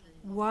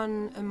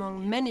 one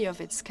among many of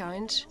its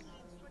kind,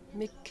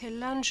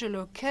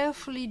 Michelangelo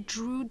carefully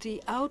drew the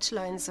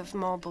outlines of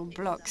marble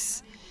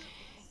blocks.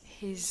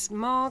 His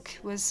mark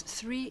was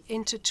 3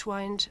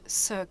 intertwined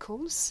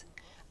circles,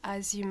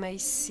 as you may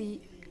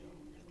see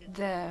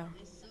there.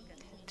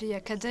 The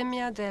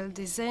Accademia del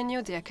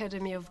Disegno, the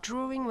Academy of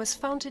Drawing, was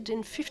founded in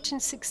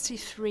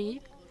 1563,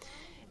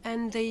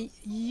 and they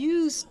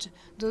used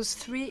those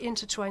 3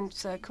 intertwined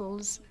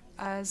circles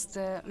as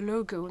their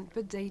logo,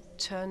 but they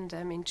turned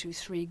them into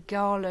 3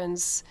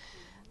 garlands.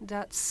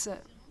 That's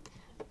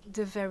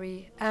the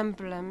very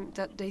emblem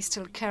that they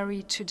still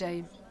carry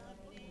today.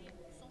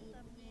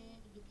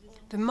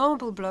 The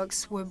marble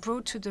blocks were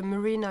brought to the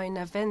marina in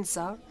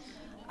Avenza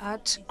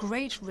at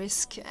great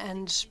risk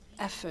and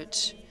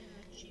effort.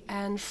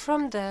 And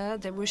from there,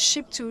 they were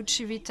shipped to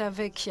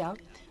Civitavecchia.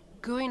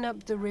 Going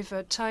up the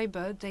river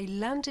Tiber, they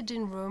landed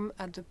in Rome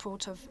at the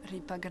port of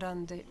Ripa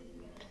Grande.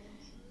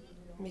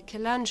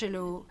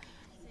 Michelangelo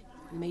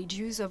made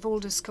use of all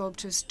the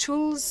sculptor's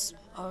tools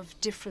of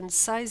different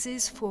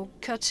sizes for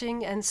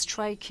cutting and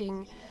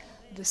striking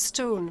the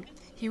stone.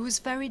 He was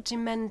very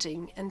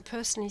demanding and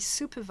personally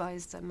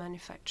supervised their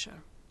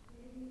manufacture.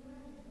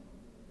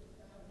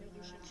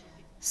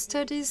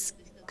 Studies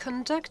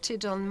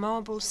conducted on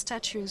marble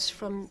statues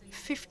from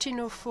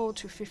 1504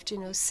 to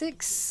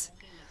 1506,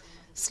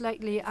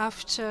 slightly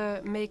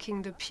after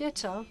making the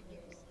Pietà,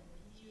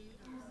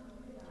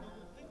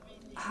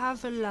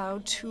 have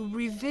allowed to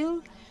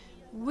reveal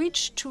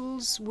which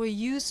tools were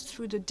used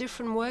through the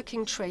different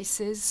working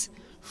traces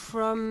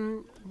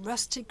from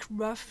rustic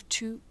rough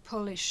to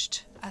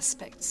polished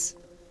aspects.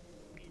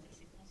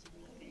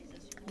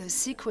 The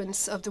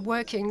sequence of the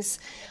workings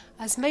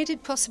has made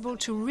it possible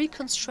to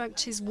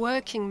reconstruct his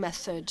working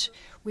method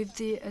with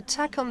the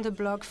attack on the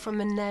block from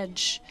an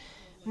edge.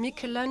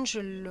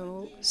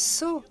 Michelangelo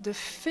saw the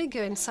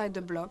figure inside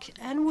the block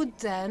and would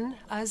then,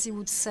 as he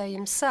would say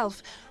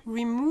himself,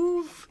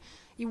 remove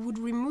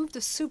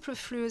the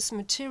superfluous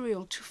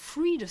material to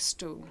free the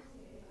stone.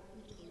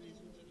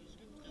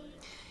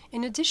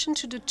 In addition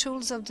to the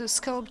tools of the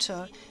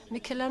sculptor,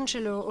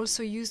 Michelangelo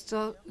also used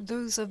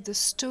those of the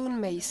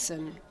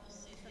stonemason.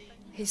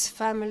 His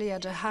family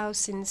had a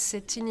house in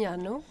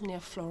Settignano, near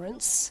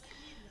Florence,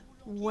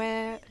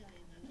 where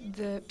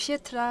the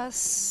pietra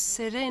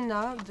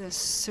serena, the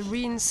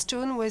serene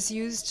stone, was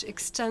used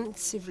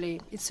extensively.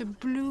 It's a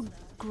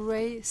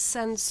blue-gray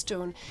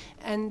sandstone,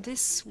 and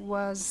this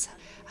was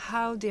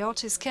how the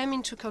artist came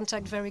into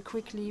contact very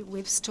quickly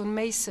with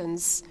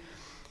stonemasons.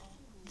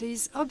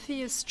 These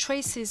obvious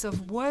traces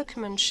of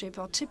workmanship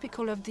are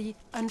typical of the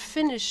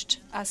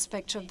unfinished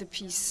aspect of the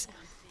piece.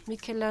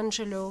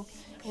 Michelangelo,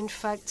 in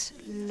fact,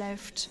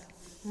 left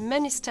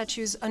many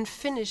statues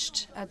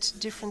unfinished at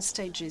different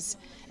stages.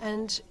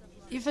 And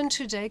even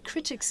today,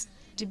 critics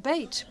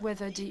debate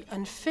whether the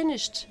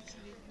unfinished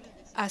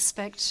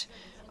aspect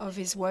of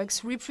his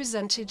works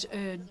represented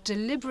a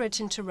deliberate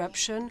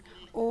interruption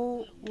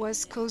or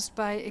was caused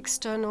by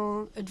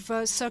external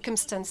adverse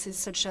circumstances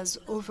such as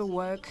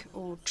overwork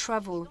or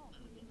travel.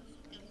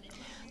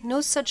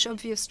 No such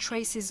obvious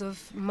traces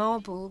of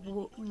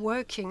marble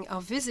working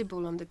are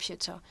visible on the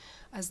Pietà,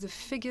 as the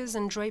figures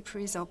and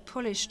draperies are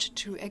polished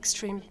to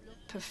extreme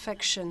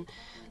perfection.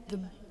 The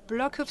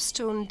block of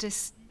stone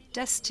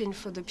destined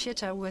for the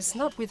Pietà was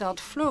not without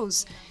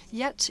flaws,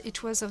 yet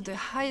it was of the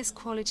highest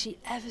quality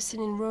ever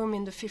seen in Rome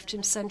in the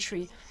 15th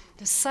century.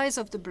 The size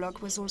of the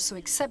block was also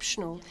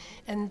exceptional,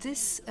 and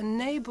this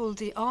enabled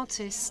the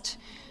artist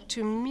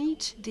to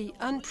meet the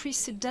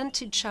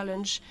unprecedented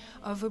challenge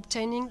of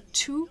obtaining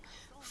 2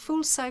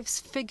 full-size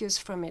figures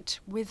from it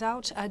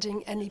without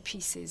adding any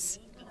pieces.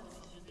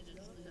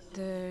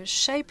 The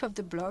shape of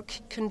the block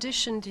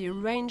conditioned the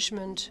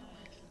arrangement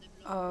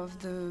of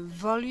the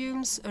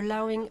volumes,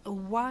 allowing a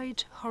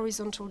wide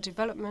horizontal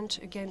development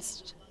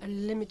against a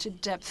limited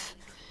depth.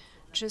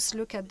 Just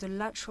look at the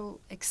lateral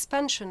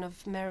expansion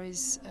of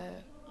Mary's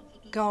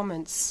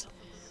garments.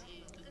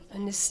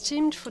 An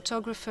esteemed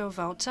photographer of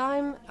our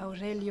time,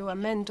 Aurelio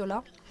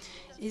Amendola,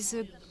 is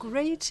a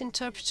great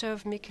interpreter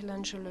of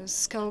Michelangelo's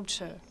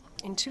sculpture.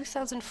 In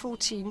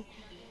 2014,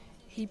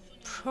 he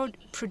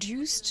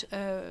produced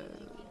a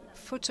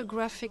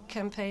photographic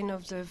campaign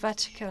of the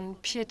Vatican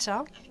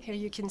Pietà. Here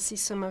you can see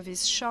some of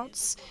his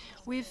shots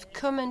with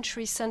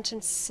commentary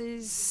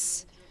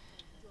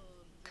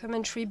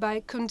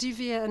by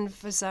Condivi and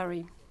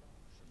Vasari.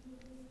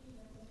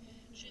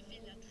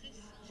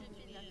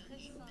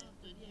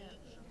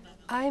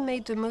 I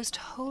made the most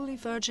holy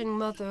Virgin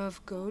Mother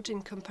of God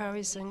in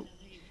comparison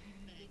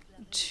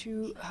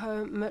to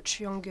her much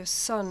younger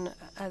son,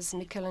 as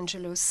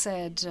Michelangelo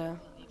said,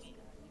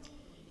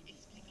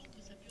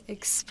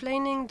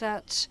 explaining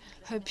that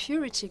her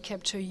purity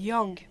kept her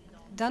young.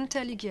 Dante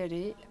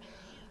Alighieri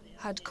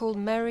had called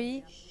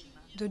Mary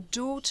the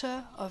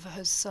daughter of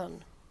her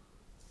son.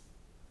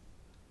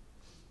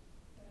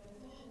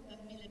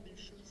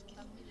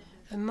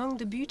 Among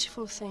the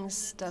beautiful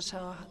things that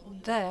are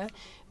there,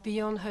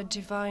 beyond her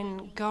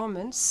divine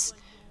garments,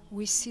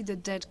 we see the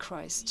dead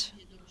Christ.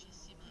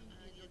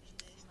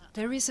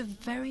 There is a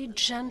very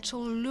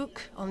gentle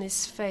look on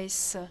his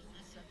face,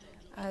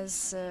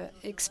 as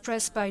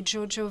expressed by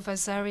Giorgio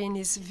Vasari in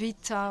his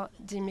Vita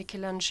di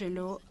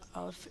Michelangelo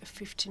of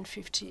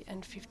 1550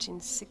 and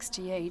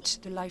 1568,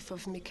 the life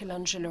of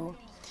Michelangelo.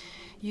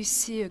 You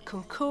see a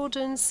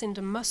concordance in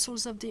the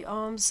muscles of the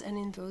arms and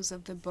in those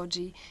of the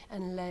body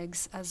and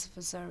legs, as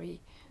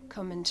Vasari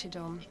commented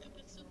on.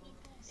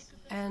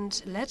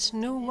 And let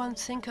no one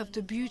think of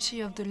the beauty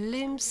of the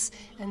limbs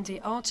and the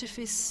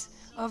artifice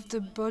of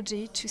the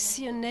body to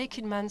see a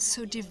naked man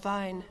so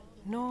divine,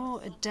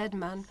 nor a dead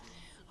man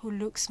who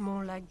looks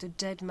more like the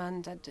dead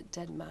man than the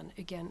dead man.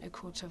 Again, a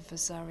quote of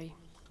Vasari.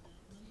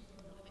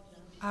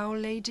 Our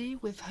Lady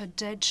with her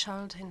dead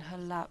child in her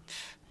lap,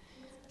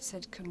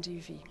 said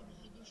Condivi.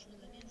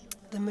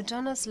 The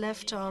Madonna's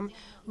left arm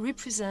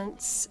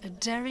represents a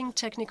daring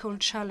technical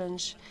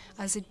challenge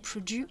as it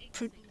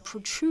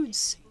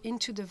protrudes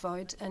into the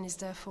void and is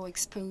therefore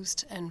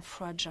exposed and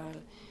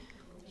fragile.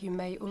 You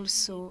may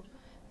also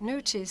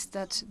notice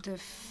that the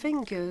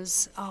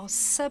fingers are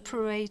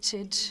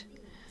separated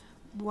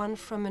one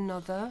from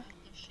another.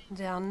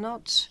 They are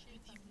not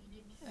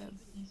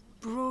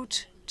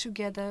brought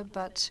together,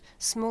 but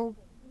small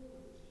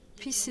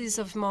pieces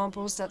of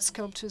marbles that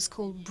sculptors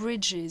call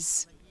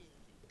bridges.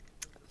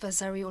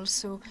 Vasari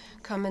also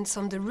comments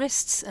on the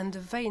wrists and the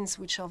veins,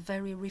 which are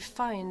very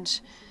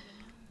refined,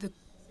 the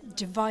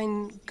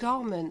divine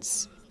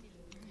garments.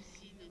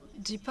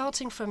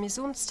 departing from his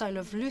own style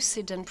of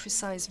lucid and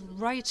precise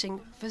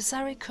writing,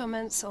 Vasari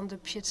comments on the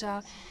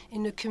Pietà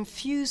in a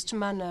confused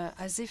manner,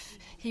 as if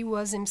he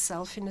was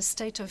himself in a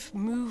state of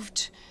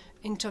moved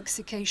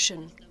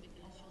intoxication.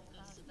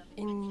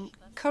 In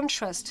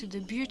contrast to the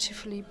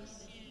beautifully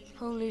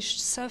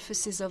polished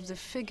surfaces of the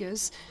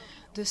figures,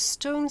 the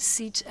stone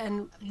seat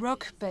and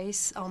rock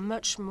base are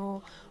much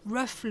more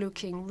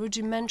rough-looking,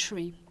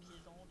 rudimentary,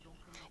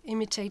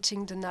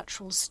 imitating the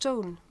natural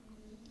stone.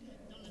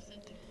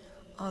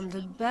 On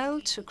the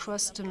belt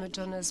across the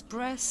Madonna's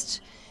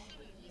breast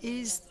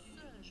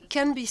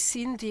can be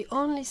seen the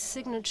only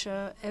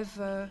signature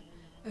ever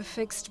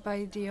affixed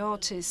by the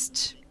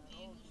artist,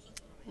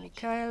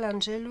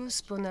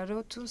 Michaelangelus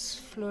Bonarotus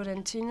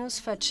Florentinus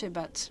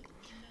Facebat.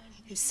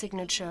 His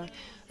signature.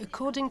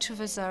 According to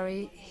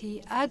Vasari,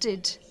 he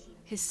added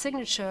his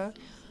signature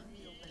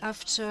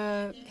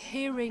after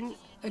hearing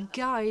a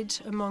guide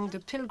among the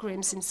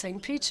pilgrims in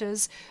St.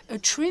 Peter's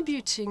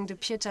attributing the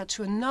Pietà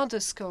to another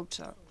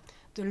sculptor,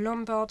 the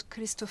Lombard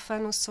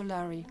Cristofano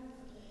Solari.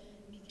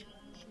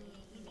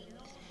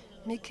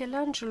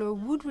 Michelangelo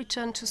would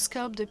return to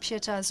sculpt the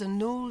Pietà as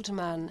an old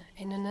man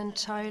in an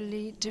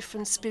entirely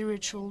different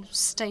spiritual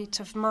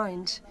state of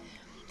mind.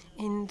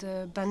 In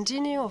the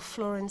Bandini of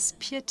Florence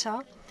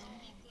Pietà,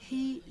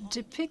 he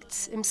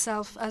depicts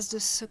himself as the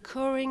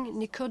succoring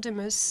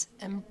Nicodemus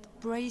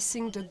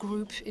embracing the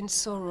group in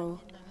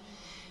sorrow.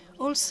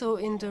 Also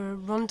in the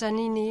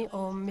Rondanini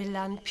or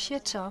Milan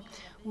Pietà,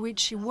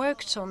 which he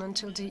worked on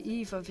until the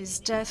eve of his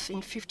death in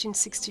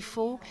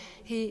 1564,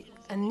 he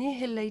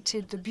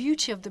annihilated the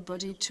beauty of the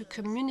body to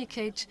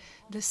communicate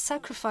the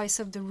sacrifice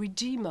of the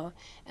Redeemer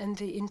and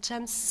the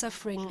intense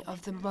suffering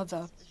of the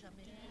Mother.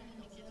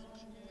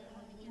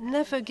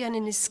 Never again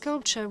in his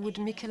sculpture would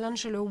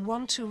Michelangelo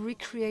want to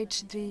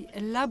recreate the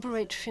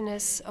elaborate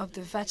finesse of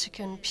the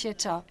Vatican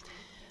Pietà,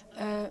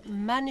 a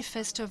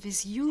manifest of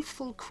his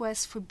youthful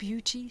quest for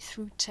beauty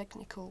through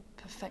technical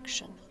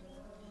perfection.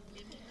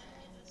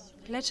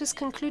 Let us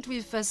conclude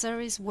with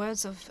Vasari's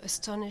words of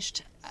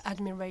astonished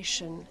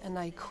admiration, and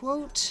I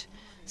quote,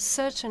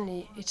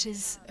 "Certainly it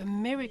is a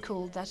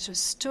miracle that a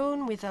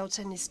stone without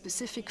any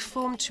specific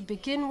form to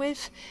begin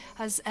with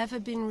has ever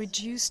been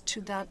reduced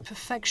to that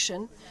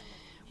perfection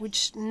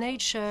which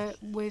nature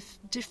with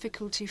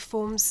difficulty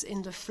forms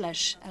in the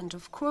flesh." End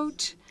of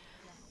quote.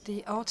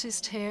 The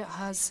artist here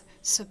has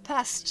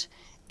surpassed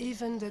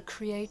even the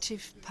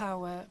creative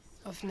power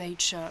of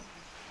nature.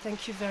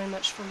 Thank you very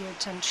much for your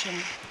attention.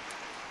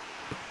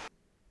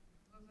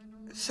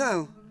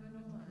 So,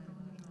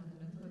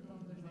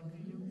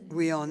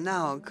 we are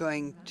now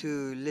going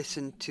to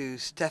listen to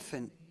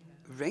Stefan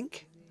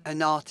Rink,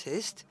 an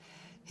artist.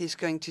 He's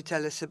going to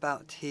tell us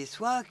about his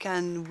work,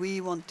 and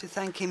we want to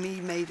thank him. He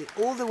made it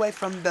all the way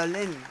from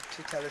Berlin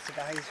to tell us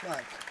about his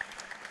work.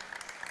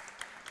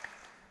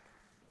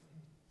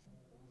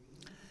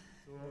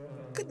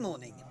 Good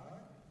morning.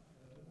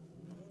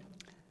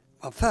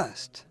 Well,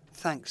 first,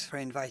 thanks for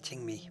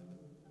inviting me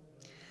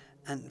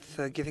and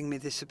for giving me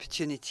this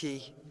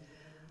opportunity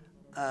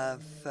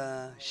of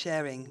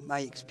sharing my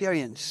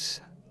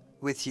experience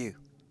with you.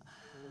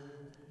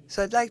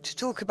 So I'd like to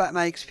talk about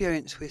my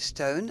experience with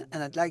stone,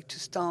 and I'd like to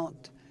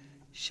start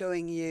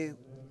showing you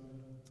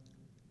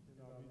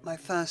my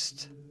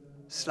first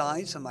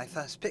slides or my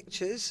first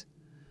pictures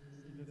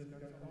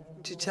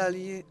to tell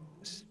you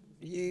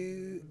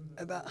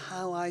about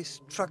how I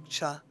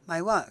structure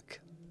my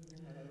work.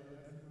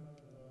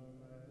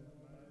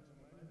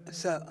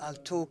 So I'll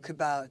talk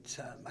about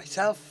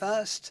myself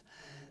first,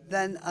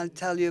 then I'll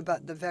tell you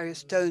about the various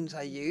stones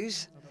I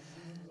use,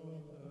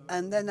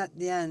 and then at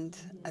the end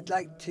I'd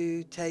like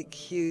to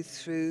take you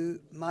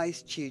through my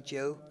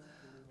studio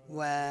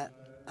where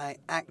I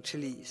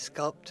actually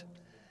sculpt,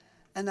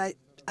 and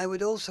I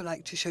would also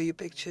like to show you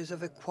pictures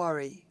of a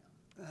quarry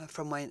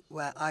from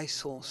where I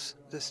source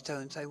the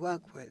stones I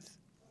work with.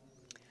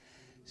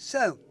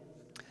 So,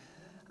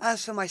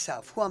 as for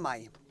myself, who am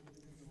I?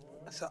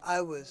 So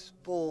I was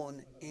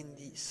born in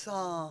the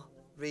Saar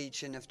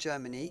region of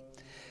Germany,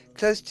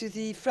 close to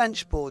the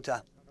French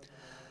border.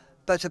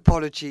 But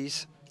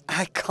apologies,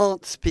 I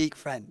can't speak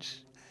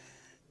French.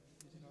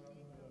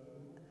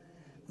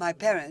 My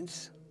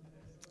parents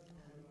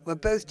were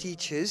both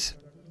teachers.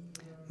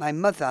 My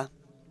mother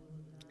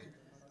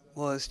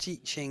was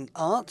teaching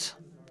art,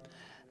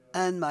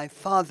 and my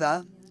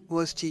father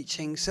was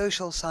teaching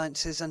social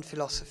sciences and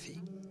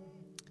philosophy.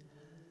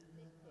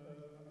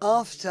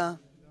 After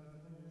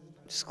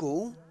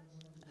school,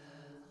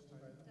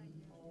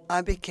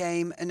 I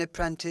became an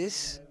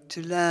apprentice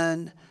to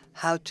learn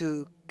how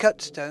to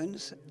cut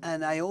stones,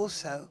 and I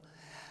also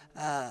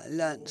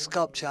learned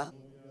sculpture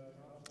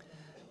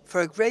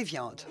for a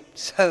graveyard.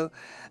 So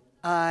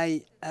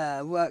I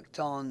worked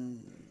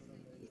on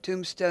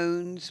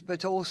tombstones,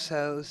 but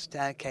also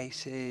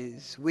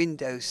staircases,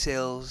 window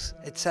sills,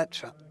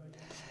 etc.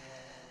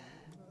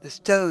 The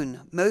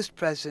stone most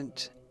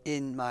present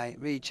in my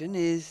region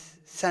is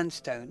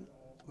sandstone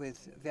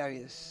with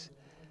various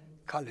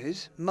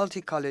colors,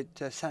 multicolored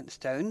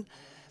sandstone.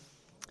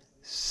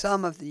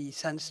 some of the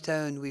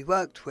sandstone we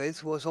worked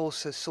with was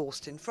also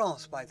sourced in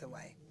France, by the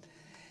way.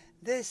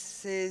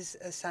 This is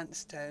a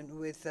sandstone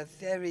with a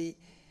very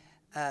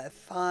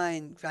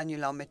fine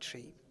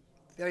granulometry,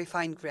 very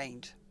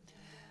fine-grained.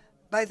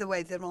 By the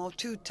way, there are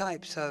two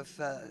types of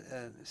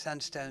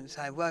sandstones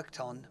I worked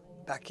on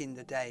back in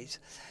the days.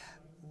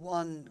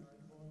 One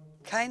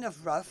kind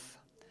of rough,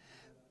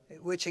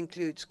 which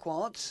includes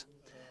quartz,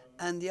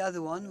 and the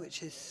other one,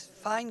 which is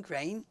fine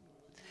grain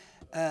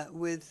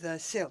with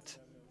silt.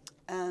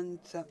 And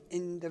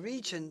in the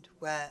region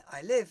where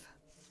I live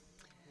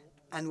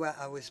and where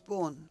I was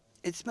born,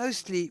 it's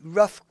mostly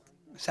rough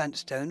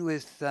sandstone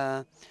with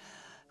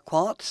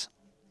quartz.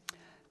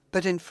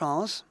 But in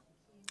France,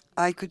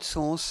 I could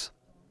source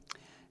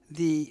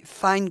the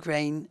fine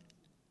grain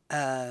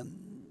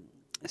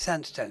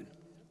sandstone.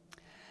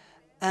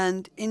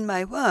 And in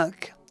my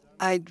work,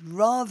 I'd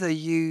rather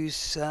use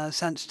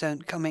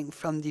sandstone coming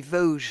from the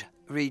Vosges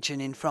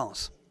region in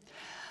France.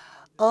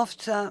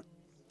 After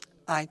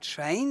I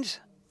trained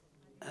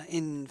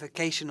in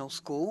vocational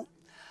school,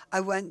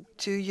 I went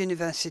to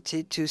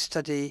university to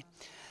study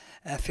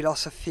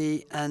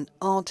philosophy and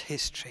art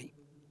history.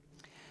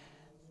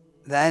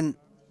 Then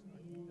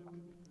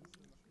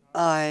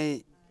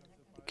I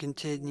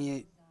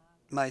continued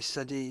my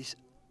studies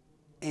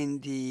in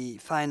the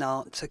Fine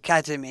Arts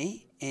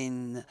Academy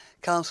in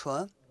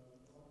Karlsruhe,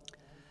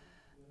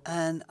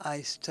 and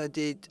I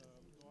studied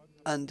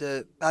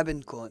under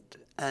Babencourt.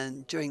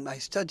 And during my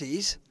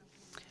studies,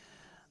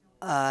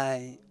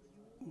 I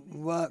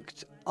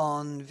worked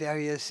on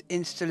various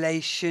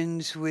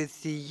installations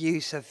with the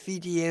use of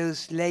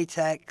videos,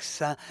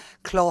 latex,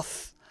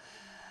 cloth,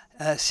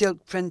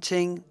 silk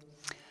printing.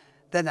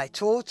 Then I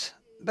taught,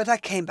 but I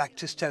came back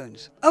to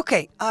stones.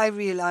 Okay, I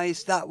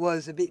realized that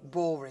was a bit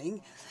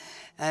boring.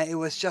 It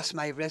was just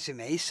my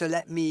resume, so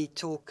let me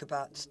talk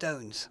about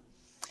stones.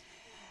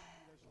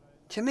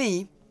 To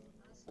me,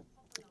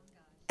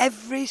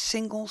 every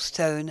single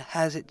stone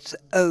has its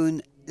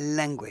own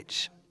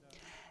language.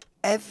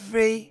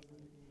 Every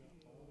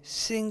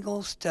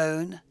single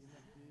stone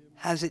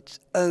has its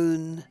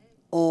own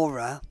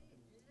aura.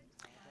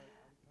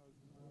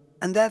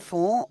 And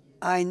therefore,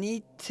 I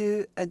need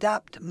to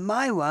adapt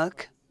my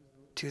work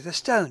to the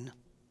stone.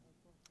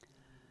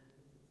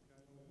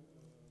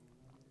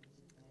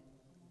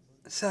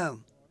 So,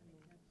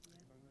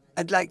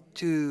 I'd like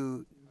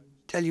to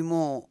tell you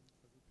more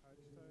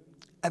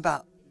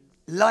about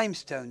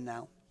limestone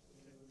now.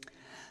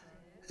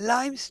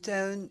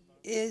 Limestone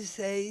is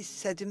a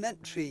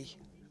sedimentary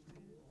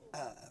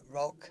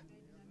rock.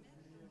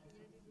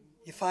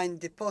 You find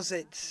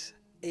deposits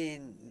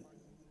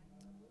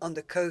on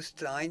the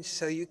coastline,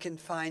 so you can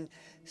find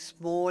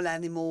small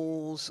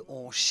animals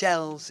or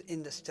shells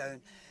in the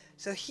stone.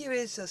 So here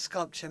is a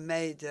sculpture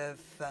made of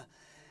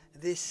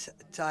this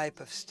type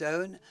of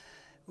stone,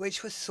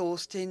 which was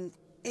sourced in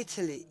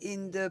Italy,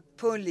 in the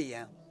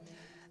Puglia,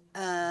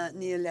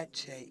 near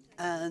Lecce.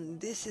 And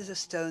this is a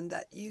stone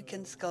that you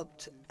can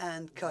sculpt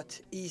and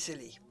cut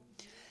easily.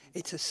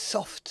 It's a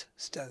soft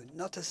stone,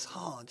 not as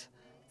hard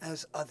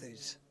as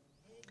others.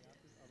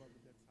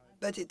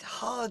 But it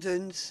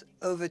hardens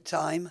over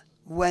time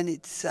when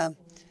it's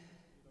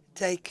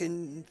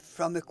taken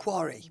from a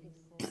quarry.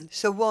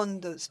 So when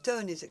the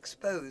stone is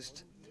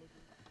exposed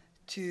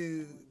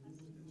to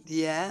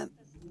the air,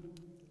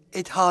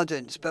 it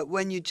hardens. But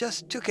when you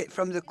just took it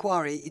from the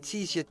quarry, it's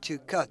easier to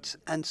cut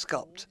and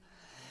sculpt.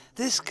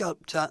 This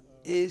sculpture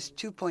is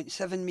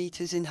 2.7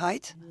 meters in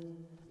height.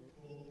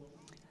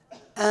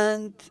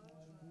 And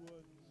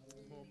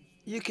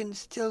you can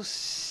still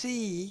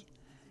see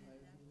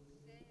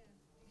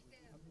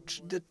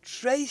the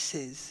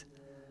traces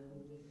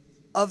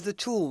of the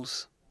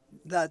tools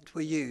that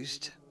were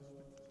used.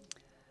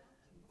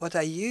 What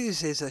I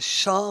use is a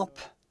sharp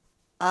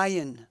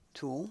iron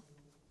tool.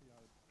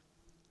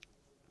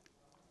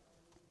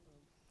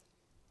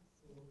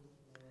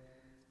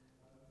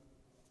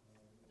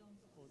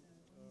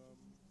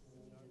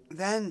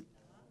 Then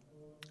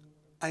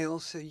I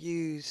also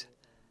use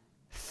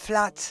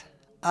flat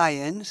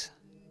irons.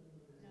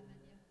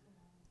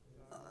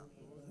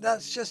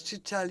 That's just to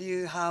tell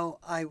you how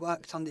I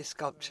worked on this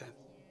sculpture.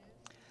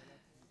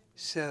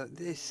 So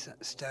this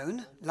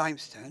stone,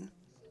 limestone,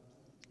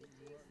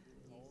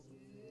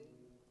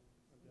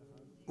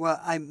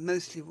 well, I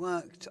mostly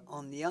worked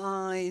on the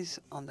eyes,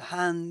 on the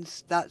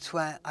hands. That's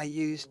where I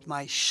used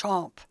my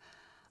sharp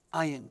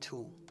iron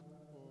tool.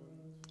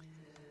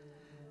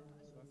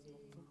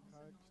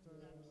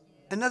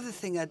 Another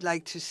thing I'd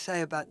like to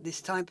say about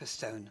this type of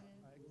stone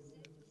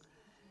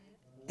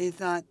is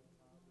that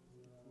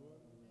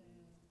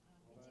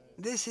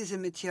this is a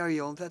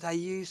material that I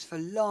use for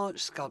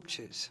large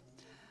sculptures.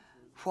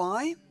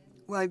 Why?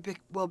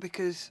 Well,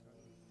 because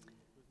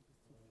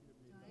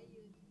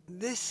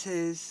this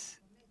is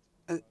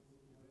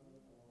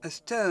a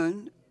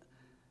stone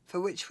for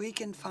which we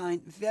can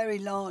find very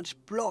large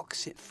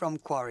blocks from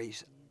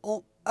quarries,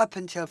 up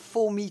until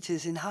 4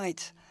 meters in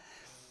height,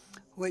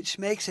 which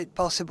makes it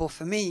possible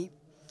for me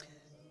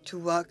to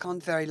work on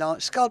very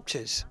large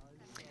sculptures.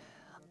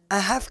 I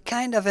have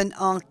kind of an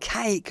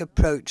archaic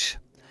approach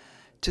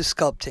to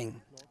sculpting.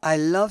 I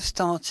love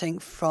starting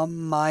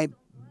from my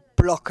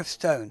block of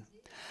stone.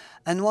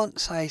 And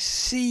once I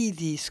see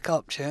the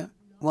sculpture,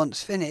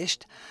 once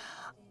finished,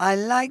 I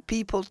like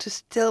people to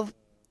still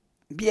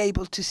be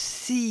able to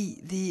see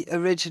the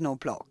original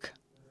block.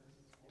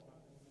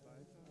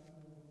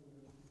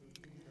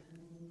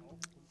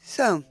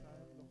 So,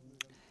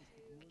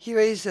 here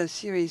is a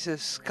series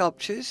of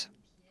sculptures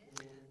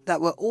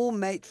that were all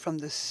made from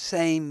the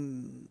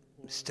same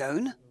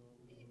stone.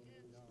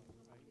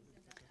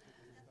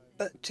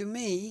 But to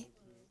me,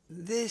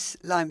 this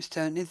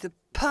limestone is the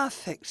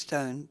perfect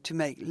stone to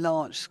make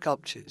large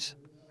sculptures.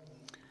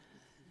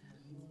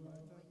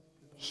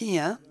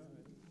 Here,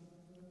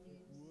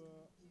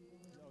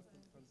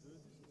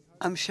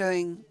 I'm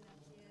showing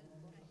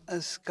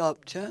a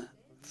sculpture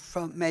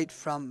made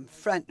from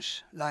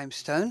French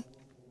limestone.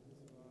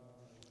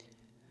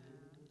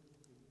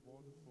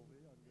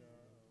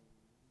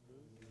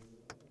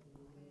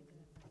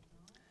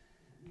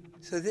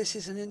 So this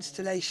is an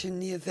installation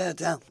near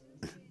Verdun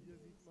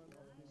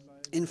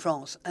in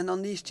France. And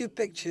on these two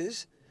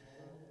pictures,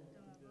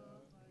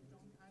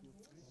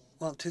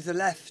 well, to the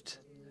left,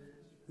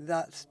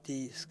 that's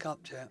the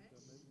sculpture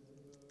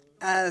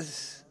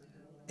as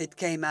it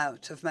came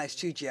out of my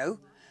studio.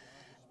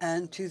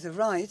 And to the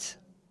right,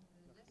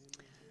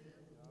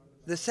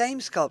 the same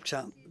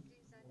sculpture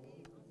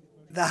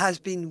that has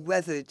been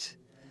weathered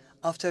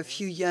after a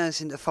few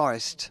years in the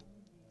forest.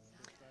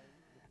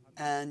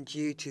 And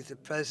due to the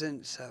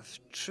presence of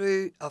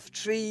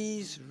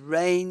trees,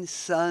 rain,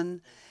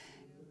 sun,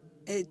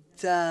 it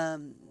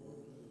now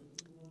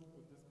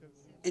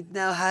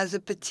has a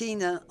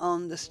patina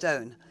on the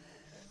stone.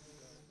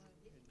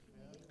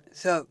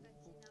 So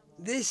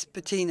this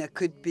patina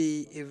could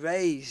be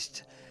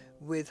erased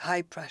with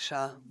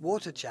high-pressure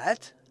water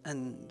jet,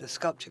 and the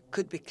sculpture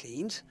could be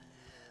cleaned,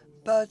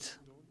 but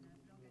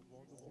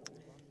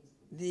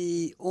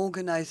the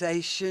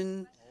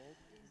organization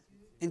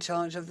in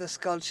charge of the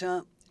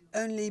sculpture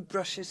only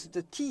brushes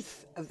the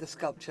teeth of the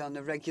sculpture on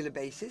a regular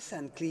basis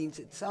and cleans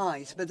its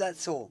eyes, but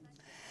that's all.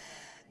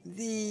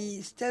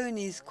 The stone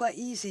is quite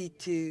easy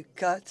to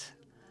cut.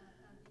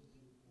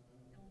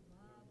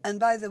 And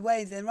by the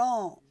way, there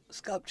are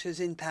sculptures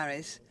in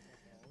Paris,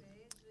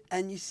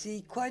 and you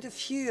see quite a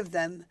few of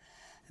them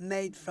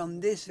made from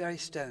this very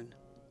stone.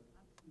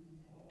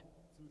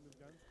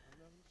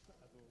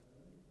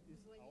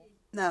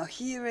 Now,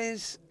 here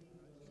is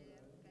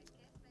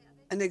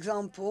an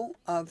example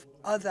of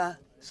other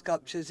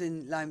sculptures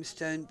in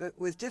limestone, but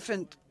with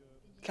different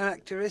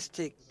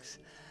characteristics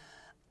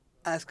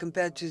as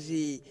compared to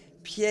the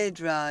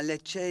Piedra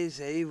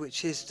Leccese,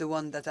 which is the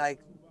one that I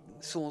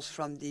source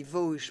from the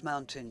Vosges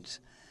mountains.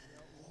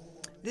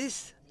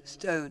 This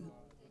stone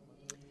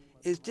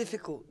is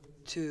difficult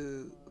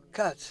to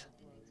cut.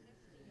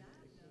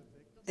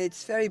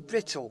 It's very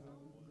brittle.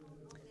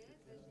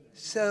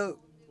 So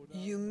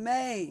you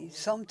may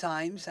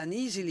sometimes and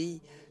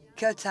easily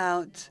cut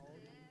out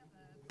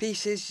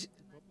pieces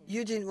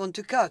you didn't want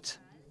to cut,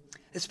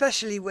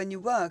 especially when you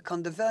work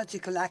on the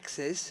vertical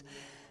axis.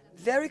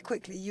 Very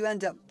quickly you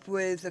end up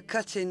with a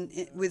cut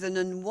with an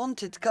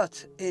unwanted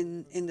cut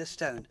in the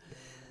stone.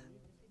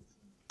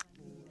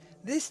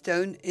 This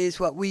stone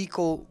is what we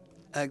call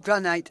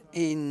granite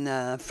in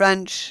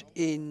French.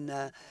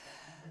 In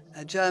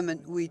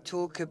German we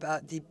talk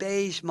about the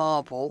beige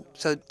marble,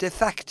 so de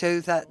facto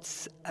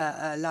that's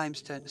a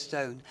limestone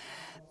stone.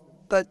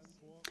 But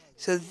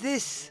so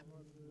this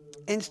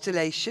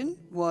installation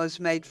was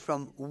made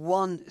from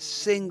one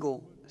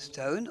single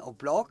stone or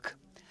block.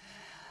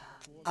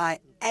 I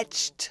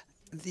etched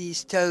the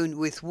stone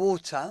with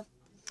water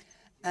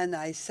and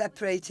I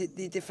separated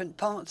the different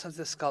parts of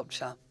the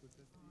sculpture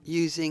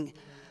using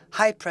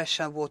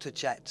high-pressure water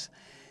jets.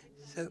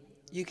 So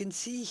you can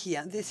see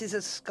here, this is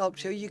a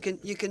sculpture. You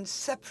can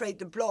separate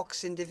the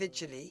blocks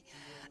individually,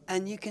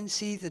 and you can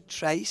see the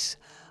trace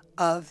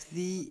of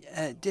the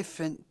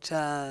different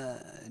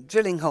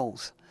drilling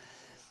holes.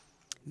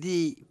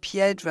 The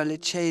Piedra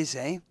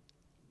Leccese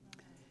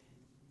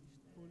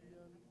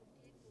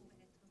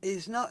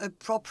is not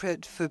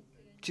appropriate for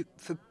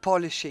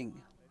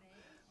polishing,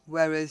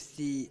 whereas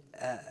the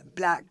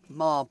black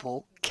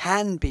marble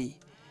can be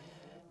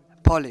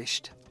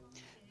polished.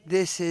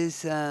 This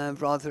is a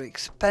rather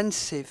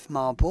expensive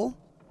marble,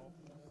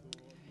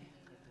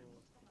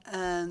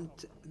 and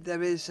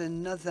there is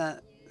another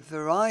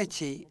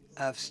variety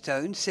of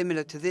stone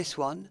similar to this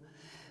one,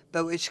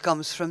 but which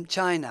comes from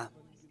China.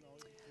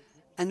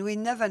 And we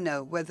never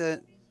know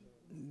whether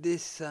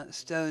this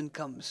stone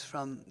comes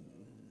from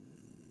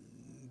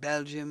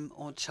Belgium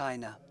or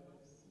China.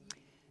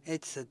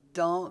 It's a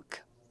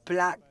dark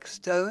black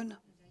stone,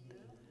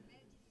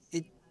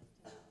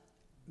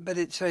 but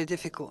it's very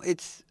difficult.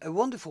 It's a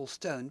wonderful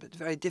stone, but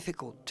very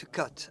difficult to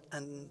cut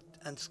and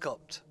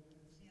sculpt.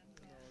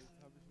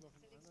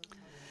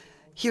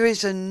 Here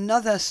is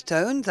another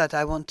stone that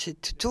I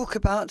wanted to talk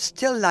about,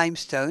 still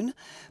limestone,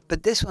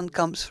 but this one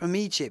comes from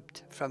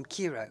Egypt, from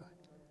Cairo.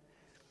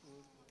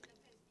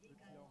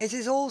 It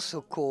is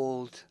also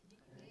called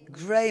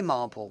grey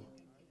marble,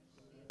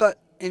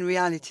 but in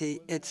reality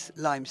it's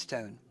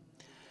limestone.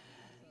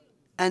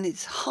 And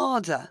it's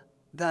harder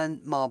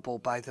than marble,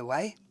 by the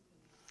way.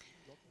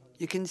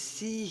 You can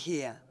see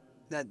here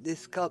that this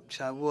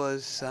sculpture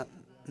was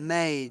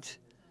made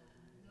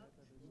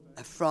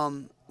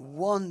from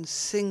one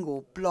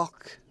single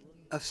block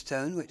of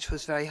stone, which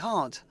was very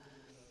hard.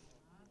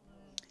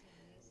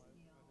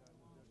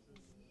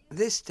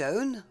 This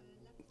stone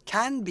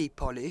can be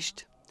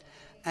polished,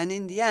 and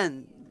in the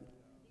end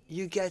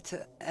you get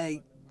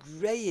a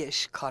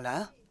grayish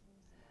color,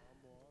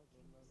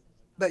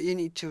 but you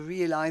need to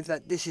realize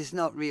that this is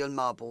not real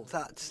marble,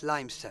 that's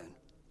limestone.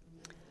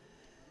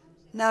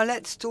 Now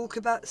let's talk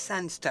about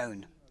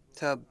sandstone.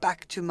 So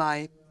back to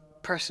my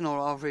personal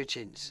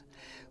origins.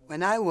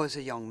 When I was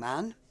a young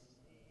man,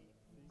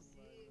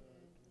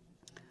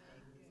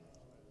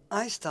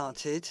 I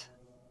started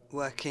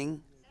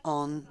working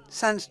on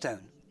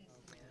sandstone.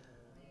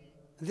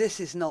 This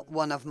is not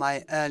one of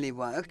my early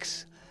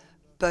works,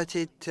 but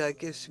it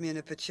gives me an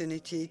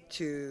opportunity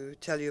to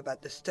tell you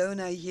about the stone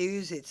I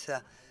use. It's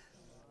a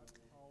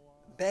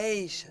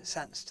beige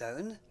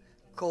sandstone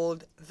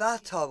called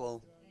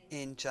Warthol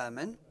in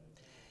German.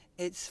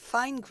 It's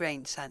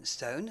fine-grained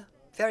sandstone,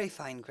 very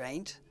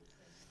fine-grained.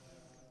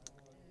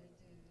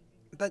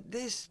 But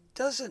this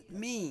doesn't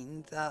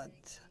mean that...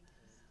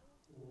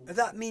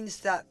 That means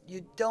that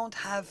you don't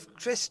have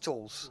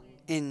crystals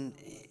in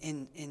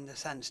the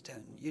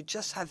sandstone. You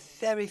just have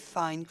very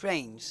fine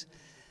grains.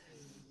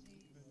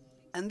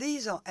 And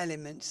these are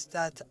elements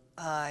that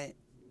I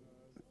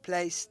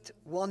placed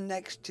one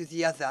next to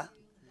the other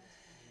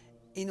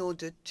in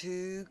order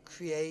to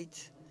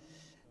create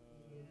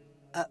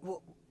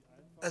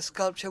a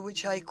sculpture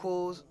which I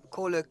call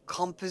a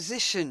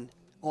composition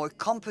or a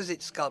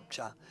composite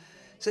sculpture.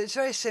 So it's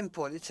very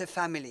simple. It's a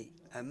family,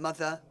 a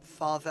mother,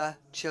 father,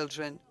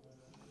 children.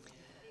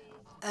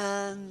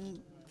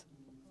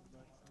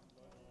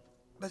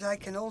 But I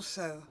can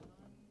also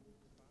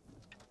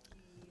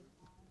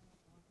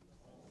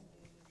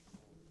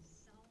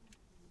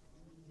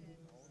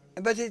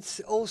but it's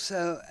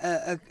also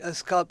a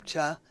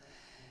sculpture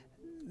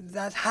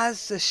that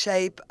has the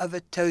shape of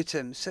a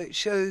totem. So it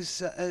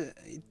shows,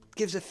 it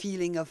gives a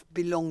feeling of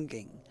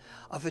belonging,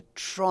 of a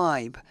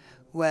tribe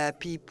where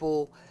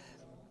people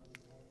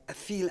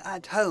feel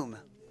at home.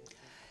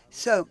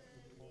 So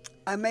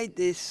I made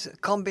this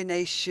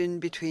combination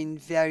between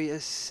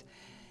various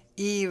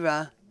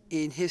era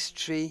in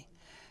history,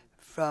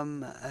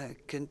 from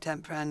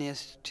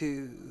contemporaneous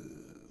to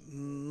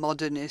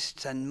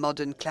modernists and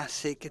modern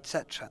classic,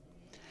 etc.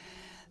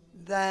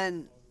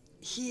 Then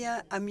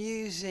here I'm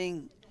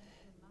using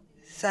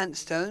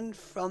sandstone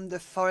from the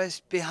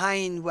forest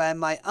behind where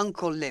my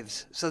uncle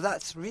lives. So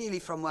that's really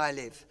from where I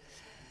live.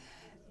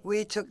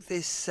 We took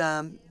this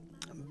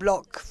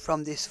block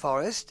from this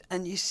forest,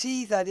 and you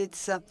see that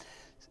it's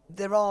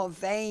there are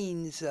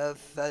veins of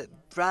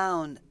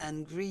brown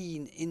and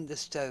green in the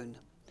stone.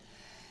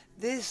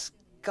 This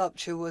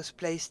sculpture was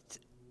placed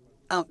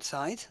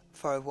outside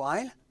for a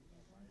while,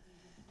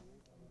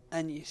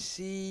 and you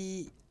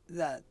see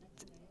that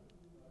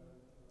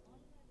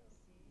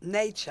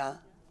nature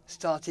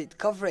started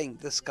covering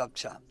the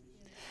sculpture.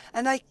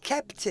 And I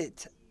kept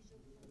it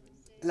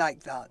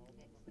like that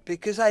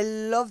because I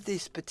love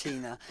this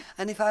patina.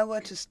 And if I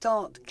were to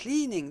start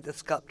cleaning the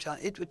sculpture,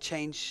 it would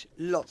change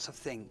lots of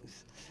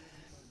things.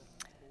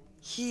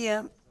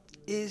 Here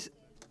is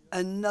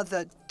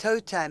another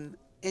totem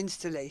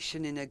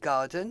installation in a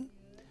garden.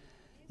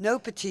 No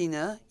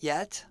patina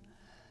yet,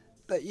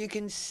 but you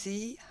can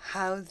see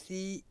how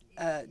the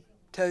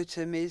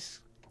totem is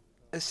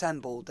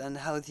assembled and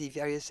how the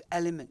various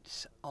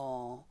elements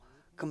are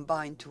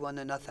combined to one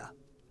another.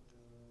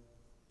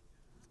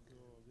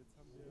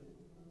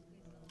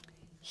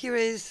 Here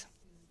is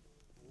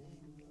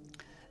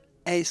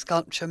a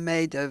sculpture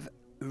made of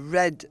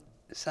red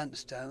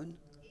sandstone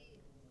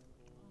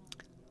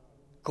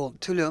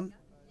called Tulum.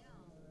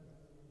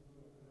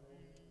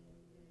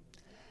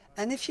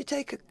 And if you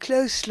take a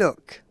close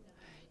look,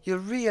 you'll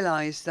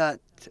realize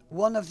that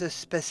one of the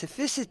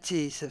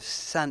specificities of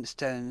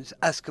sandstones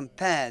as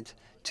compared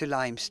to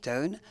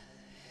limestone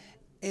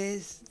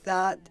is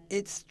that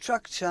its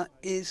structure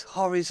is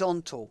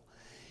horizontal.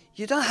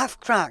 You don't have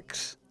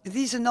cracks.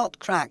 These are not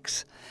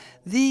cracks.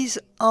 These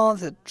are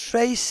the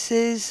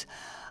traces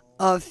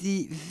of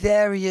the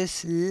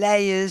various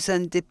layers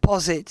and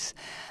deposits,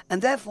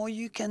 and therefore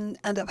you can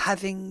end up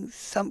having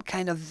some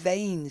kind of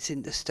veins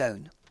in the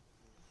stone.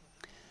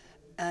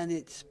 And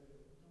it's,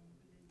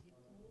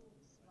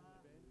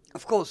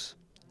 of course,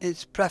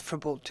 it's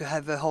preferable to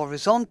have a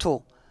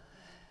horizontal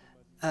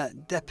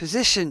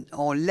deposition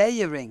or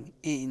layering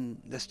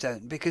in the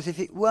stone, because if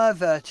it were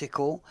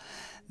vertical,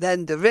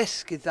 then the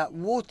risk is that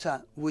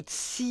water would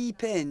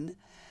seep in,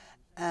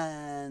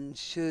 and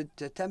should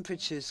the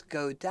temperatures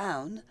go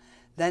down,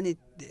 then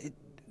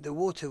the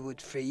water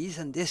would freeze,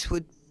 and this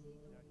would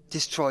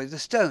destroy the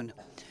stone.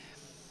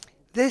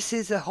 This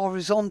is a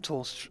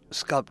horizontal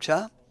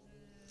sculpture,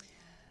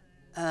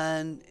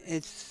 and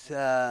it's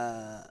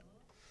a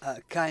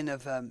kind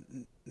of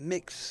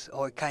mix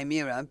or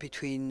chimera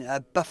between a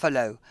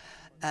buffalo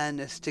and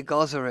a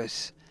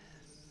stegosaurus.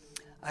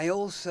 I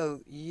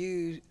also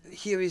use,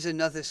 here is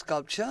another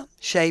sculpture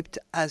shaped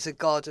as a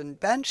garden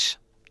bench.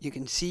 You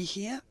can see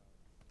here.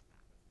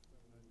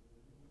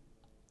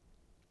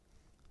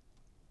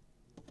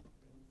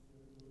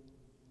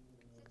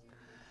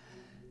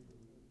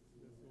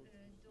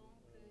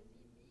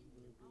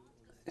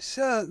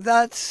 So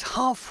that's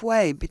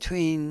halfway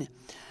between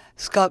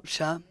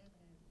sculpture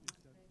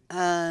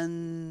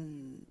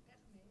and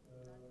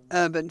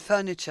urban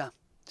furniture.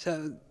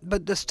 So,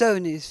 but the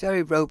stone is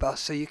very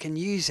robust, so you can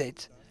use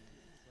it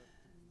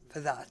for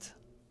that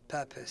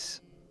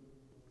purpose.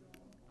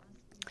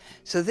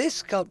 So this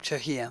sculpture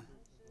here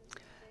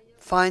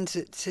finds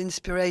its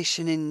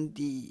inspiration in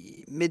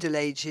the Middle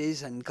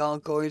Ages and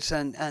gargoyles,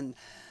 and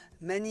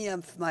many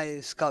of my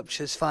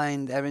sculptures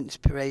find their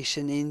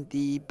inspiration in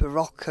the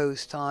Barocco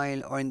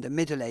style or in the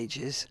Middle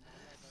Ages.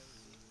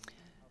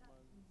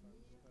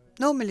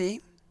 Normally,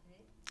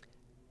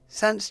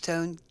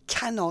 sandstone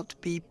cannot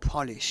be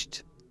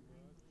polished.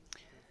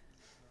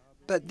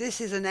 But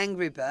this is an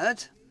angry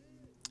bird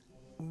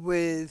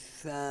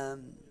with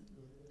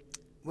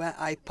where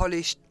I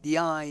polished the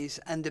eyes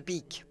and the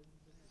beak.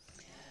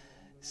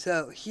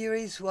 So here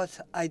is what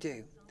I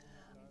do.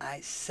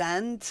 I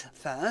sand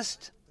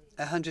first,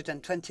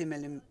 120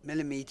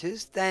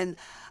 millimeters, then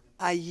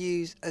I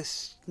use a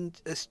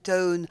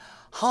stone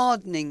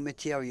hardening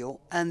material,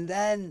 and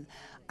then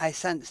I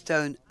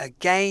sandstone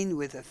again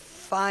with a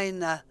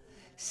finer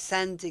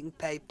sanding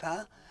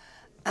paper,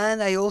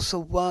 and I also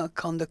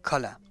work on the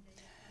color.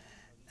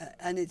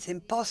 And it's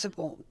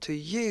impossible to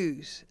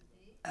use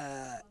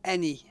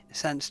any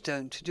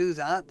sandstone to do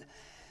that.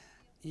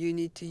 You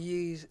need to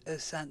use a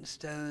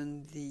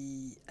sandstone,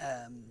 the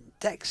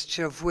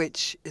texture of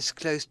which is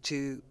close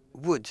to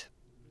wood.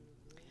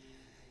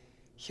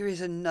 Here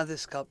is another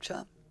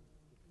sculpture.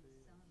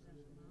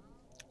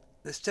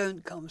 The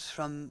stone comes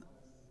from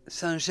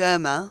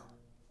Saint-Germain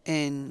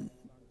in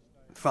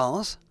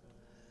France,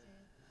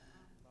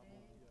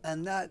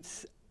 and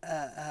that's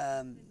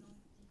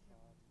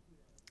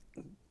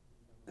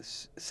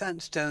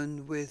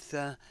sandstone with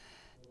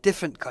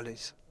different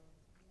colors.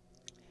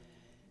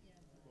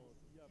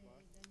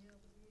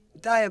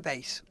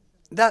 Diabase,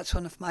 that's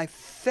one of my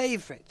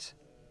favorite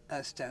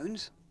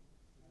stones.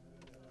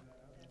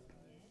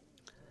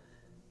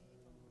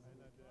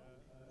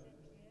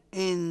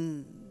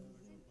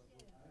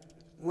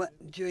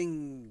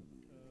 During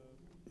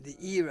the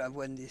era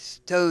when this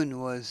stone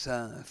was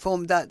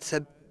formed, that's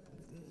a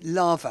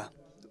lava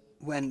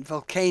when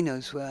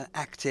volcanoes were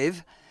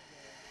active.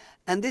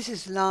 And this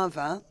is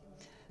lava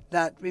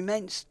that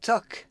remains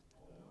stuck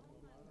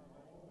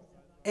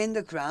in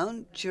the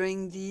ground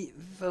during the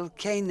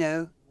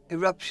volcano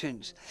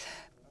eruptions.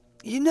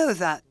 You know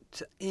that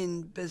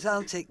in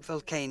basaltic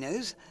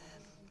volcanoes,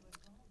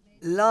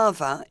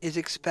 lava is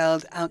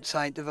expelled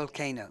outside the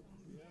volcano.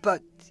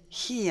 But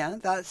here,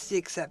 that's the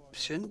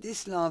exception.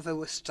 This lava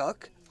was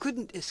stuck,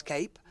 couldn't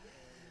escape,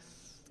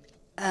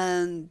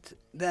 and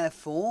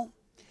therefore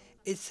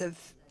it's a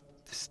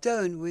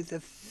stone with a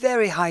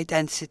very high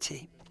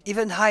density,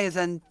 even higher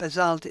than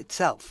basalt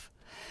itself.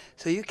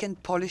 So you can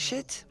polish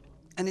it,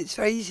 and it's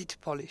very easy to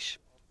polish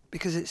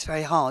because it's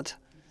very hard.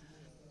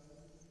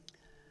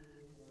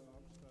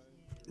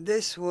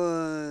 This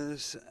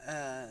was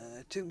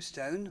a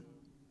tombstone.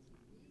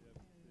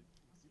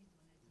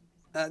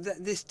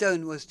 This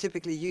stone was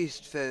typically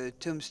used for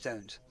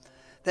tombstones.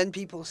 Then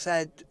people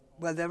said,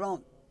 well,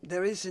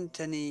 there isn't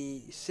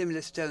any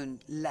similar stone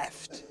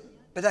left.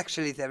 But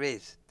actually there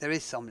is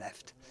some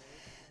left.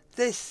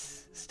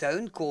 This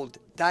stone, called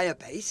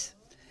diabase,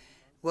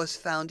 was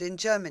found in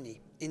Germany,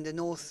 in the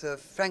north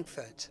of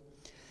Frankfurt.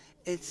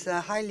 It's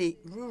a highly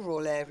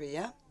rural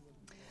area,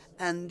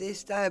 and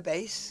this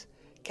diabase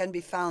can be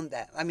found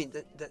there. I mean,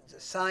 the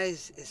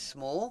size is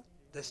small,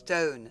 the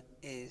stone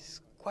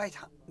is quite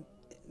high.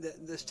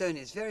 The stone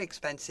is very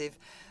expensive,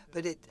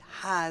 but it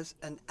has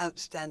an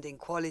outstanding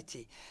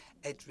quality.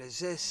 It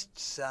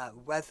resists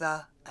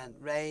weather and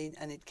rain,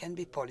 and it can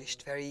be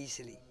polished very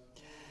easily.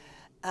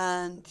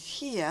 And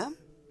here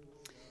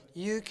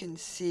you can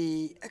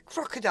see a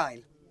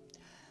crocodile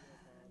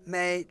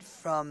made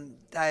from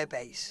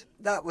diabase.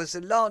 That was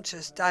the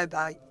largest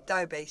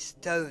diabase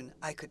stone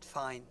I could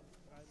find.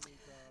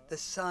 The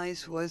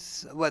size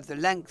was, well, the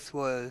length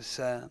was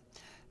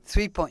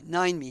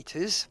 3.9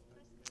 meters,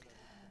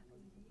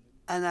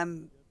 and I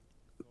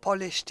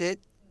polished it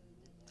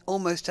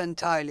almost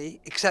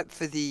entirely, except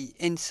for the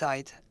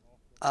inside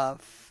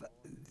of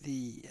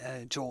the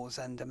jaws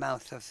and the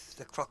mouth of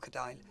the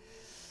crocodile.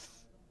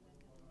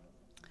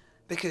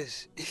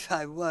 Because if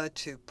I were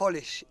to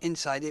polish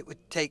inside, it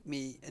would take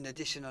me an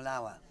additional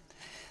hour.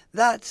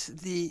 That's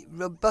the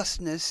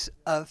robustness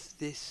of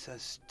this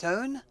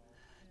stone,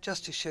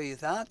 just to show you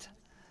that.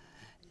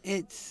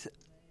 It's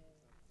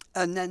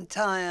an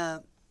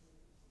entire...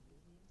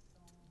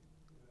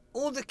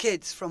 All the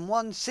kids from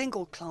one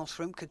single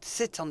classroom could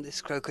sit on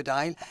this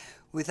crocodile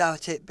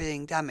without it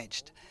being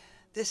damaged.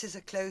 This is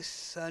a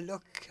close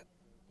look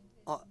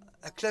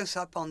a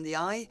close-up on the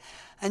eye,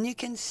 and you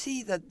can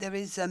see that there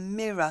is a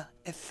mirror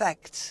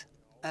effect,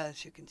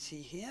 as you can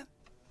see here.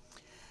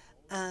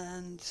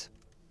 And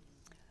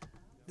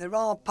there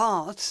are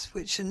parts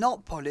which are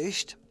not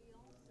polished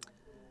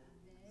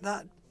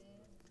that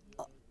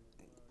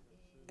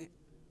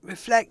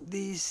reflect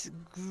these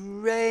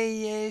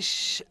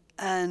grayish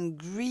and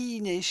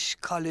greenish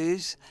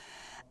colors,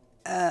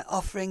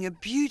 offering a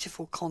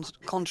beautiful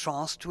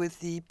contrast with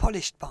the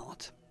polished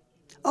part.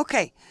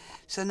 Okay,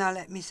 so now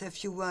let me say a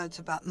few words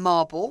about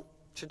marble,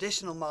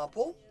 traditional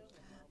marble,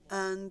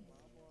 and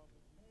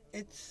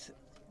it's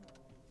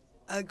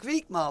a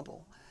Greek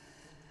marble.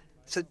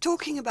 So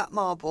talking about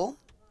marble,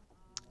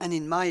 and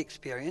in my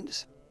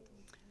experience,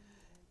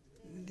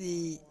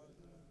 the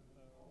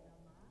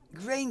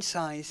grain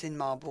size in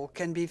marble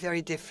can be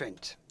very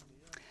different.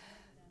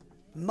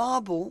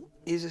 Marble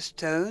is a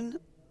stone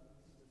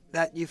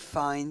that you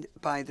find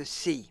by the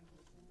sea.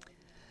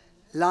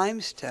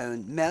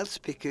 Limestone melts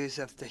because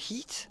of the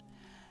heat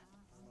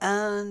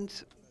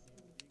and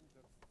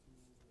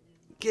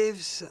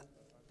gives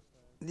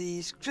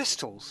these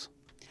crystals.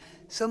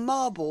 So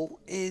marble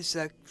is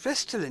a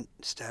crystalline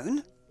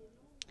stone,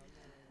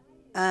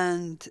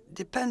 and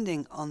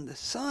depending on the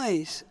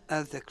size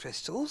of the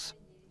crystals,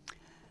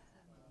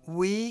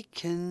 we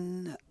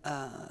can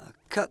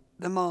cut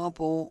the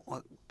marble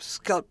or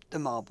sculpt the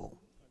marble.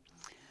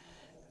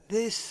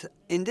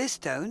 In this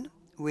stone,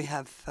 we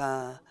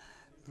have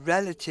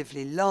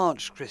relatively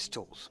large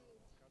crystals.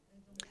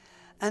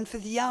 And for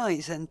the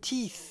eyes and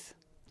teeth,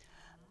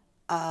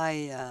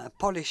 I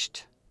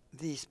polished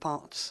these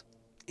parts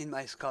in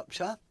my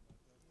sculpture.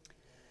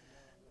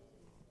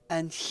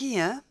 And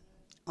here,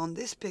 on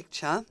this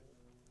picture,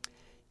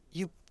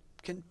 you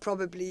can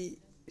probably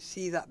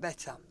see that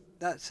better.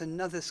 That's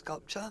another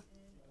sculpture.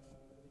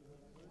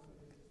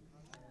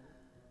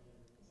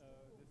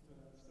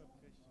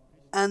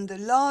 And the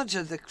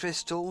larger the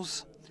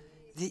crystals,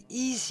 the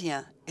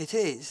easier it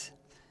is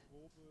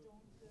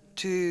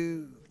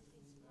to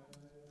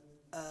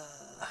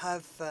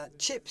have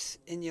chips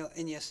in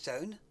your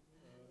stone,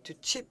 to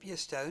chip your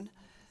stone.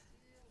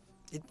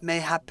 It may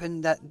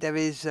happen that there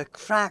is a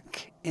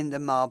crack in the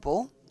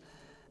marble,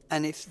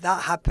 and if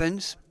that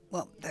happens,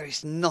 well, there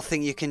is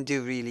nothing you can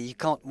do really. You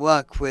can't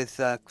work with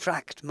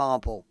cracked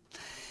marble.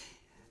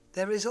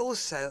 There is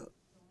also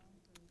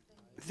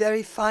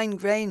very fine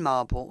grain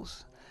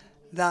marbles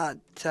that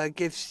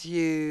gives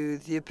you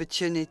the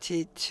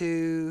opportunity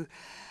to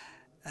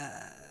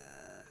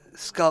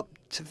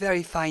sculpt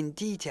very fine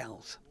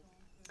details.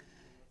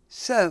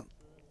 So,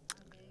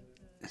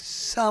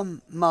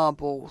 some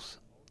marbles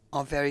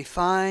are very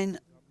fine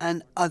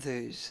and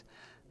others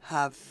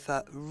have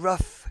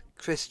rough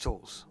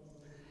crystals.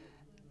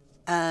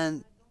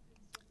 And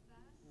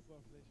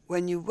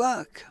when you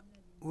work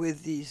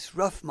with these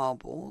rough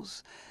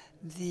marbles,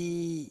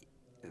 the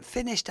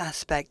finished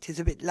aspect is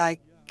a bit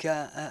like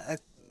a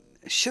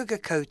sugar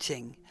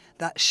coating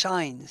that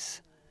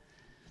shines.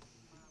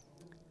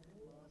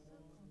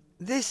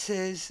 This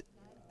is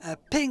a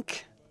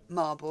pink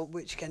marble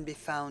which can be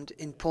found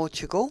in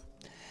Portugal.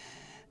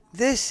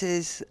 This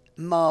is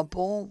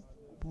marble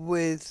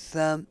with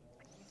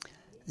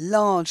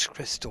large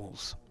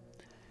crystals.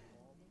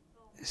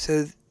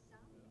 So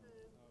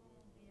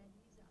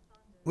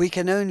we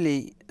can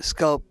only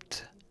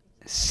sculpt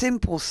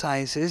simple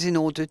sizes in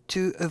order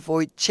to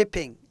avoid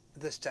chipping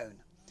the stone.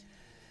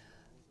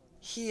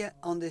 Here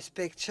on this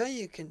picture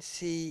you can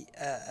see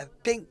a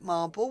pink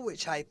marble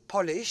which I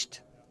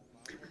polished.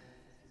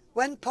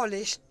 When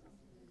polished,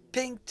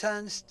 pink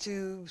turns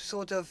to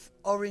sort of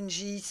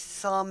orangey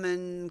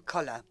salmon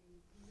color.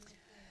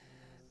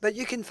 But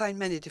you can find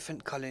many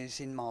different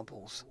colors in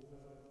marbles.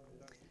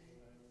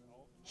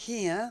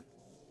 Here,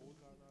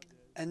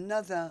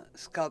 another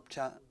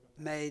sculpture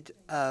made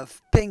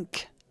of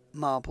pink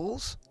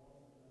marbles.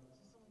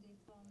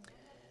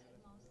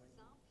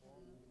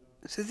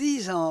 So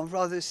these are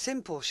rather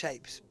simple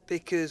shapes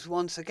because,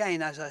 once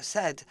again, as I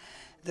said,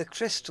 the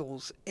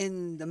crystals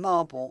in the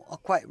marble are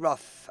quite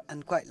rough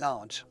and quite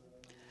large.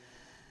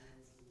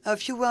 A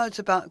few words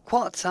about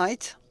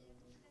quartzite.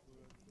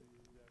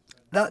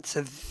 That's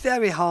a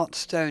very hard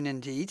stone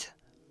indeed.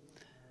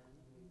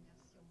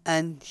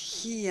 And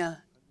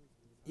here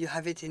you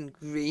have it in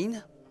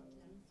green,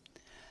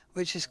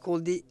 which is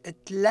called the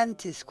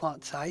Atlantis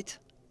quartzite.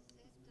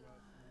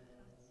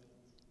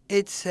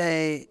 It's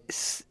a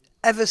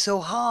ever so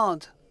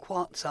hard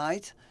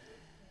quartzite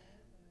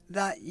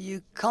that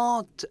you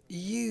can't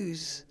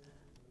use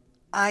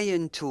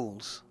iron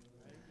tools,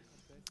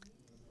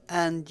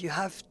 and you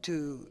have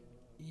to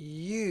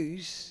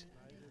use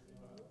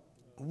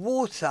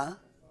water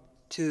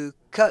to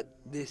cut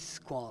this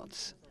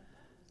quartz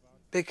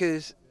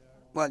because,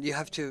 well, you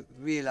have to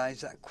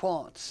realize that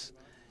quartz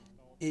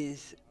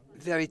is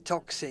very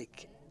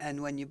toxic,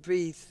 and when you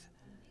breathe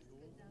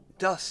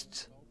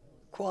dust,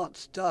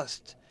 quartz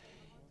dust,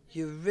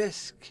 you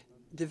risk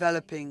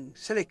developing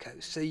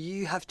silicose. So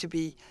you have to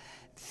be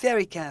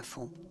very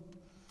careful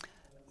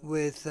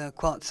with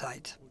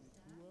quartzite.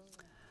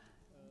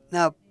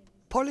 Now,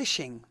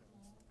 polishing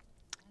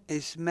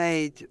is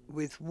made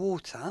with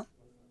water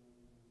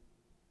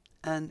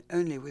and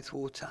only with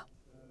water.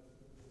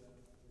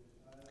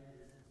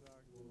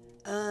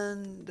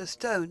 And the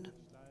stone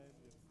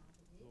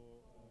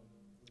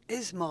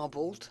is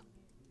marbled,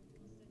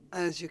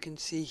 as you can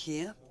see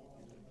here,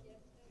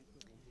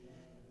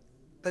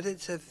 but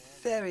it's a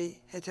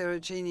very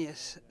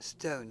heterogeneous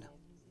stone.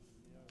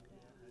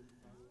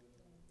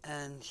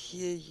 And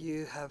here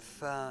you have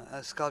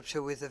a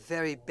sculpture with a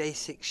very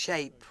basic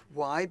shape.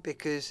 Why?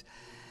 Because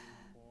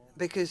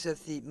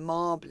of the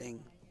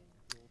marbling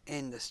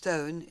in the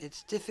stone,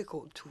 it's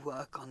difficult to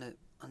work on a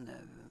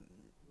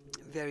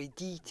very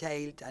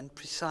detailed and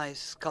precise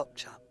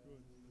sculpture.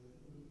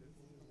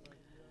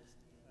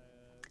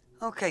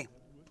 Okay,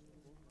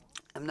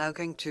 I'm now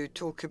going to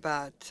talk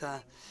about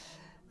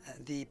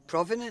the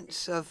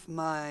provenance of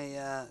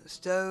my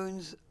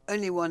stones.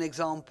 Only one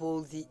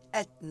example, the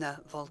Etna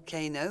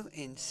volcano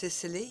in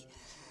Sicily.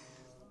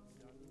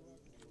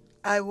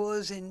 I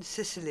was in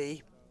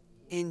Sicily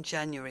in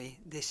January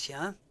this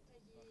year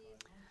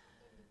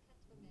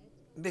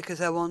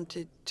because I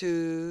wanted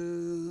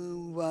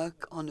to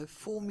work on a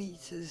 4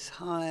 meters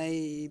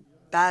high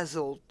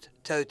basalt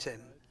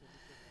totem.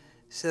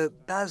 So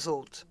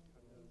basalt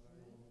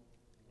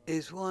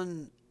is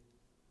one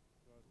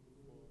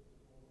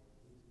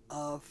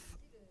of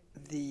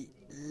the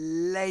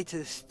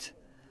latest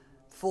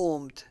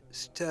formed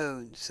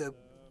stone. So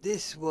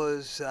this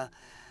was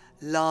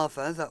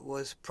lava that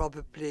was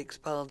probably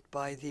expelled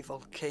by the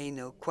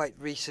volcano quite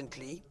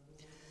recently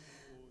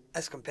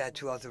as compared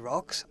to other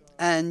rocks,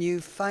 and you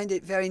find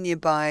it very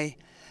nearby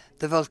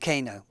the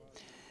volcano.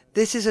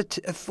 This is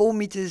a 4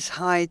 meters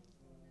high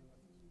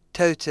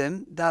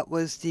totem. That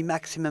was the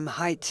maximum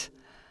height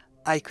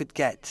I could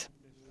get.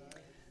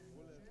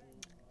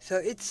 So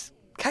it's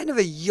kind of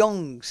a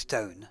young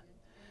stone,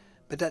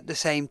 but at the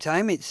same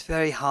time it's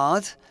very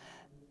hard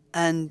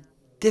and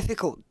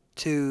difficult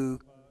to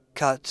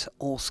cut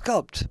or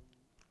sculpt.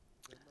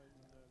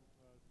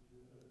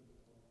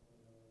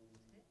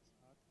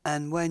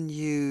 And when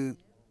you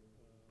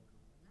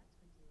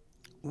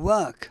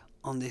work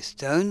on this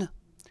stone,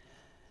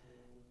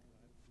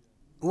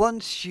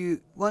 once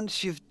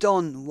you've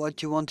done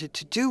what you wanted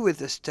to do with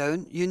the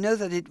stone, you know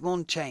that it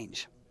won't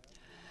change.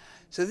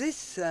 So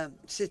this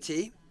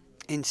city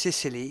in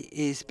Sicily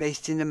is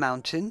based in a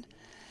mountain,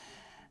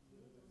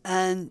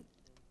 and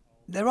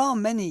there are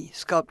many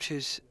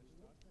sculptures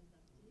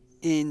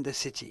in the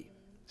city,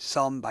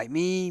 some by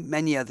me,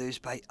 many others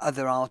by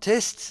other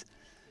artists.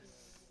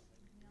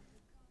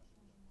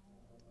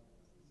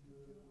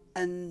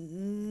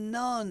 And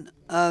none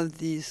of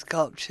these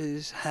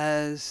sculptures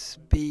has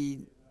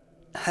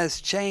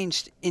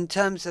changed in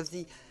terms of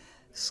the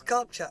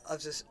sculpture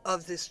of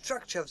the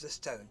structure of the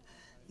stone.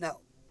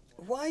 Now,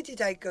 why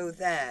did I go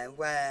there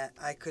where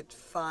I could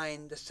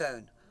find the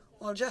stone?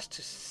 Well, just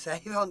to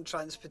save on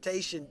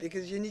transportation,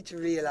 because you need to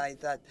realize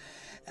that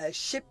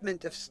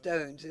shipment of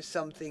stones is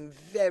something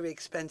very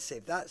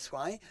expensive. That's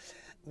why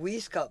we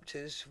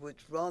sculptors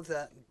would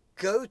rather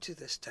go to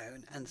the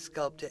stone and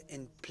sculpt it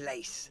in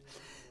place.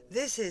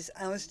 This is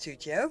our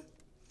studio,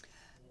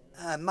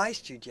 my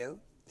studio.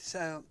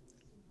 So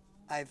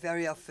I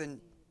very often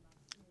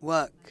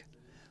work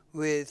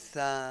with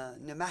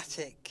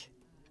pneumatic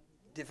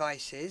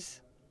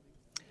devices.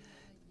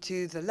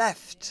 To the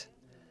left,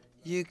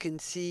 you can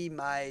see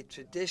my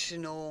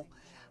traditional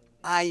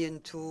iron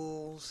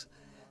tools,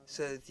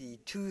 so the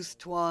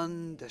toothed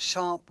one, the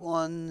sharp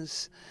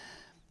ones,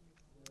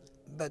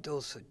 but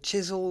also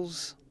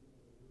chisels.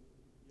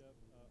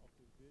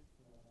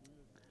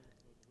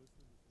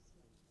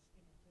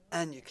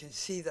 And you can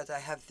see that I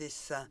have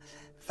this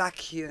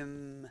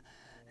vacuum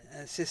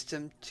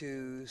system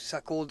to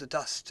suck all the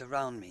dust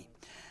around me.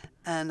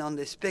 And on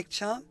this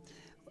picture,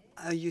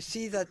 you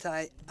see that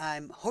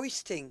I'm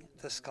hoisting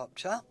the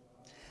sculpture,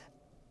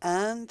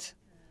 and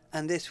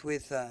this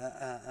with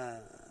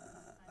a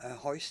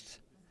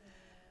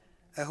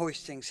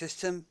hoisting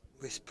system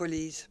with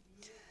pulleys.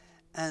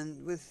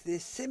 And with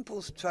this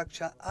simple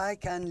structure, I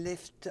can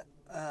lift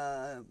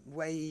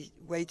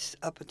weights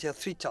up until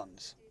 3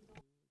 tons.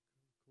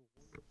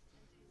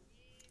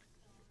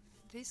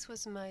 This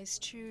was my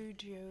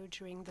studio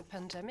during the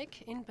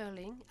pandemic in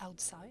Berlin,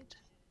 outside.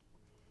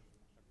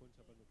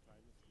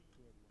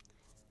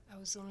 I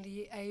was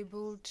only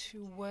able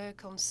to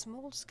work on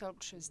small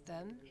sculptures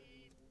then.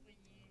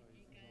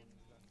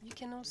 You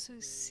can also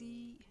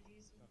see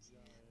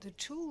the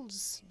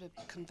tools, the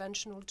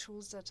conventional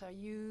tools that are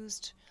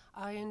used,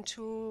 iron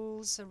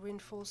tools,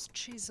 reinforced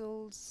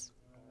chisels,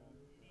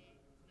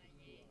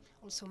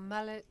 also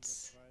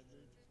mallets.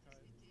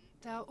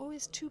 There are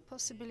always 2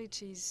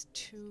 possibilities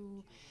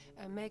to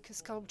make a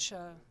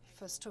sculpture.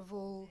 First of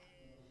all,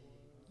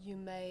 you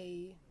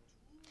may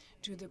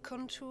do the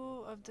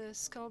contour of the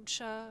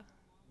sculpture,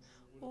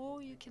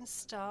 or you can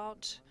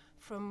start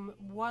from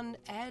one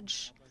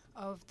edge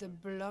of the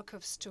block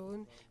of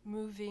stone,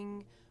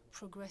 moving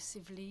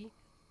progressively.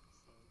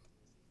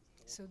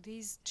 So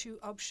these 2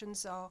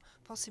 options are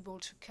possible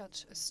to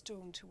cut a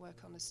stone, to work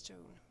on a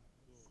stone.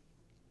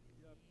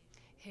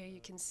 Here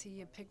you can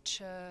see a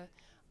picture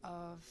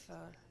of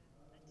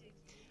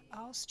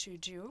our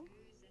studio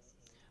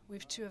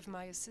with two of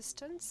my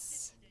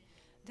assistants.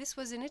 This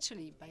was in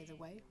Italy, by the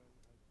way.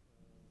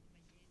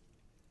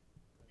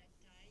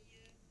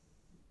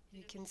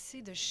 You can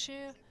see the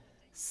sheer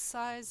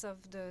size of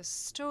the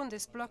stone,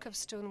 this block of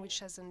stone which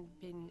hasn't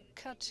been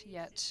cut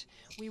yet.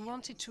 We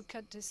wanted to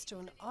cut this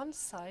stone on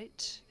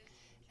site,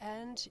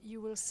 and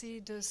you will see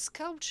the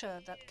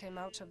sculpture that came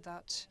out of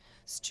that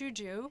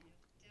studio.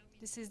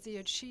 This is the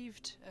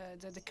achieved,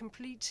 the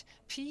complete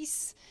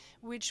piece,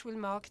 which will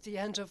mark the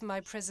end of my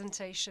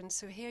presentation.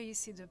 So here you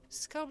see the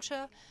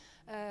sculpture,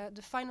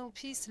 the final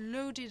piece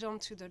loaded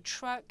onto the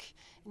truck,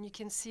 and you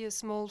can see a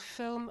small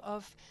film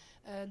of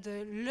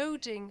the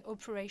loading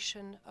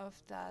operation of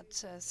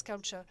that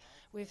sculpture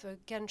with a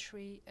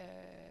gantry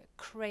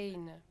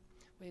crane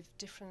with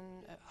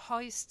different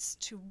hoists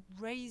to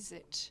raise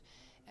it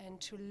and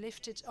to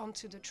lift it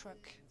onto the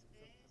truck.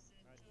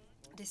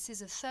 This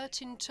is a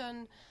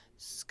 13-ton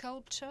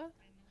sculpture.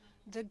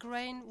 The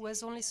crane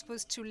was only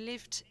supposed to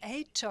lift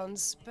 8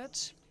 tons,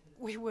 but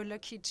we were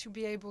lucky to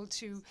be able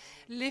to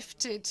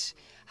lift it.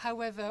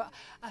 However,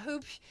 I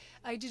hope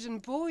I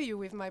didn't bore you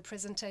with my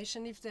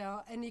presentation. If there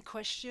are any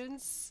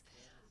questions,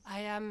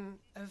 I am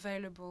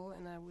available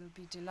and I will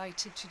be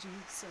delighted to do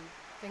so.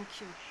 Thank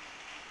you.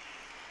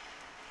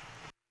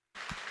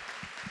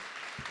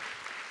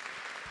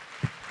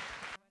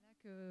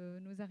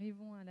 Nous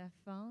arrivons à la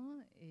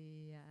fin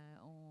et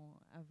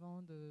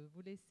avant de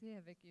vous laisser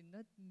avec une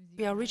note musicale.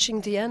 We are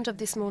reaching the end of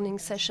this morning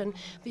session.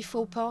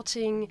 Before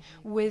parting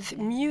with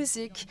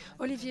music,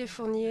 Olivier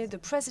Fournier, the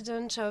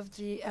president of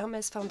the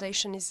Hermès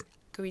Foundation, is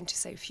going to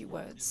say a few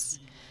words.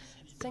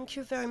 Thank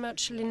you very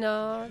much,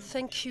 Lina.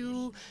 Thank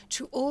you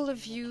to all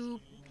of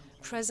you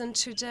present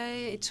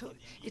today.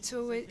 It's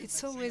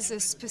always a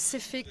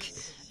specific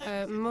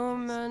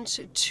moment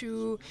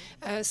to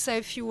say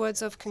a few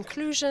words of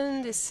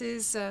conclusion. This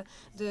is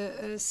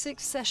the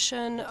sixth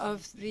session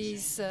of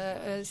these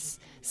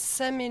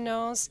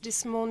seminars.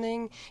 This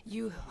morning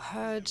you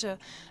heard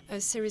a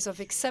series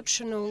of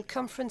exceptional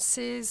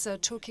conferences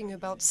talking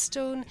about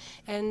stone,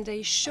 and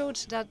they showed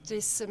that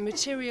this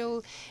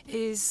material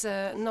is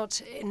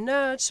not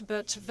inert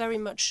but very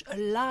much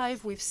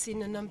alive. We've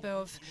seen a number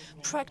of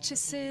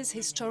practices,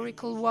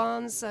 historical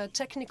ones,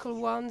 technical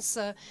ones,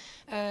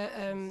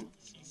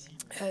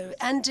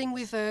 ending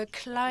with a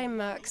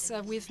climax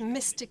with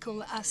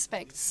mystical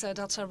aspects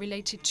that are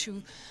related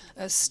to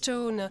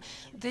stone.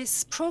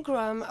 This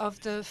program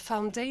of the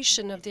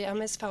foundation, of the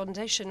Hermès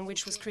Foundation,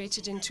 which was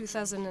created in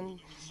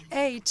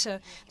 2008,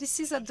 this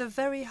is at the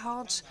very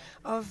heart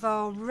of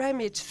our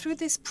remit. Through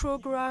this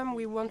program,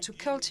 we want to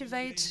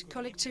cultivate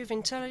collective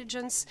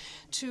intelligence,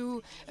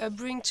 to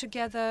bring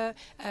together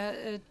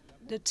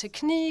the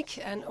technique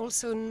and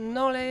also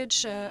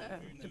knowledge,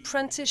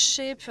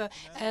 apprenticeship,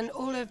 and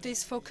all of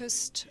this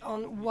focused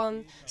on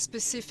one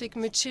specific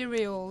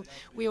material.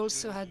 We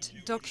also had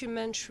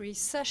documentary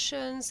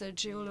sessions, a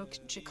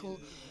geological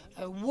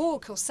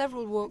walk or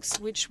several walks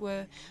which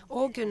were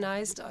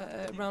organized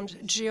around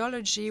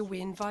geology. We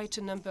invite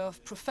a number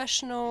of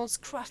professionals,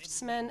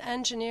 craftsmen,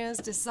 engineers,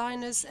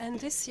 designers, and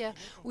this year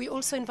we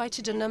also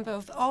invited a number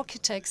of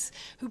architects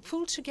who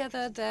pulled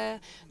together their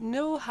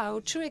know-how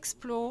to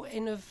explore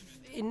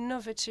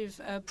innovative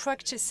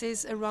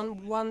practices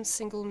around one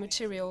single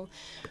material.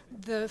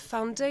 The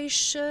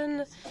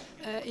foundation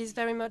is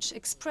very much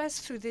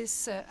expressed through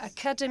this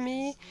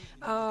academy.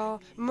 Our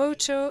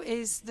motto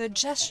is the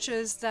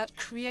gestures that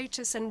create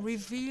us and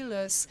reveal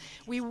us.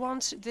 We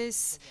want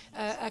this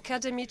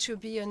academy to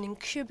be an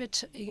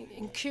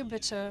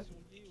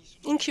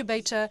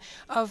incubator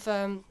of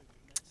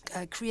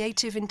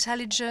creative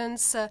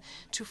intelligence,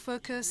 to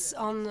focus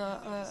on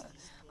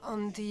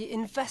the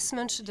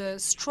investment, the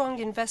strong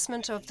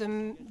investment of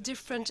the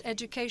different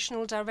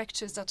educational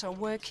directors that are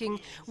working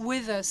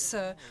with us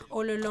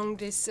all along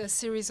this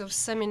series of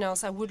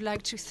seminars. I would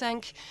like to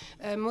thank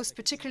most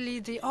particularly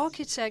the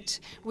architect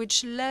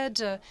which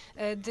led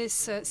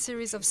this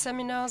series of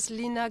seminars,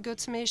 Lina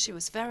Gotme. She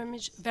was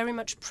very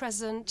much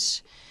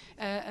present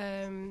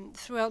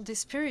throughout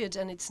this period,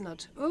 and it's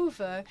not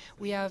over.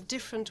 We have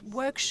different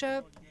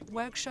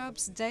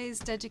workshops, days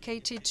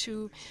dedicated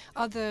to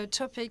other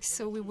topics,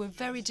 so we were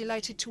very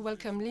delighted to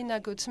welcome Lina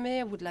Gotme.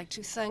 I would like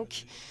to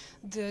thank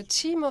the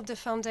team of the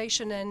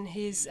foundation and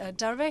his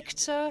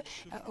director,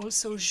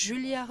 also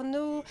Julie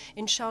Arnaud,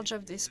 in charge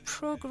of this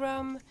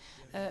program,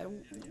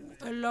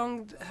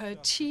 along her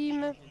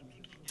team.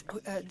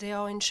 They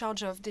are in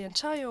charge of the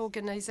entire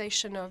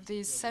organization of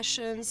these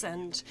sessions,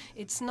 and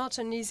it's not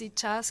an easy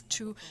task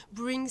to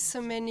bring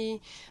so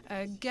many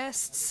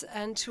guests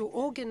and to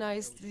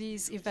organize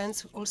these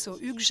events. Also,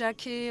 Hugues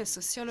Jacquet, a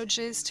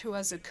sociologist who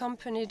has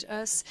accompanied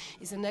us,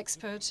 is an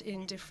expert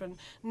in different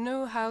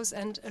know-hows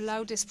and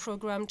allowed this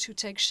program to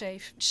take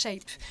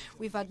shape.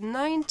 We've had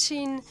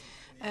 19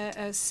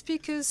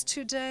 speakers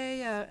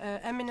today,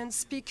 eminent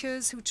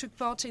speakers who took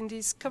part in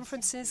these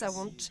conferences. I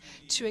want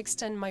to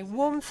extend my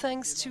warm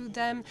thanks to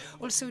them.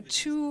 Also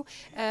two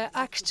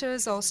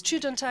actors or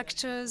student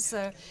actors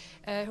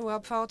who are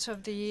part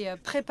of the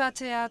Prépa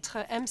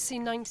Théâtre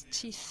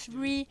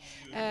MC93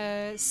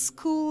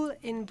 school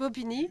in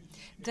Bobigny.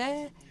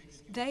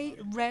 They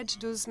read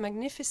those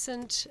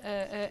magnificent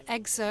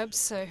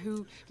excerpts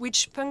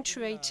which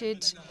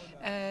punctuated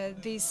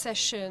these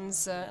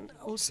sessions. I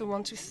also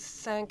want to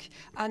thank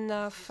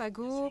Anna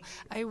Fagot.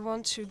 I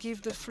want to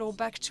give the floor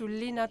back to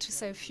Lina to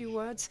say a few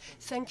words.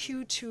 Thank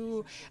you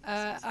to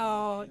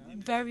our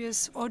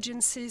various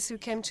audiences who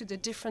came to the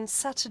different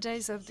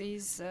Saturdays of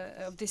this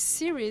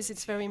series.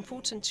 It's very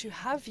important to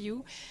have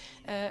you.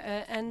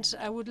 And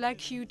I would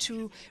like you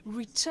to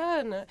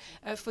return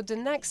for the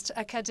next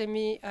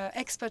Academy,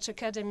 Expert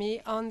Academy,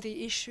 on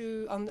the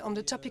issue, on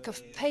the topic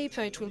of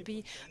paper. It will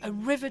be a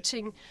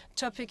riveting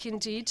topic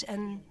indeed.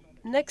 And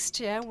next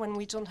year, when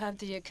we don't have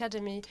the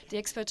Academy, the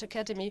Expert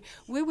Academy,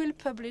 we will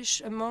publish,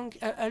 along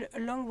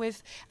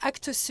with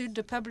Actes Sud,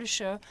 the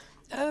publisher,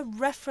 a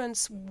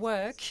reference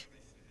work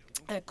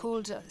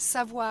called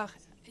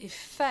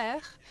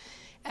SAVOIR-FAIRE.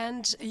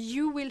 And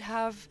you will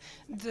have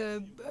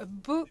the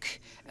book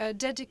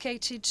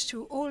dedicated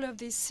to all of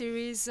this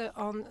series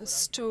on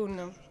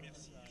stone.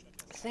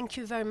 Thank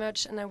you very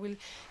much, and I will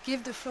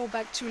give the floor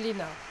back to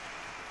Lina.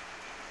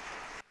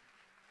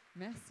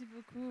 Merci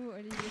beaucoup,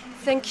 Olivier.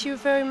 Thank you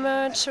very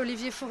much,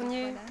 Olivier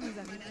Fournier.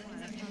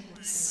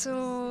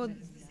 So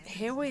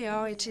here we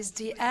are. It is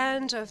the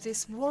end of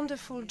this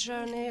wonderful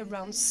journey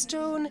around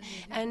stone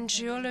and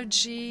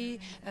geology,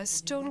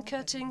 stone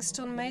cutting,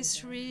 stone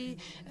masonry,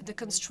 the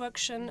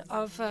construction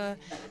of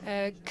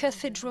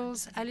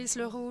cathedrals, Alice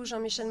Leroux,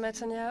 Jean-Michel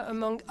Matania,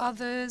 among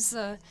others.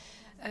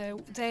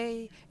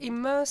 They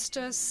immersed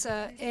us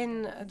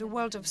in the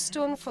world of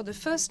stone for the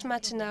first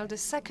matinale. The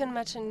second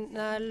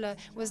matinale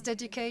was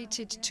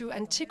dedicated to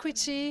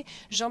antiquity.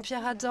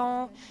 Jean-Pierre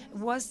Adam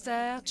was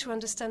there to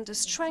understand the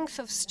strength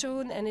of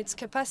stone and its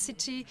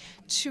capacity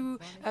to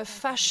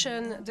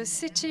fashion the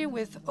city.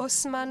 With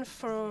Haussmann,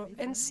 for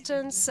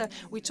instance,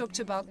 we talked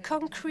about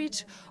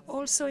concrete.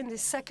 Also in the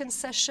second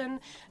session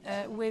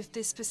with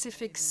this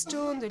specific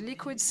stone, the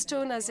liquid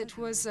stone as it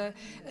was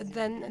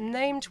then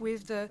named,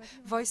 with the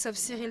voice of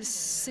Cyril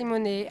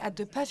Simonet. At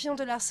the Pavillon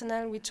de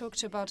l'Arsenal, we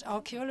talked about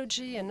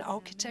archaeology and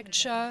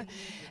architecture.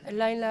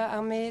 Laila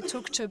Armé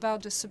talked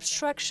about the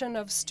subtraction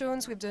of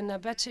stones with the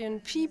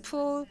Nabatean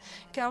people.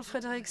 Carl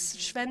Frédéric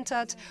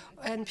Schwentat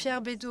and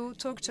Pierre Bédot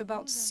talked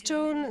about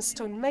stone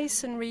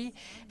masonry.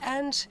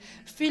 And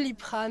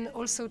Philippe Rhin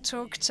also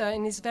talked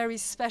in his very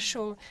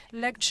special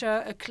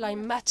lecture, a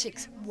climatic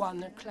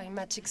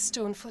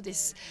stone for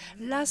this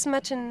last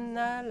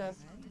matinale.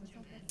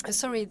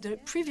 Sorry, the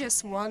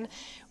previous one,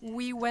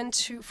 we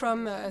went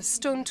from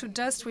stone to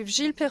dust with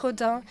Gilles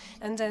Perrodin,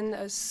 and then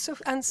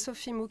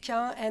Anne-Sophie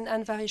Mouquin and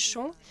Anne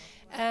Varichon.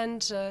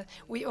 And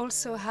we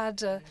also had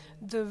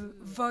the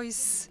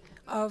voice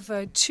of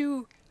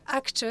two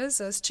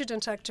actors,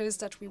 student actors,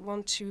 that we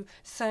want to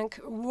thank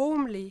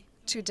warmly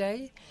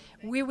today.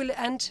 We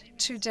ended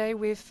today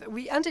with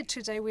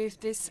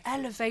this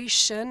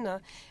elevation,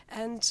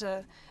 and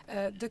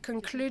the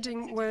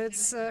concluding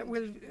words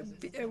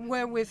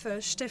were with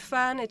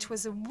Stéphane. It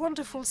was a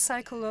wonderful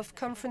cycle of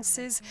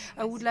conferences.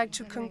 I would like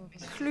to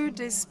conclude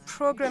this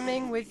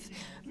programming with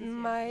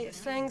my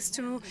thanks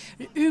to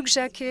Hugues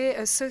Jacquet,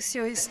 a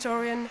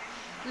socio-historian.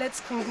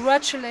 Let's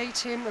congratulate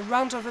him. A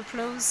round of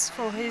applause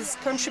for his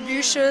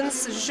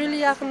contributions.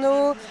 Julie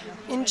Arnaud,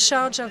 in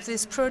charge of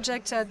this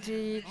project at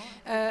the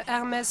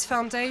Hermès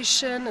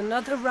Foundation.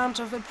 Another round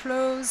of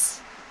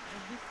applause.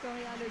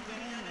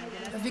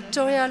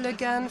 Victoria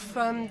Legan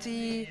from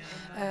the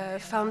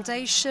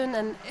foundation,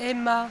 and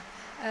Emma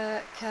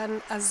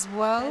can as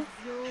well.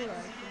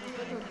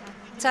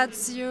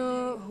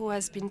 Tazio, who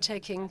has been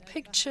taking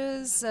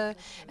pictures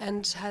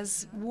and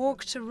has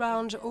walked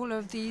around all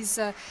of these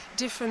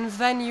different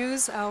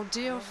venues. Our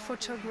dear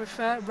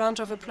photographer, round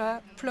of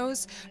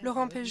applause.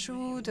 Laurent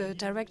Péjou, the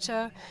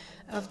director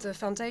of the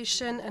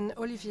foundation, and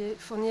Olivier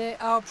Fournier,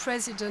 our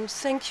president.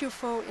 Thank you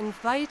for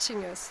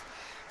inviting us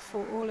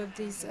for all of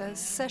these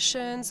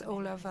sessions,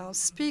 all of our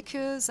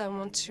speakers. I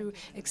want to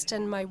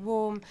extend my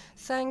warm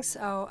thanks,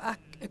 our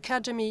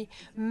Academy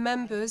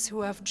members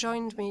who have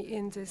joined me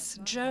in this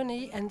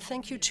journey, and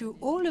thank you to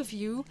all of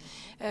you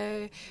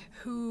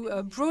who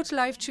brought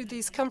life to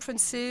these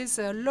conferences.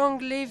 Long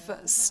live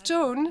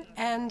Stone.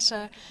 And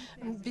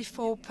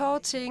before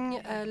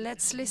parting,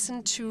 let's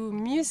listen to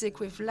music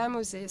with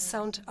Lamosé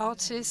sound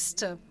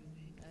artist.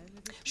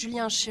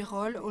 Julien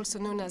Chirol, also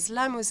known as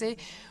Lamosé,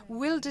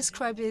 will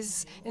describe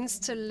his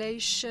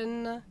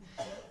installation,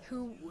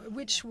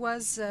 which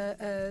was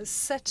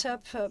set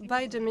up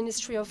by the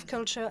Ministry of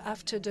Culture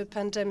after the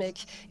pandemic.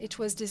 It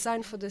was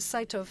designed for the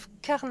site of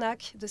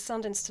Carnac. The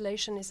sound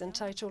installation is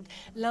entitled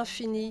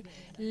L'Infini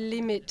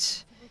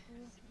Limit,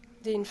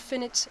 the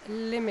Infinite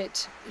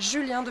Limit.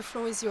 Julien, the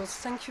floor is yours.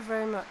 Thank you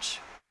very much.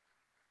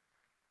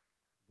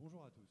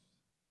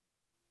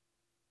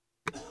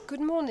 Good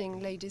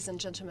morning, ladies and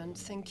gentlemen.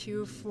 Thank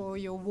you for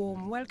your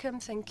warm welcome.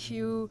 Thank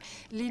you,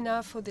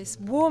 Lina, for this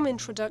warm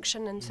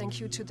introduction, and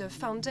thank you to the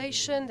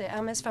foundation, the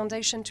Hermès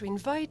Foundation, to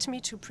invite me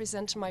to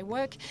present my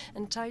work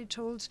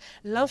entitled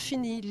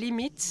L'Infini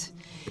Limite.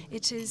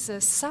 It is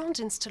a sound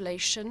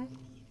installation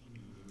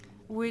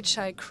which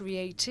I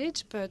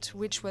created, but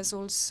which was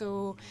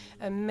also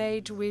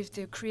made with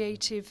the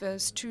creative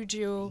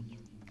studio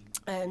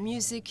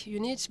music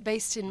unit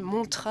based in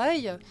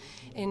Montreuil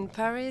in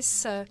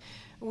Paris,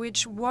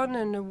 which won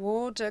an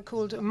award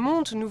called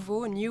Monde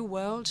Nouveau, New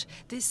World.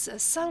 This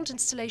sound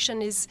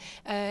installation is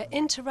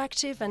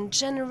interactive and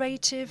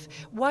generative.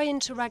 Why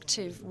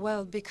interactive?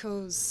 Well,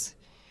 because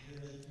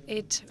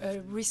it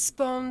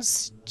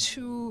responds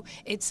to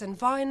its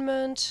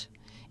environment.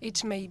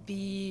 It may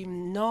be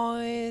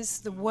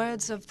noise, the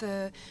words of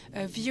the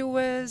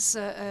viewers,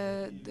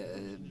 the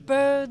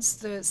birds,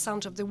 the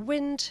sound of the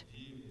wind.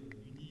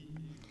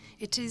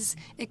 It is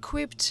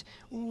equipped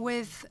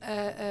with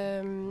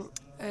an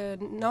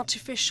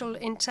artificial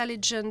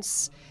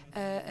intelligence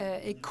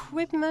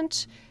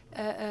equipment.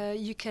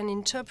 You can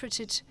interpret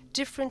it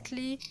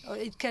differently, or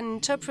it can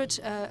interpret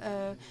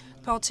a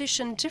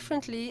partition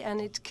differently, and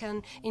it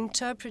can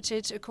interpret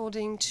it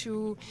according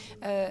to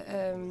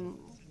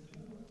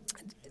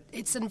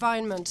its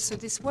environment. So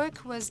this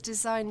work was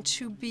designed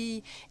to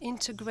be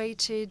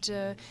integrated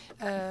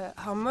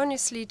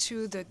harmoniously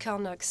to the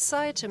Karnak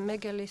site, a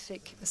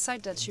megalithic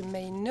site that you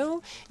may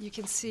know. You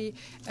can see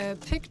a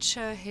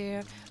picture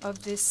here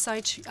of this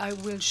site. I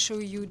will show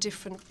you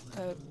different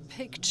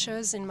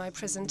pictures in my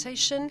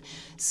presentation.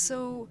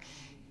 So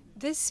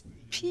this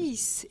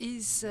piece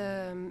is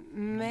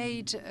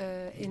made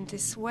in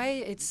this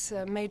way. It's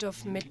made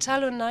of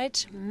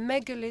metallonite,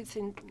 megalith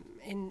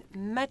in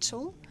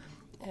metal.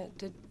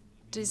 The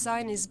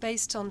design is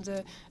based on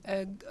the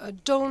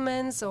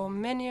dolmens or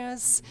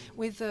menhirs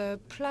with a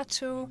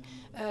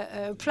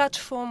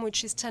platform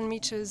which is 10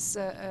 meters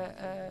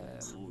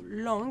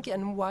long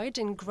and wide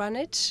in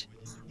granite.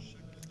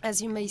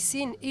 As you may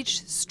see, in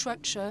each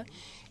structure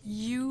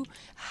you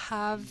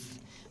have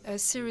a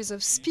series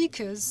of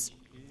speakers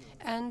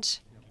and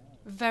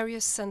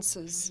various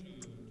sensors.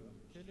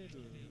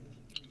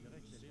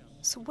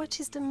 So what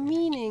is the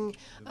meaning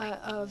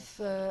of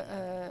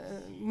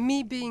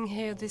me being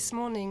here this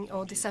morning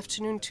or this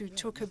afternoon to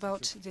talk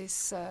about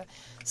this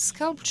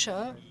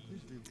sculpture,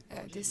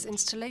 this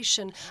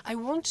installation? I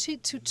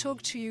wanted to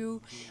talk to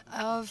you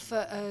of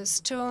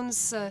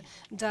stones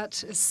that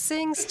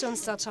sing,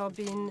 stones that are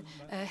being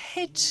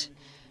hit,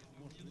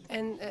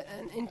 and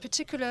in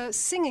particular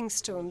singing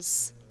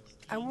stones.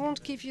 I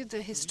won't give you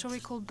the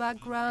historical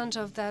background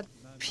of that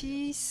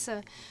piece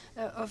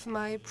of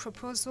my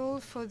proposal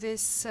for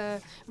this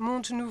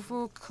Monde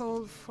Nouveau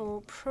Call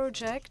for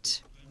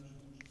project.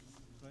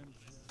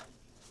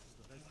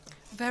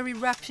 Very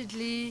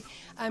rapidly,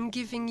 I'm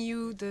giving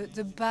you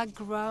the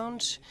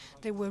background.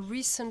 There were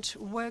recent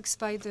works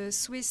by the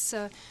Swiss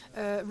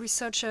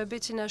researcher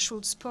Bettina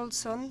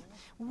Schulz-Polson.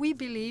 We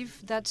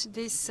believe that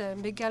this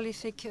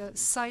megalithic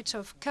site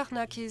of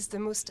Karnak is the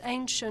most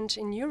ancient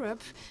in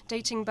Europe,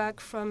 dating back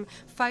from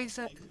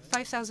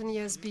 5,000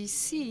 years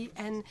BC,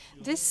 and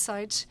this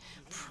site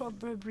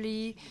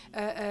probably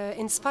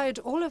inspired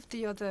all of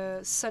the other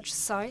such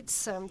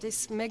sites,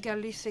 this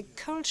megalithic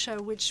culture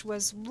which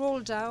was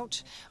rolled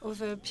out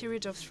over a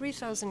period of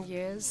 3,000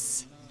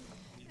 years.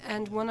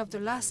 And one of the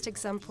last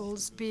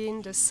examples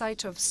being the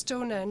site of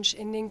Stonehenge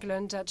in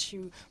England that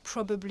you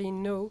probably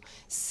know,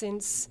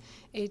 since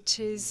it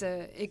is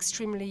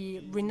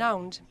extremely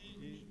renowned.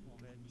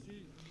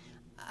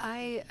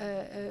 I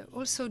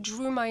also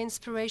drew my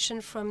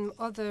inspiration from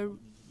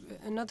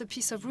another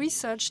piece of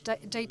research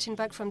dating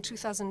back from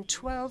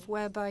 2012,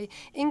 whereby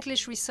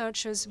English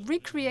researchers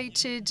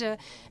recreated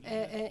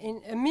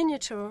a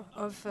miniature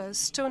of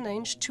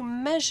Stonehenge to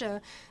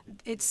measure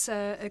its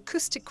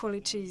acoustic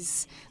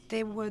qualities.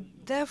 They were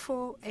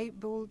therefore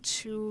able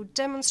to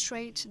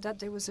demonstrate that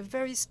there was a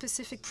very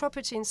specific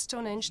property in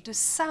Stonehenge. The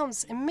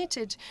sounds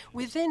emitted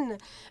within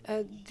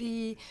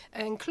the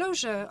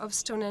enclosure of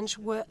Stonehenge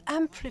were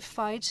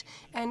amplified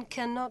and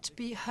cannot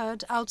be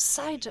heard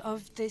outside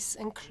of this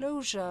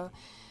enclosure.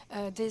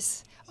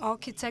 This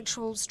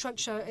architectural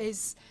structure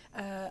is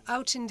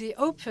out in the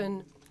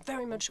open,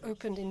 very much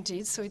open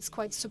indeed, so it's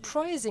quite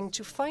surprising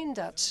to find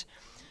that.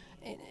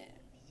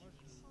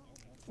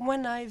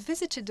 When I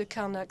visited the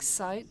Karnak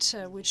site,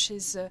 which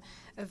is a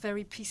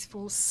very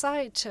peaceful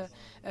site,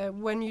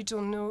 when you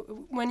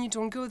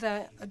don't go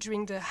there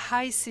during the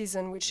high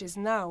season, which is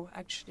now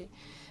actually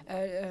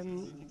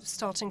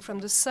starting from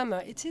the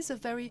summer, it is a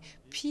very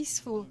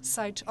peaceful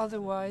site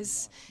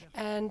otherwise,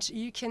 and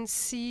you can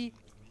see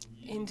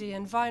in the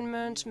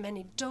environment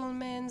many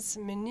dolmens,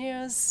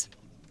 menhirs,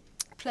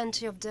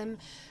 plenty of them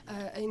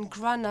in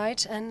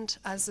granite. And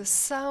as a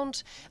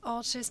sound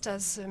artist,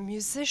 as a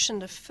musician,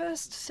 the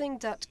first thing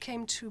that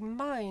came to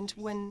mind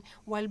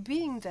while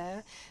being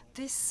there,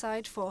 this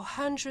site for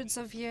hundreds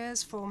of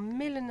years, for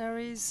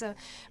millenaries,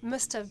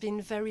 must have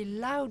been very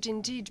loud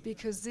indeed,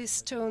 because these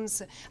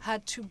stones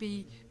had to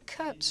be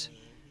cut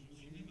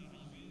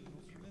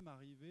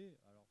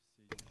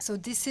So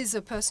this is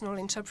a personal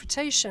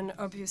interpretation,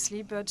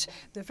 obviously, but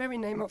the very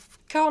name of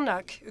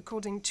Karnak,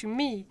 according to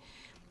me,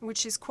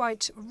 which is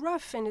quite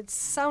rough in its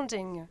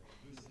sounding,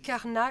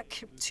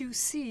 Karnak, two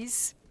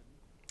C's,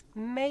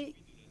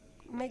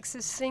 makes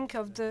us think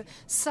of the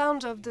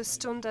sound of the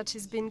stone that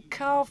has been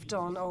carved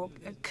on or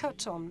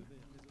cut on.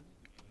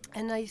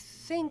 And I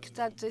think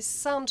that this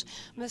sound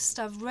must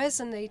have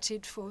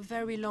resonated for a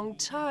very long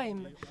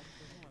time.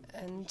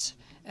 And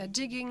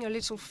digging a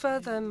little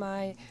further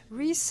my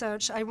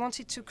research, I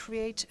wanted to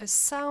create a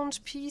sound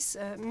piece,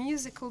 a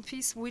musical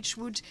piece, which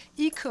would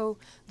echo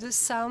the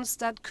sounds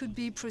that could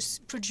be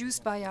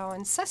produced by our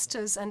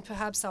ancestors and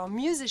perhaps our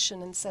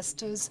musician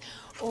ancestors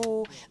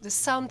or the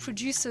sound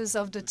producers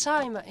of the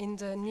time in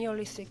the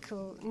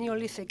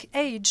Neolithic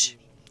age.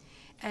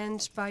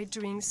 And by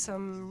doing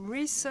some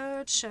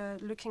research,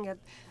 looking at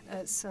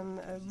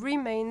some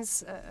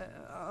remains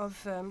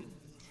of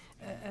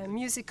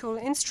musical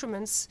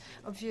instruments,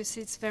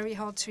 obviously it's very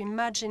hard to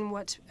imagine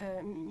what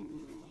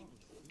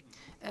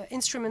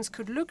instruments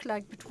could look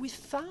like, but we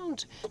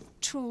found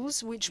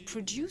tools which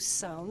produce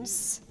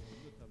sounds.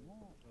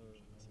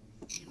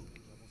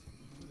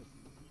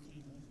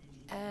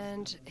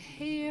 And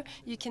here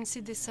you can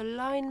see this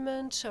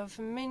alignment of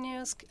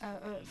menhirs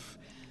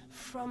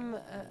from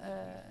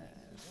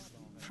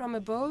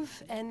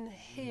above, and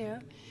here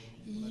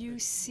you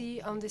see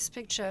on this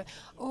picture,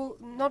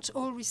 not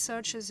all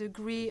researchers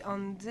agree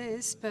on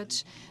this,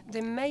 but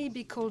they may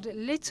be called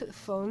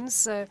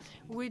lithophones,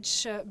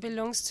 which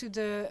belongs to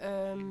the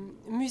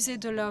Musée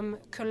de l'Homme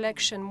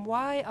collection.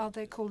 Why are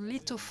they called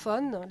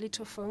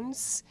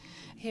lithophones?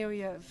 Here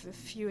you have a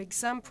few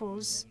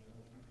examples.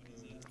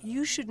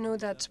 You should know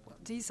that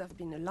these have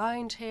been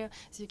aligned here,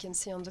 as you can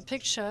see on the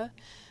picture,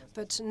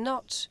 but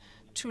not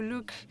to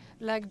look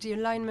like the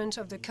alignment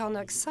of the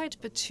Karnak site,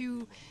 but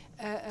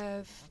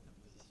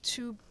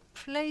to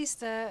place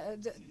their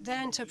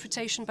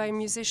interpretation by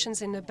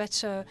musicians in a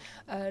better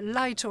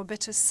light or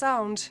better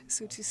sound,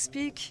 so to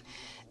speak.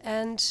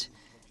 And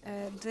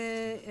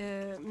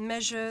they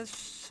measure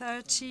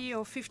 30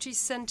 or 50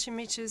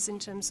 centimeters in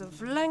terms of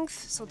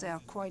length, so they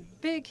are quite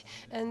big.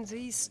 And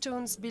these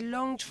stones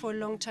belonged for a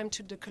long time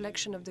to the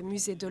collection of the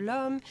Musée de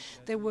l'Homme.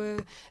 They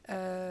were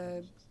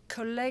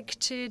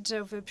collected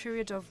over a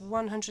period of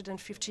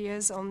 150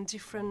 years on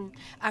different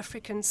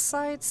African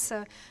sites,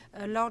 a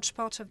large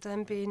part of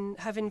them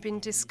having been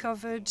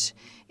discovered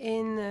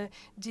in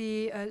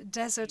the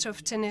desert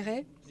of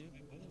Ténéré.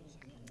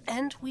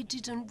 And we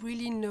didn't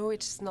really know,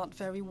 it's not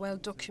very well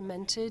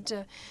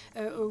documented,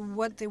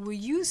 what they were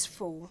used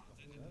for.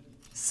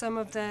 Some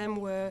of them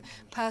were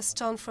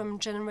passed on from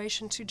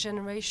generation to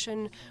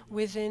generation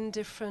within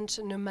different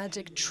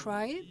nomadic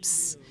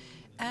tribes.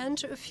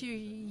 And a few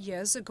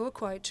years ago,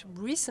 quite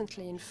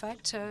recently in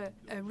fact, a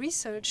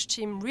research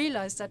team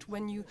realized that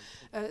when you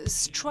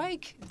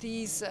strike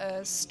these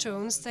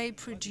stones, they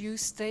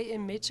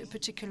emit a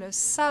particular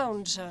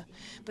sound,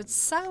 but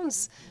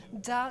sounds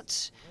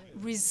that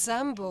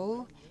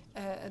resemble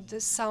the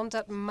sound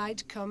that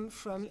might come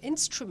from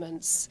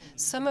instruments.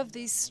 Some of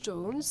these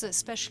stones,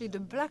 especially the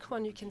black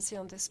one you can see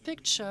on this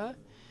picture,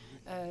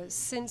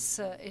 since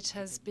it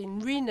has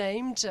been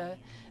renamed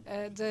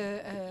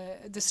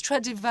the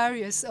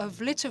Stradivarius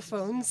of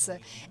lithophones,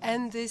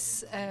 and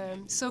this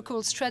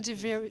so-called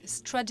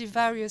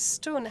Stradivarius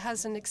stone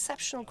has an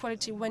exceptional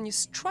quality. When you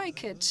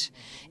strike it,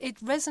 it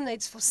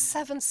resonates for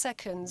 7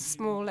 seconds,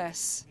 more or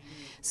less.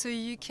 So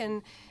you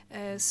can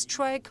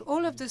strike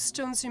all of the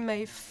stones you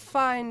may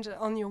find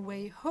on your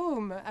way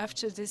home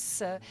after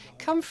this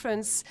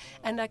conference,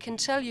 and I can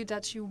tell you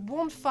that you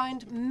won't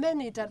find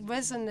many that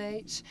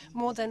resonate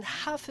more than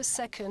half a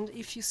second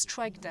if you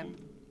strike them.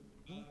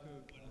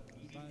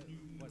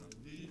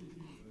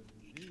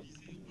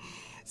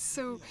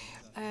 So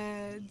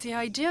the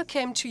idea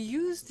came to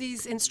use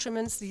these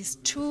instruments, these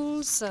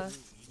tools,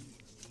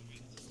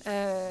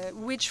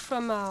 which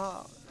from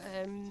our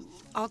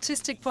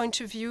artistic point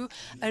of view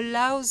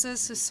allows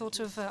us a sort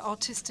of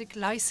artistic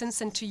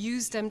license and to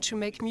use them to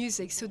make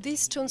music. So these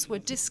stones were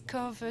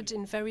discovered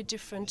in very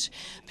different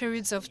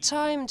periods of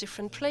time,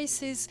 different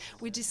places.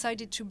 We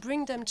decided to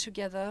bring them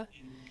together,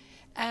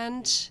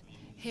 and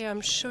here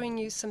I'm showing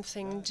you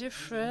something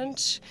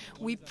different.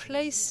 We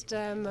placed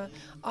them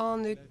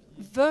on a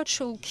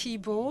virtual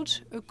keyboard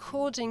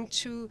according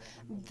to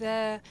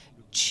their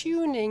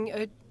tuning,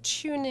 the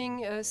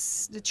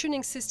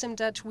tuning system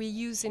that we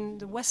use in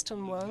the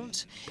Western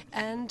world,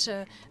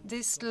 and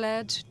this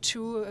led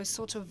to a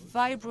sort of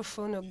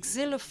vibraphone or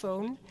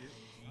xylophone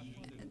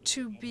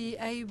to be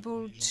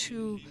able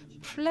to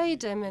play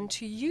them and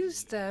to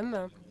use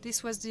them.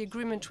 This was the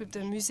agreement with the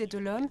Musée de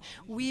l'Homme.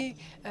 We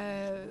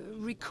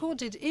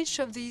recorded each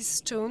of these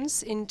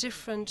stones in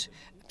different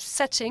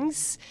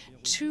settings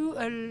to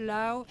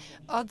allow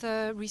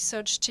other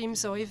research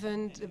teams or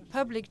even the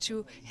public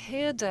to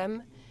hear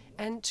them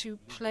and to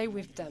play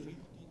with them.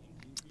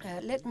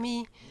 Let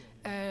me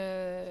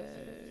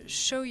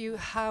show you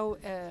how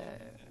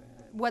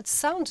what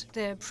sound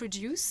they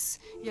produce.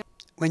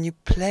 When you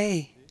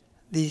play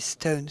these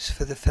stones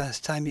for the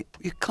first time,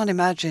 you can't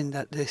imagine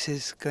that this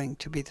is going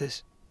to be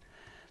the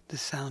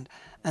sound.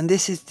 And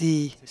this is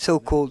the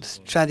so-called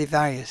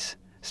Stradivarius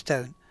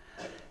stone.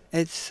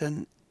 It's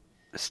a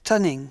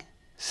stunning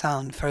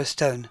sound for a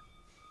stone.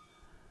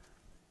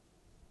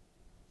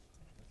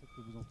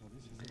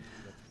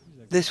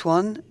 This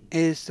one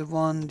is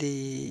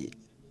the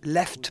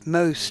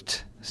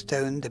leftmost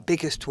stone, the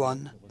biggest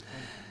one.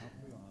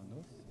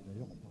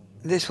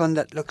 This one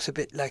that looks a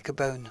bit like a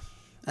bone.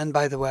 And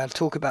by the way, I'll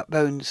talk about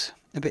bones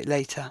a bit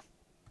later.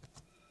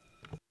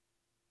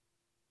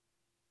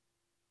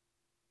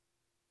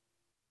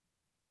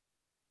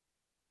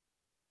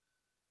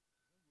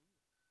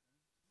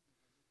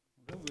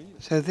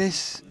 So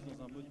this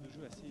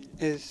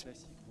is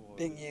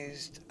being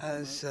used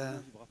as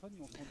a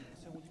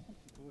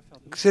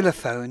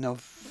xylophone or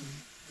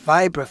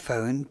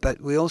vibraphone,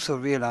 but we also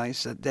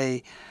realize that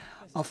they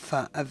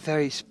offer a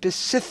very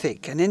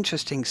specific and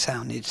interesting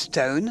sound. It's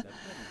stone,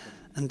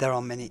 and there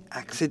are many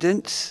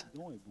accidents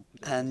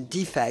and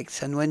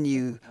defects, and when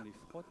you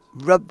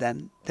rub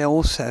them, they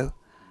also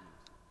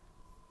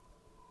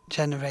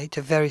generate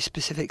a very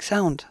specific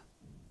sound.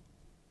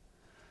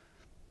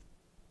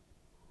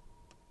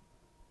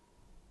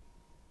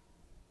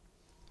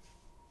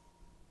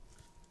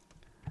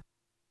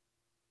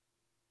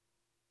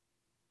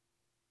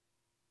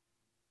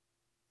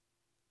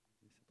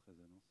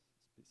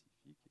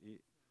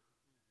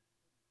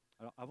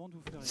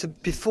 So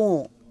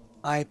before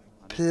I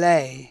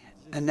play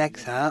an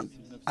excerpt,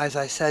 as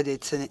I said,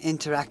 it's an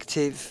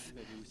interactive,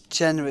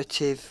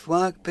 generative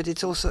work, but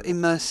it's also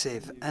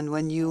immersive. And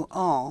when you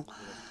are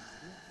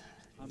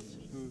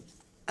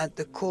at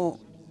the core,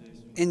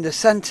 in the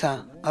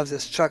center of the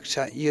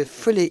structure, you're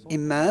fully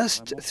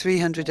immersed,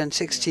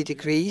 360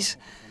 degrees,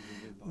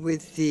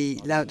 with the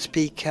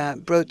loudspeaker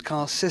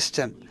broadcast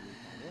system.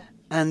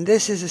 And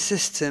this is a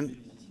system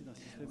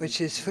which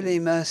is fully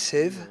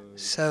immersive,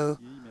 so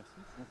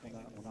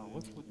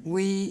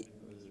we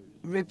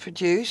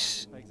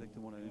reproduce.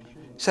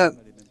 So,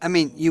 I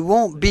mean, you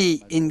won't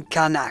be in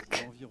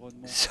Karnak,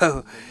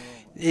 so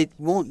it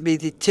won't be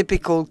the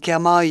typical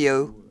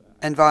Kermario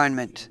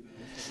environment.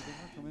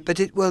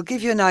 But it will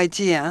give you an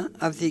idea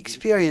of the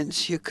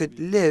experience you could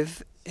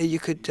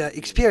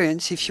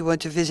experience if you were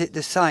to visit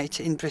the site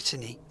in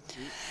Brittany.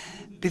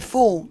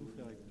 Before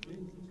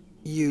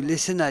you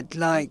listen, I'd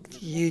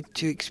like you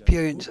to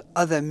experience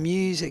other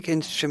music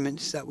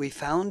instruments that we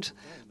found,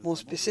 more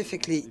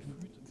specifically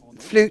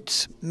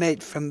flutes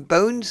made from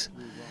bones.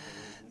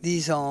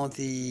 These are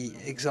the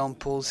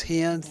examples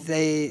here.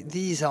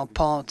 These are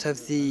part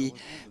of the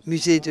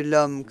Musée de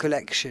l'Homme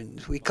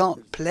collection. We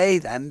can't play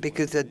them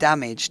because they're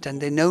damaged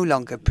and they no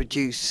longer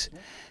produce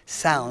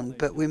sound,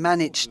 but we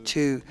managed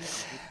to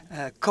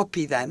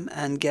copy them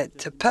and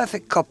get a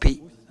perfect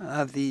copy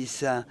of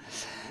these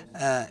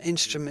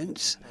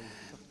instruments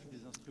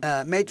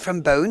made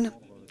from bone,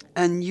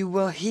 and you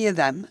will hear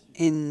them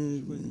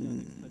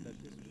in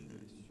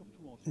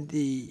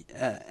the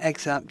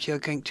excerpt you're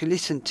going to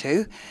listen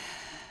to.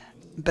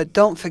 But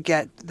don't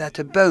forget that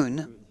a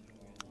bone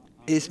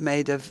is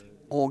made of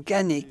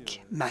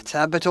organic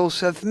matter, but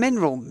also of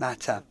mineral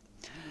matter.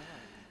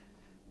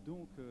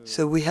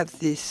 So we have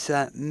this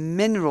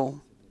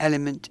mineral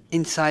element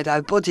inside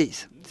our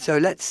bodies. So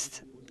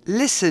let's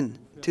listen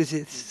to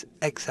this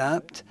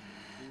excerpt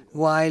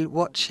while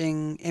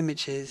watching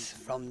images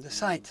from the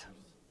site.